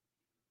block,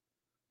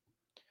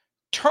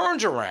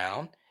 turns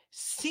around,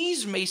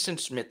 sees Mason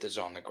Smith is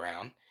on the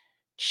ground,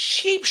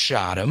 cheap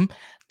shot him.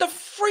 The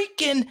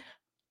freaking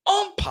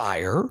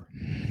umpire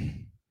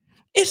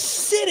is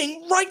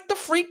sitting right the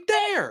freak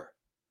there.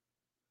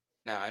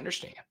 Now, I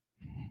understand.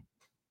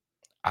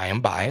 I am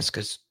biased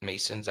because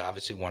Mason's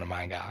obviously one of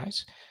my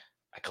guys.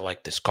 I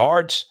collect his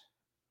cards.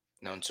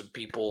 Known some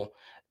people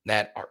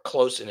that are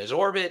close in his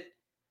orbit.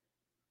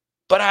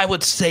 But I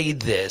would say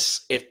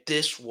this, if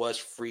this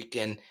was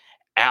freaking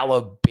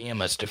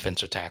Alabama's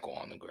defensive tackle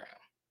on the ground.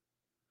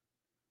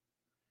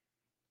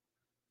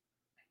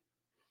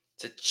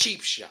 It's a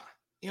cheap shot.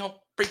 You don't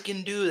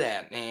freaking do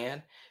that,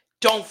 man.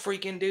 Don't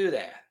freaking do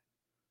that.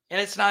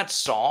 And it's not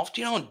soft.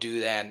 You don't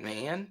do that,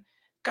 man.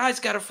 Guy's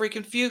got a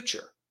freaking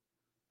future.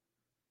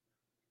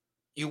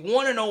 You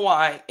want to know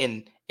why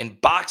in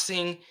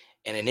boxing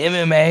and in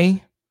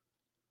MMA,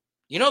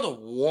 you know the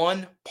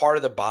one part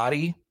of the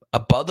body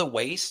above the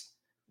waist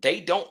they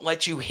don't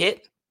let you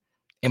hit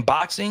in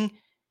boxing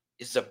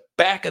is the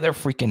back of their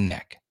freaking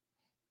neck.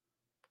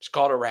 It's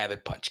called a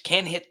rabbit punch.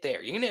 Can't hit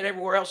there. You can hit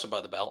everywhere else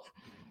above the belt.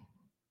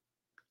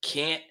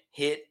 Can't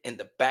hit in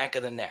the back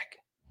of the neck.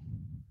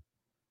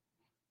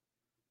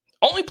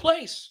 Only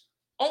place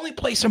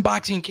in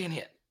boxing you can't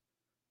hit.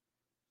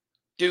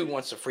 Dude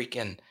wants to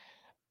freaking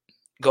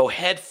go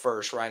head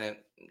first right in.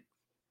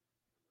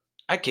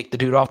 I kicked the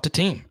dude off the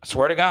team. I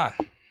swear to God.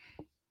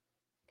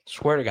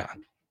 Swear to God.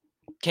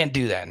 Can't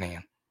do that,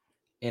 man.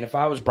 And if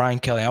I was Brian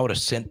Kelly, I would have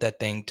sent that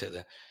thing to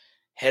the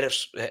head of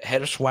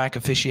SWAC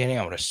officiating.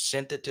 I would have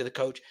sent it to the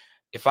coach.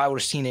 If I would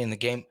have seen it in the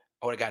game,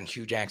 I would have gotten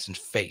Hugh Jackson's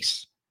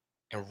face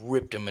and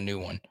ripped him a new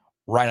one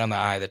right on the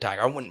eye of the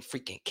tiger. I wouldn't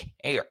freaking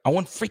care. I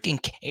wouldn't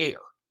freaking care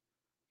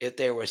if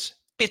there was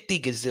 50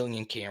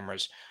 gazillion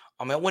cameras.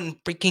 I mean, I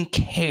wouldn't freaking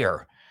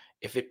care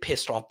if it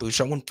pissed off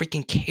Booster. I wouldn't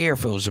freaking care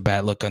if it was a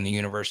bad look on the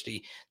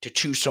university to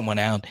choose someone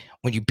out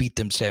when you beat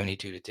them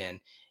 72-10.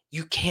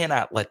 You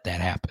cannot let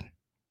that happen.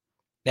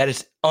 That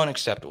is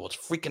unacceptable. It's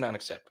freaking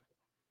unacceptable.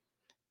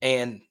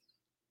 And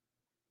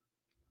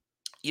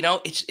you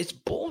know, it's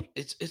bull.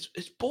 It's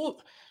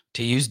bull.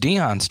 To use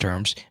Dion's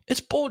terms,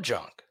 it's bull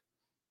junk.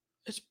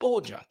 It's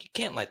bull junk. You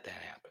can't let that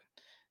happen.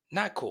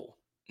 Not cool.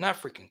 Not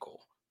freaking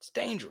cool. It's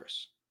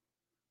dangerous.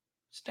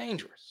 It's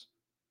dangerous.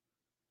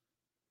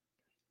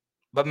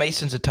 But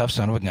Mason's a tough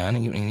son of a gun,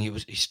 and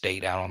he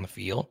stayed out on the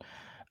field.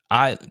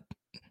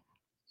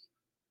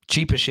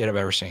 Cheapest shit I've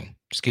ever seen.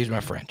 Excuse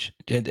my French.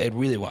 It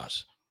really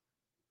was.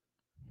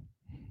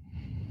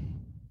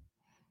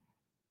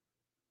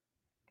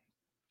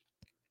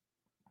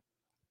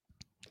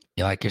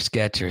 You like your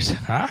Skechers?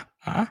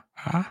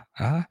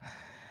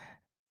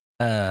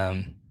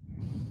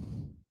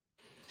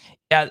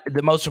 Yeah,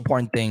 the most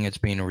important thing is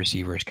being a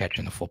receiver is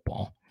catching the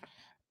football.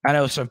 I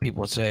know some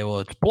people say, well,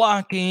 it's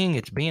blocking,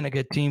 it's being a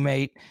good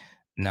teammate.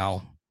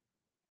 No.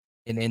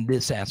 And in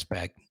this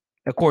aspect,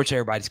 of course,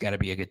 everybody's got to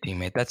be a good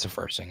teammate. That's the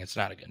first thing. It's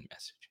not a good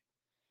message.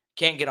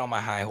 Can't get on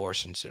my high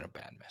horse and send a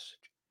bad message.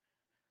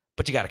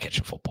 But you got to catch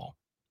the football.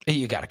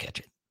 You got to catch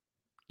it.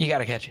 You got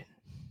to catch it.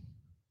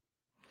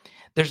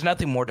 There's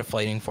nothing more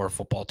deflating for a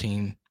football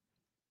team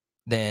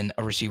than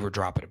a receiver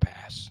dropping a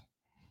pass.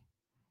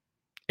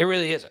 It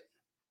really isn't.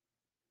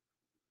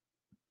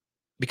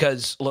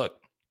 Because, look,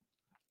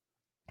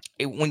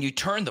 when you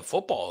turn the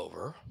football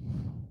over.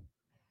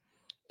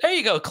 There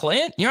you go,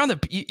 Clint. You're a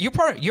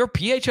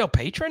PHL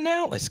patron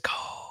now. Let's go.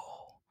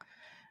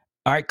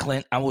 All right,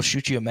 Clint. I will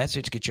shoot you a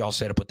message, get you all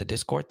set up with the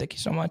Discord. Thank you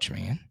so much,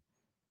 man.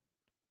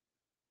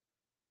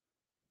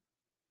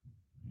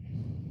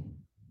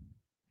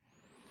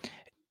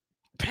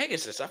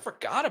 Pegasus, I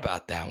forgot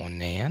about that one,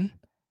 man.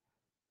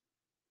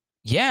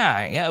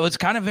 Yeah, it was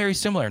kind of very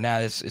similar. Now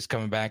it's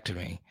coming back to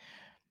me.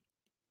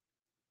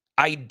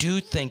 I do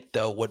think,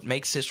 though, what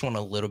makes this one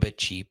a little bit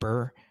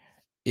cheaper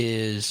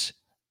is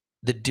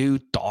the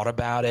dude thought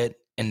about it,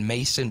 and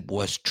Mason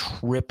was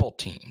triple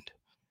teamed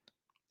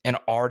and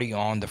already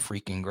on the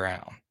freaking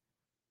ground.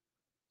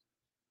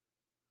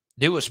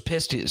 Dude was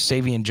pissed that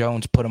Savion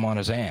Jones put him on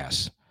his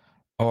ass,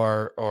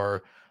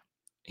 or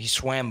he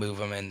swam move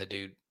him and the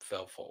dude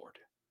fell forward.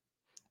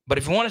 But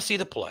if you want to see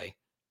the play,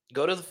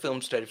 go to the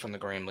film study from the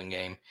Grambling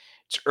game.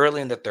 It's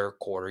early in the third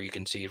quarter. You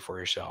can see it for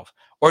yourself.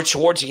 Or it's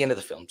towards the end of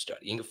the film study.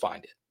 You can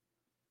find it.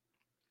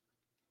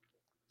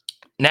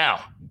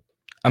 Now,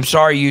 I'm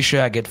sorry,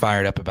 Yusha. I get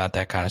fired up about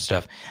that kind of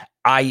stuff.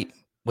 I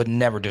would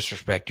never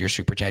disrespect your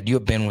super chat. You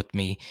have been with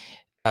me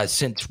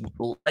since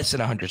less than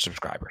 100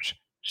 subscribers.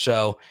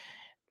 So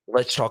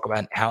let's talk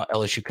about how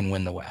LSU can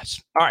win the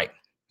West. All right.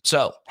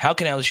 So how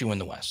can LSU win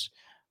the West?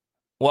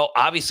 Well,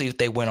 obviously, if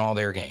they win all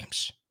their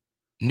games.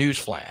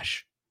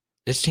 Newsflash.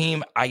 This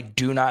team, I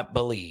do not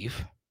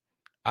believe.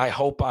 I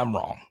hope I'm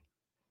wrong.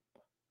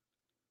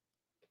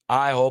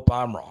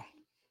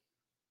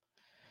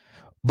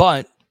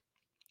 But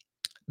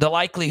the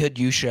likelihood,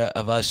 Yusha,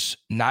 of us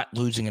not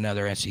losing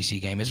another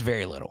SEC game is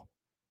very little.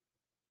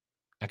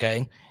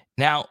 Okay?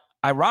 Now,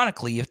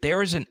 ironically, if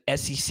there is an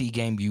SEC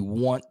game you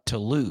want to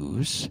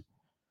lose,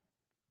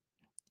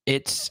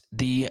 it's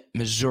the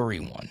Missouri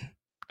one.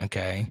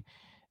 Okay?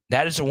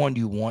 That is the one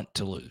you want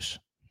to lose.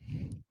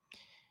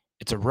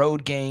 It's a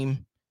road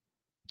game.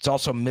 It's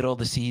also middle of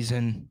the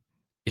season.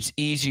 It's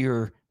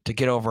easier to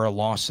get over a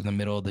loss in the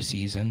middle of the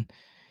season.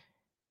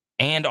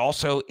 And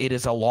also, it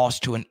is a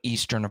loss to an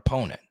Eastern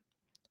opponent.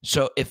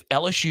 So if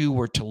LSU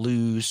were to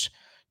lose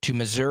to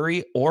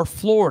Missouri or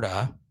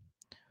Florida,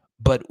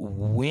 but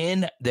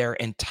win their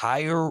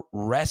entire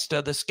rest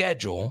of the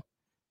schedule,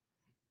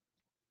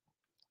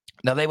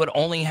 now they would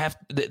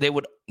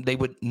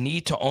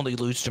need to only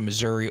lose to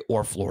Missouri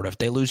or Florida. If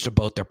they lose to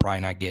both, they're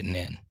probably not getting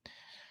in.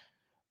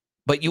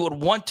 But you would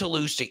want to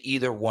lose to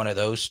either one of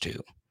those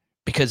two,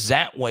 because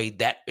that way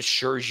that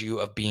assures you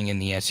of being in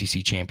the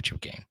SEC championship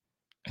game.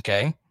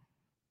 Okay?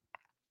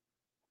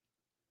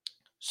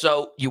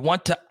 So you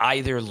want to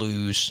either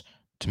lose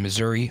to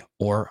Missouri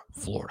or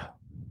Florida.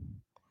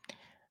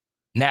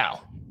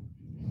 Now,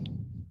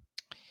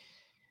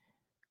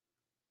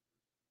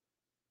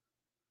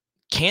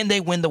 can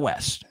they win the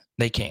West?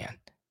 They can.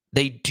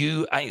 They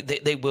do.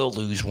 They will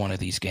lose one of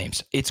these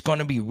games. It's going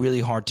to be really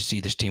hard to see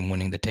this team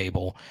winning the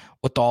table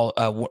with all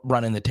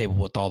running the table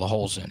with all the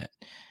holes in it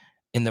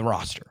in the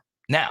roster.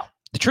 Now,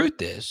 the truth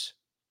is,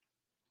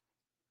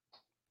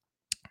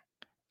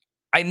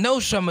 I know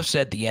some have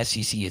said the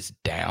SEC is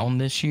down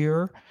this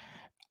year.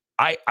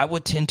 I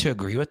would tend to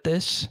agree with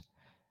this.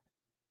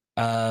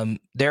 There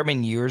have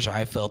been years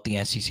I felt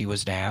the SEC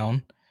was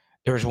down.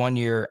 There was one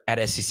year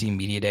at SEC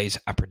Media Days,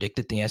 I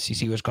predicted the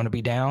SEC was going to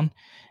be down.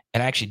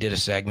 And I actually did a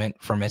segment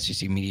from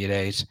SEC Media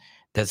Days.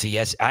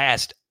 I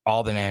asked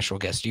all the national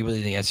guests, do you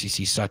believe the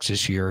SEC sucks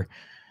this year?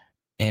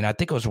 And I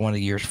think it was one of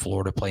the years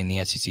Florida played in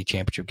the SEC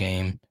championship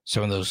game.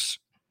 Some of those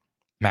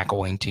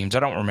McElwain teams. I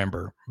don't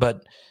remember.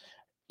 But,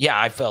 yeah,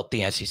 I felt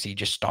the SEC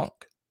just stunk.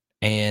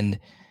 And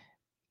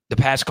the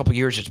past couple of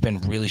years, it's been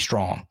really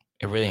strong.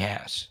 It really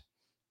has.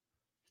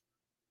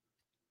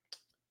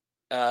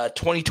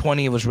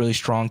 2020, it was really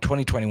strong.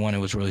 2021, it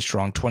was really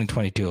strong.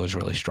 2022, it was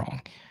really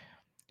strong.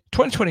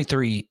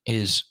 2023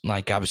 is,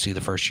 like, obviously the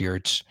first year.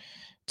 It's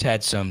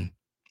had some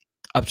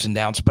ups and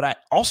downs. But I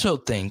also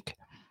think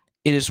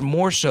it is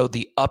more so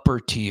the upper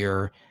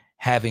tier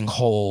having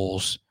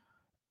holes.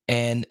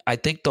 And I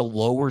think the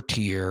lower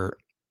tier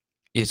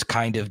is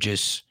kind of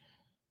just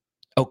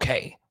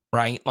okay,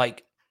 right?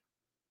 Like,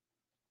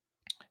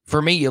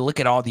 for me, you look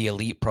at all the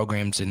elite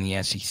programs in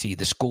the SEC,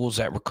 the schools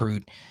that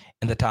recruit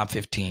in the top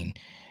 15.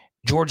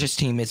 Georgia's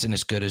team isn't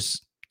as good as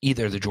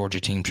either of the Georgia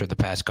teams for the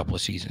past couple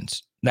of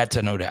seasons. That's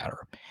a no-doubter.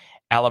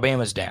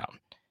 Alabama's down.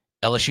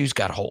 LSU's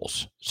got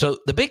holes. So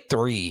the big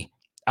three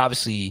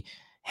obviously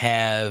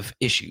have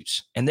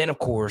issues. And then, of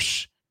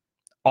course,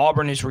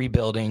 Auburn is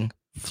rebuilding.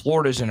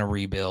 Florida's in a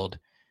rebuild.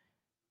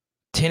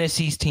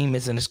 Tennessee's team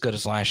isn't as good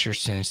as last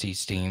year's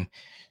Tennessee's team.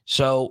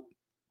 So,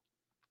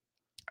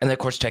 and then, of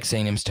course, Texas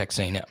A&M's Texas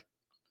A&M.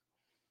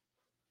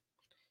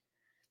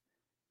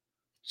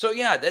 So,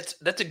 yeah, that's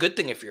a good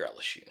thing if you're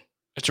LSU.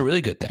 It's a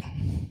really good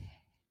thing.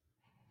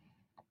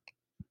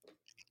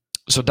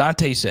 So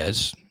Dante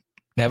says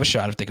they have a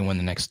shot if they can win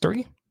the next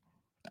three.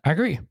 I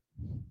agree.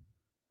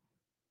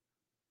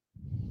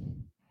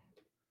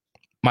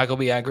 Michael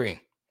B., I agree.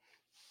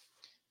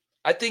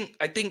 I think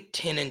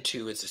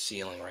 10-2 is the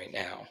ceiling right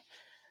now.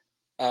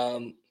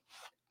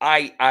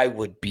 I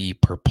would be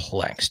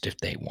perplexed if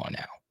they won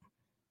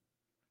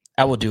out.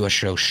 I will do a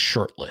show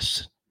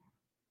shirtless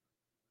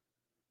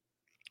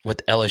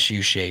with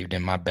LSU shaved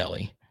in my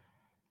belly.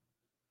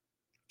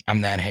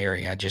 I'm that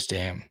hairy. I just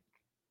am.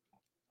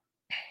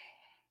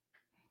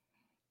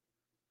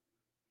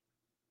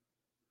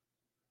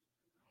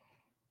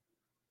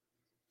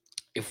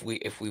 If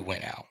we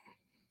went out.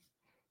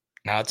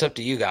 Now, it's up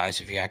to you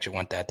guys if you actually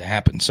want that to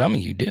happen. Some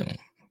of you do.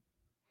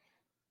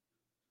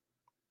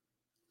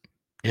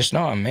 Just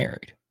know I'm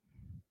married.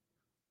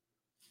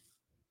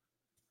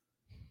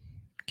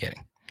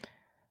 Kidding.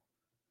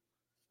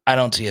 I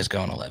don't see us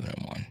going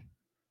 11-1.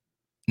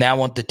 Now I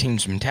want the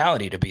team's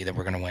mentality to be that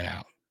we're going to win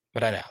out,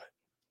 but I doubt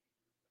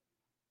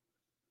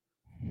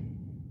it.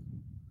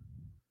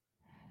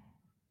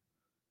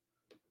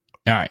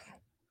 All right.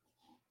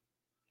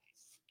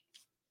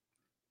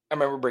 I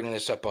remember bringing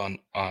this up on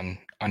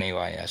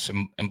AYS,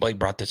 and Blake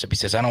brought this up. He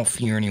says, I don't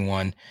fear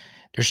anyone.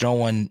 There's no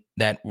one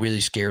that really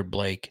scared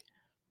Blake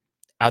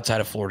outside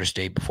of Florida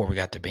State before we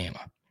got to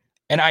Bama.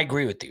 And I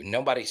agree with you.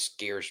 Nobody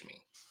scares me.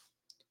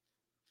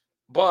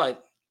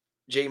 But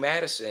Jay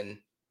Madison,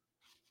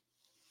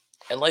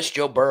 unless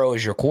Joe Burrow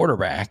is your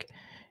quarterback,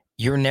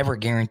 you're never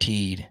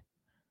guaranteed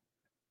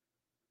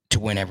to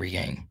win every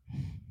game.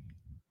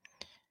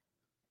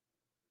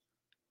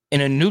 In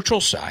a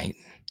neutral site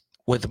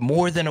with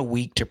more than a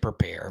week to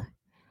prepare,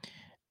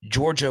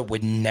 Georgia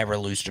would never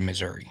lose to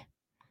Missouri.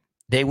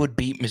 They would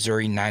beat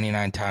Missouri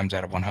 99 times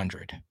out of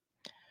 100.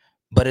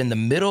 But in the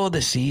middle of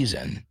the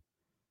season,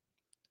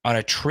 on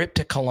a trip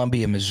to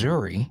Columbia,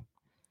 Missouri,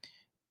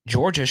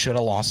 Georgia should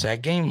have lost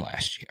that game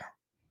last year.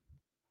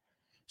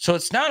 So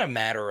it's not a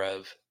matter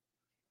of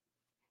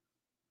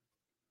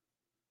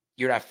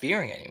you're not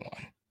fearing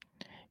anyone.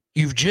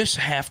 You just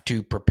have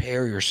to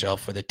prepare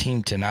yourself for the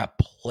team to not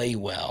play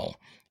well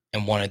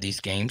in one of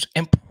these games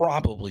and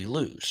probably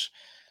lose.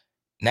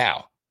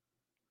 Now,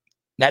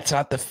 that's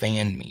not the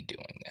fan me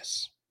doing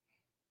this.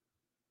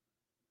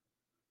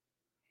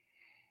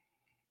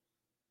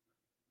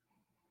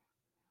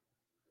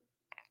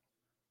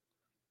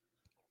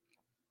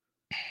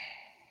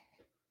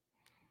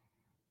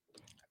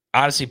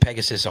 Honestly,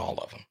 Pegasus, all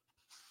of them.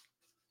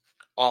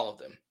 All of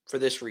them, for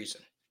this reason.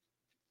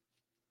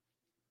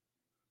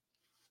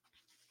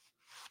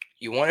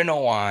 You want to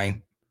know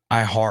why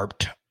I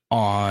harped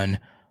on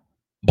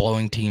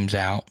blowing teams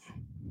out?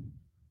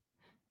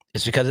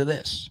 It's because of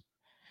this.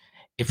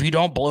 If you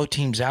don't blow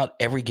teams out,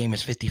 every game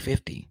is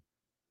 50-50,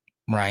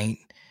 right?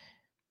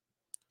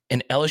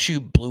 And LSU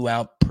blew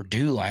out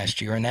Purdue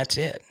last year, and that's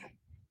it.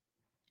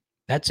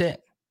 That's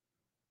it.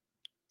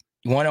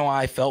 You want to know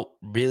why I felt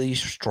really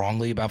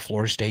strongly about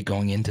Florida State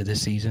going into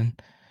this season?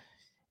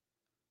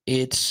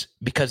 It's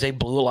because they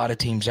blew a lot of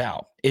teams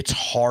out. It's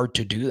hard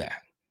to do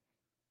that.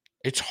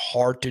 It's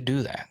hard to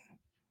do that.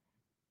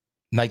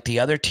 Like, the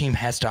other team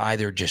has to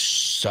either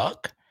just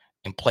suck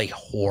and play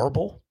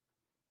horrible,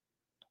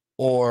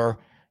 or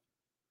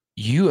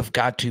you have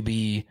got to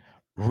be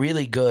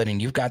really good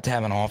and you've got to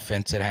have an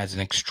offense that has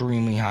an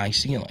extremely high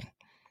ceiling.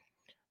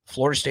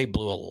 Florida State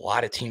blew a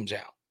lot of teams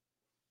out.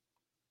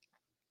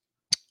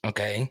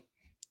 Okay?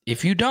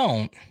 If you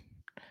don't,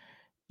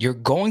 you're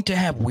going to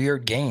have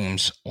weird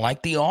games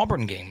like the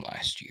Auburn game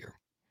last year,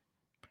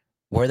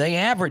 where they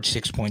averaged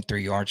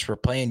 6.3 yards per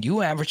play and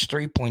you averaged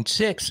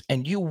 3.6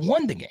 and you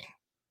won the game.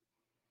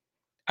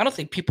 I don't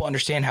think people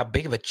understand how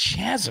big of a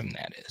chasm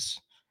that is.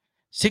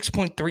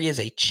 6.3 is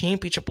a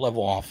championship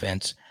level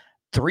offense.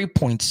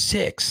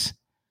 3.6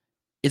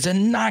 is a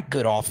not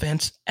good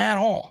offense at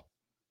all.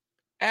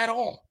 At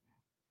all.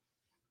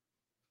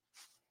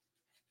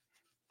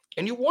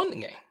 And you won the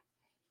game.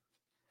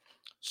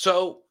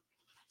 So,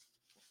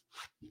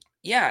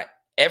 yeah,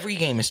 every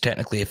game is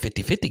technically a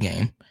 50-50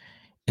 game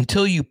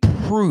until you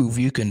prove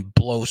you can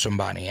blow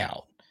somebody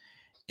out.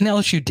 And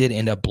LSU did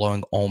end up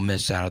blowing Ole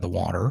Miss out of the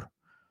water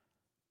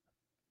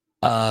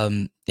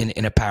in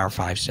a Power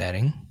 5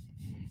 setting.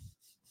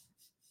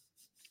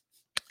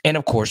 And,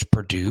 of course,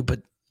 Purdue.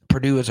 But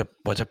Purdue was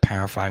a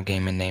Power 5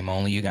 game in name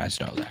only. You guys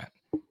know that.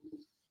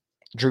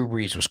 Drew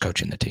Brees was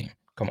coaching the team.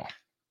 Come on.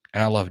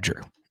 And I love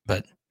Drew.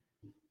 But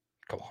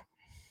come on.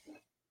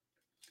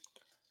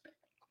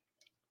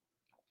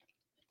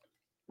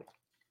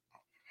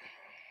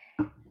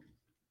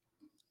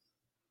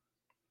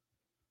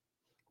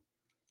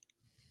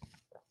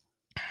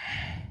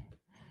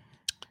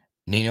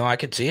 Nino, I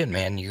could see it,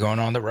 man. You're going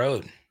on the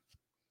road.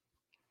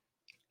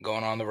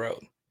 Going on the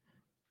road.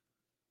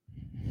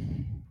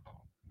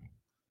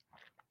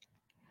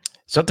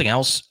 Something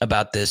else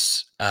about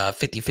this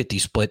 50-50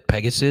 split,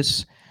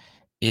 Pegasus,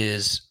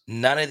 is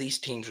none of these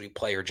teams we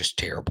play are just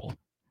terrible.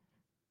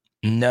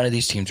 None of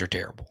these teams are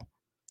terrible.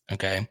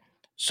 Okay?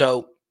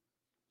 So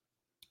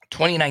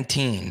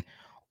 2019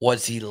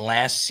 was the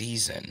last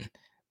season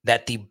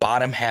that the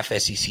bottom half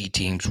SEC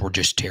teams were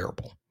just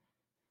terrible.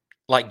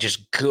 Like,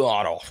 just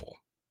god-awful.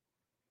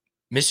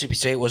 Mississippi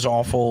State was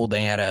awful.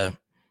 They had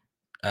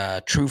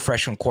a true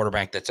freshman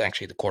quarterback that's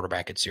actually the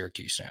quarterback at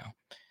Syracuse now.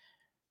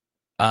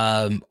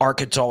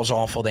 Arkansas was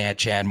awful. They had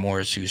Chad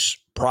Morris, who's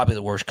probably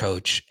the worst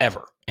coach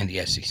ever in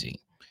the SEC.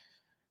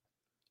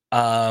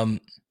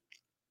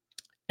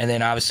 And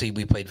then obviously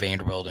we played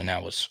Vanderbilt, and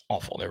that was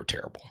awful. They were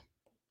terrible.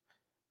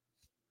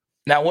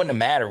 Now, it wouldn't have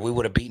mattered. We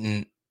would have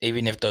beaten,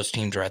 even if those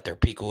teams were at their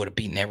peak, we would have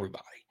beaten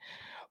everybody.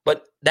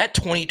 But that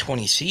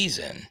 2020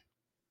 season,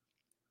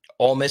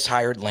 Ole Miss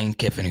hired Lane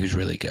Kiffin, who's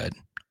really good.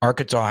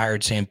 Arkansas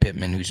hired Sam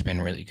Pittman, who's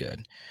been really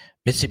good.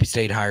 Mississippi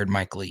State hired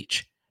Mike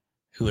Leach,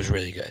 who was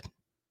really good.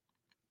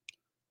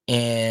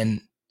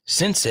 And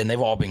since then, they've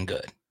all been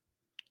good.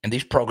 And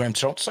these programs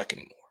don't suck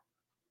anymore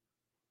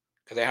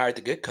because they hired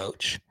the good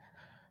coach.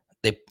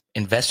 They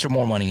invested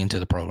more money into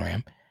the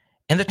program,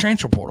 and the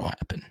transfer portal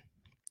happened.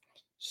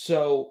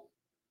 So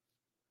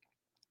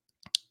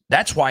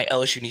that's why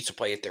LSU needs to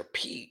play at their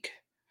peak,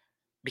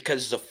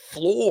 because the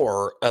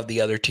floor of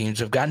the other teams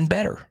have gotten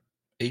better.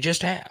 They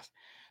just have.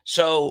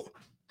 So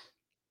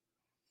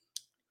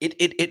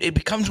it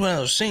becomes one of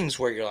those things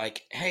where you're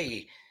like,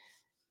 hey,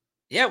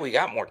 yeah, we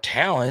got more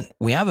talent.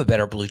 We have a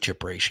better blue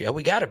chip ratio.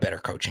 We got a better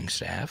coaching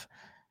staff.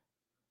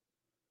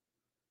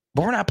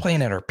 But we're not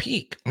playing at our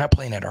peak. We're not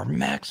playing at our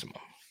maximum.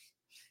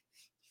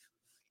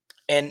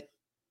 And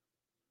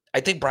I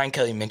think Brian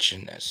Kelly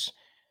mentioned this.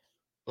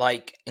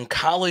 Like in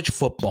college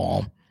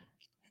football,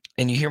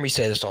 and you hear me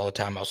say this all the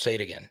time, I'll say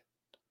it again.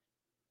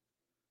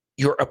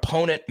 Your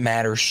opponent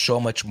matters so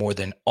much more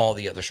than all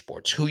the other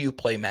sports. Who you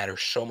play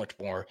matters so much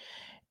more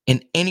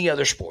in any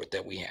other sport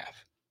that we have.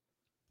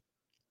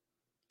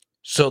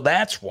 So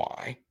that's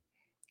why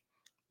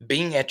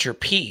being at your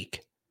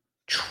peak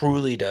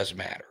truly does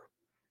matter.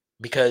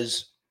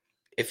 Because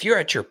if you're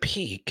at your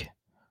peak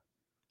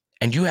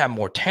and you have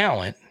more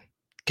talent,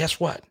 guess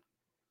what?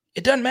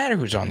 It doesn't matter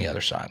who's on the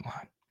other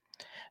sideline.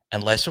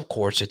 Unless, of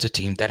course, it's a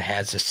team that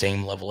has the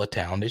same level of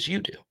talent as you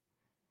do.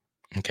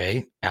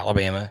 Okay?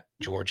 Alabama,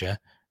 Georgia,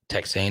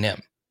 Texas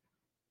A&M.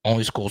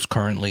 Only schools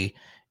currently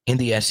in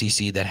the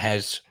SEC that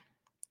has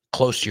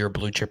close to your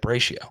blue chip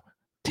ratio.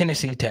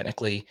 Tennessee,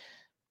 technically.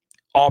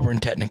 Auburn,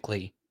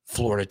 technically.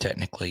 Florida,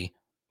 technically.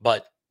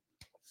 But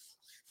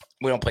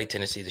we don't play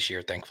Tennessee this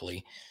year,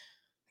 thankfully.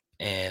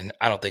 And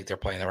I don't think they're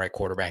playing the right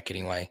quarterback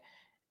anyway.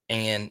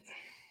 And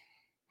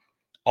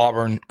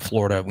Auburn,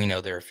 Florida, we know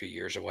they're a few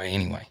years away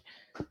anyway.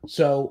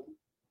 So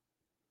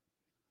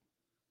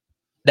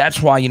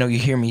that's why, you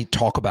hear me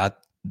talk about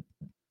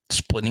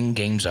splitting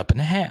games up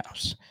into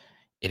halves.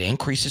 It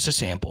increases the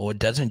sample. It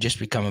doesn't just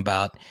become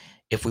about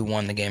if we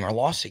won the game or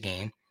lost the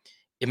game.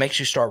 It makes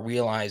you start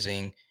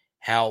realizing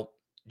how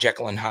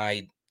Jekyll and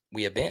Hyde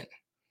we have been.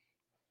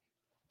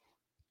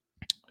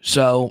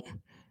 So,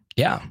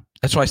 yeah,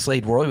 that's why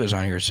Slade Roy was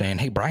on here saying,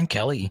 hey, Brian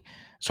Kelly.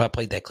 So I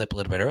played that clip a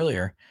little bit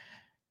earlier.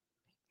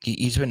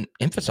 He's been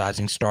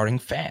emphasizing starting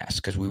fast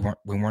because we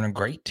weren't a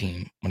great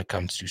team when it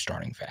comes to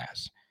starting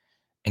fast.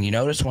 And you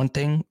notice one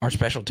thing, our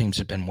special teams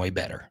have been way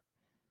better.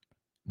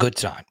 Good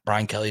sign.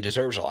 Brian Kelly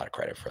deserves a lot of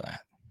credit for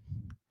that.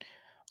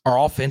 Our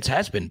offense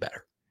has been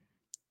better.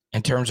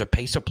 In terms of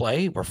pace of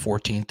play, we're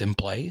 14th in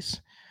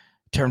plays.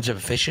 In terms of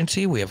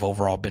efficiency, we have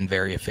overall been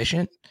very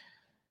efficient.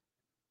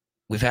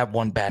 We've had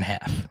one bad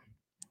half.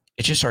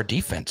 It's just our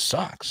defense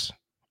sucks.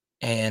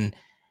 And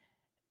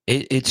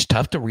it's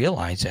tough to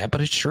realize that,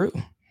 but it's true.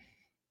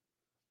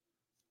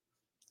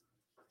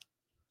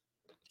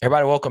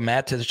 Everybody welcome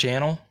Matt to the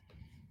channel.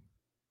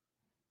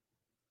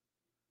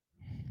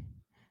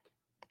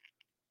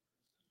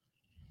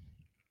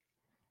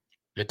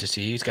 Good to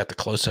see you. He's got the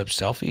close-up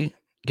selfie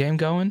game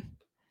going.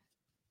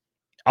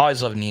 I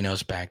always love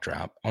Nino's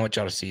backdrop. I want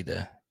y'all to see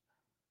the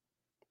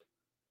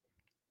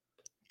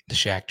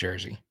Shaq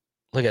jersey.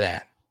 Look at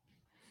that.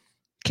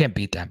 Can't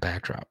beat that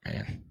backdrop,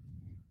 man.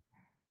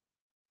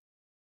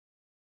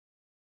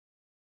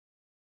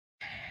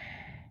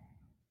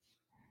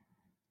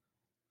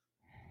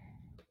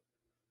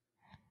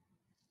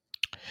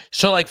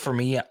 So, like, for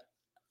me,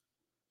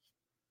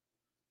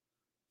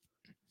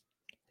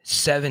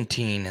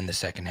 17 in the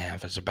second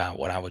half is about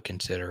what I would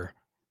consider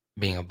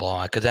being a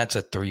blowout, because that's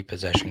a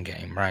 3-possession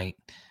game, right?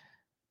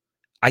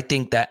 I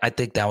think that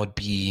would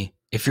be,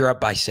 if you're up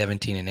by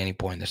 17 at any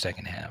point in the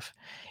second half,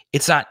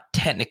 it's not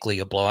technically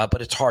a blowout,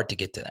 but it's hard to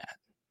get to that.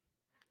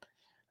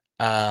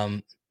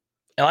 And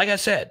like I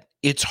said,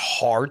 it's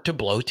hard to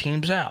blow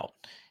teams out.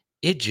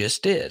 It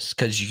just is,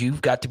 because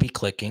you've got to be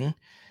clicking,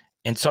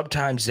 and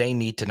sometimes they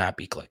need to not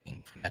be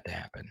clicking for that to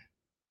happen.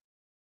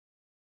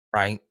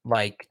 Right?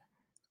 Like,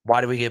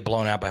 why do we get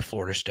blown out by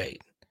Florida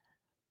State?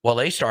 Well,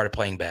 they started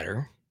playing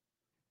better,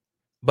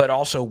 but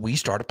also we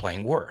started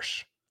playing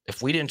worse.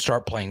 If we didn't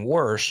start playing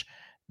worse,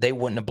 they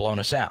wouldn't have blown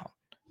us out.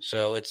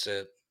 So it's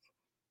a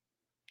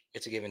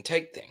give and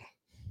take thing.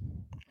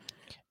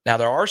 Now,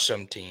 there are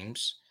some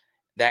teams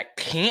that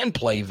can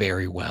play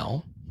very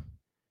well,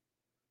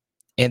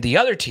 and the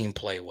other team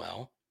play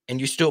well,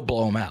 and you still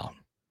blow them out.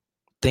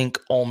 Think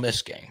Ole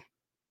Miss game.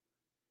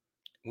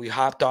 We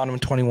hopped on them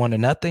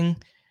 21-0.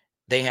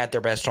 They had their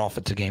best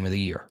offensive game of the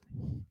year.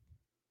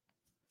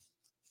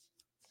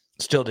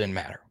 Still didn't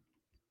matter.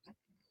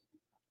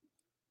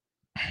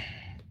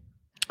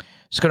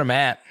 Let's go to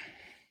Matt.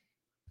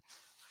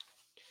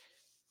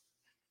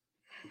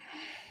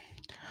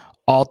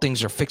 All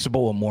things are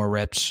fixable with more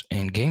reps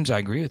and games. I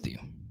agree with you.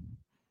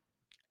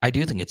 I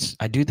do think it's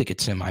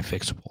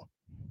semi-fixable.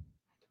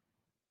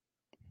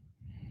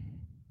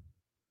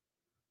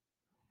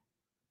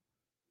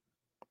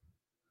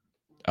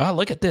 Oh,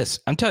 look at this.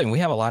 I'm telling you, we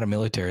have a lot of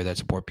military that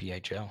support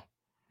PHL,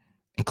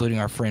 including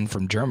our friend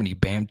from Germany,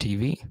 BAM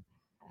TV,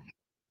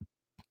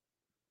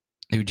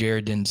 who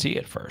Jared didn't see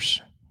at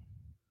first.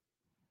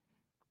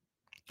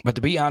 But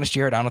to be honest,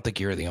 Jared, I don't think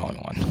you're the only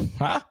one.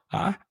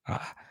 I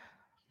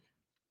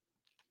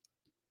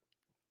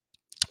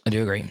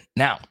do agree.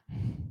 Now,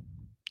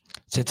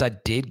 since I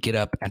did get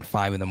up at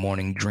 5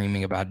 a.m.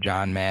 dreaming about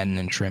John Madden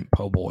and shrimp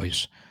po'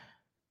 boys,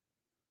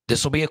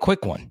 this will be a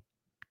quick one.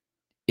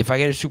 If I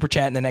get a super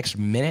chat in the next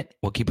minute,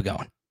 we'll keep it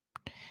going.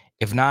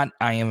 If not,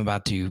 I am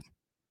about to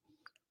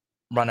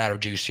run out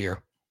of juice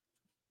here.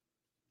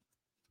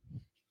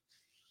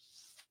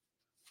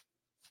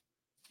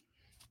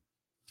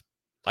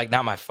 Like,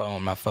 not my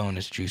phone. My phone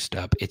is juiced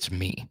up. It's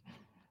me.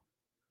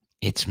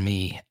 It's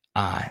me.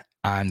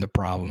 I'm the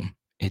problem.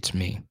 It's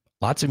me.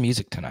 Lots of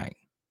music tonight.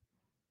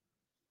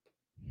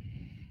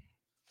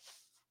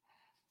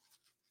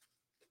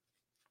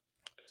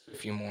 A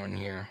few more in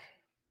here.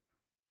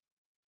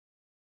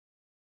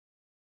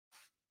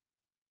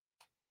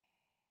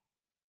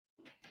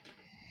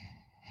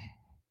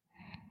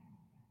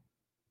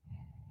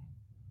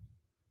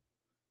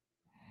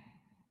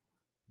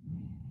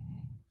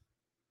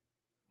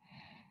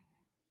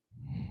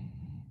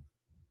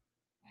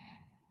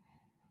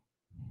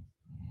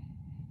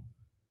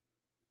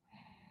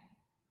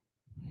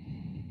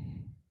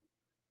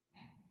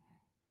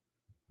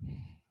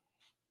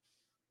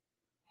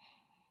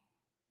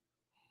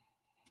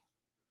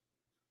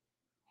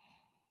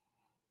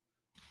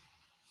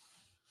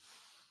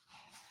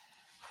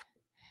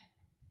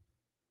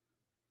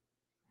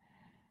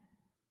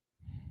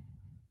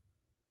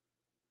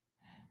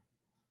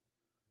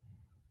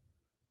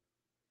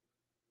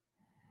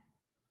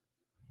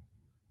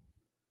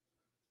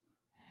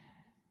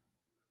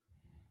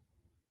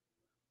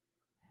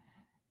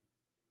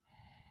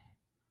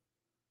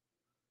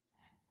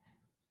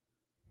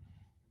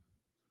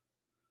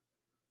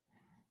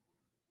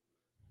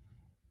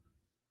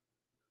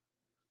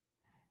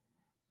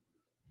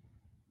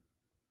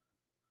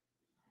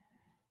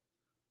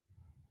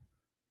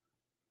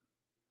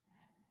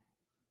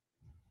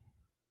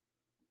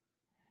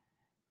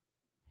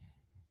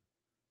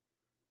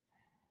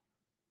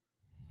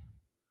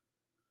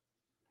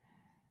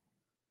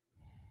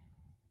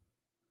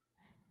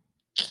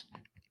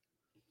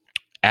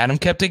 Adam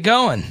kept it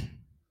going.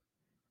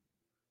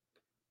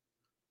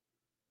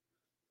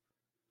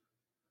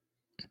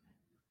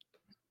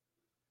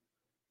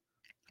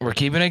 We're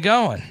keeping it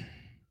going.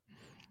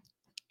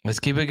 Let's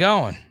keep it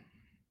going.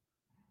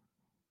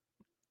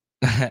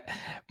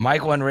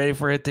 Mike wasn't ready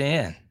for it to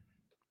end.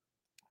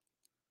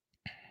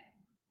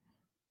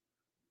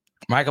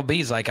 Michael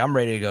B's like, I'm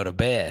ready to go to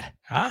bed.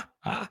 Huh?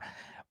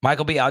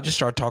 Michael B, I'll just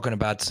start talking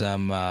about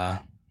some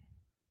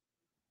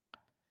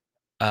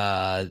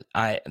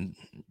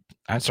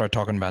I start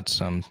talking about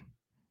some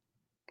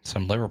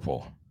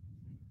Liverpool.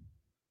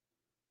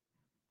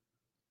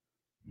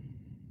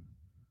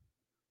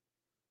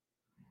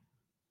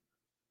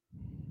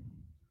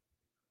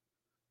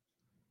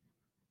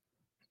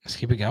 Let's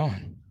keep it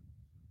going.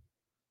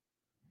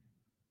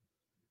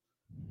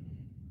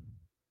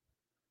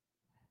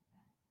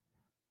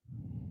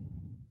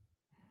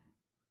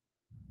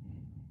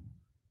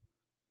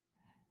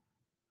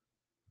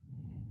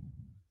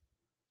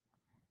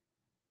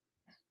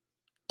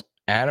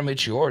 Adam,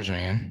 it's yours,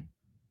 man.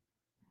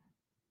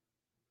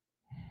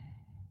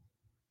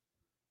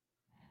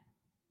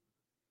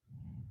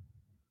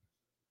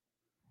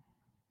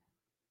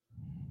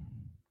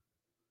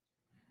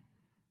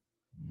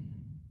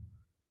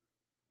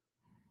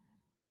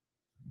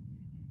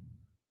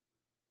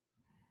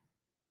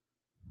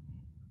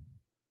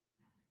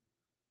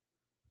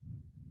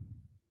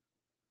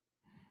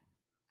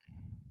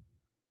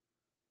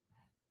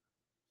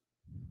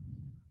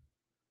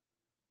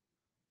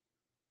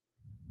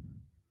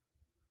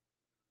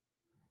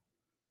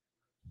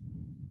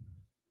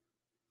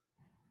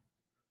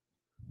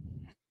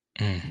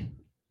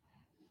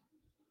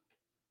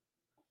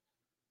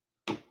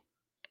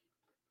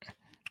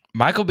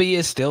 Michael B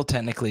is still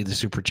technically the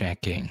Super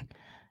Chat King.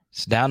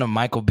 It's down to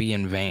Michael B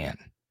and Van.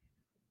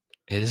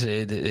 It's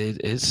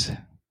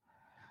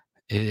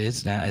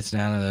down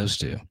to those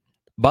two.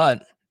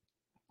 But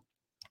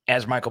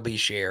as Michael B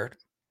shared,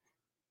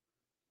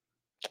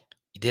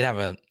 he did have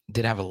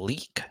a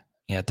leak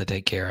he had to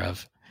take care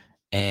of,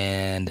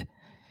 and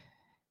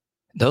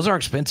those are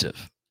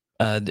expensive.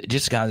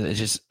 Just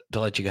to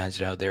let you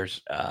guys know,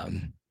 there's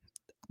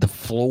the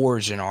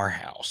floors in our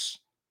house,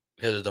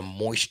 because of the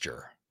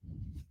moisture,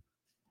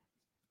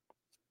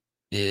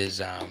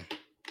 is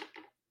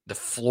the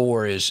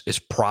floor is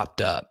propped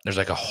up. There's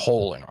like a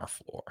hole in our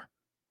floor.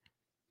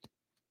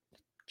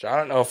 So I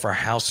don't know if our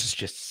house is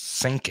just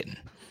sinking.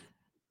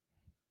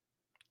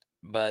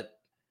 But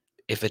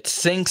if it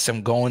sinks,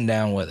 I'm going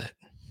down with it.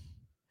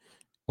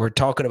 We were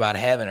talking about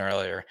heaven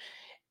earlier.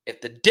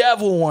 If the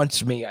devil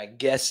wants me, I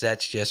guess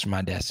that's just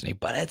my destiny,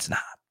 but it's not.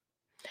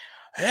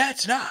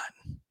 It's not.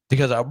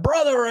 Because our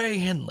brother Ray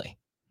Henley.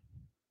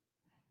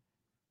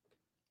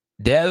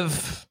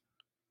 Dev,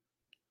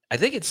 I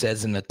think it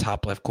says in the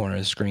top left corner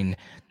of the screen,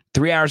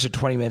 3 hours and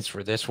 20 minutes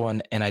for this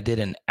one, and I did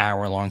an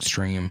hour-long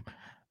stream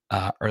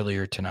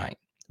earlier tonight.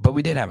 But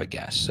we did have a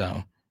guest,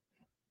 so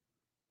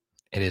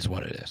it is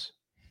what it is.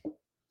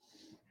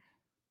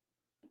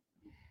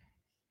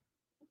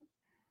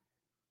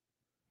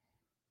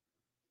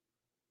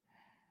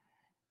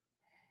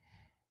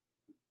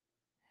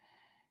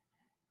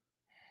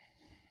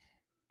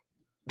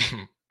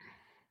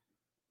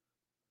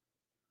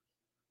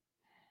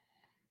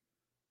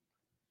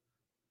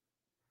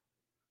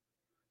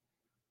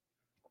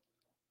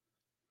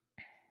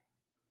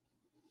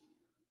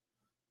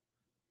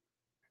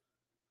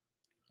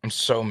 I'm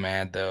so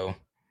mad, though,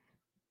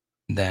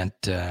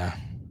 that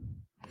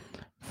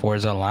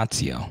Forza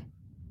Lazio.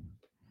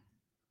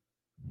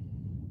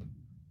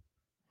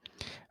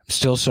 I'm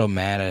still so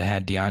mad I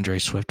had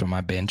DeAndre Swift on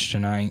my bench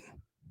tonight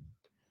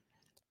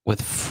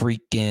with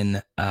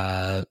freaking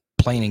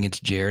playing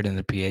against Jerez in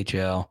the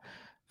PHL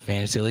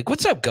Fantasy League.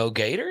 What's up, Go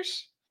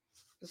Gators?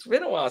 It's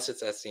been a while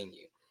since I've seen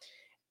you.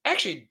 I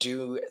actually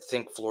do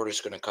think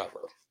Florida's going to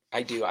cover.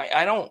 I do.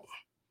 I don't.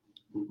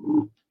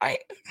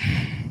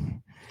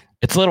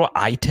 It's a little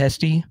eye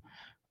testy.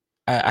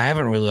 I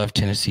haven't really loved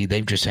Tennessee.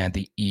 They've just had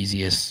the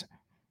easiest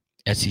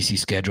SEC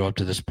schedule up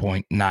to this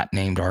point, not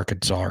named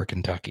Arkansas or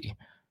Kentucky.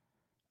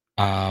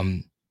 But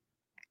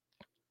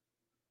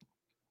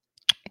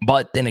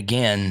then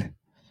again,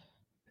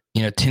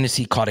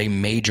 Tennessee caught a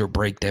major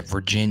break that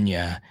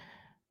Virginia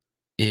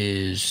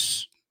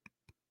is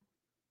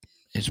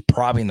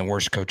probably in the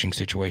worst coaching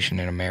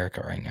situation in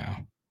America right now.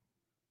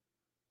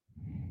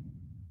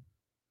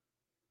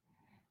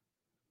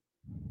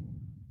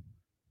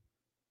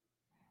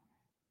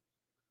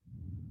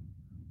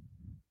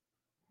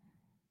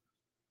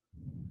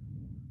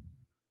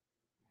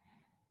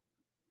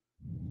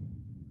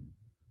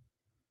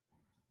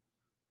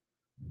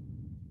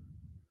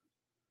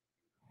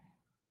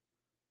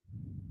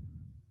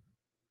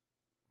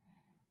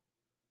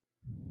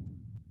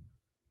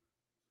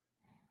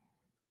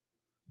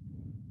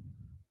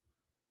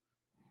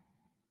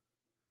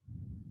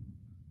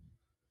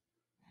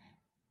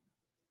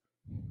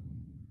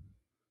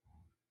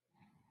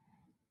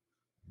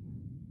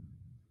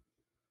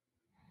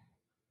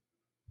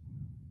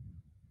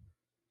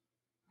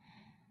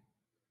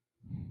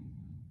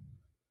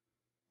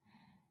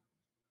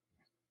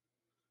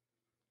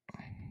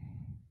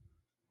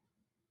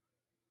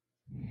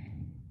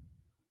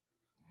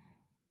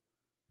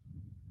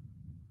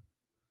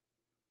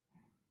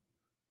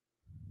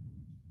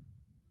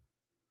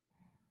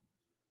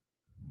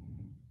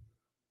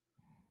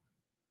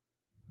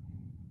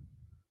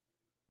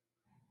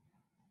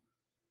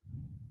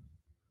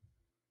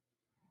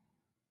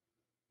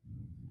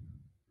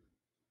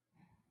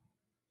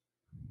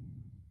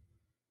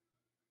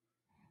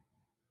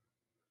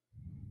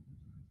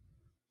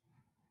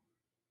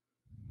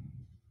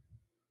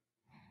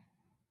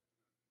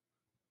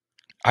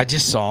 I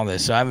just saw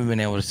this. So I haven't been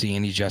able to see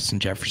any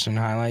Justin Jefferson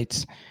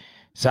highlights.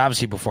 So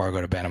obviously before I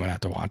go to bed, I'm going to have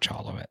to watch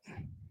all of it.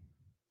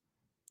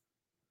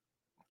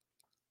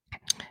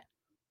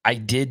 I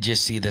did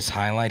just see this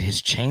highlight.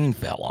 His chain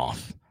fell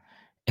off.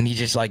 And he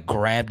just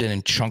grabbed it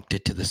and chunked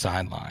it to the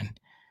sideline.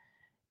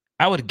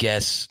 I would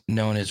guess,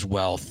 knowing his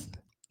wealth,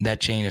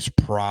 that chain is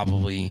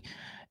probably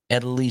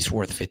at least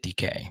worth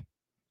 $50K.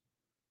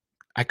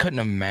 I couldn't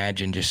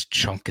imagine just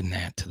chunking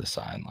that to the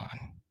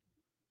sideline.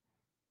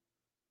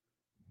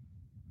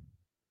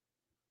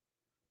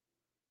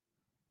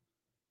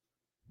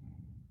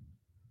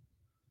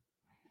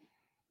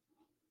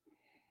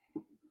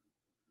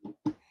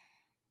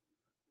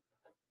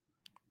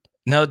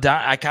 No,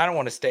 Don, I kind of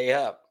want to stay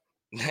up.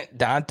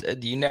 Don,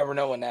 you never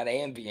know when that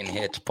Ambien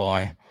hits,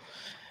 boy.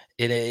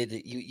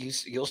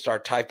 You'll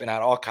start typing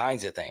out all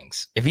kinds of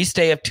things. If you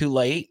stay up too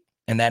late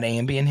and that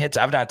Ambien hits,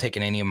 I've not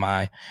taken any of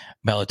my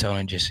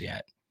melatonin just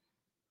yet.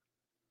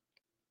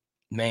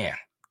 Man,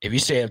 if you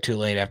stay up too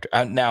late after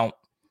now,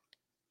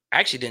 I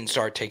actually didn't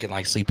start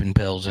taking sleeping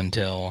pills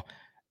until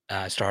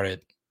I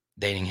started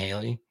dating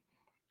Haley.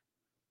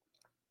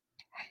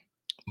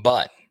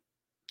 But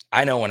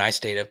I know when I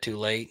stayed up too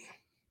late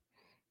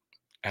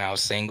and I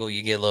was single,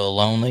 you get a little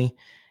lonely,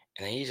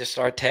 and then you just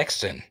start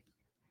texting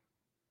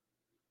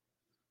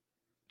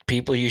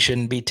people you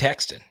shouldn't be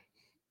texting.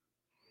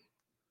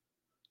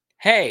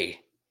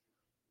 Hey,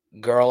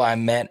 girl I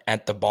met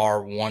at the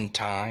bar one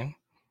time.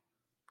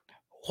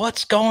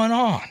 What's going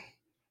on?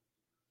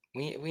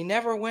 We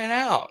never went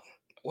out.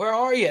 Where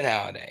are you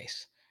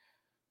nowadays?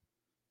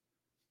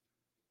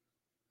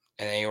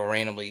 And then you'll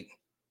randomly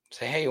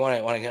say, hey, you want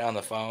to get on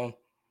the phone?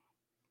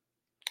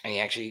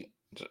 And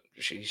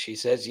she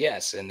says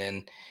yes. And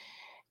then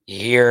you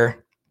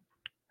hear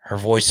her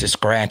voice is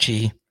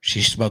scratchy.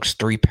 She smokes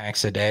 3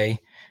 packs a day.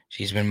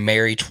 She's been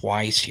married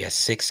twice. She has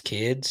 6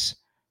 kids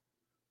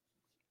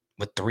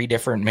with 3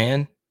 different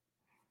men.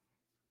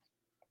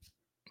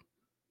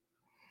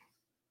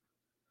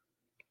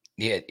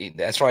 Yeah,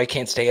 that's why I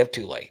can't stay up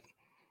too late.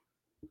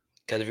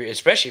 Because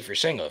especially if you're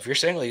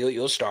single,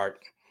 you'll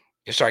start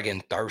getting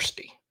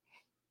thirsty.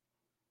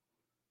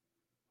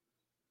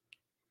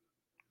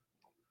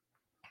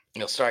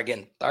 You'll start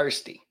getting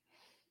thirsty.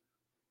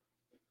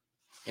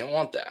 You don't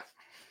want that.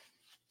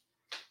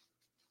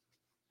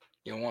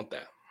 You don't want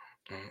that.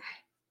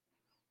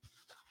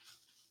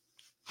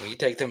 When you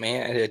take the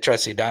man,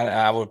 trust you, Don,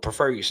 I would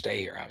prefer you stay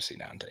here, obviously,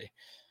 Dante.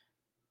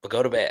 But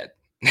go to bed.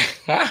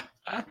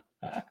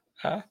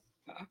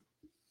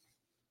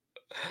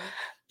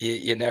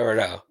 You never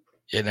know.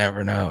 You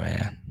never know,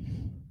 man.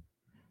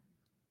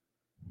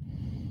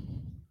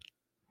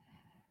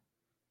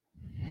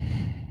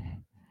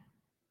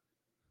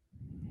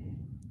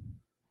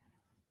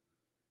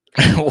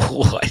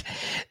 What?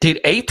 Dude,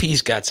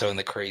 AP's got some of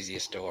the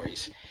craziest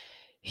stories.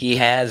 He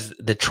has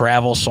the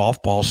travel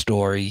softball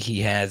story.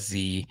 He has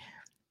the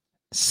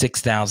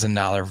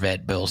 $6,000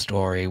 vet bill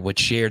story,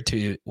 which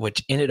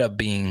ended up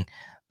being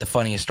the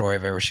funniest story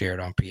I've ever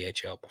shared on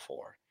PHL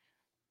before.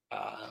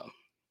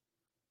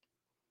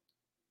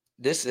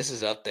 This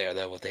is up there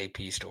though with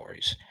AP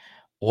stories.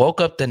 Woke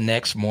up the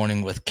next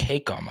morning with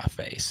cake on my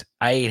face.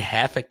 I ate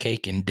half a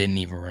cake and didn't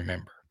even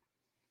remember.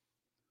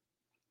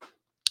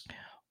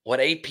 What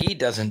AP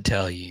doesn't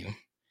tell you,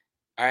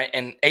 all right,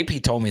 and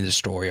AP told me this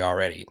story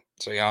already,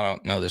 so y'all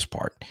don't know this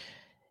part.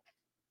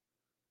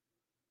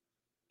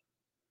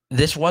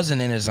 This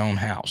wasn't in his own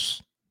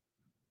house.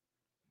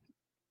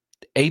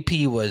 AP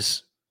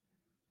was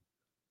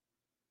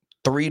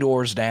 3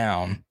 doors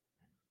down.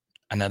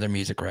 Another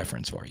music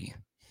reference for you.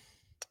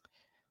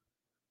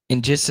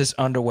 In just his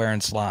underwear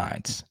and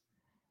slides.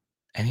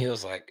 And he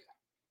was like,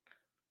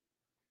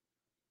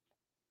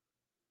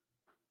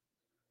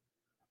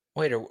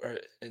 wait,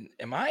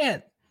 am I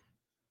at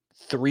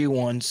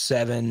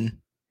 317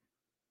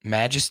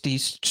 Majesty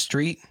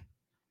Street?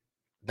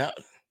 No.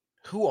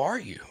 Who are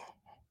you?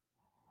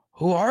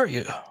 Who are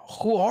you?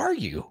 Who are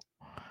you?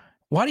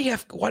 Why do you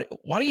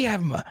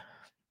have my,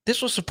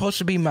 this was supposed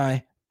to be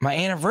my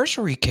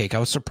anniversary cake. I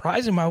was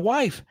surprising my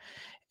wife.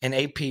 And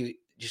AP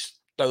just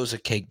throws a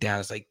cake down.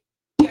 It's like,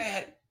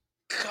 Dad,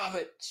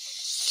 covet,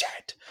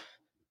 shit.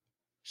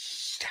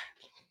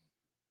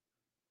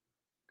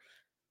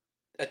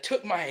 I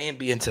took my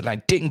Ambience and I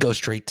didn't go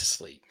straight to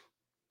sleep.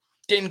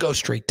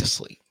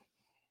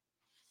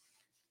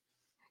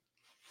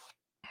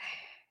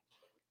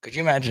 Could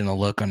you imagine the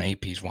look on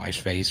AP's wife's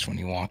face when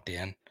he walked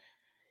in?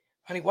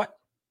 Honey, what?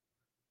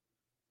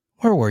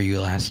 Where were you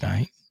last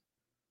night?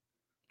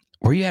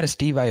 Were you at a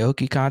Steve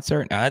Aoki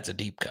concert? Now that's a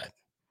deep cut.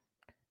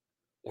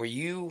 Were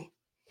you?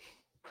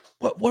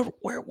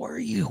 Where were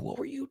you? What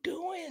were you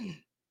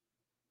doing?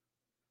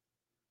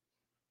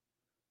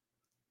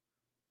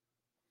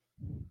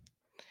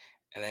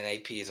 And then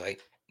AP is like,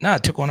 no, I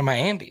took one of my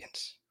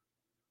Ambience.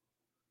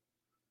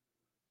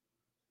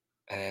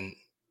 And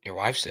your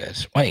wife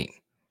says, wait.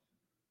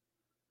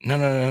 No.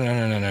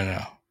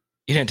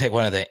 You didn't take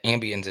one of the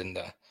Ambience in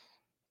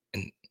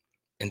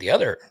the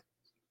other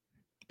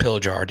pill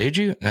jar, did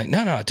you? Like,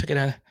 no, I took it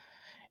out.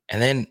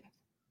 And then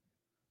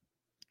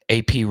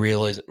AP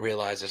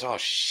realizes, oh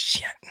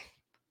shit.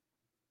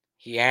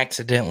 He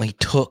accidentally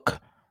took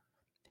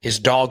his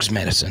dog's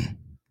medicine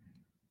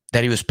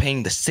that he was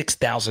paying the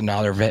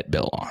 $6,000 vet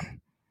bill on.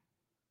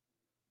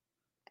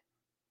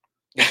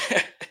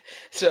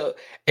 So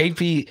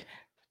AP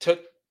took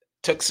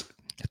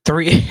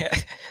 3.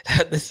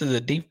 This is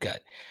a deep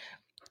cut.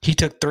 He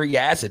took 3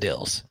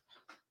 Azadils,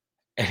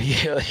 and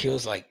he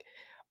was like,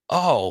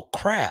 "Oh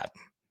crap!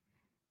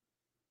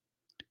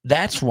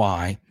 That's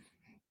why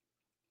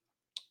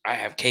I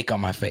have cake on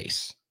my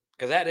face,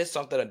 because that is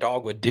something a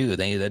dog would do.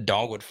 The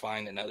dog would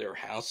find another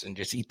house and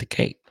just eat the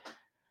cake."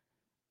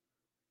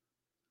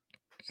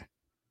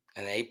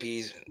 And the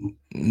APs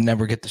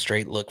never get the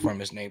straight look from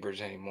his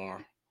neighbors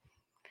anymore.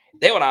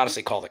 They would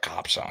honestly call the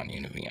cops on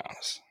you, to be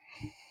honest.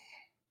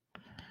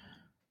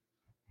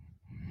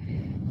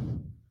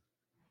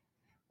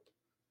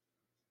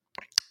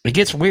 It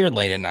gets weird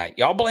late at night.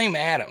 Y'all blame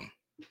Adam.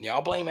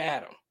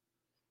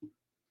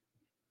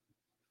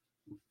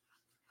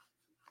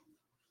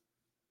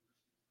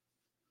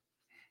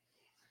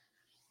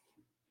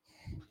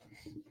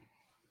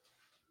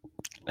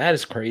 That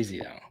is crazy,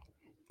 though.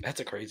 That's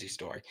a crazy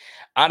story.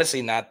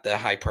 Honestly, not the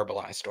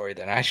hyperbolized story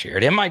that I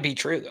shared. It might be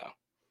true, though.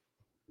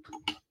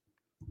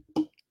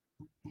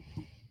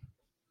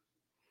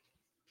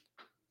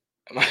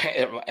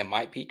 It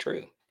might be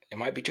true. It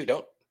might be true.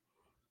 Don't.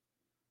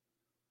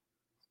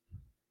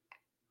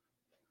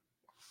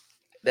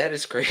 That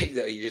is crazy,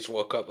 though. You just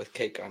woke up with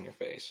cake on your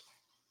face.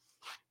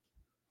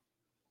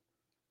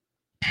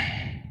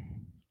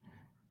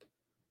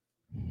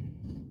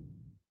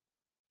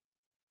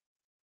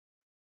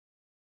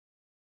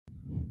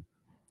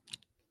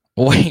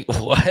 Wait,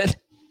 what?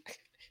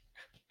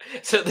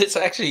 So this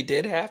actually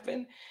did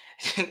happen?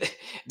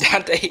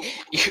 Dante,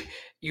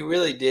 you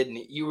really do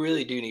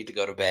need to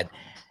go to bed.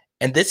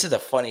 And this is a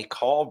funny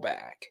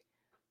callback.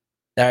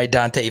 All right,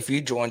 Dante, if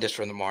you joined us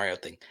from the Mario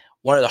thing,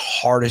 one of the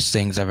hardest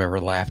things I've ever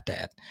laughed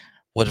at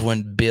was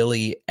when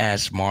Billy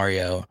asked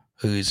Mario,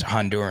 who's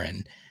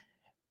Honduran,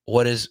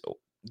 what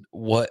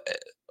what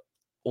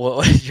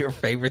was your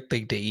favorite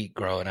thing to eat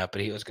growing up?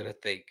 And he was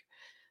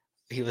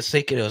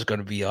thinking it was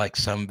gonna be like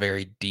some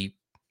very deep,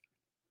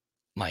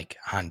 like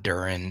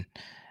Honduran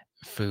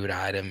food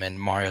item, and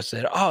Mario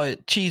said, "Oh,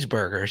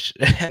 cheeseburgers."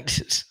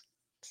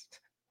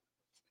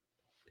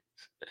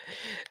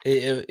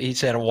 He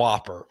said a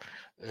Whopper.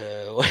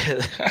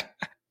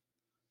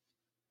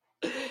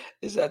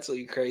 It's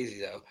absolutely crazy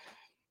though.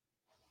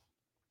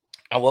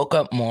 I woke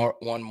up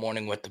one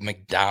morning with the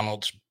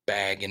McDonald's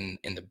bag in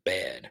the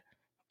bed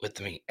with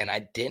me, and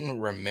I didn't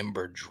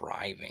remember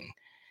driving.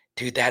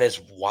 Dude, that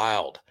is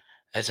wild.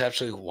 That's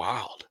absolutely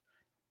wild.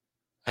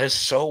 That is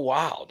so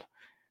wild.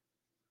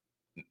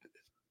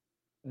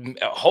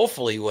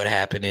 Hopefully, what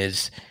happened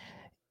is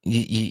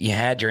you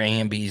had your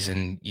Ambies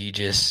and you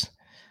just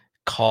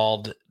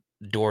called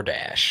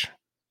DoorDash.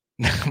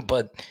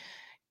 But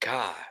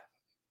God,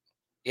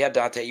 yeah,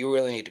 Dante, you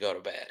really need to go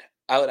to bed.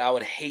 I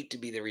would hate to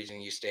be the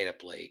reason you stayed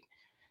up late.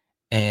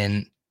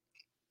 And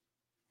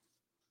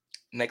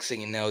next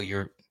thing you know,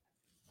 you're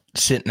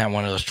sitting at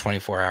one of those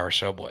 24-hour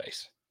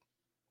subways.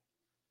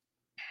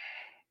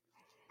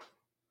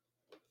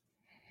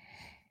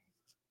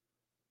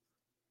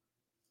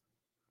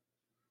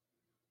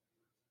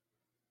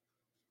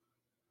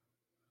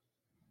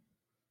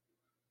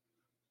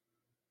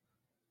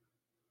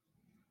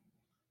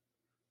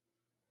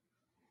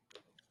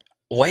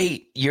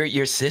 Wait,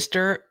 your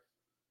sister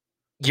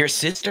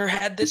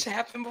had this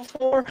happen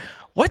before?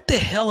 What the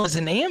hell is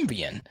an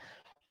Ambien?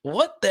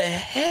 What the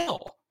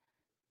hell?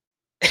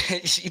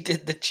 She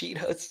did the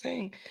Cheetos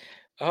thing.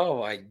 Oh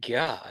my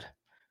God.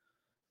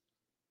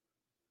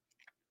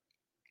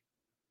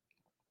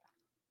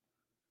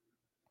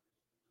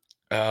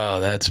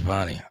 Oh, that's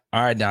funny.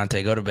 All right,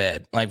 Dante, go to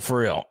bed. Like, for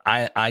real.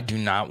 I do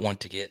not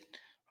want to get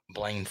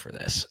blamed for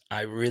this.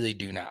 I really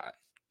do not.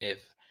 If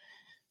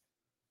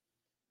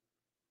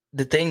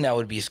the thing that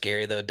would be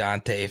scary though,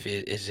 Dante,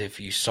 if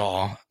you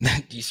saw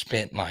that you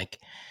spent like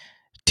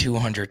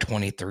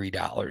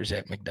 $223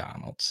 at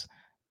McDonald's.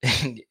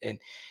 And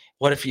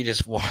what if you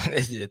just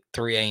wanted at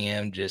 3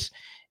 a.m. just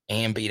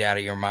beat out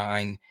of your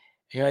mind?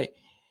 You're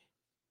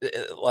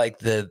like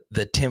the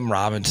Tim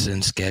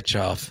Robinson sketch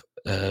off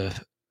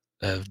of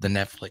the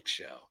Netflix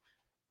show.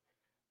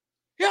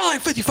 Yeah,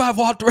 like 55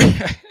 Whoppers,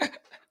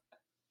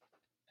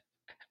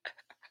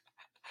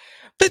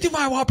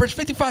 55 Whoppers,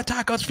 55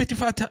 tacos,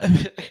 55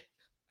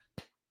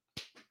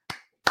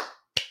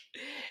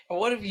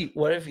 What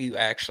if you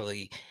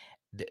actually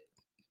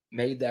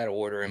made that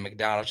order and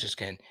McDonald's just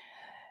can,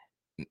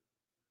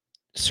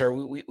 sir,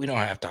 we don't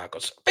have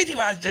tacos.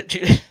 55.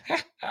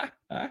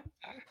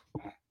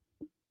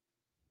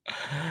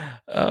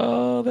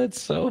 Oh, that's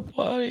so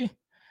funny.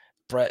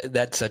 Brett,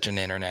 that's such an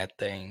internet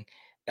thing.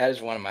 That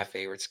is one of my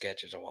favorite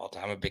sketches of all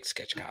time. I'm a big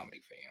sketch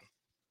comedy fan.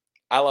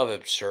 I love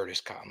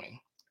absurdist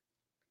comedy.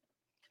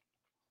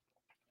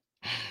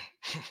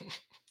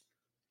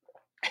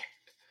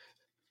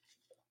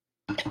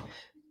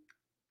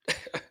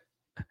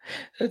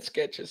 That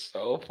sketch is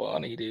so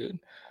funny, dude.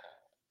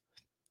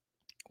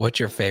 What's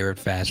your favorite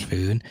fast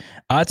food?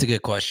 Oh, that's a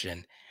good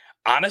question.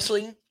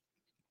 Honestly,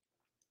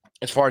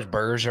 as far as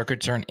burgers are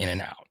concerned,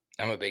 In-N-Out.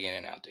 I'm a big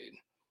In-N-Out dude.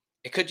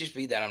 It could just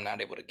be that I'm not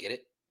able to get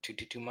it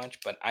too much,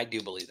 but I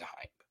do believe the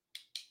hype.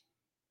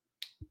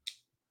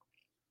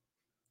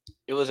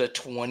 It was a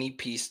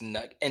 20-piece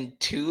nugget and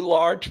 2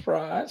 large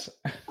fries.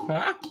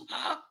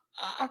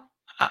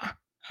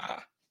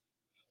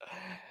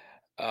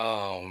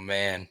 Oh,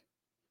 man.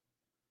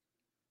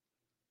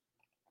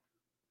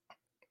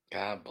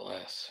 God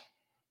bless.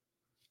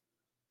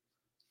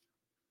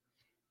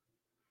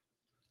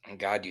 And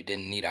God, you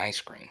didn't need ice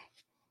cream.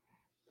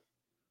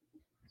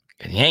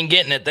 And you ain't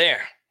getting it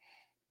there.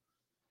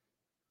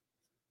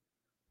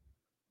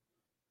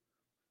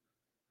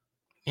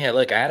 Yeah,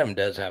 look, Adam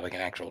does have like an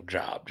actual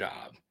job.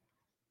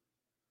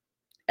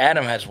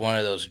 Adam has one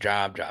of those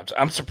jobs.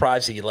 I'm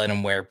surprised he let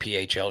him wear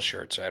PHL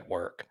shirts at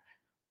work.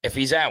 If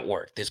he's at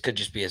work, this could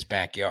just be his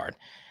backyard.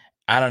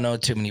 I don't know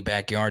too many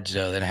backyards,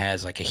 though, that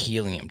has like a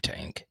helium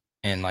tank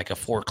and like a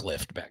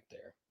forklift back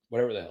there.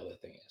 Whatever the hell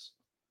that thing is.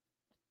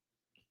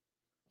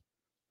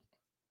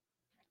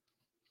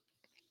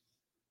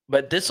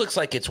 But this looks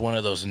like it's one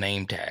of those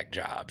name tag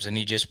jobs, and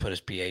he just put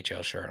his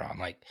PHL shirt on.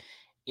 Like,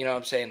 you know what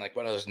I'm saying? Like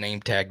one of those name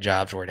tag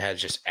jobs where it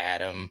has just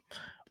Adam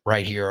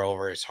right here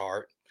over his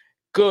heart.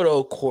 Good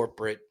old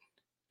corporate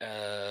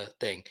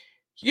thing.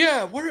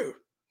 Yeah, where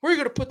are you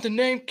going to put the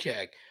name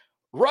tag?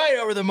 Right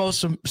over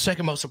the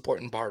second most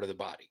important part of the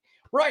body.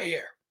 Right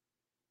here.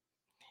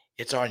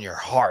 It's on your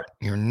heart,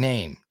 your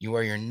name. You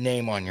wear your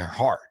name on your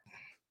heart.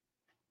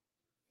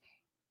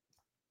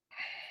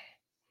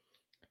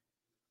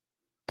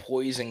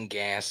 Poison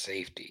gas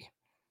safety.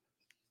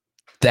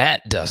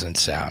 That doesn't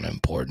sound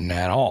important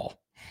at all.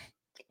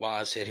 While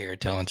I sit here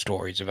telling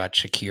stories about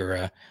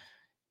Shakira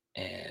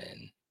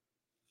and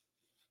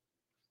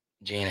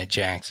Janet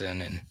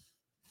Jackson and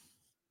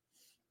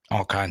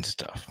all kinds of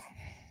stuff.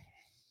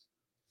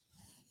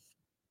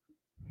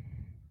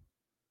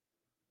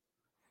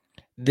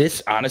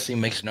 This honestly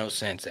makes no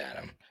sense,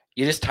 Adam.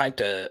 You just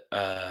typed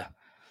a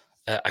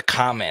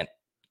comment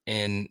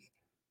in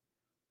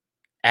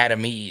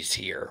Adamese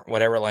here,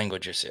 whatever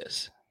language this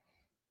is.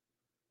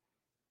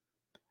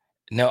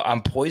 No,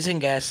 I'm poison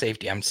gas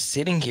safety. I'm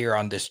sitting here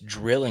on this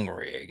drilling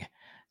rig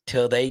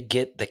till they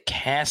get the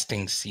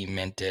casting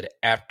cemented.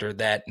 After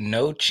that,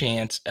 no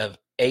chance of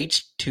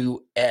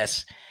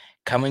H2S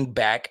coming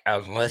back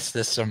unless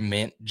the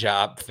cement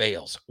job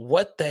fails.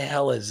 What the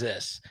hell is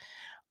this?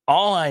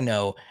 All I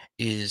know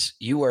is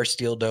you wear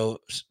steel-toe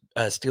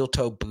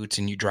boots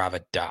and you drive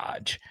a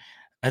Dodge.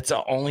 That's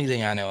the only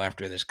thing I know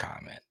after this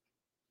comment.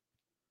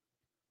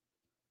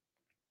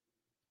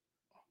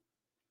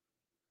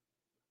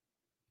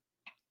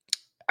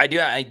 I do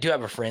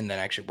have a friend that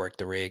actually worked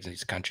the rigs.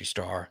 He's a country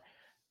star.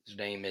 His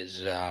name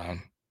is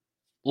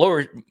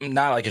lower,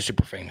 not like a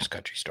super famous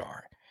country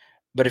star,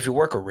 but if you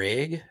work a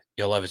rig,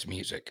 you'll love his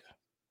music.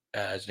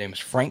 His name is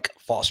Frank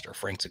Foster.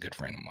 Frank's a good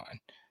friend of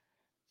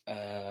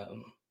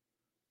mine.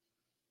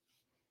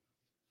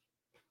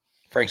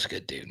 Frank's a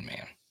good dude,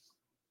 man.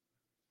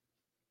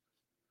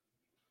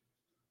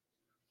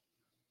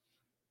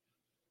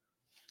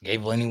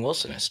 Gave Lenny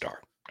Wilson a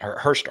start, or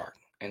her start,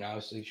 and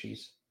obviously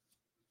she's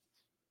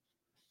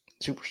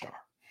superstar.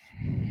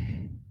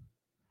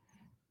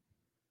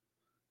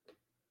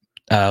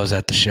 I was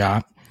at the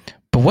shop,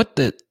 but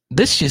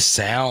this just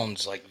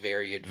sounds like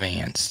very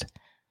advanced.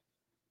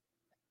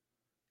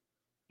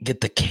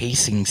 Get the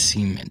casing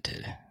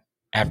cemented.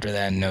 After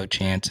that, no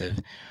chance of.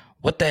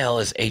 What the hell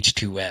is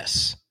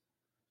H2S?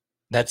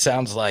 That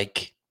sounds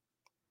like,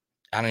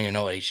 I don't even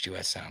know what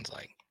H2S sounds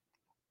like.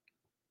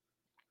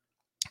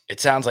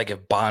 It sounds like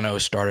if Bono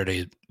started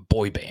a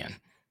boy band.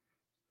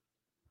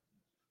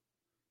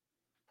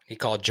 He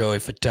called Joey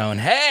Fatone,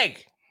 hey,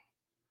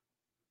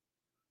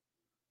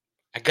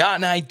 I got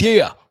an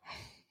idea.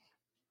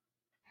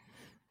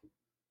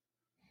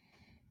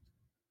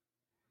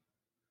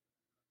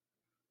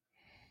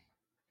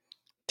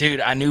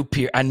 Dude, I knew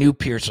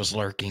Pierce was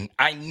lurking.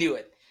 I knew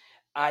it.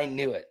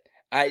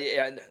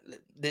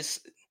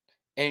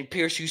 And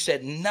Pierce, you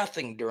said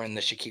nothing during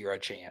the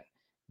Shakira chant.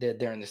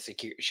 During the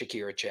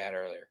Shakira chat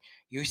earlier.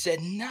 You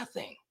said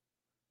nothing.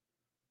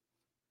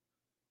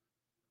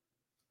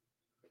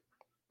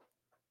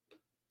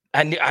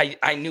 I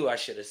knew I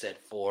should have said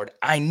Ford.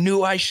 I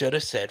knew I should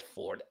have said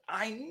Ford.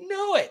 I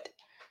knew it.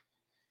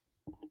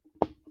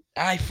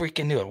 I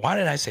freaking knew it. Why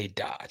did I say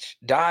Dodge?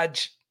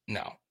 Dodge,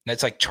 no.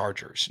 That's like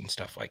Chargers and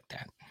stuff like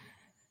that.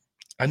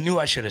 I knew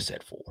I should have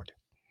said Ford.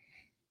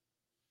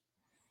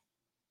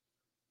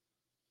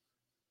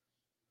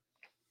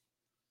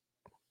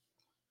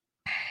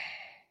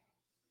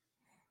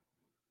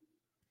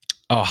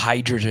 Oh,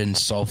 hydrogen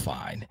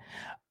sulfide.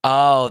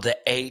 Oh, the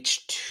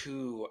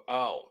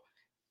H2O.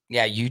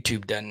 Yeah,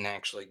 YouTube doesn't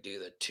actually do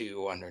the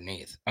 2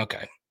 underneath.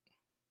 Okay.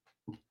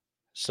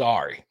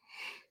 Sorry.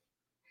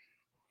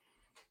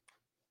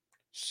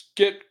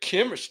 Skip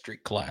chemistry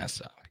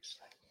class, obviously.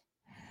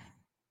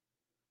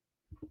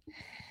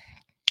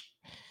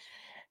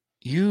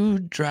 You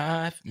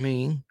drive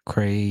me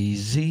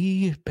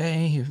crazy,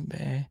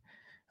 baby.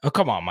 Oh,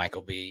 come on,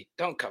 Michael B.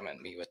 Don't come at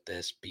me with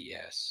this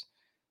BS.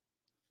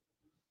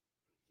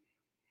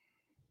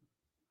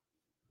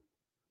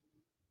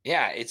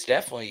 Yeah, it's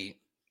definitely...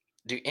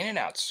 Dude,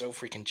 In-N-Out's so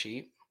freaking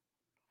cheap.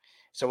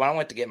 So when I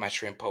went to get my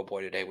shrimp po'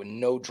 boy today with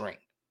no drink,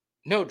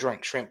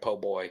 shrimp po'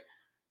 boy,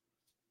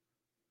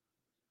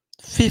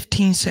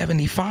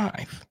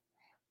 $15.75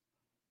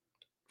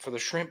 for the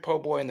shrimp po'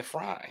 boy and the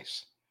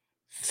fries.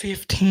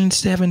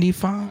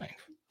 $15.75.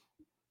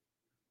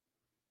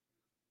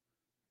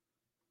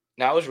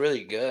 Now it was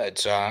really good.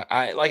 So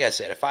I like I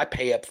said, if I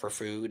pay up for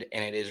food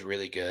and it is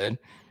really good,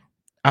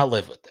 I'll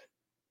live with it.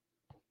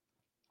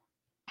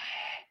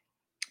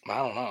 I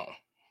don't know.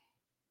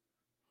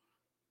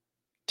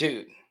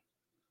 Dude,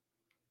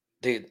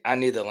 I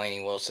knew the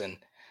Lainey Wilson.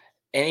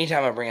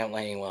 Anytime I bring up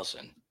Lainey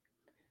Wilson,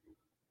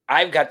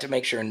 I've got to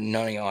make sure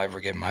none of y'all ever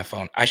get my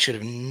phone. I should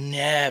have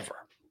never,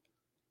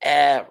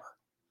 ever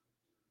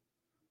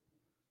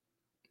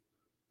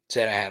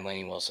said I had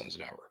Lainey Wilson's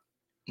number.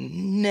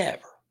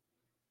 Never.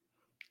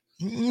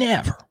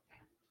 Now,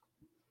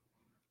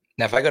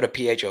 if I go to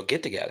PHO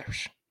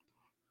get-togethers,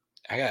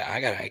 I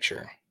got to make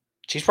sure.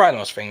 She's probably the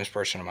most famous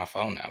person on my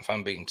phone now, if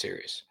I'm being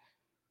serious.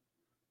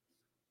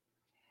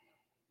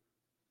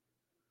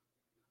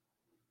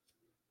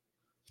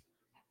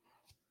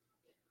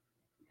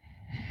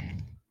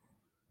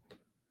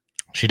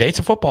 She dates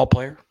a football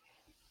player.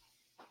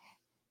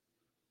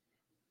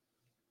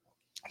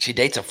 She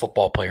dates a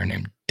football player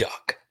named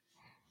Duck.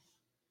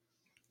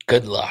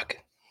 Good luck.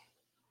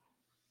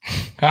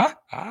 Huh?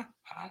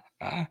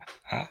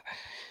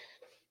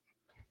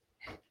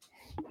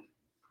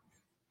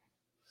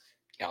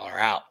 Y'all are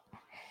out.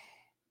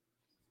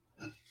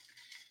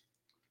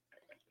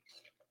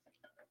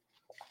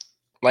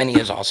 Lainey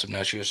is awesome.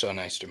 Now she was so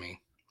nice to me,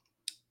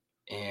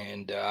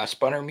 and I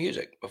spun her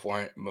music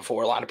before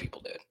a lot of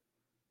people did.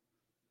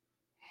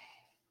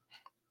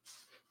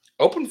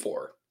 Open for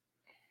her.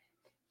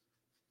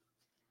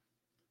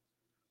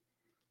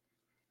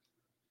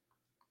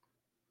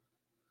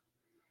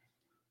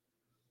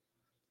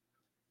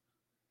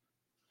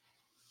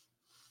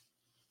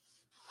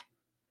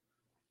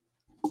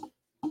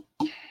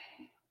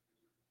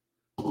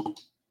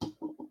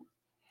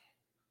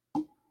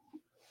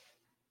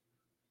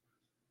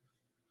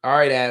 All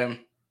right, Adam.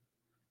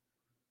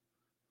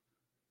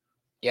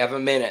 You have a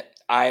minute.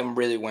 I am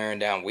really wearing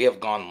down. We have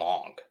gone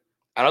long.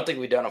 I don't think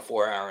we've done a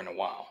 4-hour in a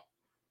while.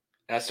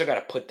 And I still got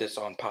to put this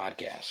on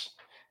podcast.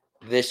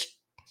 This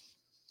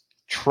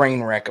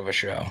train wreck of a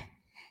show.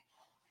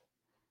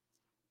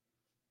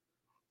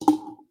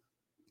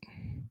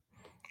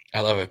 I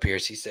love it,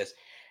 Pierce. He says,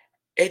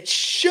 it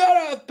should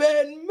have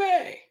been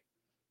me.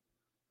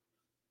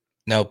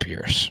 No,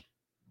 Pierce.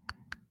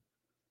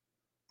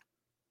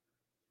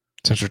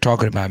 Since we're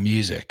talking about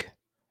music,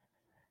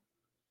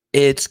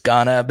 it's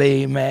gonna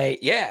be me.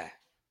 Yeah.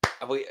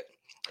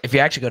 If you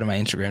actually go to my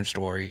Instagram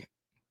story,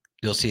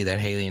 you'll see that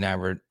Haley and I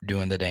were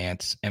doing the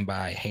dance. And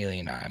by Haley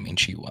and I mean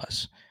she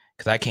was.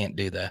 Because I can't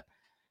do that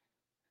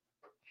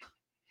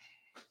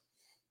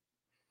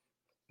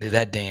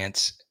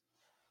dance.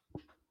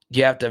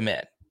 You have to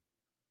admit,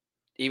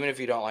 even if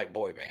you don't like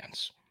boy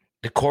bands,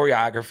 the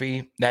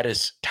choreography, that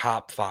is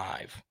top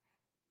 5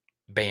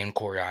 band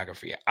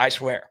choreography. I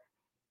swear.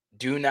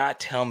 Do not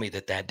tell me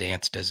that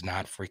dance does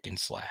not freaking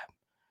slap.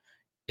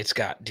 It's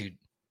got, dude.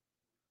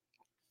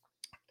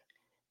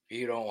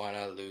 You don't want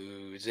to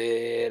lose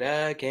it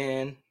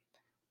again.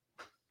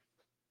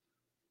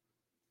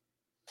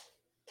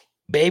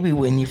 Baby,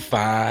 when you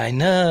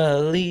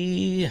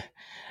finally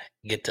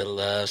get to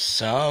love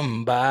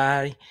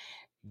somebody,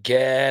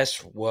 guess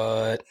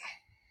what?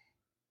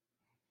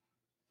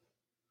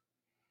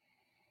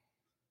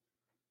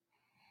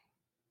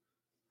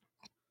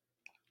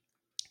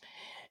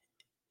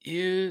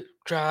 You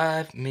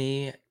drive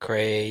me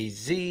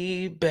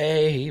crazy,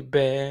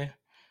 baby.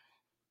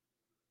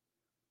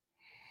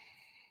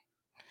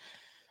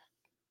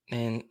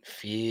 And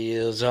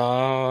feels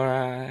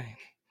alright.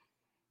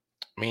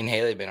 Me and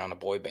Haley have been on a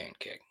boy band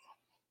kick.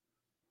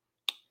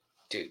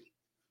 Dude.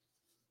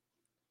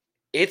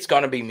 It's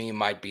Gonna Be Me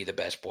might be the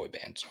best boy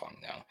band song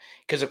now.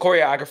 Because the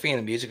choreography in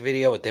the music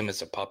video with them as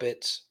the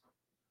puppets.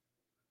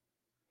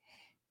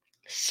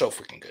 So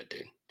freaking good,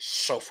 dude.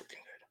 So freaking good.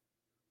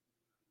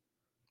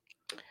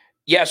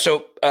 Yeah,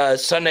 so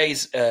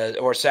Sundays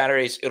or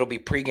Saturdays, it'll be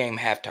pregame,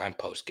 halftime,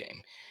 postgame.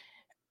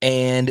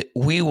 And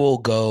we will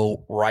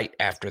go right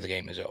after the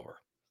game is over.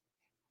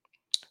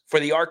 For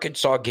the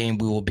Arkansas game,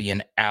 we will be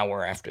an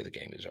hour after the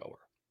game is over.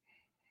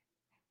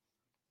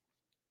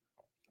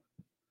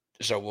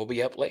 So we'll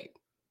be up late.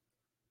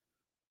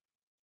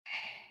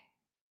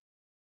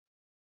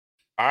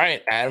 All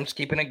right, Adam's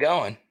keeping it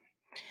going.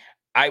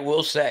 I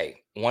will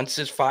say, once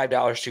this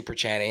 $5 super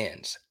chat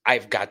ends,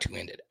 I've got to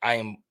end it. I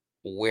am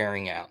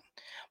wearing out.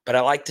 But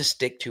I like to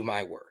stick to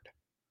my word.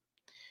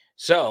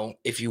 So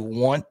if you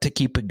want to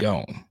keep it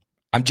going,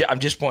 I'm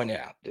just pointing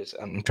out this.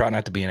 I'm trying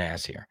not to be an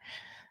ass here.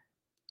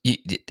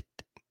 We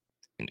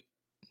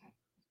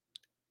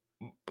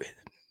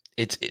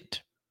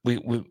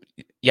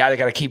either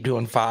got to keep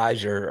doing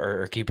 5s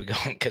or keep it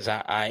going because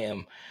I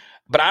am.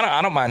 But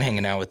I don't mind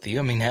hanging out with you.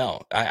 I mean,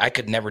 hell, I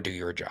could never do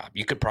your job.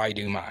 You could probably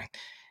do mine.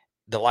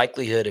 The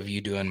likelihood of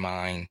you doing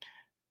mine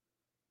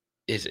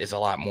is a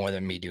lot more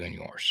than me doing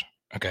yours.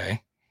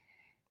 Okay.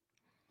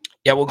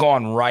 Yeah, we'll go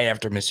on right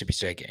after Mississippi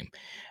State game.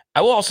 I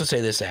will also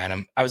say this,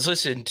 Adam. I was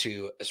listening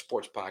to a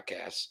sports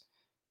podcast,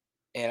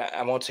 and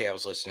I won't say I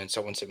was listening.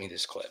 Someone sent me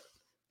this clip,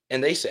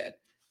 and they said,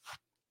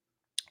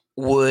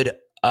 which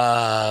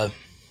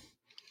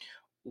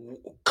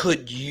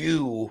would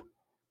you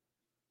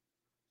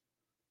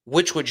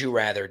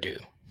rather do?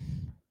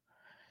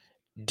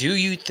 Do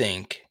you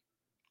think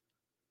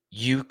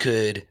you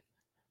could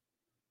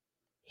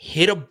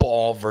hit a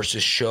ball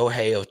versus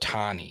Shohei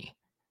Ohtani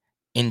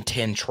in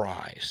 10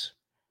 tries?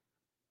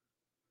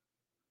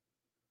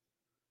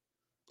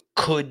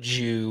 Could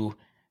you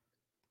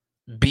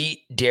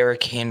beat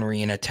Derrick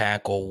Henry in a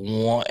tackle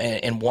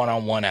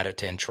one-on-one out of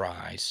 10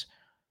 tries?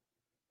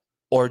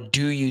 Or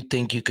do you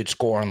think you could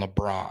score on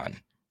LeBron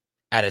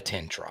out of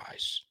 10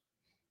 tries?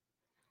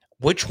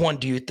 Which one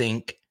do you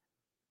think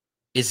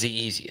is the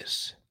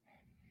easiest?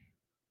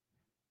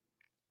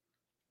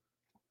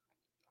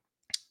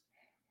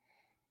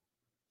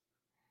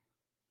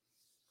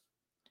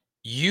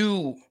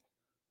 You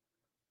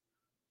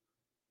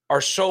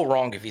are so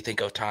wrong if you think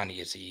Ohtani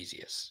is the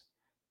easiest.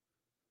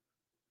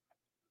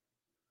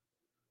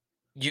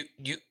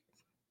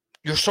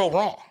 You're so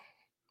wrong.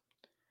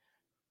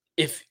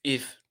 If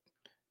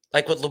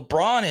like with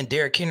LeBron and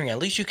Derrick Henry, at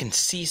least you can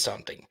see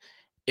something.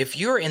 If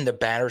you're in the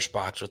batter's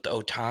box with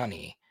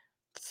Ohtani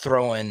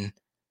throwing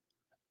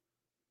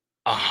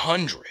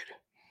 100,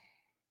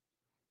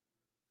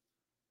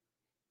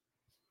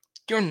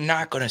 you're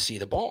not going to see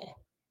the ball.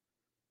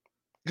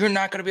 You're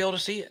not going to be able to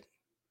see it.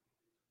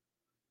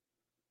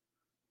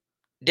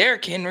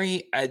 Derrick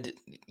Henry,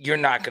 you're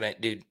not going to,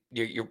 dude.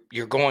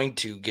 You're going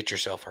to get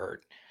yourself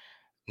hurt.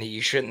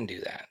 You shouldn't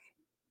do that.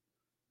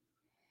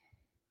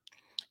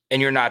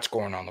 And you're not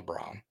scoring on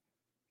LeBron.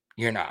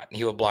 You're not.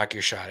 He will block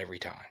your shot every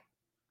time.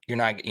 You're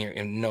not.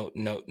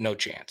 No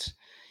chance.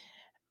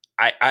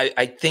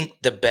 I think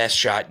the best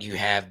shot you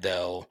have,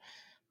 though,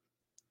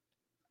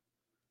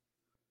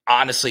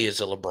 honestly,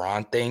 is a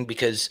LeBron thing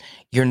because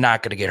you're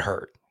not going to get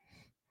hurt.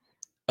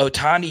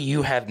 Ohtani,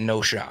 you have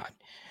no shot.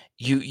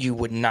 You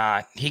would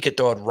not. He could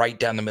throw it right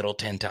down the middle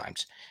 10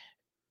 times.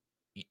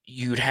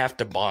 You'd have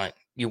to bunt.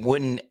 You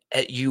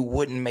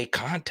wouldn't make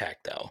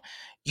contact, though.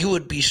 You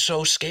would be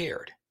so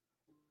scared.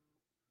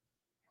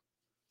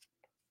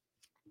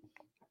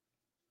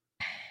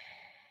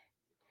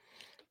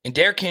 And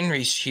Derrick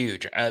Henry's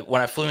huge.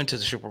 When I flew into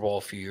the Super Bowl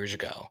a few years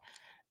ago,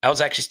 I was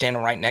actually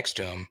standing right next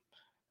to him,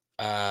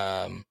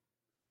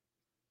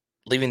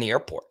 leaving the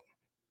airport.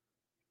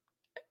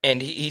 And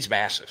he's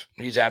massive.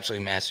 He's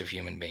absolutely massive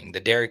human being.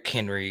 The Derrick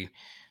Henry,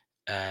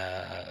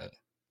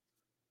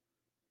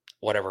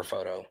 whatever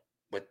photo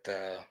with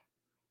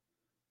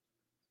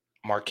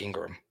Mark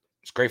Ingram.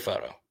 It's a great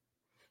photo.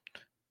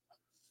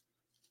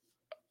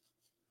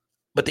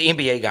 But the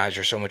NBA guys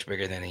are so much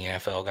bigger than the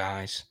NFL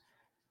guys.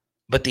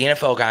 But the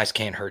NFL guys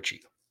can't hurt you.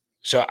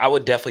 So I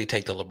would definitely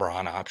take the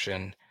LeBron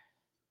option.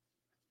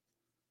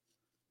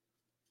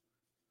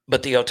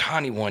 But the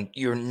Ohtani one,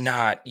 you're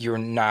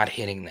not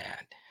hitting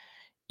that.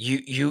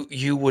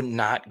 You would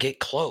not get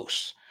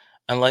close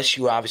unless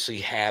you obviously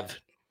have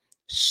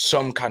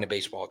some kind of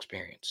baseball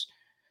experience.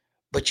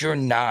 But you're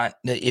not,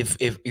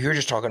 if you're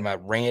just talking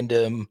about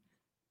random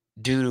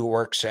dude who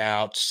works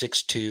out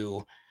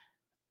 6'2",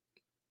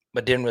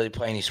 but didn't really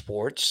play any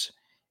sports,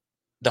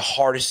 the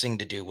hardest thing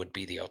to do would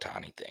be the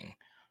Ohtani thing.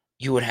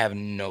 You would have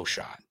no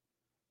shot.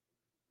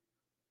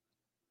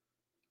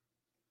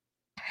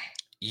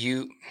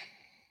 You're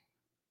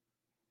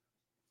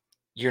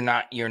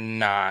not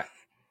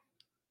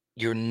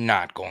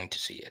going to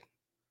see it.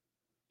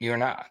 You're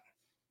not.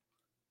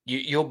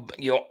 You'll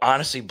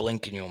honestly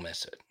blink and you'll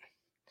miss it.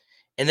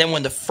 And then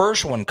when the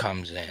first one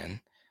comes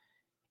in,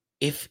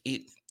 if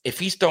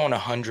he's throwing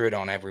 100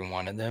 on every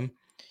one of them,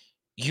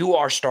 you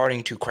are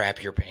starting to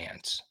crap your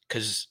pants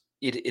because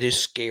it is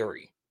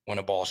scary when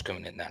a ball's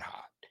coming in that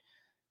hot.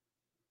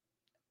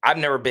 I've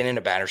never been in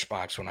a batter's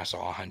box when I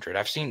saw 100.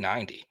 I've seen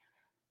 90.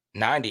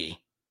 90,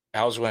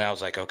 that was when I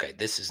was like, okay,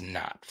 this is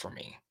not for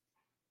me.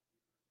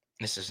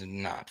 This is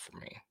not for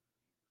me.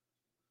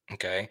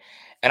 Okay.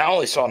 And I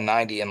only saw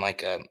 90 in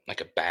like a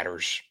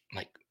batter's,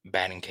 like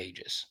batting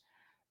cages.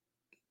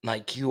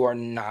 Like you are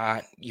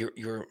not,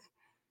 you're,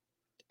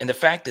 and the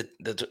fact that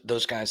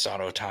those guys saw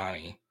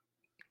Ohtani,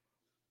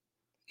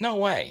 no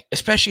way.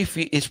 Especially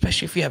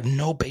if you have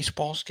no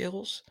baseball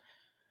skills.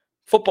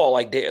 Football,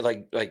 like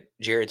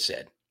Jerez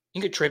said,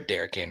 you could trip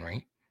Derrick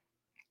Henry.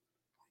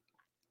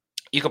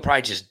 You could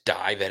probably just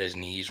dive at his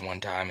knees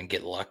one time and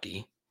get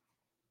lucky.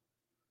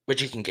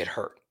 But you can get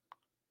hurt.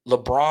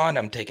 LeBron,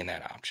 I'm taking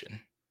that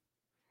option.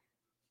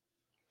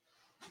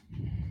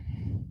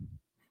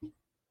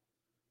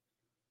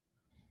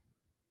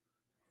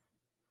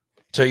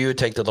 So you would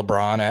take the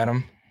LeBron,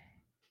 Adam?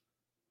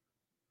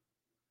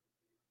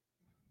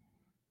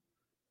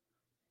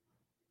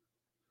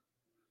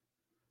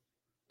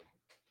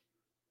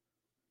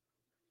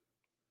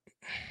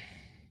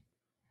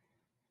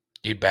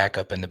 You'd back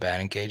up in the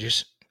batting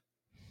cages?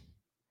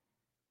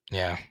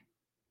 Yeah.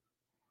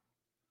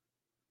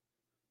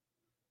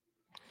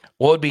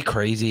 What would be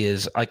crazy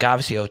is, like,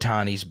 obviously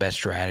Ohtani's best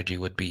strategy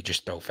would be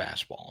just throw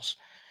fastballs.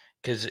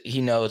 Because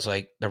he knows,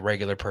 like, the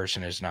regular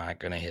person is not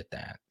going to hit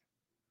that.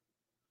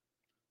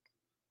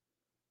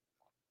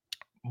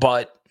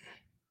 But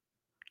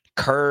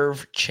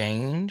curve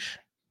change,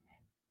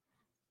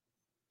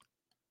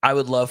 I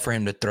would love for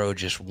him to throw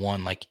just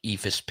one, like,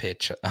 eephus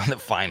pitch on the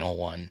final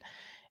one.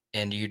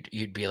 And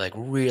you'd be like,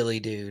 really,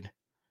 dude?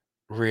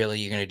 Really?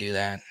 You're going to do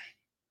that?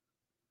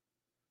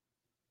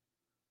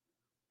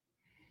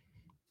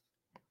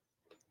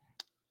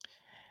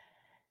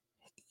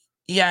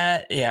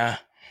 Yeah.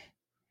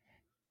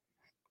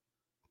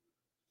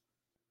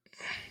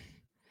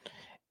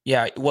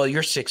 Yeah, well,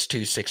 you're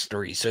 6'2",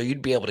 6'3", so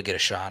you'd be able to get a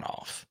shot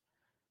off.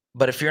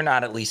 But if you're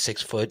not at least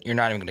 6 foot, you're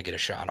not even going to get a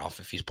shot off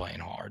if he's playing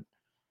hard.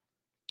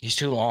 He's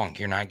too long.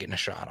 You're not getting a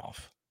shot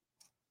off.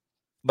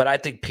 But I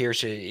think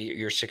Pierce,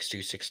 you're 6'2",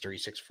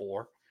 6'3",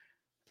 6'4".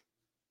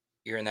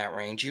 You're in that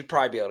range. You'd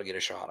probably be able to get a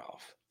shot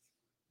off.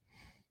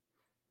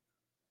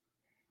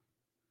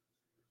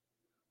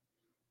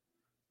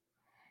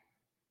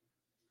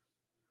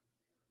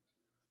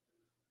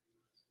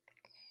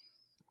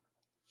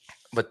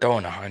 But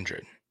throwing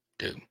 100,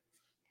 dude.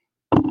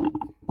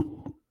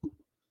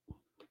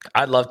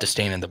 I'd love to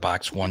stand in the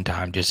box one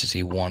time just to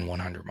see one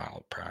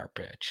 100-mile-per-hour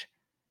pitch.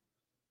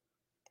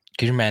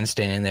 Could you imagine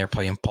standing there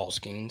playing Paul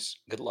Skeens?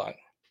 Good luck.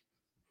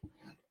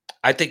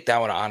 I think that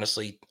would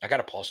honestly, I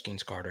got a Paul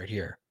Skeens card right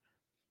here.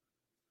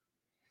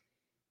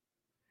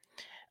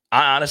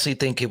 I honestly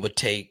think it would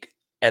take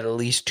at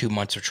least 2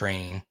 months of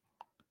training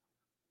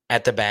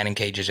at the batting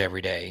cages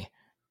every day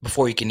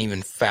before you can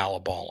even foul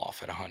a ball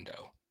off at a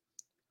hundo.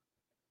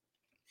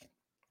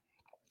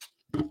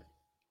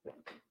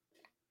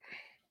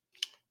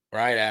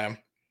 Right, Adam?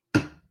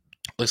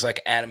 Looks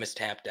like Adam is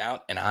tapped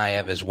out, and I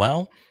have as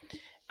well.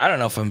 I don't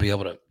know if I'm going to be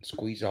able to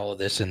squeeze all of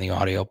this in the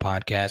audio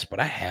podcast, but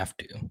I have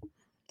to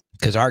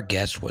because our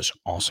guest was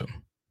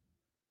awesome.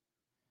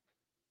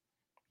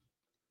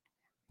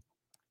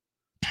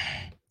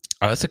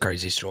 Oh, that's a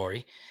crazy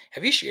story.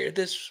 Have you shared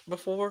this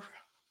before?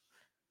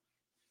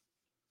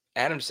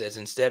 Adam says,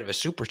 instead of a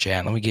super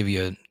chat, let me give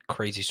you a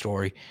crazy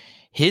story.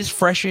 His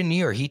freshman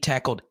year, he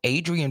tackled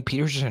Adrian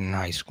Peterson in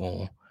high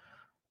school.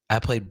 I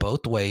played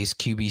both ways,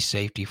 QB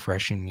safety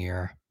freshman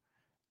year.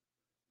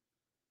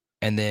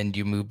 And then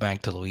you move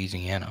back to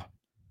Louisiana.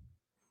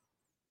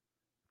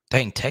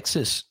 Dang,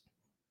 Texas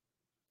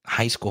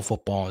high school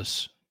football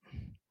is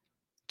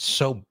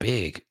so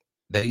big.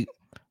 They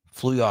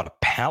flew you out of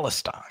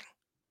Palestine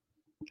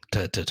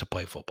to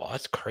play football.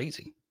 That's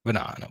crazy. But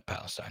no, I know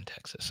Palestine,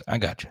 Texas. I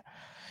got you.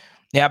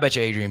 Yeah, I bet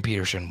you Adrian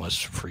Peterson was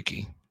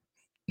freaky.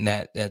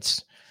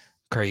 That's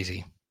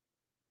crazy.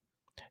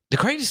 The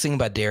craziest thing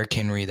about Derrick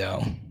Henry,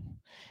 though,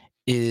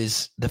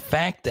 is the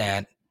fact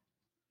that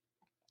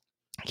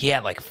he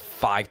had like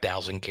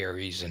 5,000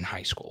 carries in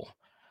high school.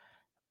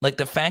 Like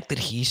the fact that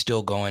he's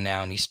still going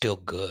out and he's still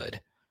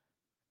good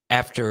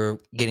after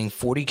getting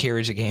 40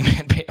 carries a game,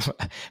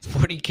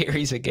 40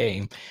 carries a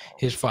game,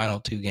 his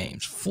final 2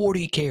 games,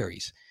 40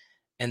 carries.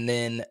 And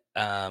then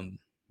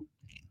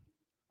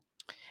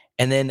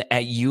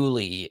at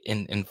Yulee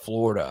in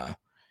Florida,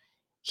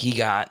 he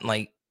got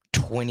like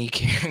 20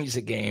 carries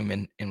a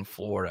game in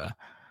Florida.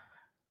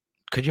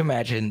 Could you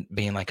imagine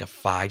being like a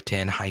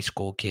 5'10" high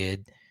school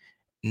kid,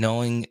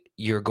 knowing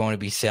you're going to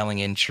be selling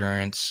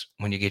insurance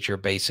when you get your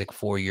basic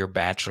 4-year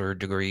bachelor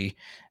degree?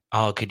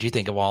 Oh, could you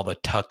think of all the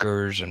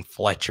Tuckers and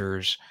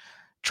Fletchers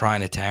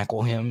trying to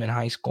tackle him in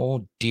high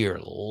school? Dear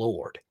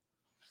Lord.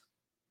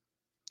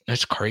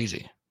 That's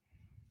crazy.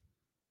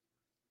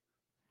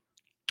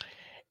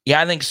 Yeah,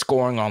 I think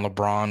scoring on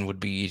LeBron would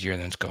be easier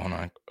than scoring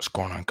on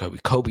Kobe.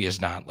 Kobe is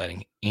not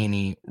letting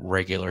any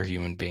regular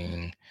human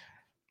being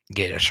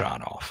get a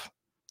shot off.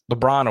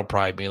 LeBron will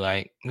probably be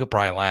like, he'll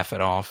probably laugh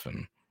it off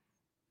and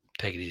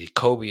take it easy.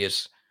 Kobe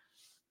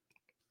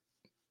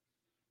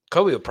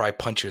will probably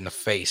punch you in the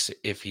face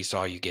if he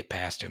saw you get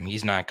past him.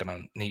 He's not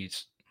gonna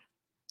let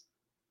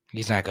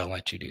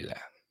you do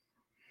that.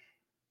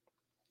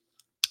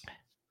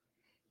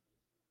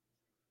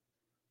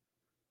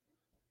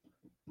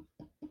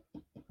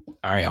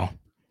 All right, y'all.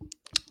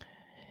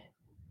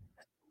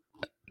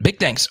 Big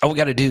thanks. Oh, we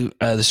got to do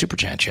the super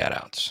chat shout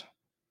outs.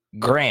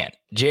 Grant,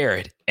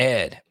 Jared,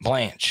 Ed,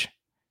 Blanche,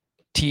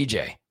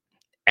 TJ,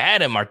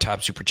 Adam, our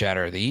top super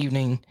chatter of the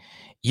evening,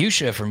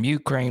 Yusha from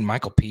Ukraine,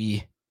 Michael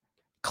P.,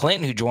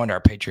 Clinton, who joined our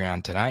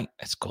Patreon tonight.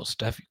 That's cool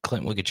stuff.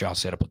 Clinton, we'll get y'all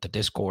set up with the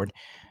Discord.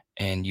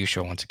 And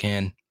Yusha once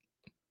again.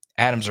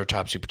 Adam's our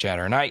top super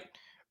chatter tonight.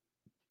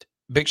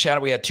 Big shout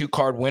out. We had 2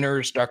 card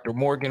winners, Dr.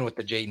 Morgan with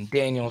the Jaden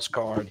Daniels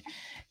card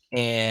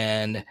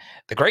and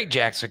the great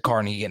Jackson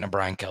Carney getting a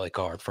Brian Kelly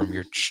card from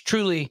your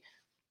truly.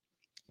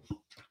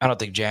 I don't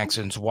think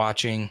Jackson's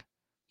watching.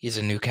 He's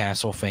a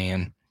Newcastle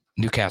fan.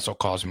 Newcastle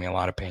caused me a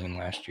lot of pain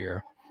last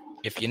year.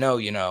 If you know,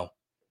 you know.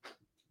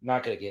 I'm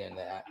not going to get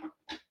into that.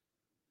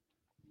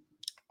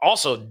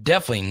 Also,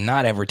 definitely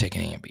not ever take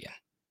an Ambien.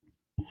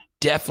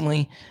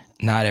 Definitely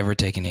not ever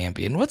take an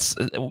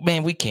Ambien.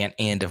 Man, we can't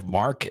end if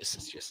Marcus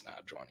is just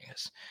not joining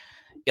us.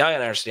 Y'all got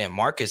to understand,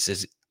 Marcus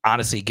is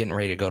honestly getting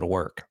ready to go to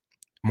work.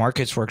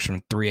 Marcus works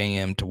from 3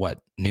 a.m. to what,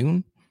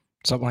 noon?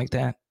 Something like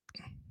that.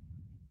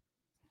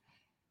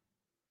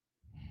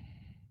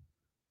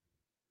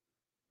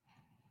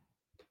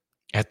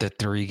 At the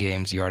 3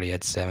 games, you already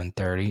had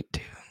 7:30.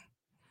 Dude,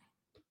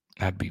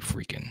 that'd be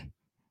freaking.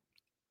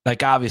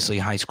 Like, obviously,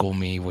 high school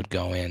me would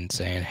go in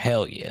saying,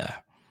 hell yeah.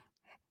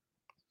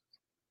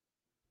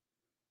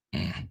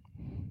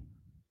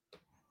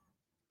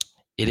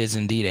 It is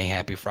indeed a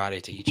happy Friday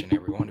to each and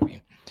every one of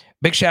you.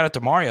 Big shout out to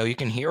Mario. You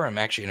can hear him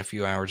actually in a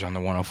few hours on the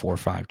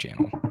 104.5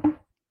 channel.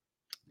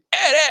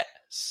 It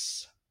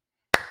is.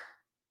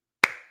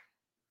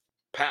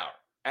 Power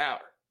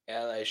hour.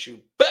 LSU.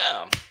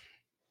 Boom.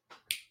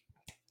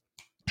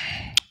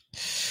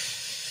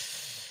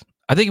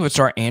 I think it would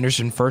start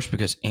Anderson first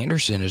because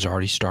Anderson has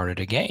already started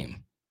a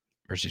game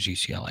versus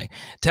UCLA.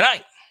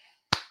 Tonight,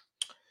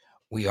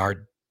 we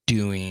are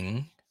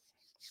doing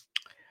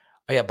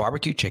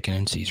barbecue chicken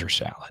and Caesar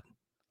salad.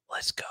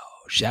 Let's go.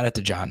 Shout out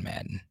to John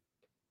Madden.